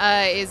lining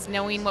is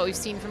knowing what we've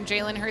seen from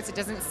Jalen Hurts. It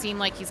doesn't seem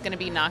like he's going to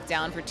be knocked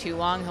down for too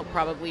long. He'll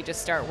probably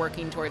just start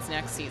working towards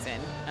next season.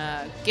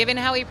 Given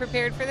how he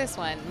prepared for this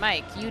one,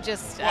 Mike, you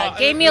just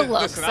gave me a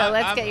look. Listen,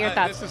 let's get your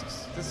thoughts.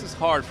 This is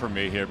hard for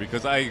me here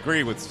because I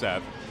agree with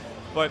Seth,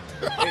 but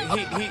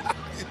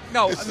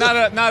no, not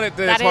that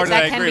it's hard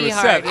that I agree with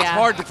Seth. Yeah. It's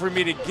hard for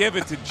me to give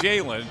it to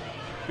Jalen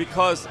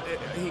because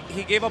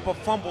he gave up a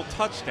fumble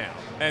touchdown.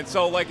 And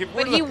so,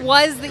 but he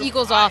was the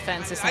Eagles'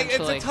 offense,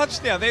 essentially. It's a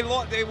touchdown. They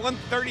won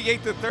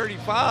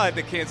 38-35.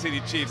 The Kansas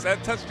City Chiefs.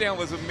 That touchdown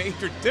was a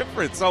major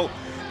difference. So,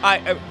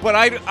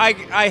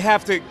 I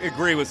have to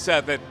agree with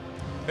Seth that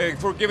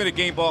if we're giving a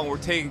game ball and we're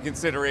taking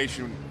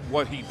consideration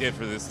what he did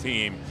for this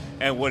team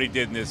and what he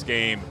did in this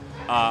game,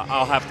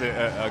 I'll have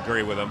to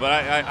agree with him. But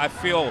I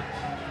feel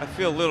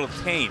a little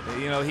taint.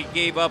 He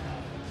gave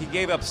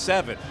up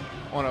 7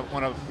 on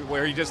a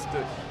where he just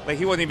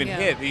he wasn't even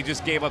hit. He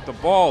just gave up the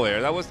ball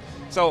there. That was.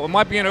 So am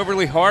I being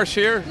overly harsh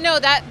here? No,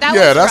 that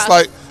was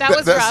rough. That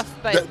was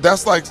rough. But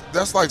that's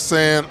like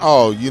saying,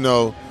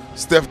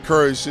 Steph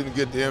Curry shouldn't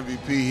get the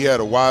MVP. He had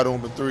a wide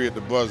open 3 at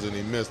the buzzer and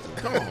he missed it.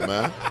 Come on,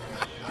 man.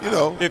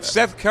 If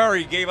Seth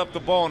Curry gave up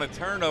the ball on a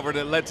turnover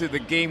that led to the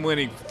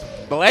game-winning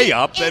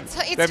layup,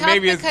 then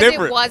maybe it's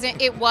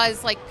different. It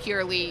was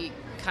purely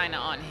kind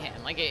of on him.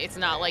 It's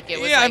not like it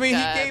was. Yeah, he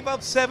gave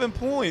up 7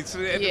 points.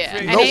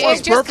 Yeah, no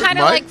one's just perfect, kind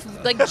of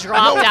like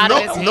dropped out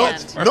of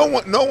his hand.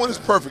 No one is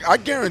perfect. I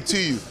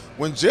guarantee you,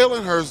 when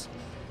Jalen Hurts,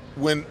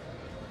 when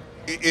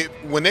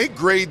they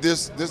grade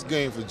this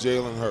game for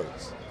Jalen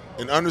Hurts,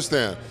 and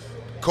understand,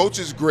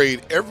 coaches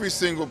grade every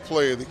single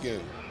play of the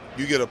game.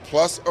 You get a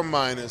plus or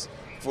minus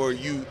for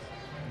you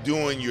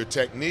doing your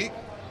technique.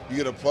 You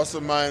get a plus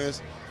or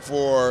minus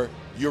for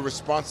your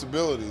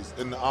responsibilities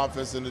in the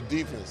offense and the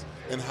defense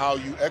and how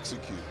you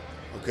execute,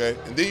 okay?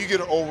 And then you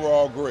get an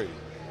overall grade.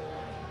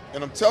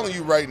 And I'm telling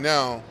you right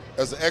now,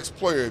 as an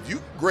ex-player, if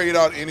you grade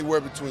out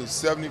anywhere between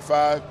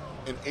 75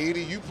 and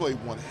 80, you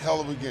played one hell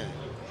of a game.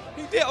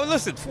 Yeah,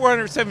 listen,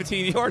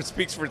 417 yards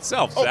speaks for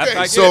itself. Okay,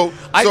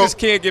 I just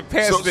can't get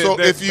past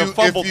the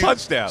fumble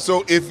touchdown.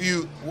 So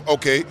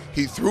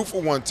he threw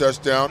for 1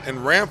 touchdown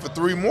and ran for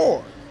 3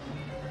 more.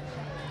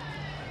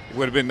 It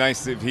would have been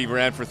nice if he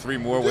ran for 3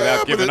 more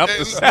without giving up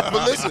the 7.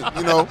 But listen,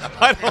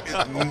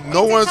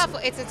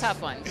 it's a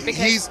tough one.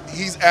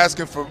 He's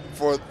asking for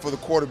the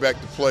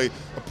quarterback to play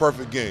a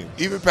perfect game.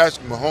 Even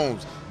Patrick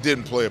Mahomes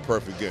didn't play a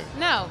perfect game.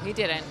 No, he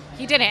didn't.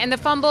 And the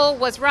fumble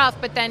was rough,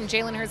 but then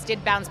Jalen Hurts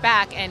did bounce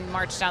back and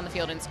march down the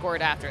field and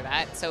scored after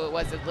that. So it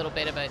was a little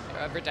bit of a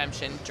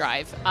redemption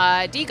drive.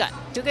 D-Gun,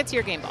 who gets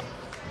your game ball?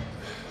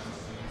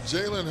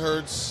 Jalen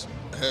Hurts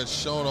has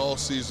shown all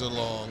season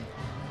long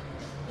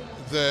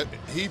that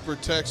he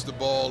protects the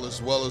ball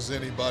as well as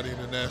anybody in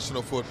the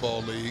National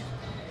Football League.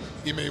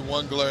 He made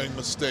one glaring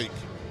mistake.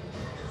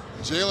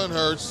 Jalen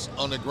Hurts,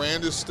 on the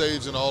grandest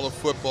stage in all of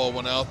football,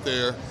 went out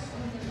there,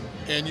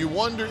 and you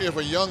wonder if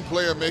a young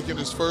player making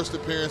his first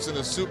appearance in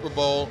a Super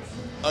Bowl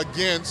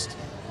against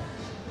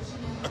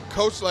a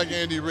coach like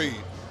Andy Reid,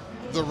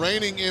 the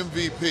reigning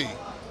MVP,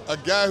 a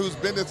guy who's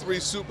been to 3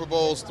 Super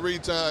Bowls 3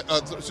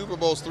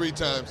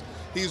 times,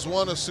 he's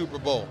won a Super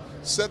Bowl,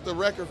 set the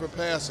record for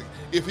passing,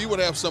 if he would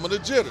have some of the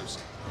jitters.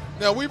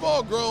 Now, we've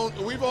all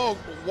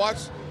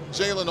watched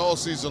Jalen all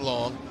season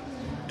long,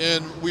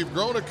 and we've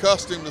grown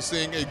accustomed to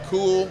seeing a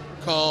cool,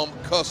 calm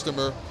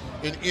customer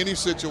in any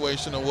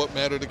situation or what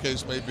matter the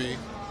case may be,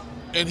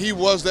 and he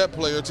was that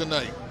player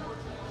tonight.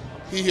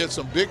 He hit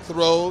some big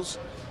throws.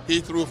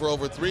 He threw for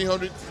over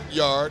 300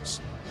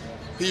 yards.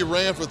 He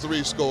ran for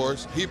 3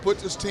 scores. He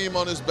put his team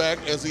on his back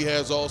as he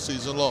has all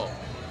season long.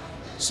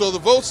 So the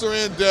votes are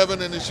in,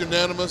 Devin, and it's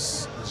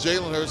unanimous.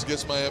 Jalen Hurts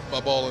gets my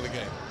ball in the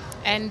game.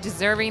 And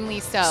deservingly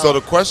so. So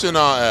the question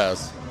I'll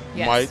ask,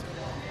 yes. Mike,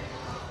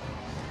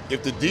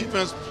 if the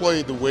defense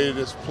played the way it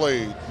has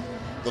played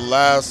the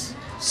last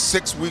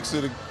 6 weeks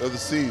of the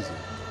season,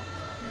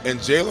 and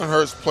Jalen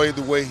Hurts played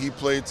the way he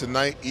played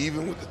tonight,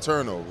 even with the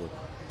turnover,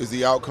 is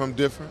the outcome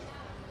different?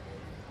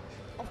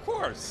 Of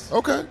course.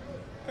 Okay.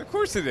 Of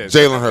course it is.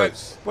 Jalen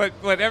Hurts. But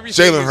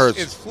everything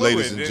is fluid.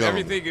 Ladies and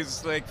gentlemen. Everything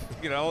is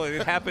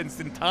it happens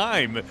in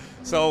time.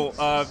 So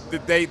the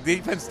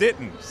defense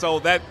didn't. So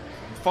that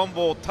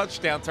fumble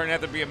touchdown turned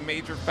out to be a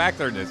major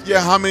factor in this game.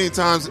 Yeah, how many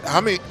times?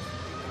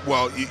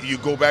 Well, you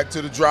go back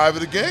to the drive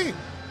of the game,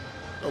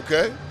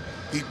 okay?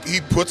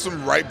 He puts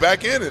them right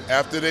back in it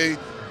after they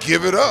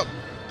give it up,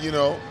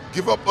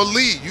 give up a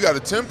lead. You got a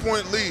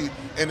 10-point lead,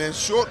 and in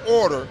short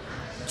order,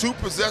 2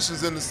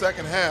 possessions in the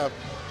second half,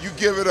 you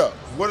give it up.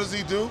 What does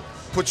he do?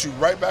 Put you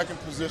right back in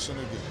position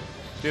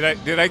again.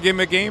 Did I give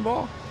him a game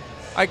ball?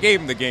 I gave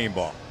him the game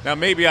ball. Now,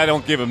 maybe I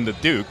don't give him the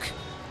Duke.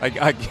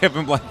 I give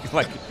him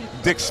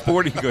like Dick's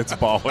Sporting Goods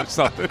ball or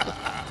something.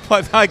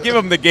 I give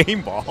him the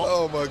game ball.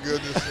 Oh, my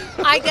goodness.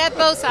 I get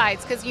both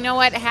sides because you know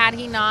what? Had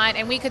he not,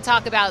 and we could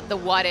talk about the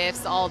what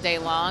ifs all day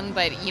long,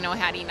 but you know,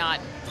 had he not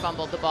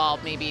fumbled the ball,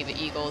 maybe the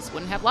Eagles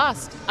wouldn't have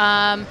lost.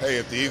 Hey,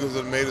 if the Eagles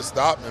had made a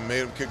stop and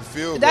made him kick a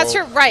field goal. That's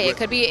true, right. It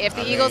could be if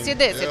the Eagles did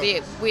this.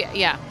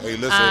 Yeah. Hey,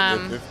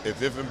 listen,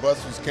 if and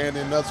Bus was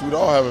candy and nuts, we'd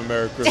all have a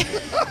Merry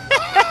Christmas.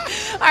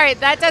 All right,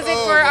 that does it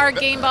for our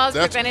game balls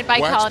presented by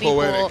Colony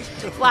Pool.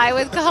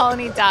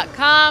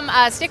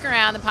 Flywithcolony.com. Stick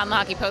around. The Pond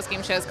Lehocky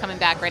postgame show is coming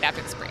back right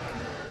after this break.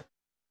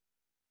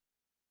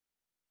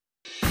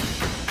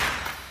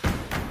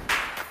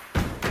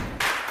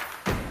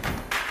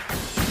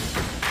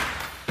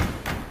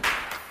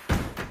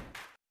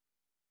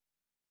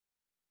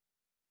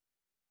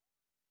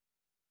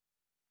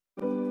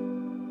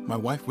 My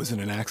wife was in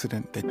an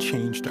accident that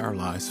changed our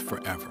lives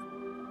forever.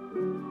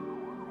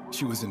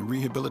 She was in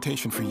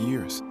rehabilitation for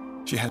years.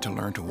 She had to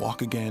learn to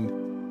walk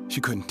again. She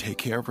couldn't take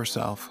care of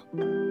herself.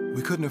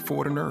 We couldn't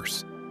afford a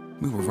nurse.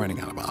 We were running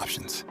out of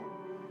options.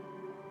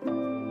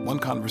 One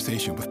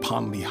conversation with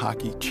Pond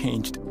Lehocky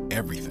changed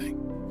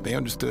everything. They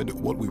understood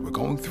what we were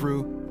going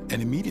through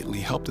and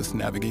immediately helped us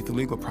navigate the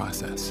legal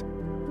process.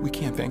 We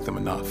can't thank them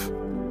enough.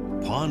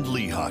 Pond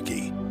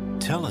Lehocky.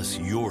 Tell us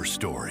your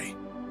story.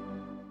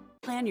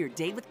 Plan your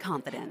day with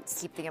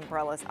confidence. Keep the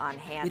umbrellas on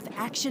hand. With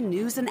Action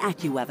News and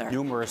AccuWeather.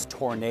 Numerous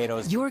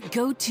tornadoes. Your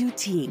go-to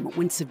team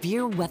when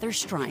severe weather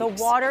strikes.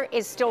 The water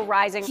is still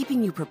rising.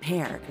 Keeping you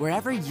prepared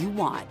wherever you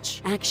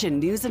watch. Action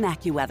News and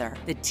AccuWeather,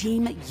 the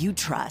team you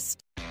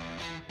trust.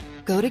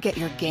 Go to get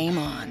your game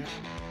on.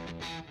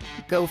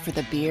 Go for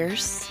the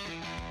beers.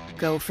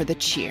 Go for the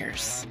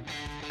cheers.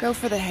 Go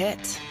for the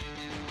hit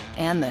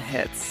and the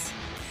hits.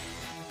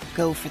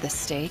 Go for the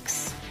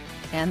stakes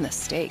and the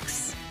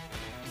stakes.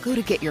 Go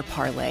to get your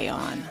parlay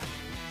on.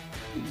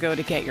 Go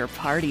to get your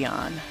party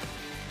on.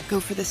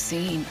 Go for the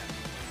scene.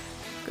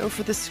 Go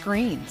for the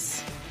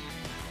screens.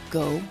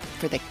 Go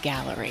for the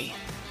gallery.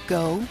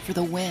 Go for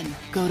the win.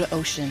 Go to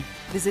Ocean.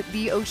 Visit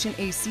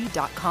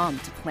theoceanac.com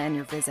to plan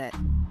your visit.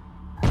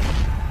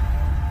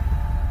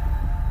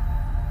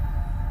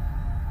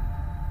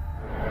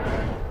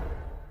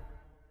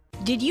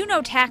 Did you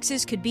know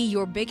taxes could be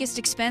your biggest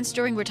expense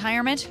during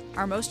retirement?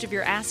 Are most of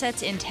your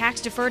assets in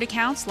tax-deferred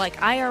accounts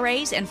like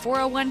IRAs and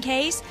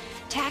 401ks?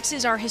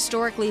 Taxes are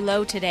historically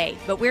low today,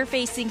 but we're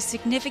facing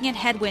significant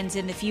headwinds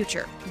in the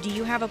future. Do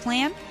you have a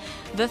plan?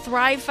 The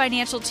Thrive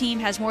Financial team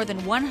has more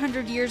than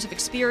 100 years of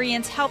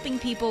experience helping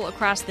people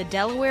across the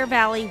Delaware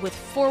Valley with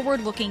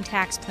forward-looking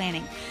tax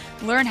planning.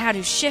 Learn how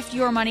to shift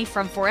your money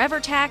from forever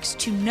tax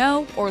to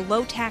no or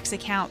low tax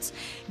accounts.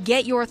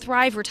 Get your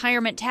Thrive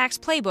Retirement Tax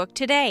Playbook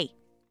today.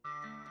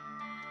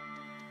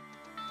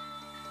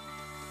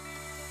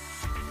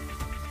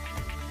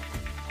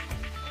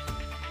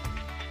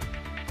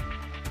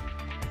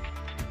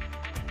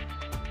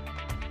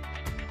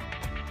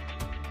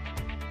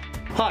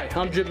 Hi,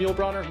 I'm Jim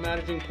Muehlbronner,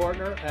 Managing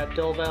Partner at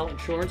Del Val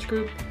Insurance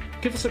Group.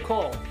 Give us a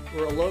call.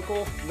 We're a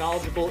local,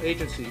 knowledgeable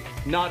agency,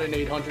 not an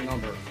 800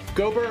 number.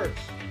 Go Birds!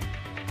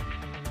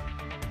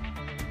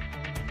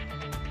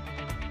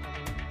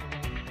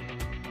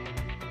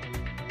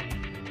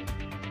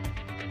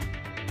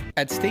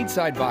 At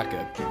Stateside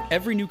Vodka,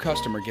 every new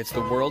customer gets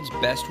the world's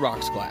best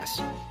rocks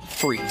glass.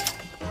 Free.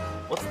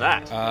 What's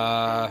that?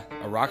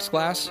 A rocks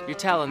glass? You're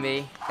telling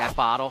me that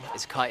bottle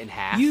is cut in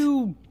half?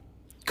 You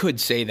could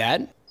say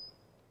that.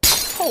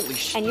 Holy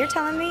shit. And you're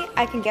telling me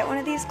I can get one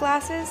of these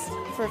glasses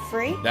for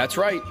free? That's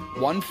right.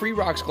 One free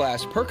rocks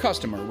glass per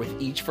customer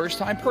with each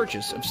first-time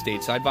purchase of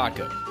Stateside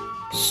Vodka.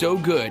 So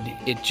good,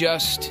 it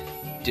just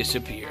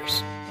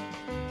disappears.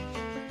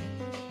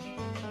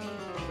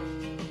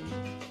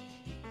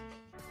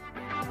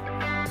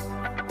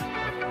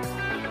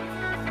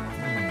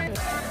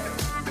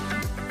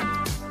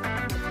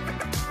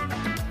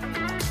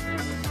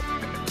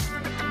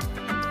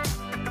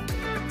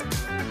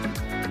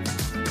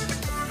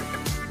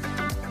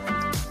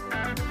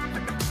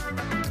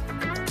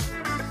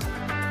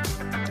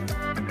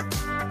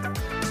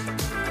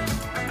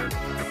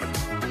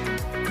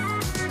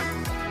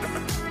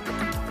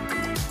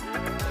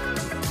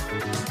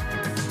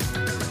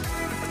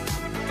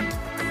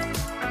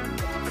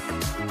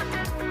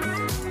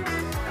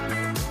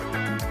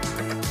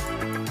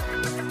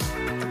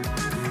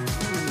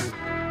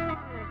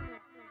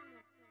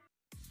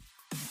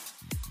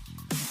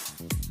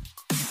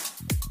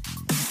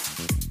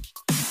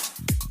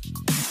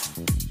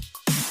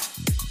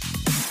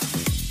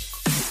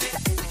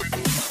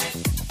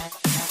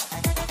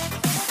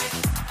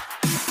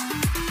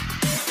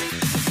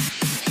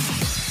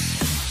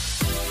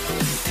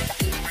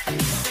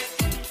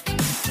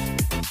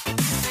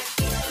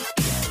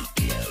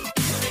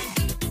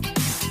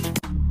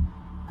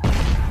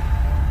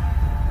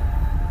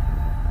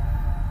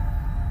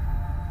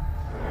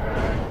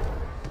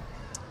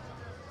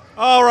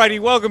 All righty,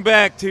 welcome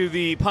back to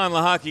the Pond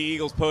Lehocky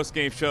Eagles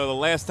postgame show. The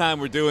last time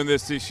we're doing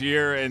this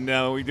year, and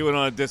we do it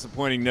on a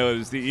disappointing note,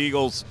 is the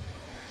Eagles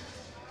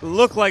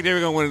looked like they were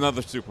going to win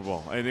another Super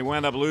Bowl, and they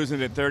wound up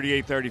losing at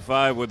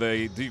 38-35 with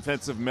a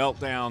defensive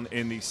meltdown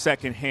in the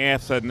second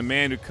half. And the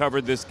man who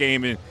covered this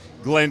game in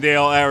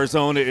Glendale,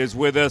 Arizona, is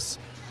with us,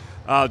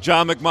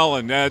 John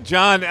McMullen.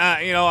 John,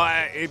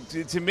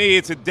 to me,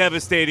 it's a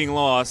devastating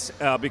loss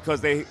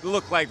because they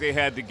looked like they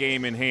had the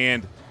game in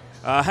hand.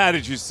 How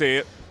did you see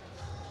it?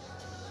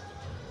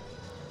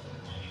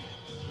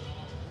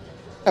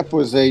 It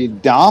was a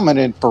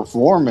dominant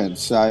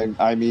performance.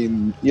 I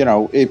mean,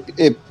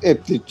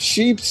 if the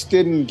Chiefs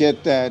didn't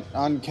get that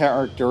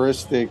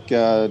uncharacteristic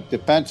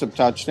defensive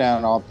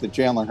touchdown off the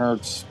Jalen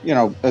Hurts,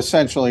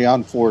 essentially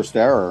unforced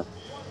error,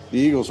 the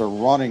Eagles are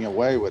running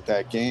away with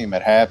that game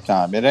at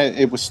halftime.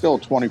 It was still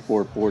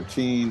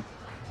 24-14.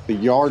 The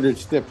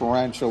yardage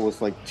differential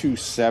was like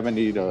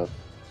 270 to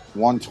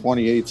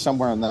 128,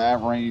 somewhere in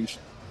that range.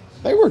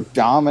 They were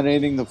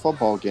dominating the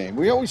football game.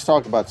 We always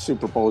talk about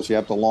Super Bowls. You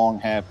have the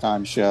long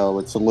halftime show.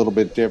 It's a little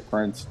bit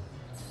different.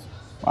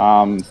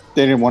 They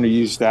didn't want to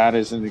use that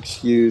as an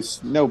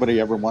excuse. Nobody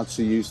ever wants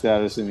to use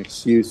that as an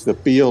excuse. The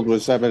field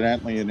was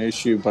evidently an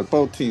issue, but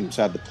both teams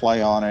had to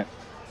play on it.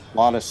 A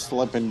lot of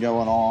slipping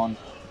going on.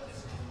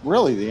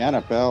 Really, the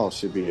NFL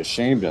should be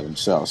ashamed of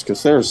themselves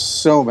because there's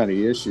so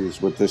many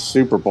issues with this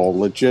Super Bowl,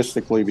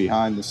 logistically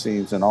behind the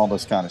scenes and all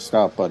this kind of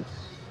stuff. But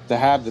to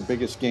have the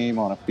biggest game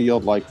on a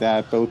field like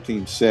that, both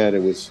teams said it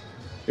was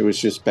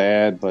just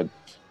bad. But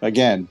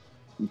again,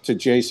 to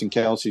Jason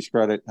Kelsey's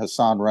credit,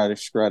 Hassan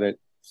Reddick's credit,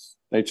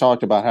 they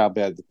talked about how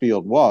bad the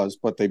field was,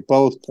 but they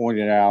both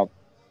pointed out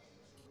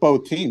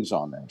both teams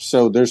on there.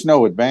 So there's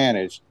no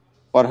advantage.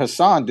 But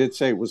Hassan did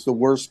say it was the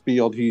worst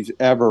field he's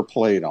ever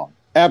played on.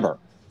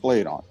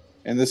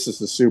 And this is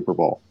the Super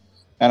Bowl.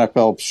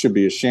 NFL should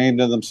be ashamed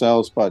of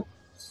themselves, but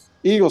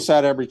Eagles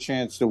had every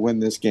chance to win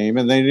this game,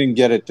 and they didn't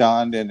get it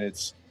done. And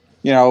it's,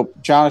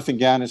 Jonathan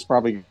Gannon is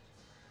probably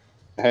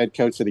the head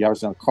coach of the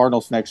Arizona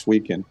Cardinals next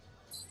week, and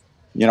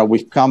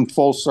we've come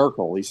full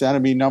circle. He's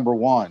enemy number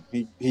one.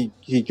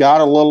 He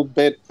got a little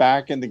bit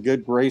back in the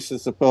good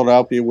graces of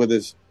Philadelphia with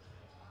his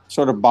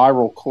sort of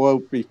viral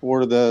quote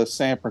before the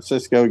San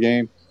Francisco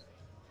game.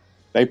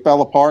 They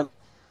fell apart in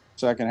the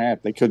second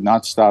half. They could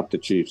not stop the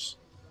Chiefs.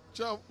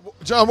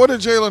 John, what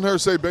did Jalen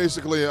Hurts say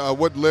basically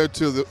what led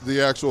to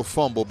the actual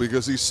fumble?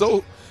 Because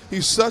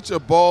he's such a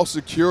ball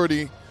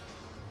security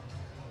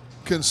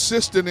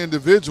consistent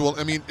individual.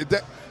 I mean,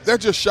 that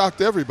just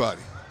shocked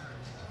everybody.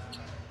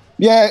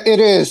 Yeah, it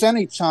is.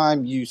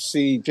 Anytime you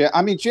see,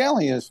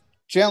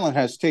 Jalen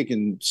has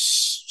taken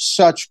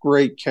such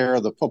great care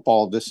of the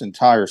football this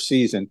entire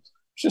season.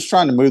 Just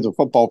trying to move the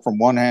football from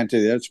one hand to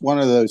the other. It's one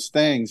of those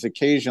things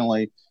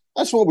occasionally.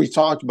 That's what we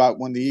talked about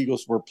when the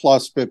Eagles were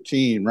plus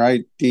 15,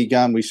 right?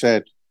 D-Gun, we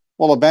said,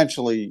 well,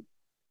 eventually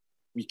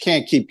you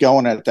can't keep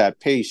going at that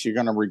pace. You're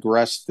going to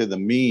regress to the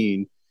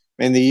mean.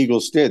 And the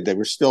Eagles did. They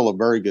were still a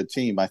very good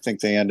team. I think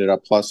they ended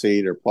up plus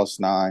 8 or plus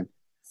 9.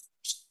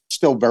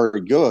 Still very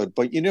good,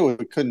 but you knew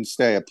it couldn't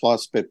stay at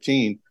plus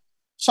 15.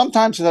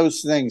 Sometimes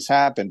those things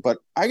happen, but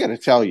I got to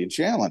tell you,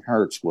 Jalen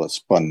Hurts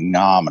was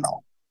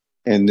phenomenal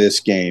in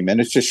this game.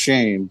 And it's a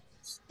shame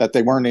that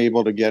they weren't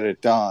able to get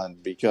it done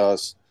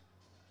because,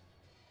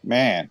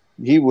 man,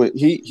 we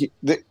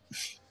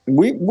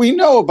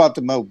know about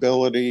the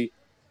mobility,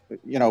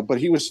 but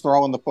he was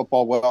throwing the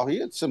football well. He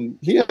had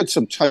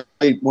some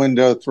tight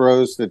window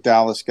throws to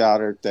Dallas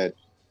Goedert that,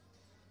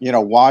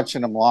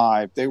 watching them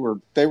live, they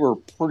were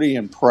pretty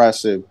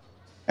impressive.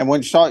 And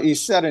when he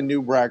set a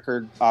new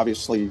record,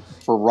 obviously,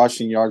 for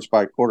rushing yards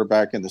by a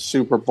quarterback in the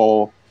Super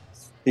Bowl.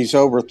 He's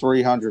over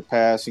 300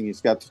 passing. He's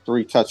got the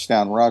 3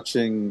 touchdown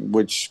rushing,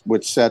 which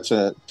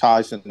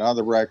ties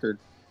another record.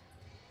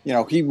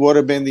 He would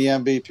have been the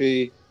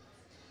MVP,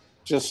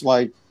 just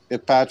like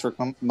if Patrick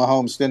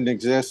Mahomes didn't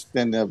exist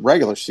in the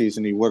regular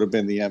season, he would have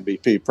been the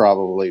MVP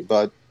probably.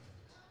 But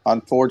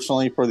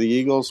unfortunately for the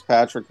Eagles,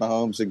 Patrick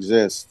Mahomes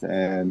exists,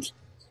 and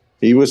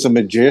he was a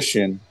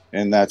magician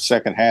in that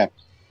second half.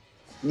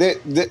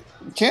 The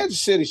Kansas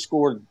City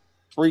scored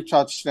 3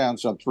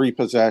 touchdowns on 3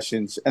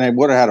 possessions, and it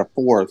would have had a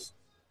 4th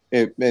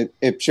if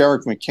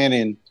Jerick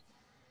McKinnon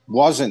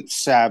wasn't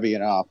savvy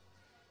enough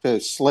to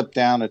slip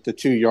down at the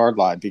 2-yard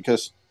line,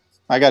 because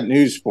I got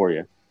news for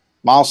you.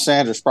 Miles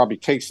Sanders probably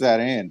takes that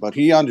in, but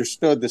he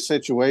understood the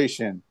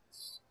situation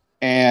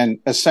and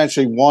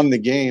essentially won the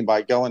game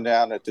by going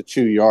down at the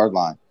 2-yard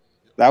line.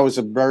 That was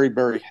a very,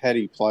 very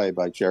heady play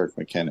by Jerick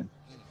McKinnon.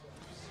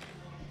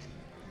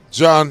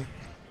 John,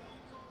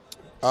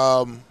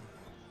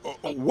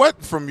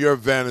 what, from your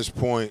vantage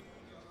point,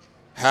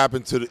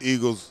 happened to the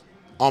Eagles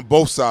on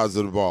both sides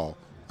of the ball?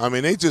 I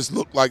mean, they just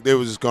looked like they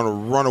were just going to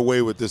run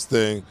away with this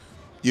thing,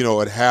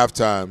 at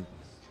halftime.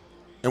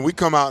 And we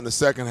come out in the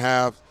second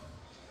half,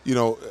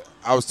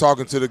 I was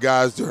talking to the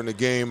guys during the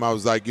game. I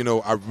was like,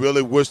 I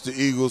really wish the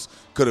Eagles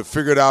could have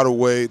figured out a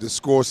way to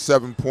score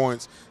 7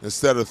 points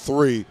instead of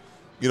 3,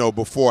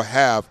 before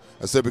half.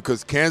 I said,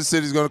 because Kansas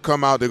City's going to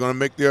come out. They're going to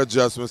make their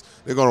adjustments.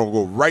 They're going to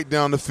go right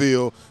down the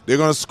field. They're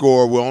going to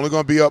score. We're only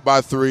going to be up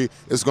by 3.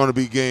 It's going to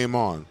be game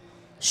on.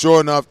 Sure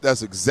enough,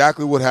 that's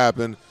exactly what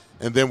happened.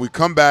 And then we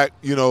come back,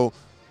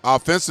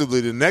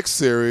 offensively the next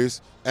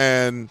series,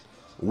 and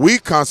we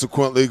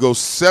consequently go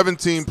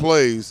 17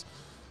 plays,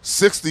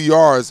 60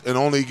 yards, and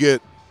only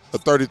get a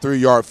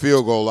 33-yard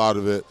field goal out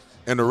of it.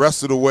 And the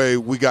rest of the way,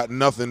 we got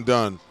nothing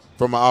done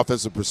from an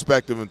offensive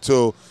perspective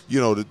until,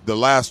 the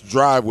last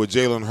drive where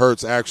Jalen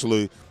Hurts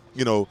actually,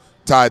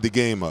 tied the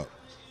game up.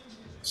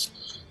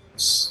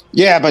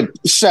 Yeah, but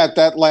Seth,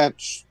 that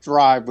last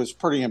drive was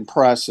pretty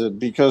impressive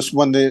because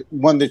when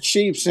the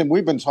Chiefs, and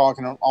we've been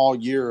talking all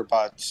year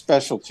about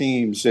special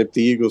teams, if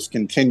the Eagles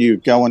continue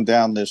going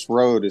down this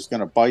road, is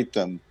going to bite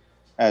them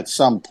at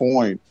some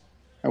point.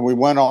 And we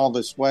went all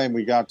this way and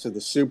we got to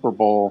the Super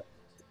Bowl,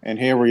 and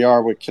here we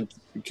are with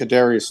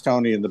Kadarius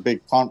Toney and the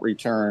big punt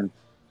return,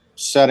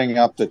 setting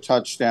up the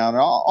touchdown.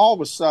 All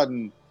of a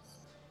sudden,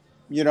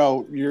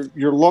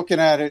 you're looking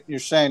at it, and you're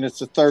saying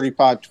it's a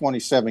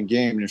 35-27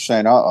 game, and you're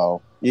saying,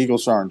 uh-oh,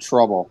 Eagles are in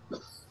trouble.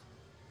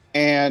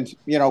 And,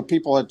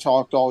 people had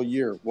talked all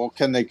year, well,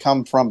 can they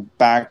come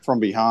back from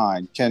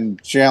behind? Can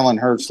Jalen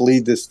Hurts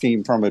lead this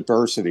team from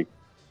adversity?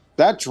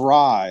 That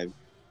drive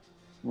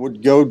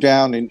would go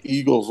down in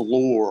Eagles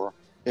lore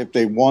if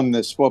they won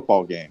this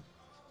football game.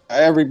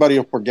 Everybody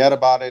will forget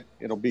about it.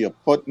 It'll be a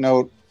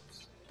footnote.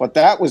 But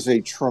that was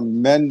a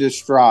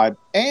tremendous drive.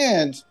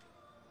 And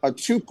a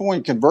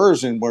 2-point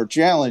conversion where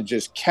Jalen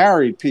just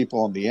carried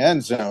people in the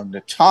end zone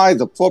to tie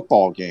the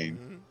football game.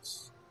 Mm-hmm.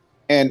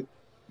 And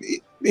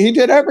he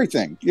did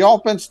everything. The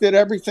offense did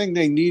everything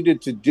they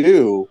needed to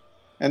do,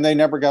 and they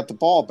never got the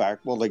ball back.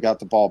 Well, they got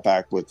the ball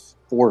back with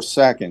 4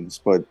 seconds,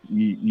 but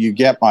you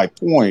get my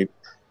point,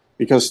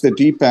 because the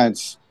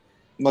defense,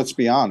 let's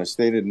be honest,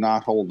 they did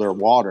not hold their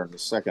water in the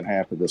second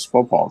half of this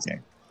football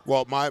game.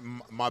 Well,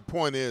 my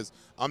point is,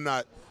 I'm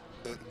not –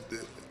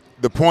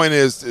 the point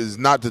is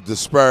not to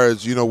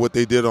disparage, what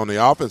they did on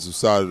the offensive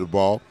side of the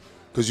ball,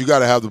 because you got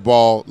to have the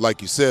ball,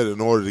 like you said, in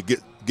order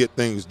to get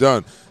things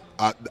done.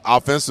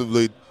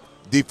 Offensively,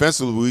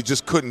 defensively, we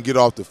just couldn't get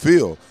off the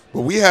field.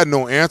 But we had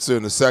no answer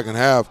in the second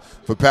half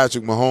for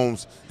Patrick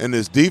Mahomes and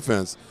this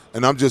defense,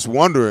 and I'm just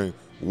wondering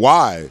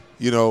why.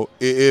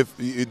 If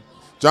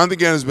Jonathan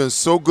Gannon has been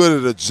so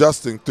good at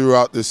adjusting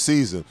throughout this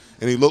season,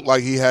 and he looked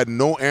like he had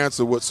no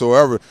answer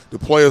whatsoever. The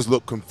players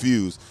look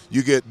confused.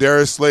 You get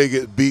Darius Slay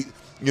get beat,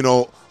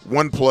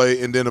 one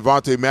play, and then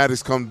Avonte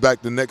Maddox comes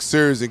back the next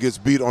series and gets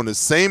beat on the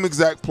same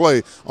exact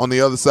play on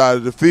the other side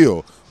of the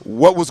field.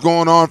 What was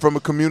going on from a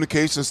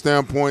communication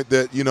standpoint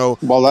that,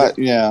 Well,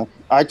 yeah,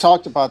 I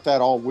talked about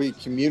that all week.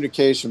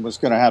 Communication was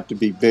going to have to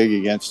be big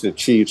against the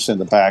Chiefs in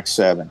the back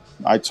seven.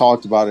 I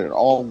talked about it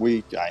all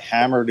week. I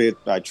hammered it.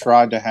 I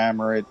tried to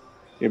hammer it.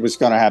 It was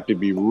going to have to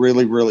be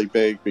really, really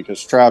big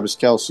because Travis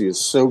Kelce is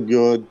so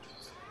good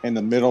in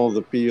the middle of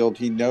the field.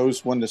 He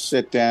knows when to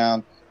sit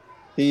down.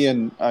 He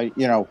and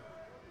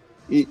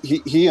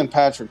he and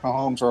Patrick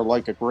Mahomes are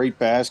like a great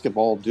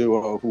basketball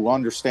duo who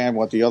understand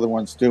what the other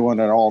one's doing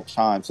at all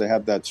times. They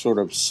have that sort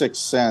of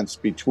sixth sense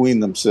between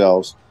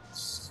themselves.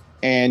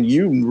 And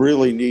you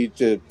really need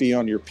to be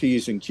on your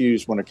P's and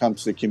Q's when it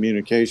comes to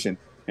communication.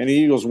 And the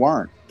Eagles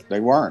weren't.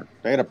 They weren't.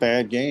 They had a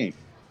bad game.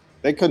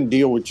 They couldn't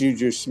deal with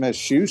Juju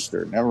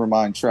Smith-Schuster, never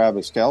mind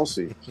Travis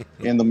Kelce,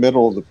 in the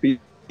middle of the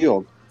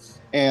field.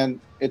 And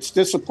it's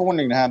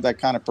disappointing to have that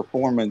kind of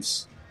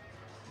performance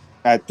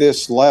at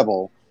this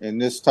level in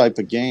this type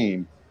of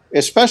game,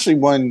 especially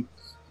when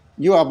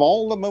you have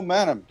all the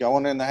momentum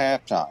going into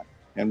halftime.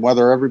 And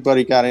whether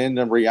everybody got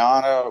into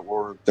Rihanna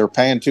or they're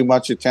paying too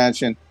much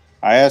attention,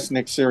 I asked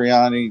Nick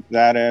Sirianni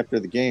that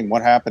after the game,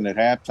 what happened at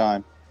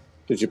halftime?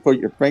 Did you put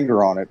your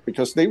finger on it?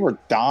 Because they were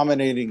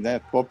dominating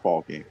that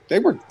football game. They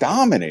were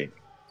dominating.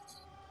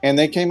 And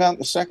they came out in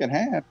the second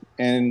half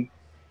and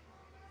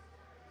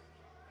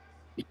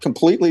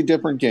completely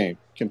different game.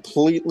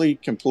 Completely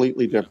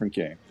different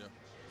game.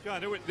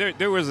 John,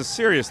 there was a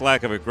serious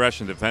lack of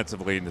aggression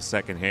defensively in the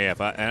second half,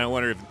 and I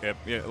wonder if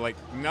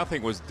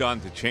nothing was done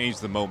to change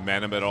the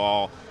momentum at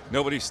all.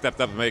 Nobody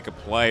stepped up and make a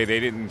play. They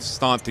didn't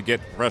stunt to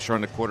get pressure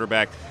on the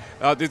quarterback.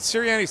 Did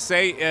Sirianni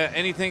say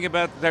anything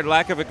about their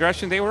lack of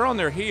aggression? They were on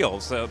their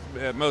heels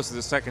most of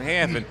the second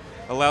half and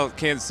allowed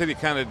Kansas City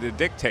kind of to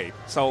dictate.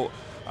 So,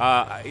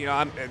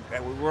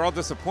 we're all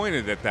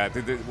disappointed at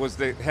that. Was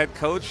the head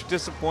coach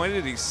disappointed?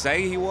 Did he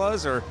say he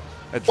was or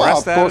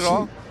address that at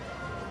all?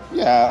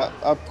 Yeah,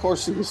 of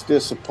course he was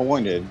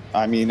disappointed.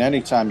 I mean,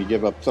 anytime you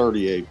give up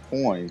 38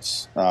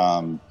 points,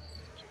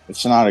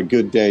 it's not a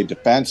good day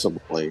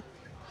defensively.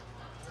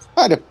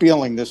 I had a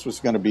feeling this was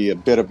going to be a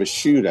bit of a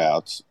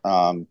shootout.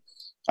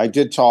 I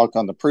did talk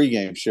on the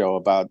pregame show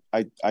about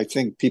I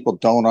think people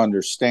don't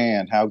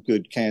understand how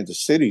good Kansas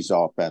City's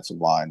offensive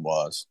line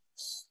was.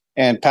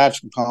 And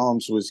Patrick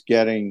Mahomes was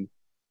getting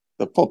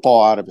the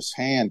football out of his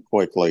hand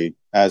quickly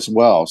as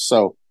well.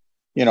 So,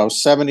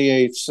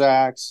 78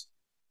 sacks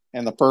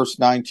in the first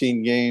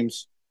 19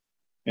 games.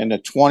 In the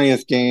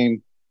 20th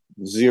game,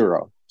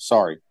 0.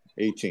 Sorry,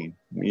 18.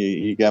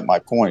 You get my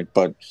point.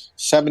 But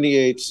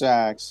 78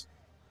 sacks,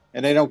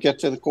 and they don't get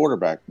to the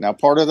quarterback. Now,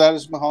 part of that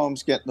is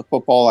Mahomes getting the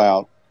football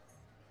out.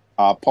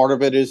 Part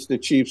of it is the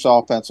Chiefs'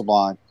 offensive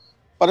line.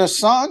 But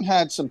Hassan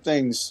had some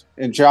things,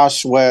 and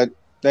Josh Sweat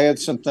they had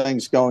some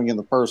things going in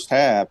the first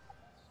half.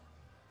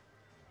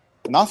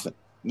 Nothing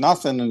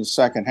in the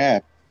second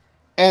half.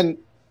 And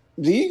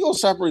the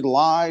Eagles have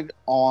relied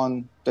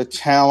on the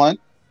talent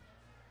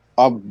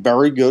of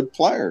very good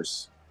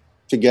players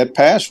to get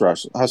pass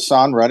rush.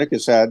 Hassan Reddick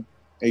has had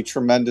a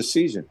tremendous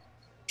season.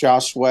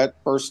 Josh Sweat,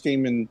 first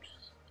team in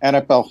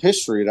NFL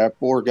history to have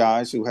 4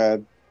 guys who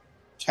had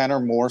 10 or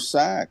more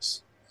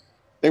sacks.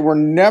 They were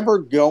never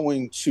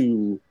going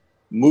to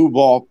move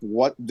off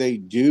what they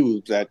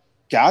do that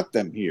got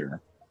them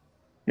here.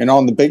 And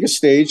on the biggest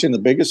stage in the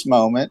biggest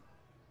moment,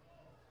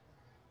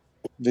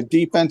 the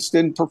defense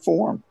didn't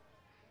perform.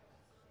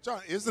 John,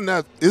 isn't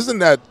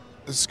that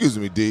excuse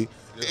me, D,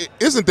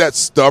 isn't that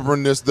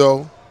stubbornness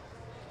though,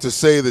 to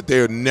say that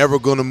they're never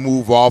going to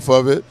move off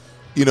of it?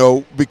 You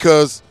know,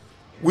 because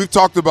we've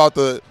talked about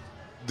the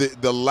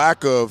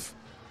lack of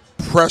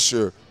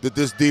pressure that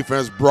this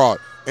defense brought,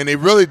 and they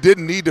really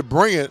didn't need to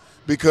bring it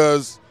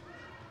because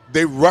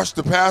they rushed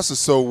the passes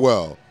so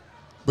well.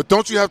 But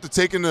don't you have to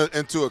take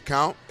into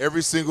account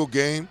every single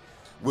game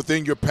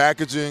within your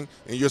packaging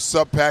and your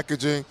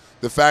sub-packaging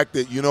the fact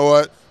that, you know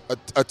what,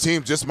 a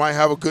team just might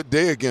have a good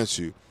day against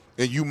you,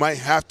 and you might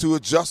have to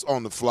adjust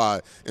on the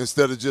fly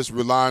instead of just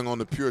relying on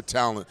the pure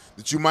talent,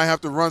 that you might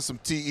have to run some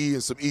TE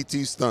and some ET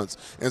stunts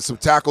and some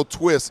tackle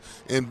twists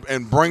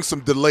and bring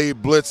some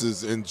delayed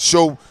blitzes and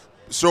show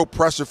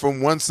pressure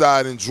from one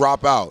side and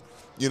drop out.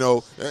 You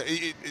know,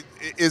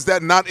 is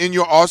that not in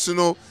your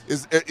arsenal?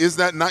 Is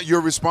that not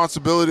your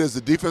responsibility as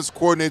the defense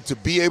coordinator to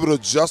be able to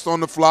adjust on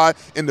the fly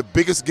in the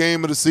biggest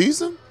game of the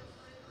season?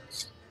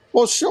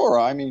 Well, sure.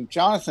 I mean,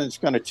 Jonathan's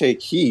going to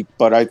take heat,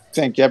 but I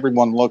think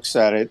everyone looks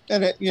at it,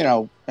 and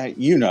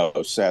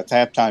Seth,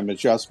 halftime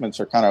adjustments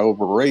are kind of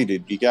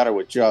overrated. You got to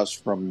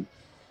adjust from,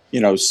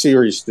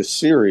 series to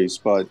series.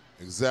 But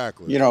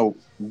exactly,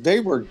 they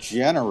were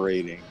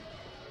generating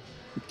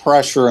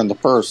pressure in the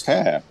first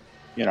half.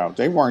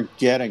 They weren't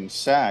getting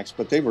sacks,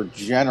 but they were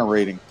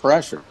generating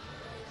pressure.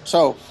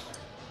 So,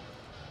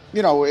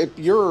 if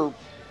you're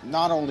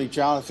not only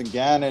Jonathan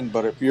Gannon,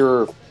 but if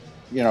you're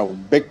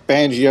Vic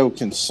Fangio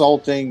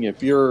Consulting,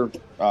 if you're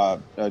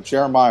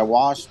Jeremiah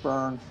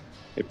Washburn,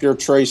 if you're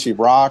Tracy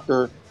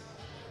Rocker,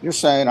 you're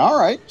saying, all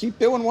right, keep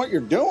doing what you're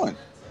doing.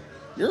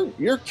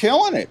 You're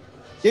killing it.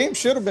 Game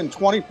should have been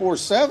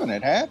 24/7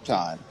 at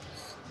halftime.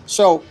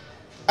 So,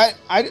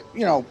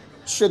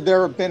 should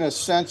there have been a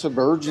sense of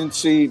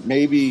urgency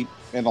maybe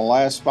in the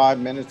last 5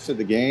 minutes of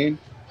the game?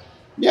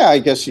 Yeah, I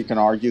guess you can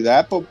argue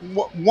that. But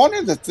one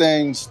of the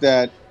things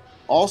that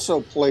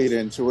also played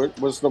into it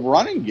was the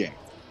running game.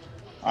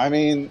 I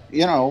mean,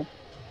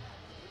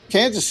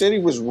 Kansas City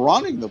was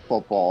running the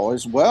football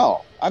as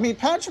well. I mean,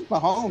 Patrick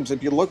Mahomes,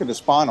 if you look at his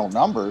final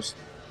numbers,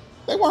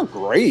 they weren't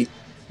great.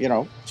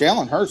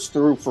 Jalen Hurts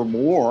threw for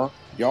more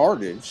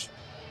yardage.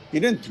 He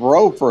didn't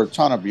throw for a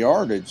ton of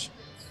yardage.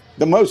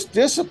 The most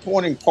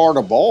disappointing part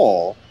of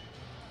all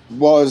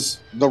was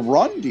the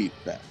run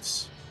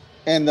defense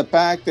and the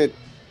fact that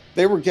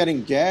they were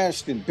getting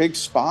gashed in big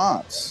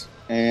spots.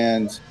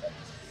 And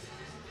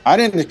I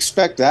didn't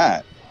expect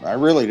that. I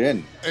really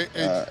didn't,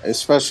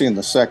 especially in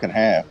the second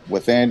half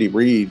with Andy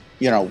Reid,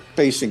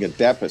 facing a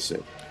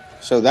deficit.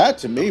 So that,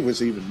 to me,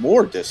 was even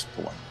more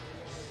disappointing.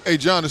 Hey,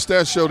 John, the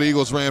stats show the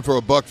Eagles ran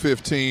for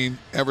 $115,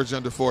 average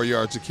under 4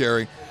 yards a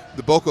carry.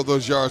 The bulk of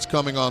those yards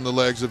coming on the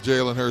legs of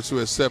Jalen Hurts, who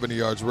has 70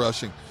 yards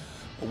rushing.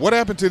 What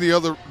happened to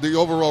the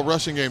overall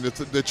rushing game,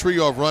 the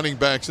trio of running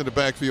backs in the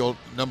backfield,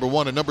 number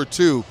one? And number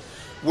two,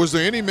 was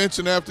there any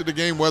mention after the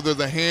game whether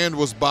the hand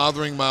was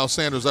bothering Miles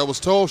Sanders? I was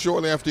told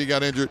shortly after he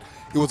got injured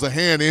it was a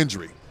hand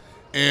injury.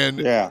 And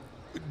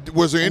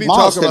was there any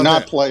Miles talk about that? Miles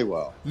did not play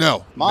well.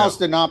 No. Miles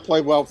did not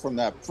play well from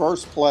that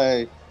first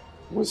play.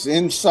 Was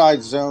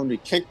inside zone. He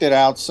kicked it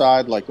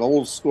outside like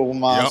old school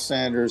Miles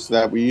Sanders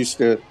that we used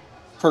to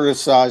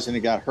criticize, and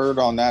he got hurt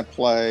on that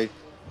play.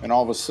 And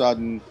all of a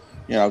sudden,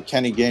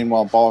 Kenny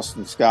Gainwell,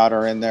 Boston Scott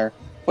are in there.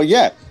 But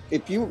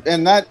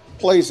and that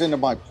plays into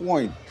my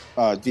point,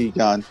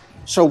 D-Gun.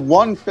 So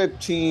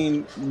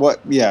 115,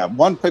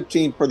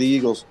 115 for the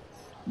Eagles,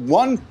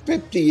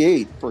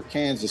 158 for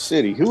Kansas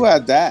City. Who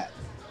had that?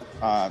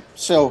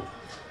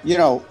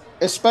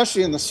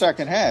 Especially in the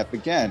second half,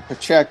 again,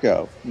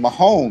 Pacheco,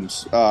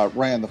 Mahomes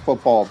ran the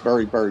football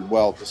very, very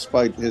well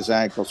despite his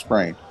ankle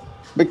sprain.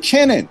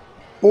 McKinnon,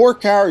 4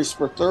 carries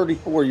for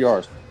 34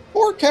 yards.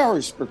 4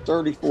 carries for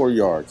 34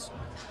 yards.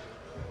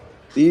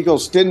 The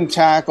Eagles didn't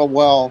tackle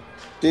well,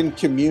 didn't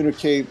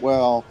communicate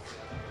well.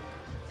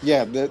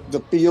 Yeah,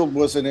 the field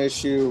was an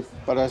issue,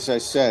 but as I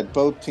said,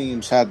 both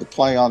teams had to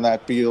play on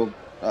that field.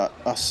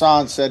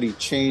 Hassan said he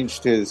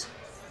changed his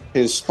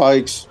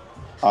spikes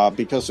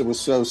because it was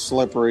so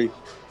slippery.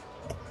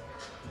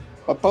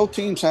 But both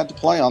teams had to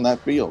play on that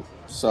field.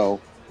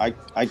 So I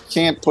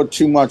can't put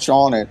too much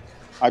on it.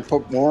 I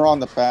put more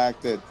on the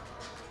fact that,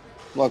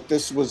 look,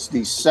 this was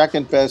the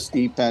second best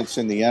defense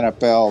in the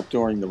NFL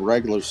during the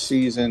regular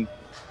season.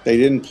 They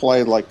didn't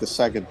play like the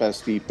second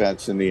best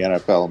defense in the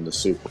NFL in the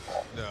Super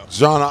Bowl. No.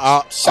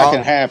 John,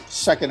 second half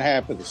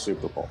of the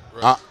Super Bowl.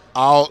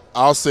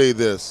 I'll say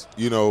this,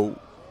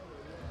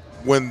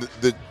 when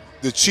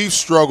the Chiefs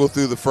struggled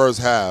through the first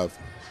half,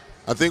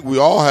 I think we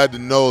all had to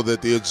know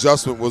that the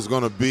adjustment was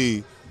going to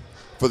be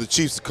for the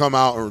Chiefs to come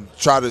out and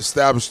try to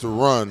establish the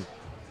run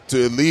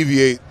to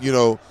alleviate,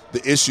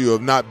 the issue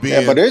of not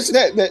being. Yeah, but is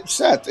that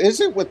Seth? Is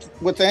it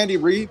with Andy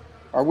Reid?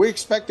 Are we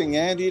expecting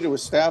Andy to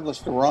establish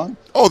the run?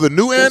 Oh, the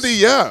new Andy,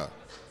 yeah,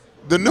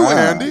 the new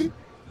Andy.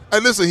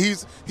 And listen,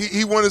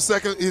 he won his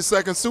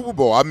second Super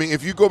Bowl. I mean,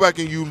 if you go back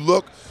and you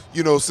look,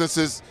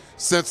 since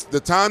the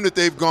time that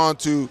they've gone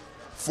to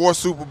 4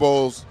 Super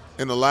Bowls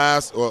in the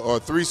last or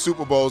 3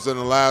 Super Bowls in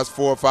the last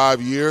 4 or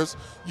 5 years,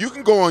 you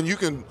can go on. You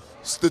can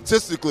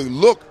statistically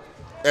look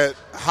at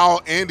how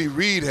Andy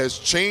Reid has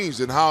changed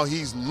and how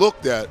he's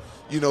looked at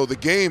the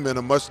game in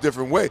a much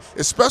different way.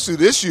 Especially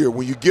this year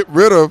when you get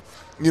rid of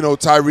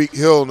Tyreek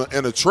Hill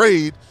in a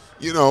trade.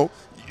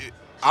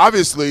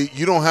 Obviously,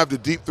 you don't have the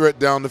deep threat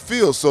down the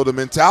field, so the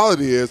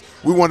mentality is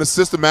we want to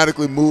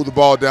systematically move the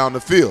ball down the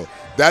field.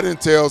 That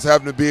entails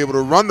having to be able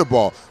to run the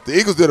ball. The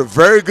Eagles did a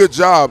very good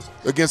job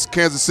against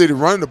Kansas City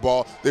running the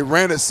ball. They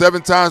ran it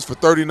 7 times for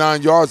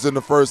 39 yards in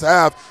the first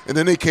half, and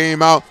then they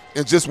came out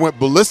and just went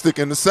ballistic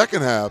in the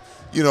second half,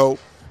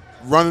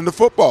 running the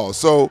football.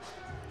 So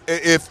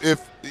if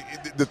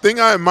the thing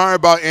I admire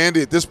about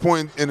Andy at this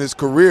point in his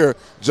career,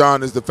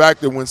 John, is the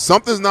fact that when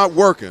something's not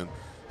working,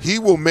 he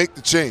will make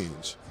the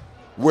change.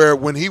 Where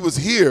when he was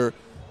here,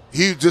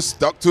 he just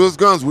stuck to his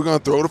guns. We're going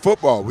to throw the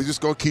football. We're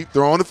just going to keep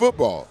throwing the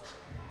football.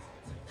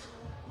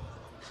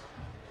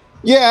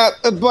 Yeah,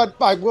 but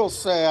I will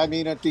say, I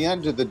mean, at the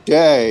end of the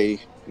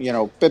day,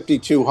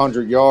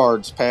 5,200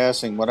 yards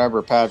passing,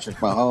 whatever Patrick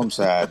Mahomes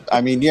had.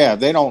 I mean, yeah,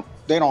 they don't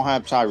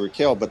have Tyreek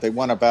Hill, but they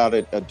went about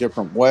it a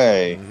different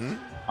way.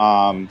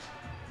 Mm-hmm.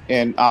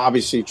 And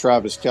obviously,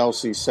 Travis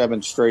Kelce,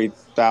 7 straight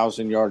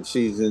 1,000-yard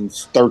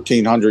seasons,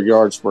 1,300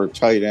 yards for a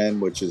tight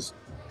end, which is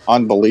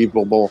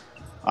unbelievable.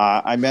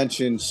 I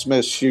mentioned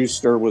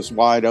Smith-Schuster was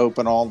wide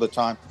open all the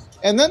time.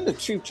 And then the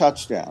 2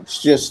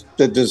 touchdowns, just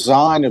the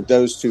design of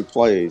those 2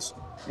 plays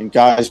and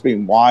guys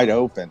being wide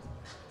open.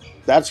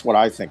 That's what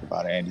I think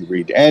about Andy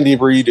Reid. Andy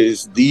Reid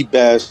is the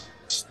best,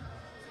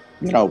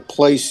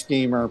 play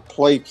schemer,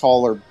 play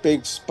caller,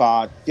 big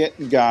spot,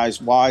 getting guys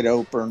wide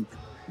open,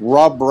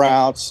 rub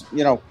routes.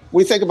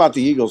 We think about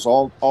the Eagles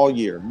all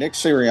year. Nick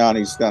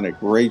Sirianni's done a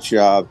great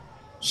job.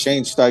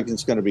 Shane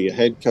Steichen's going to be a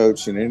head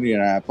coach in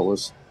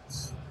Indianapolis.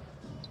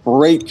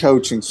 Great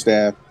coaching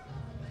staff.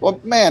 Well,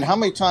 man, how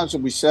many times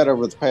have we said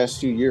over the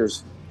past 2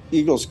 years,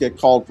 Eagles get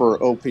called for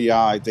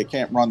OPI, they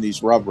can't run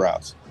these rub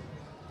routes.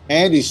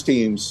 Andy's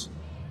teams,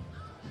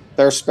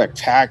 they're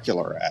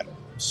spectacular at it.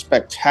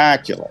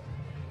 Spectacular.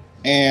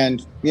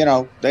 And,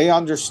 they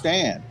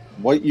understand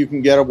what you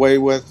can get away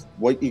with,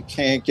 what you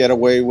can't get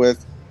away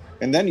with.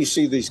 And then you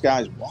see these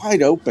guys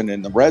wide open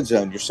in the red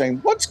zone. You're saying,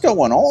 what's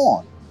going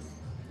on?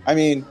 I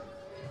mean,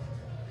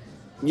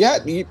 yeah,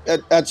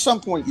 at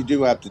some point you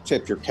do have to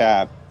tip your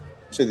cap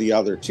to the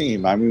other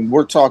team. I mean,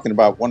 we're talking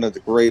about one of the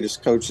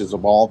greatest coaches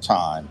of all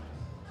time,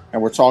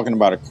 and we're talking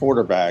about a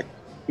quarterback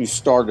who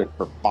started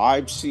for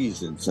 5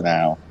 seasons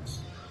now.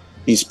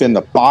 He's been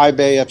to 5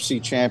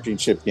 AFC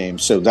championship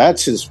games, so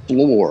that's his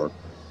floor.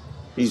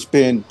 He's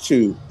been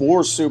to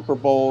 4 Super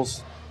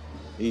Bowls.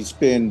 He's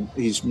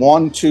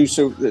won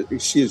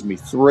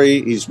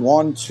 3. He's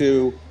won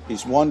 2.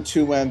 He's won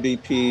 2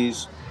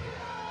 MVPs.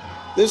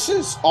 This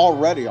is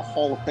already a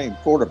Hall of Fame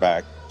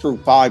quarterback through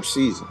 5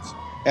 seasons.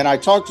 And I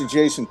talked to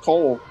Jason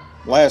Cole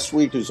last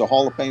week, who's a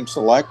Hall of Fame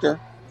selector,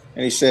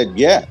 and he said,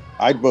 yeah,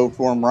 I'd vote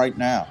for him right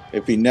now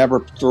if he never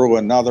threw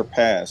another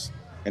pass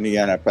in the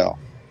NFL.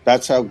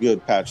 That's how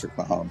good Patrick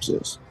Mahomes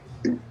is.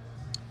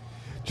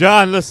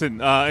 John,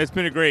 listen, it's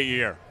been a great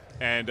year,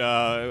 and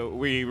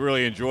we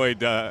really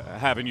enjoyed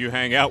having you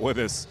hang out with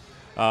us.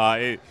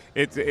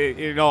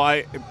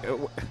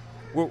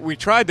 We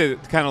tried to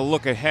kind of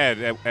look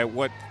ahead at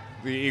what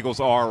the Eagles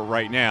are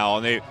right now,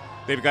 and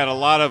they've got a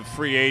lot of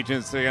free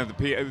agents.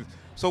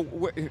 So,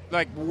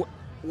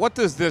 what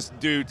does this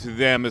do to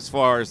them as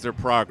far as their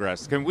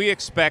progress? Can we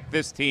expect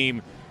this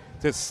team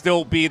to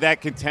still be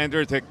that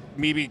contender to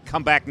maybe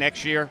come back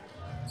next year?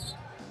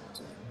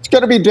 It's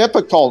going to be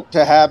difficult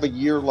to have a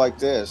year like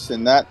this.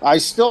 And that I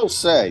still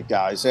say,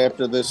 guys,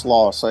 after this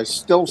loss, I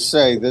still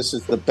say this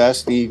is the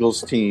best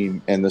Eagles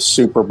team in the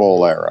Super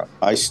Bowl era.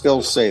 I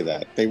still say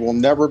that. They will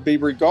never be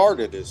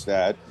regarded as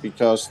that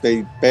because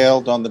they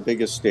bailed on the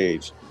biggest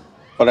stage.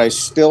 But I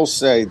still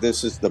say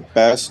this is the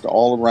best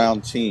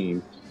all-around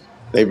team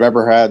they've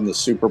ever had in the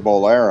Super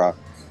Bowl era.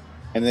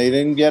 And they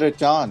didn't get it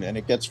done. And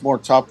it gets more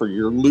tougher.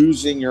 You're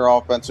losing your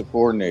offensive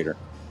coordinator.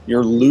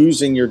 You're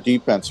losing your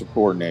defensive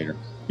coordinator.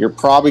 You're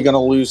probably going to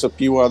lose a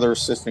few other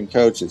assistant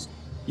coaches.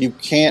 You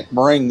can't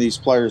bring these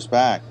players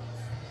back.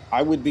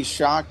 I would be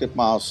shocked if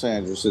Miles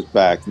Sanders is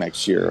back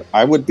next year.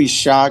 I would be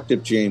shocked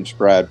if James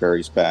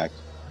Bradbury's back.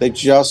 They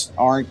just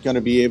aren't going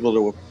to be able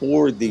to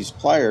afford these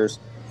players.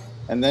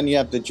 And then you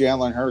have the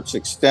Jalen Hurts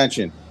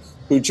extension,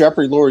 who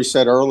Jeffrey Lurie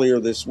said earlier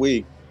this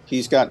week,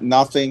 he's got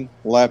nothing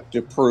left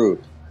to prove.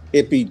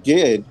 If he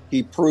did,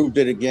 he proved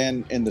it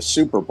again in the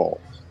Super Bowl.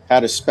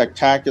 Had a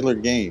spectacular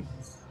game.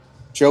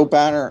 Joe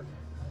Banner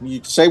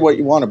you say what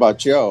you want about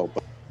Joe,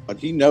 but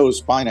he knows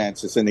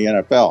finances in the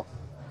NFL.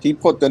 He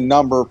put the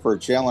number for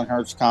Jalen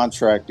Hurts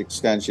contract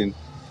extension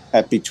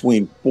at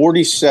between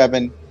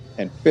 $47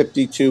 and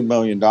 $52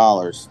 million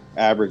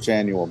average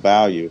annual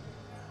value.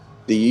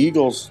 The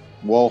Eagles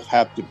will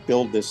have to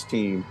build this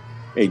team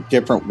a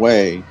different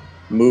way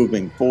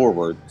moving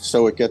forward.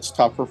 So it gets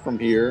tougher from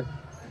here.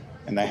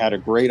 And they had a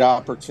great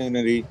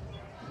opportunity,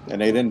 and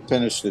they didn't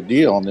finish the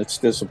deal, and it's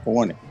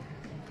disappointing.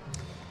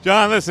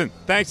 John, listen,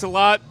 thanks a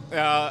lot.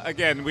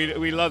 Again,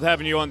 we love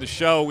having you on the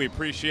show. We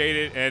appreciate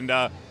it. And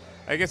I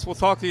guess we'll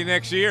talk to you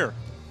next year.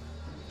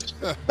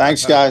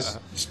 Thanks, guys.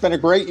 It's been a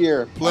great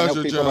year. Pleasure, I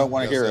know people John. don't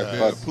want to hear it,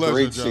 but pleasure,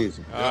 great John.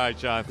 season. All right,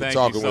 John. Thank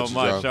talking you so with you,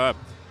 much. John.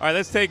 All right,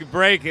 let's take a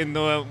break, and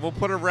we'll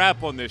put a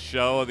wrap on this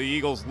show. The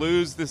Eagles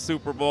lose the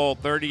Super Bowl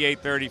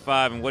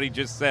 38-35, and what he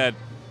just said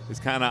is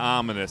kind of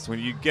ominous. When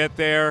you get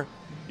there,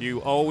 you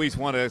always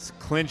want to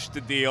clinch the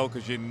deal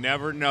because you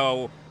never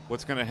know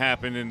what's going to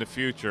happen in the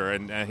future.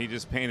 And he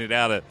just painted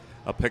out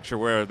a picture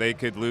where they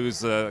could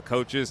lose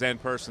coaches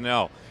and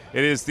personnel.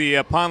 It is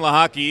the Pond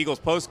Lehocky Eagles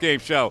postgame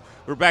show.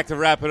 We're back to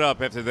wrap it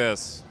up after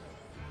this.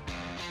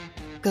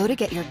 Go to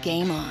get your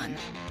game on.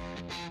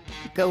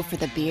 Go for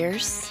the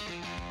beers.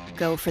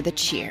 Go for the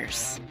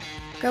cheers.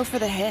 Go for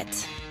the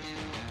hit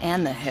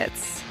and the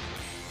hits.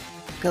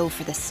 Go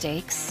for the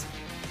stakes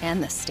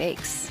and the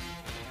stakes.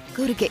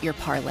 Go to get your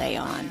parlay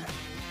on.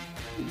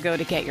 Go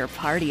to get your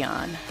party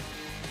on.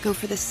 Go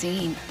for the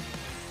scene.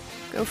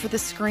 Go for the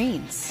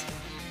screens.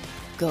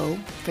 Go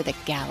for the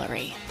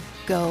gallery.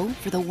 Go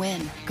for the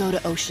win. Go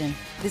to Ocean.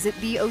 Visit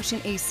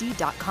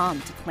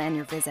theoceanac.com to plan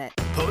your visit.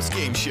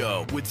 Postgame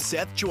show with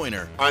Seth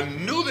Joyner. I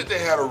knew that they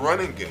had a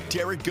running game.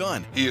 Derrick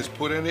Gunn. He has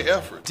put in the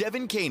effort.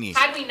 Devan Kaney.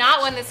 Had we not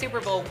won the Super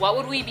Bowl, what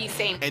would we be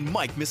saying? And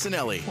Mike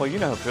Missanelli. Well, you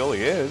know who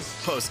Philly is.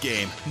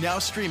 Postgame, now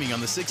streaming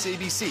on the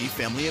 6ABC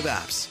family of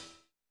apps.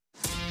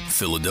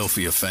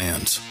 Philadelphia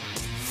fans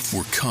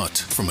were cut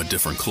from a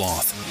different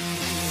cloth.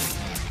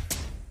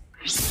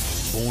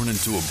 Born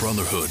into a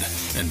brotherhood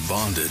and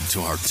bonded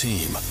to our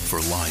team for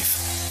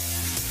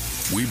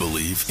life. We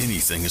believe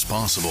anything is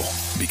possible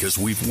because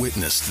we've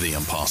witnessed the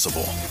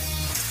impossible.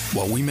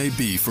 While we may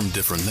be from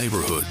different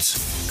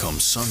neighborhoods, come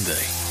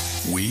Sunday,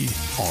 we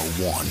are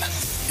one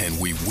and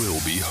we will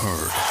be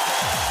heard.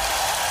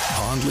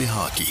 Pond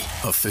Lehocky,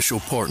 official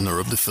partner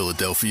of the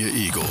Philadelphia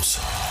Eagles.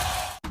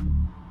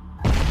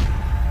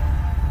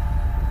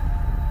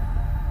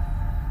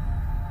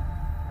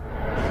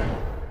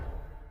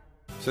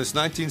 Since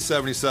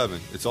 1977,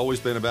 it's always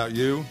been about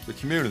you, the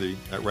community,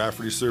 at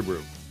Rafferty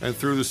Subaru. And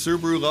through the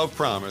Subaru Love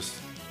Promise,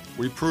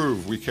 we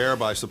prove we care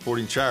by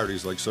supporting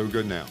charities like So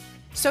Good Now.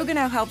 So Good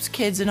Now helps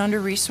kids in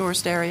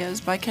under-resourced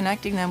areas by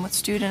connecting them with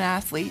student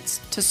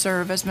athletes to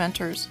serve as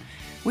mentors.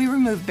 We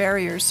remove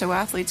barriers so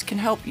athletes can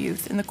help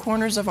youth in the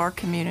corners of our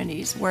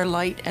communities where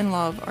light and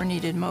love are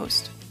needed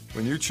most.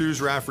 When you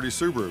choose Rafferty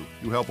Subaru,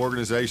 you help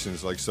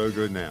organizations like So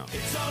Good Now.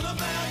 It's all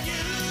about you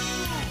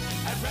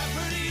at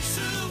Rafferty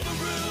Subaru.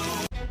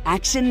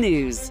 Action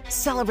News,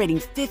 celebrating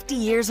 50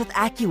 years with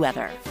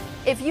AccuWeather.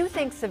 If you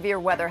think severe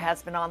weather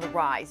has been on the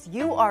rise,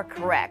 you are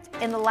correct.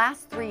 In the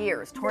last 3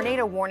 years,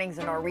 tornado warnings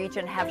in our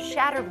region have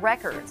shattered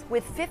records,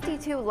 with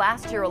 52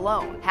 last year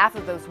alone. Half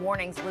of those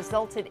warnings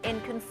resulted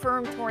in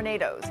confirmed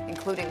tornadoes,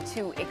 including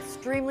 2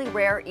 extremely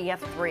rare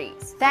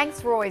EF3s.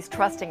 Thanks for always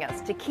trusting us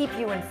to keep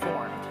you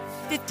informed.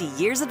 50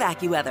 Years of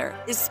AccuWeather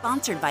is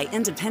sponsored by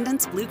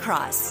Independence Blue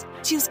Cross.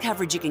 Choose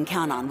coverage you can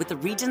count on with the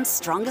region's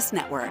strongest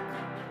network.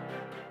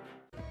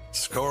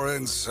 Score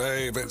and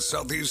save in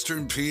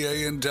southeastern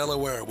PA and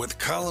Delaware with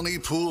Colony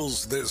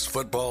Pools this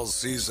football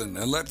season,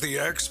 and let the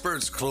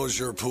experts close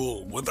your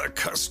pool with a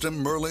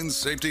custom Merlin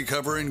safety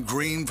cover in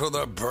green for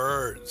the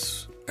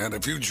birds. And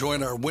if you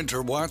join our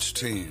Winter Watch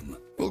team,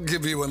 we'll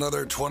give you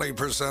another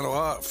 20%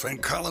 off,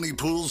 and Colony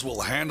Pools will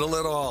handle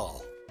it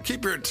all.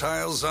 Keep your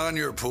tiles on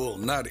your pool,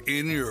 not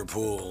in your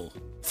pool.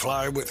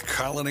 Fly with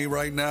Colony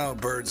right now,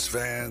 birds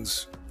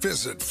fans.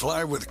 Visit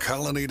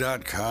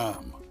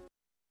flywithcolony.com.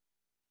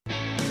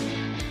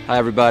 Hi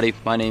everybody,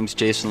 my name's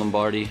Jason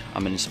Lombardi.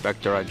 I'm an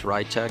inspector at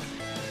DryTech.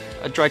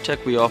 At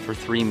DryTech we offer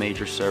 3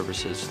 major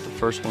services, the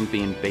first one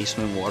being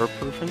basement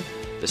waterproofing,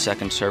 the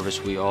second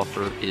service we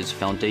offer is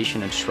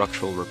foundation and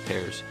structural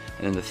repairs,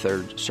 and then the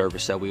third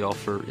service that we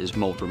offer is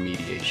mold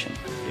remediation.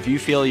 If you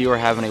feel you are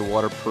having a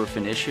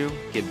waterproofing issue,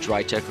 give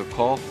DryTech a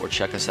call or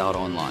check us out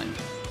online.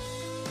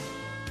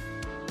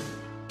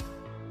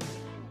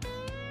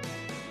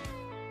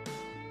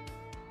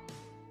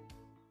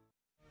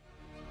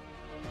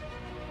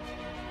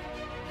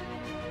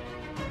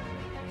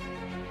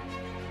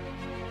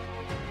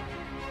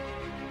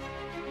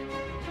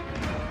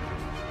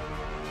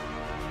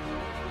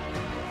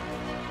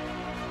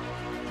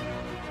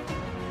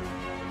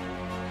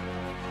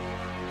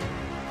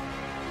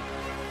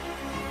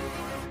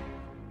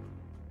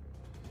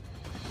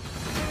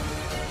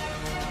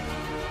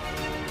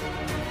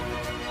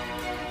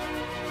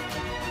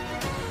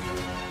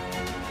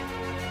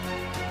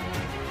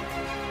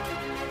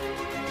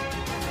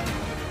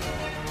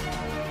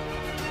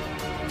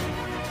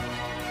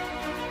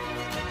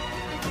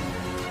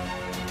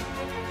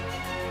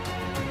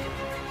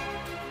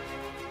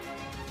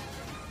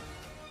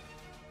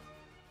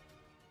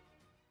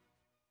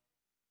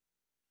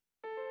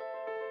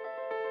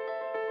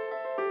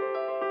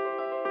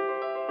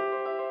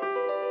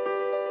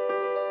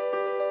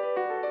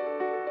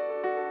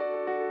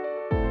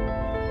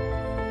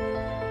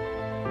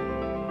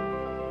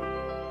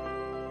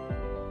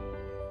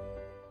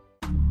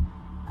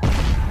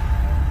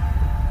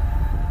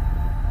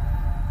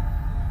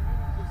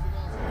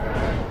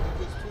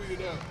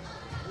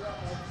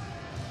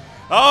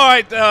 All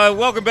right,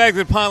 welcome back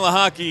to the Pond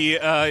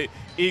Lehocky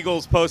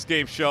Eagles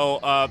postgame show.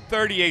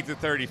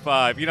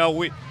 38-35. You know,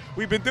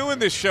 we've been doing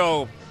this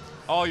show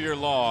all year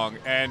long,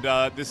 and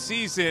the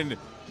season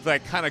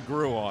kind of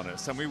grew on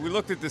us. I mean, we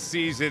looked at the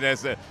season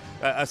as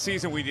a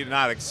season we did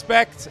not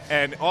expect,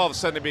 and all of a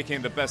sudden it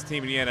became the best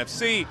team in the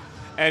NFC.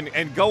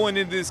 And going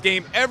into this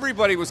game,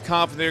 everybody was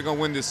confident they were going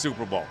to win this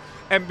Super Bowl.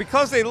 And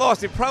because they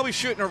lost, they probably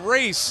shouldn't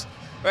erase.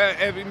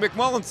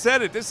 McMullen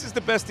said it. This is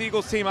the best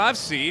Eagles team I've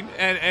seen,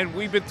 and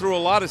we've been through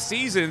a lot of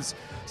seasons.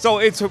 So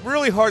it's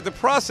really hard to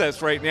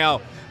process right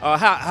now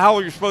how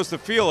you're supposed to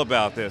feel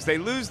about this. They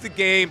lose the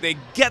game. They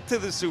get to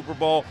the Super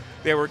Bowl.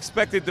 They were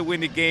expected to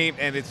win the game,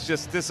 and it's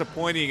just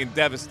disappointing and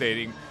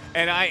devastating.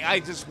 And I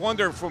just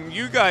wonder, from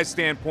you guys'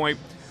 standpoint,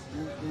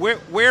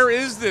 where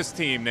is this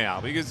team now?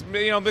 Because,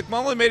 you know,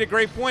 McMullen made a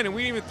great point, and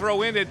we didn't even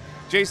throw in that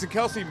Jason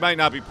Kelce might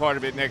not be part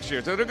of it next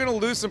year. So they're going to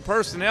lose some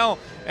personnel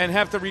and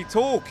have to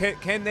retool.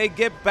 Can they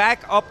get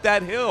back up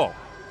that hill?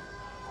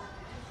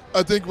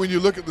 I think when you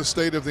look at the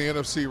state of the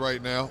NFC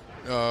right now,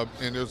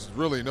 and there's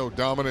really no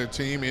dominant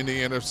team in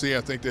the NFC,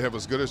 I think they have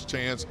as good a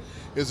chance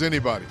as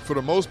anybody. For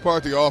the most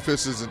part, the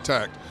offense is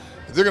intact.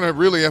 They're going to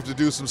really have to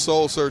do some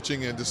soul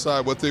searching and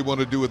decide what they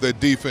want to do with their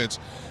defense.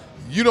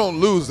 You don't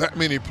lose that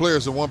many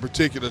players at one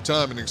particular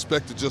time and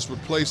expect to just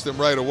replace them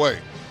right away.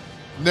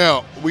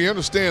 Now, we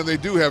understand they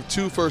do have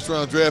 2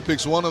 first-round draft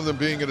picks, one of them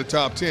being in the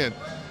top 10.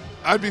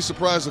 I'd be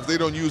surprised if they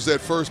don't use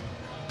that first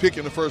pick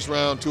in the first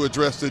round to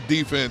address the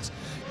defense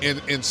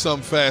in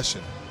some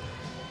fashion.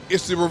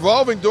 It's the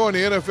revolving door in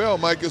the NFL,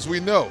 Mike, as we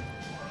know.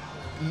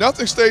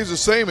 Nothing stays the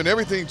same and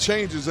everything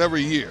changes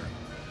every year.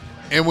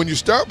 And when you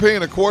start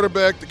paying a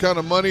quarterback the kind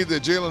of money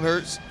that Jalen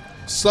Hurts,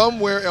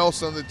 somewhere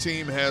else on the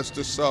team has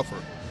to suffer.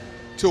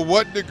 To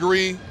what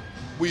degree,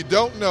 we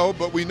don't know,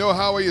 but we know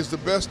Howie is the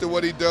best at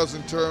what he does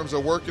in terms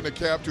of working the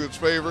cap to its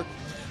favor.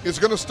 It's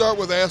going to start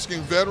with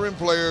asking veteran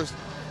players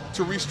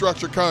to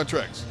restructure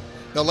contracts.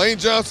 Now, Lane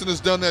Johnson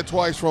has done that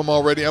twice for him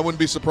already. I wouldn't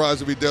be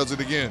surprised if he does it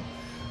again.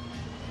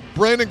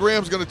 Brandon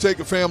Graham's going to take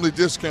a family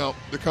discount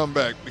to come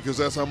back because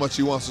that's how much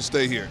he wants to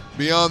stay here.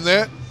 Beyond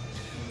that,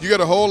 you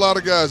got a whole lot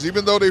of guys,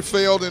 even though they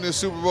failed in this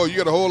Super Bowl, you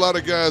got a whole lot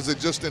of guys that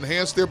just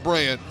enhance their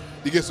brand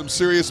to get some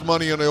serious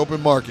money on the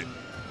open market.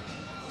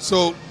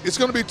 So it's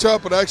going to be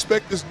tough, but I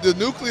expect the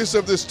nucleus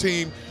of this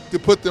team to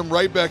put them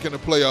right back in the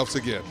playoffs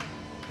again.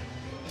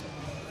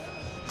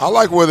 I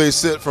like where they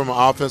sit from an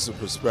offensive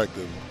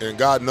perspective, and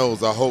God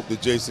knows I hope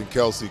that Jason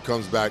Kelce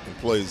comes back and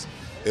plays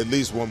at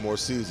least one more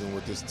season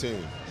with this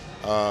team.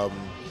 I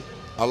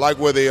like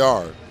where they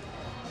are.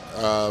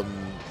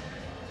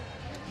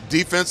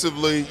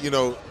 Defensively, you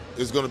know,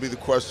 is going to be the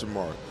question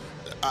mark.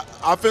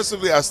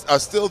 Offensively, I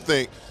still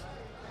think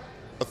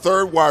a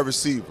third wide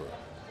receiver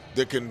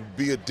that can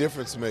be a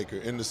difference maker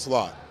in the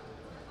slot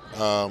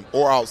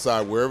or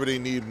outside, wherever they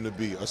need him to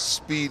be, a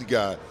speed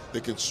guy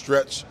that can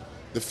stretch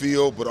the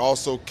field but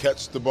also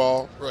catch the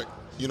ball, right?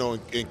 You know,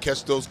 and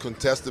catch those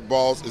contested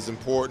balls is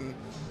important.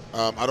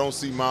 I don't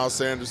see Miles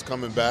Sanders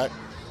coming back,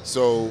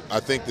 so I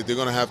think that they're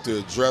going to have to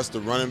address the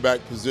running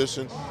back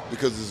position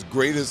because as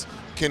great as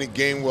Kenny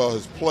Gainwell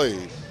has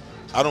played,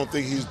 I don't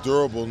think he's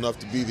durable enough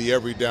to be the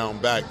every down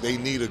back. They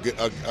need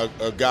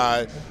a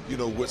guy, you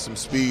know, with some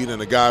speed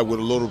and a guy with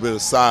a little bit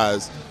of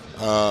size,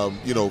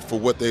 you know, for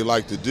what they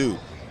like to do.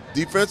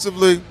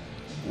 Defensively,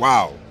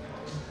 wow.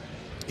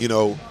 You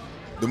know,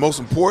 the most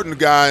important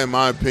guy, in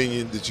my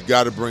opinion, that you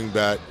got to bring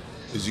back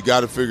is you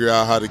got to figure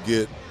out how to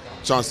get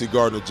Chauncey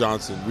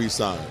Gardner-Johnson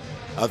re-signed.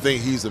 I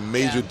think he's a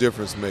major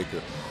difference maker.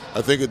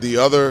 I think at the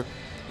other,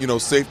 you know,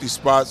 safety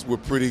spots were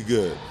pretty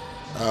good.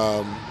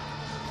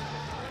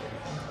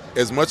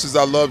 As much as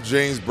I love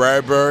James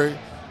Bradbury,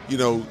 you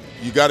know,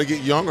 you got to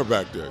get younger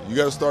back there. You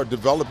got to start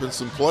developing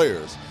some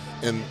players,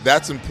 and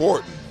that's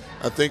important.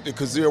 I think that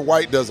Kazir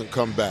White doesn't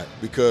come back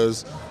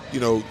because,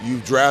 you know,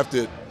 you've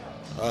drafted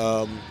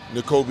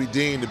Nakobe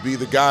Dean to be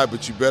the guy,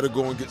 but you better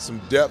go and get some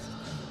depth,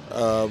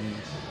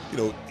 you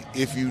know,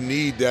 if you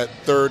need that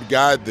third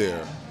guy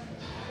there.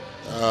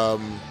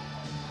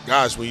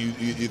 Gosh, when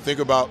you think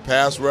about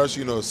pass rush,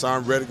 you know,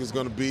 Hassan Reddick is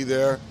going to be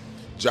there.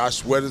 Josh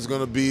Sweat is going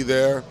to be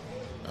there.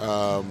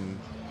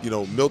 You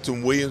know,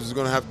 Milton Williams is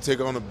going to have to take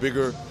on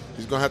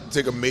he's going to have to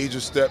take a major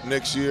step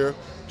next year.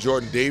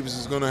 Jordan Davis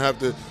is going to have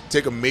to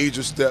take a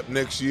major step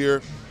next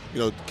year. You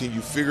know, can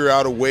you figure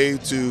out a way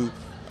to, you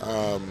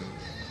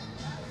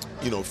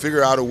know,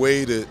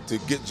 to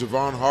get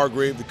Javon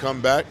Hargrave to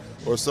come back,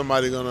 or is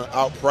somebody going to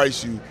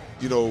outprice you,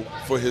 you know,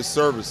 for his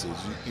services?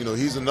 You know,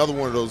 he's another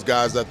one of those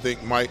guys I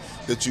think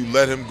that you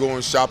let him go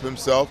and shop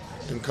himself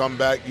and come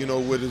back, you know,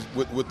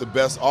 with the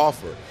best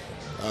offer.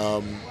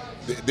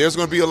 There's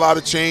going to be a lot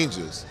of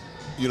changes,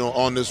 you know,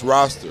 on this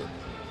roster,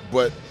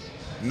 but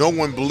no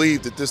one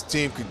believed that this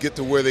team could get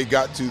to where they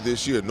got to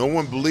this year. No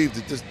one believed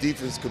that this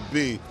defense could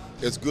be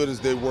as good as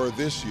they were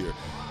this year.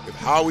 If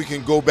Howie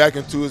can go back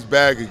into his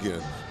bag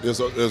again,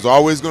 there's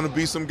always going to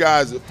be some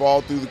guys that fall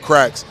through the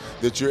cracks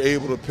that you're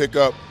able to pick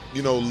up,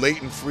 you know,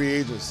 late in free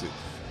agency.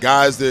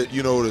 Guys that,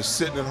 you know, are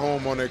sitting at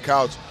home on their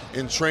couch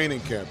in training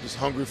camp, just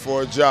hungry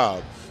for a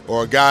job.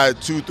 or a guy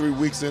 2-3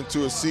 weeks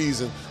into a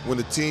season when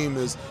the team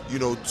is, 2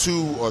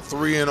 or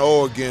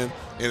 3-0 again,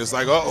 and it's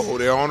like, uh-oh,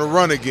 they're on a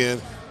run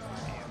again.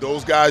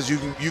 Those guys you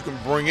can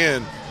bring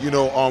in,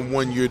 on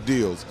 1-year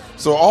deals.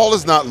 So all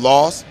is not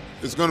lost.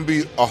 It's going to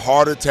be a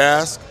harder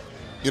task,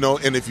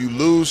 and if you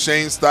lose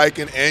Shane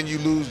Steichen and you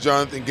lose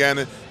Jonathan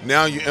Gannon,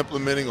 now you're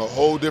implementing a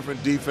whole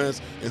different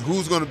defense, and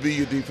who's going to be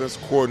your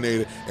defensive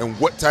coordinator, and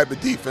what type of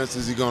defense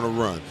is he going to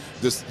run?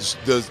 Does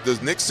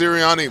Nick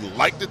Sirianni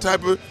like the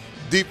type of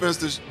defense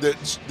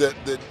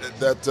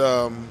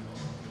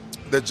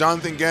that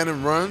Jonathan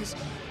Gannon runs,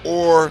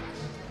 or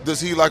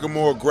does he like a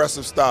more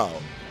aggressive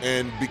style?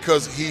 And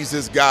because he's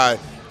his guy,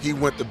 he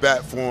went to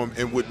bat for him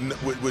and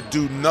would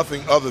do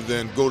nothing other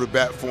than go to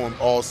bat for him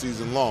all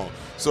season long.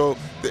 So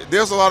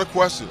there's a lot of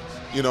questions,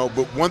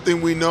 but one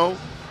thing we know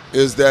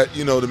is that,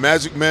 the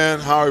Magic Man,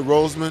 Howie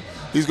Roseman,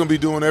 he's going to be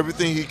doing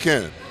everything he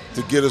can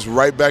to get us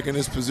right back in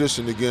this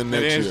position again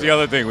next year. And here's the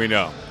other thing we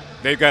know.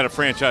 They've got a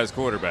franchise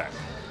quarterback.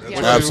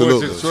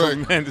 Absolutely. Which is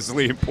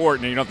tremendously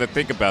important, and you don't have to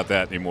think about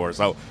that anymore.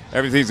 So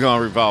everything's going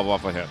to revolve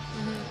off of him.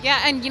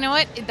 Yeah, and you know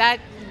what? That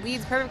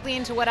leads perfectly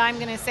into what I'm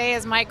going to say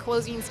as my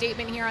closing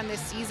statement here on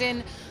this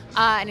season.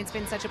 And it's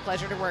been such a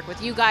pleasure to work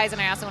with you guys.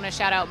 And I also want to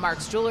shout out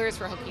Mark's Jewelers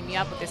for hooking me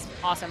up with this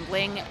awesome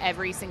bling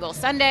every single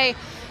Sunday.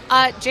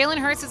 Jalen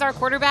Hurts is our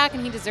quarterback,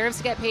 and he deserves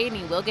to get paid, and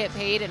he will get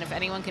paid. And if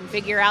anyone can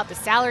figure out the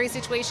salary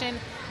situation,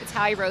 it's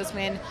Howie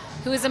Roseman,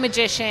 who is a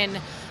magician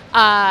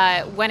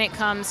when it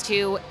comes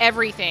to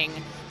everything.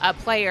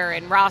 Player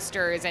and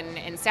rosters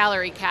and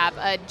salary cap.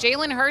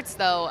 Jalen Hurts,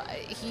 though,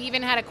 he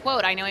even had a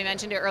quote. I know I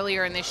mentioned it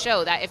earlier in this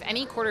show that if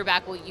any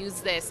quarterback will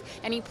use this,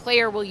 any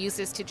player will use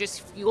this to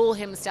just fuel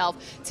himself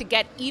to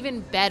get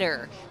even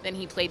better than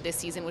he played this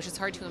season, which is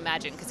hard to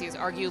imagine because he was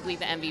arguably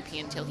the MVP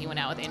until he went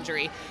out with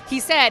injury. He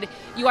said,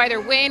 you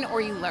either win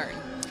or you learn.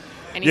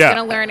 And he's going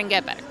to learn and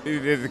get better.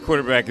 The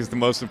quarterback is the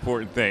most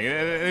important thing.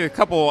 And a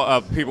couple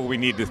of people we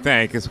need to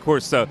thank is, of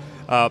course,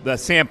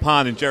 Sam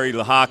Pond and Jerry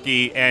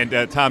Lehocky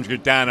and Tom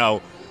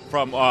Giordano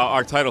from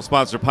our title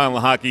sponsor, Pond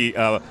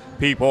Lehocky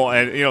people.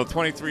 And,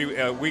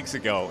 23 weeks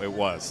ago it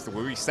was.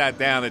 We sat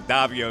down at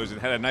Davio's and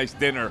had a nice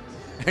dinner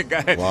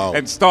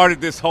and started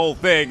this whole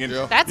thing. And,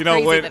 That's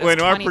crazy when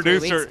our 23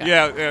 producer, weeks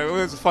ago. it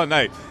was a fun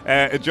night.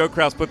 And Joe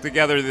Krause put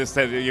together this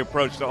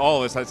approach to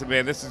all of us. I said,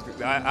 man,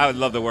 I would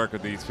love to work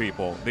with these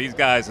people. These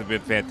guys have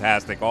been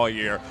fantastic all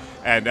year.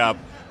 And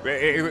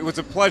it was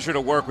a pleasure to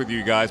work with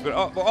you guys, but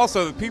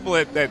also the people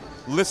that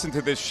listen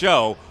to this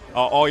show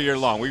all year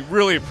long. We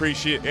really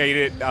appreciate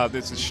it.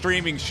 It's a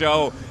streaming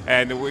show,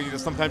 and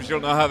sometimes you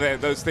don't know how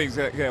those things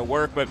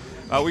work, but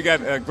we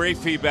got great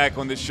feedback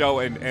on this show,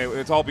 and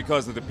it's all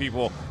because of the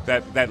people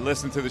that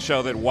listen to the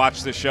show, that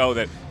watch the show,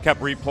 that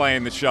kept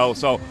replaying the show.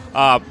 So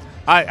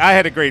I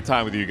had a great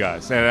time with you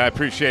guys, and I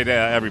appreciate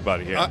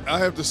everybody here. I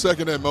have to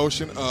second that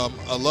motion.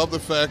 I love the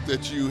fact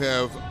that you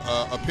have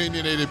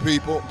opinionated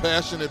people,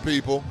 passionate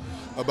people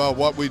about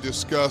what we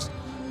discussed.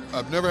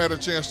 I've never had a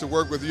chance to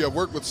work with you. I've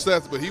worked with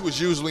Seth, but he was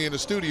usually in the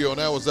studio,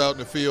 and I was out in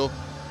the field.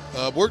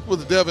 Worked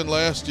with Devan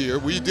last year.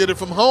 We did it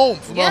from home,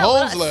 our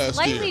homes last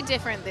year. Slightly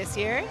different this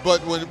year. But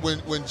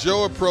when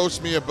Joe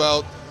approached me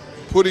about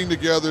putting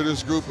together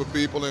this group of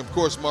people, and of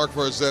course Mark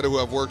Farzetta, who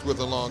I've worked with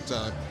a long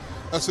time,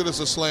 I said it's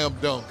a slam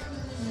dunk.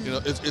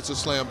 It's a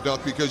slam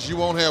dunk because you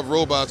won't have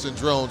robots and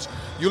drones.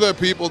 You'll have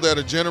people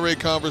that'll generate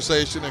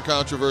conversation and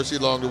controversy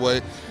along the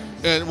way.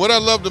 And what I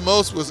loved the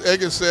most was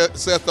egging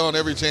Seth on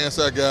every chance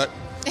I got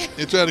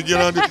and trying to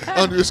get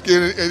under his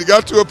skin. And it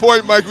got to a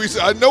point, Mike, we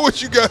said, I know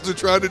what you guys are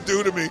trying to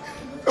do to me.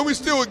 And we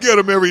still would get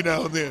them every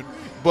now and then.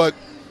 But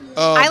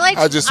I like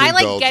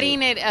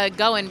getting it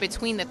going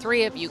between the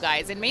three of you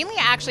guys. And mainly,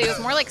 actually, it was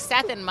more like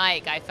Seth and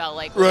Mike, I felt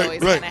like, were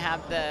always going to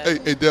have the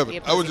Hey,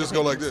 Devin, I would just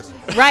go like this.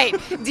 Right.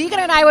 Deacon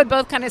and I would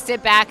both kind of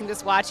sit back and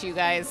just watch you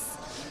guys.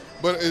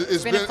 But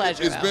it's been a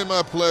pleasure. It's been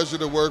my pleasure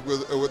to work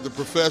with the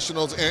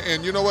professionals.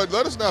 And you know what?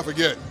 Let us not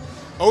forget,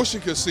 Ocean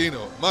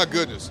Casino, my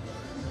goodness.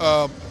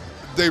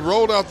 They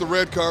rolled out the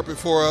red carpet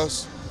for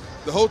us,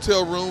 the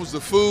hotel rooms, the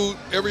food,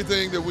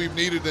 everything that we've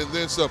needed, and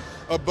then some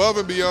above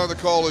and beyond the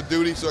call of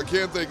duty. So I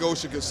can't thank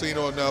Ocean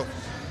Casino enough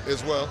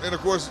as well. And,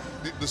 of course,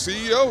 the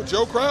CEO,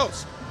 Joe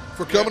Krause,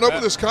 for coming up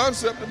with this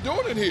concept and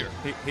doing it here.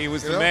 He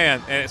was the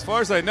man. And as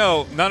far as I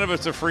know, none of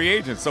us are free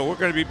agents, so we're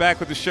going to be back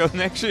with the show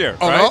next year.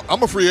 Oh, right? no,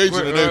 I'm a free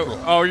agent in April.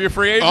 Oh, you're a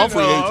free agent? I'm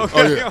free agent.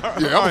 Okay. Oh,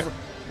 yeah.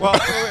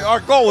 Well, our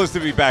goal is to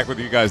be back with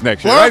you guys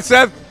next year. Right,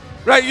 Seth?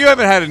 Right, you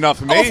haven't had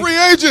enough of me. I'm a free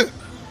agent.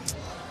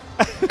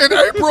 In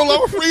April,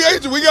 I'm a free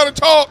agent. We got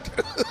to talk.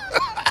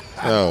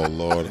 Oh,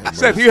 Lord.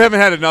 Seth, you haven't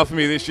had enough of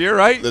me this year,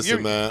 right?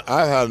 Listen, man,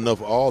 I've had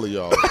enough of all of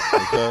y'all.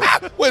 Okay?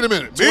 Wait a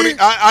minute.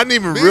 I didn't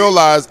even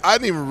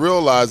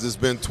realize it's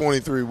been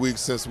 23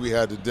 weeks since we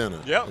had the dinner.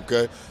 Yep.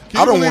 Okay?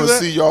 I don't want to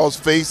see y'all's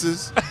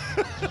faces.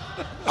 I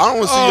don't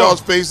want to see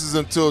y'all's faces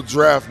until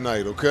draft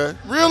night, okay?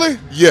 Really?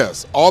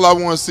 Yes. All I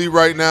want to see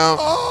right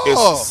now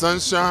is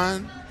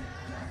sunshine,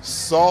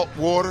 salt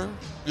water,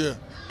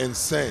 and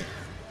sand.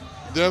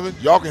 Devin,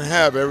 y'all can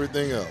have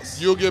everything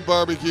else. You'll get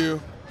barbecue.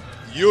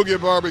 You'll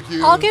get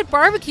barbecue. I'll get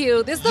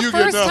barbecue. This is the You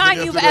get first nothing time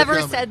after you've that ever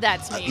comment. said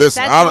that to me.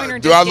 Listen, Seth Joyner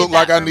do I just look did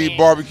like that I for need me.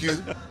 barbecue?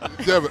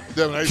 Devin,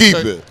 I Keep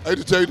hate it. I hate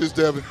to tell you this,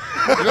 Devin.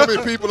 You know how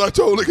many people I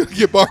told are going to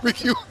get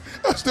barbecue?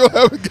 I still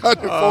haven't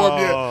gotten it for them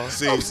yet.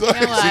 See, I'm sorry.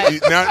 You know what? see,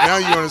 now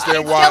you understand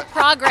It's why. still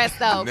progress,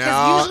 though, because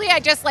Now- usually I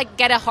just like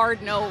get a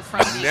hard no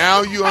from you.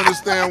 Now you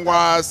understand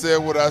why I said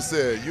what I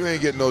said. You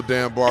ain't getting no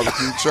damn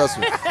barbecue. Trust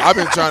me. I've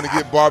been trying to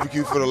get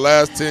barbecue for the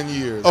last 10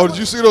 years. Oh, did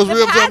you see those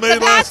ribs I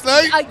made last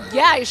night?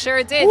 Yeah, I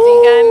sure did.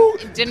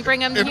 Deacon. Didn't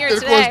bring them here And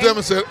of today. course,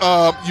 Devin said,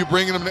 you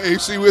bringing them to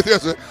AC with you? I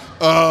said,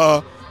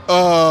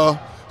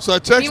 so I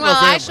texted Meanwhile, my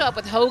family. I show up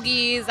with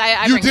hoagies.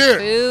 I You bring did.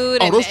 food.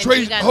 Oh, and, those and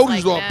Trey Deacon's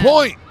hoagies like, are on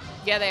point.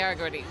 Yeah, they are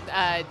good.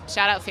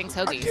 Shout out Fink's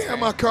Hoagies. Yeah,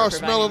 my car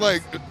smelling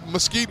like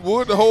mesquite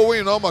wood the whole way,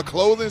 and all my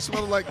clothing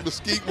smelling like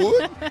mesquite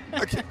wood.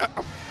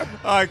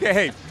 Okay,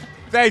 hey,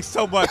 thanks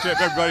so much,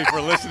 everybody,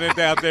 for listening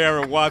down there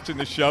and watching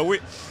the show.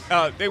 It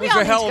was all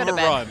a hell need of to a go to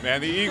bed. run,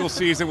 man. The Eagles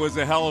season was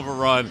a hell of a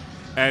run,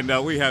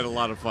 and we had a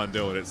lot of fun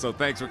doing it. So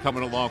thanks for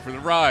coming along for the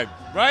ride,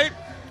 right?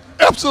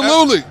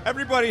 Absolutely.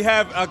 Everybody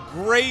have a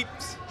great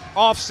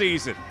off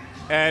season,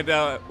 and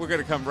we're going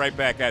to come right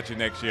back at you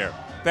next year.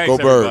 Thanks,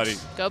 Go everybody.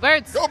 Birds. Go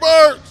Birds. Go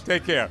Birds.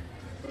 Take care.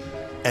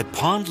 At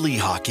Pond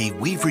Lehocky,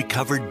 we've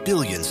recovered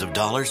billions of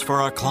dollars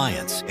for our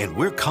clients, and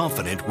we're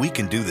confident we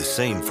can do the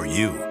same for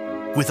you.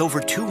 With over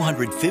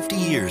 250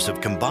 years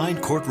of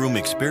combined courtroom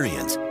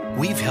experience,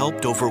 we've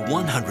helped over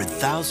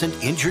 100,000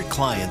 injured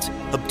clients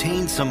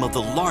obtain some of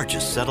the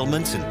largest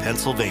settlements in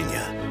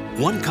Pennsylvania.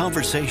 One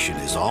conversation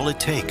is all it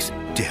takes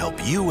to help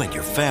you and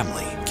your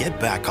family get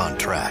back on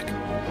track.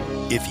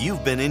 If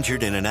you've been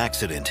injured in an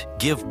accident,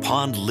 give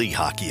Pond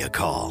Lehocky a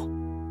call.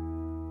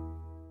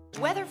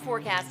 Weather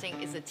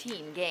forecasting is a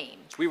team game.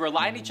 We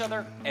rely on each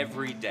other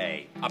every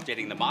day,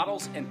 updating the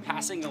models and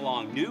passing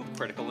along new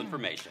critical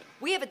information.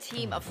 We have a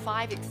team of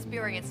 5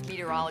 experienced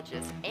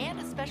meteorologists and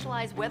a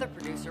specialized weather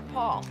producer,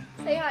 Paul.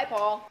 Say hi,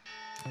 Paul.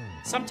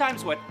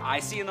 Sometimes what I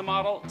see in the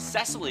model,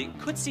 Cecily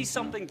could see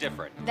something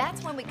different.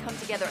 That's when we come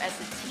together as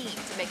a team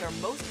to make our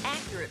most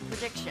accurate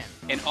prediction.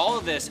 And all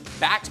of this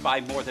backed by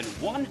more than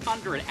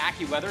 100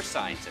 AccuWeather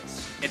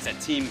scientists. It's a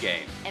team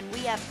game. And we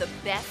have the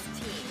best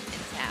team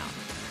in town.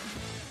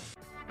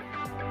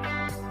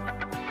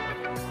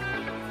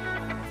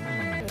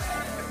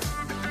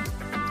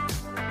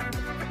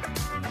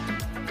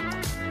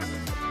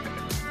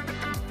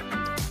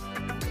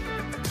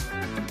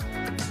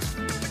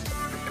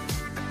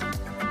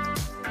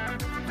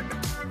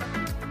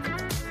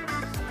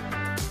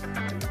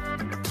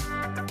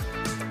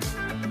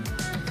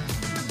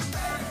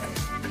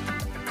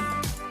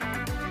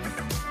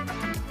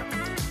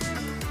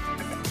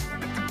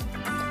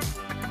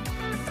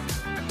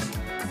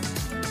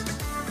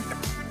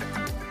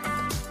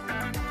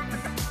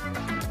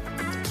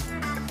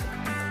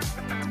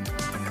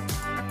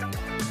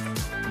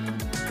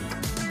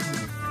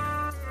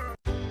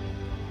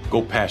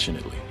 Go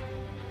passionately.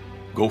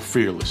 Go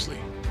fearlessly.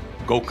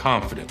 Go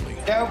confidently.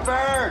 Go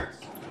Birds!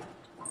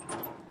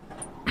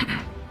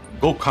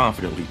 Go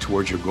confidently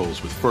towards your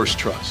goals with First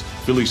Trust,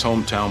 Philly's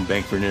hometown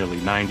bank for nearly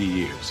 90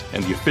 years,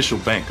 and the official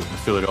bank of the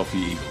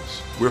Philadelphia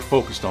Eagles. We're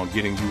focused on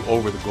getting you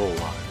over the goal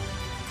line.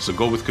 So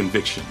go with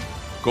conviction,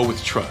 go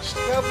with trust,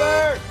 Go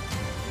Birds!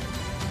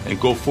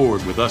 and go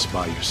forward with us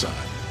by your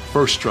side.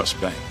 First Trust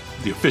Bank,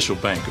 the official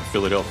bank of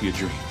Philadelphia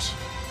dreams.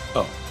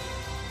 Oh,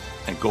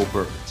 and go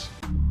Birds.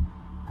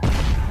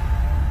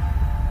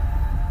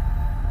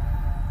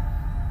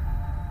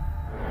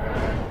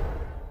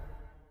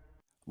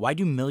 Why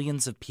do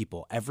millions of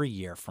people every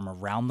year from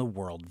around the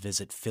world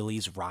visit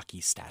Philly's Rocky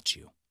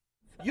statue?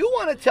 You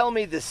want to tell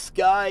me the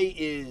sky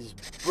is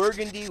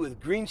burgundy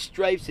with green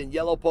stripes and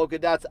yellow polka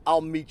dots?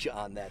 I'll meet you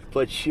on that.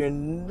 But you're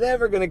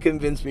never going to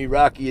convince me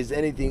Rocky is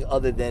anything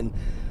other than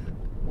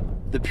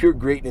the pure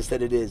greatness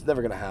that it is.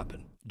 Never going to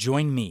happen.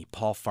 Join me,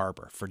 Paul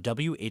Farber, for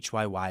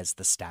WHYY's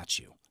The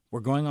Statue.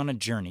 We're going on a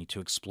journey to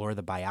explore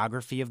the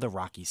biography of the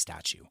Rocky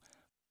statue.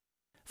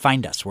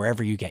 Find us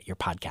wherever you get your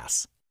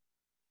podcasts.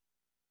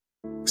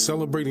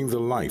 Celebrating the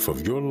life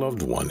of your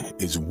loved one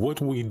is what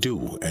we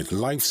do at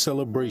Life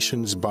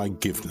Celebrations by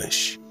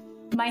Givenish.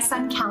 My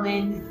son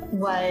Kellen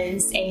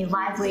was a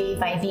lively,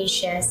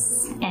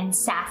 vivacious, and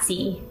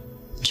sassy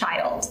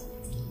child.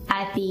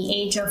 At the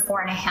age of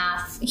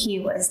 4.5,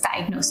 he was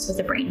diagnosed with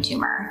a brain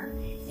tumor,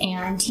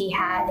 and he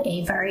had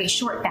a very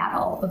short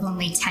battle of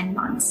only 10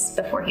 months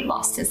before he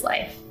lost his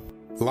life.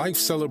 Life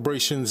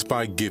Celebrations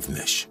by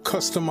Givenish,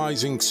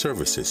 customizing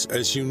services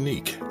as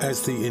unique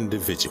as the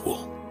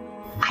individual.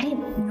 I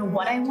didn't know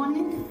what I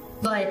wanted,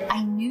 but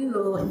I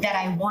knew that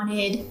I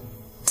wanted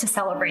to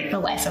celebrate the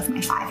life of my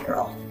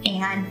 5-year-old.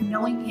 And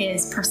knowing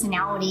his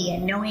personality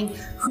and knowing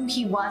who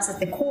he was at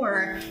the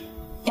core,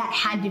 that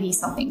had to be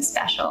something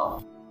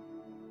special.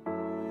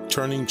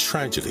 Turning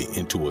tragedy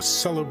into a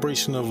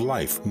celebration of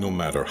life, no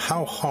matter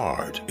how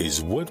hard,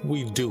 is what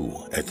we do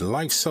at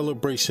Life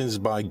Celebrations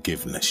by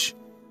Givenish.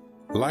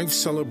 Life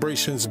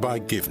Celebrations by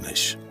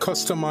Givenish,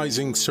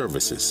 customizing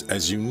services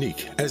as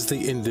unique as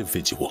the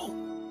individual.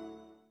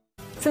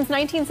 Since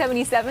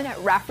 1977 at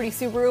Rafferty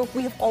Subaru,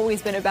 we have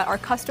always been about our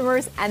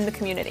customers and the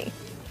community.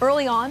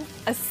 Early on,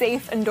 a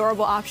safe and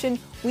durable option,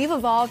 we've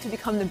evolved to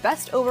become the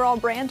best overall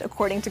brand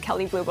according to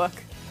Kelley Blue Book.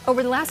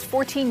 Over the last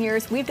 14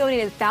 years, we've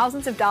donated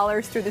thousands of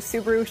dollars through the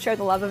Subaru Share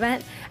the Love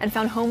event and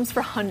found homes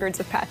for hundreds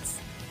of pets.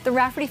 The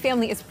Rafferty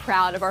family is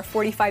proud of our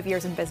 45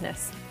 years in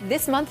business.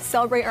 This month,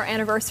 celebrate our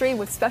anniversary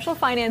with special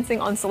financing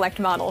on select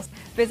models.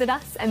 Visit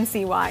us and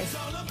see why.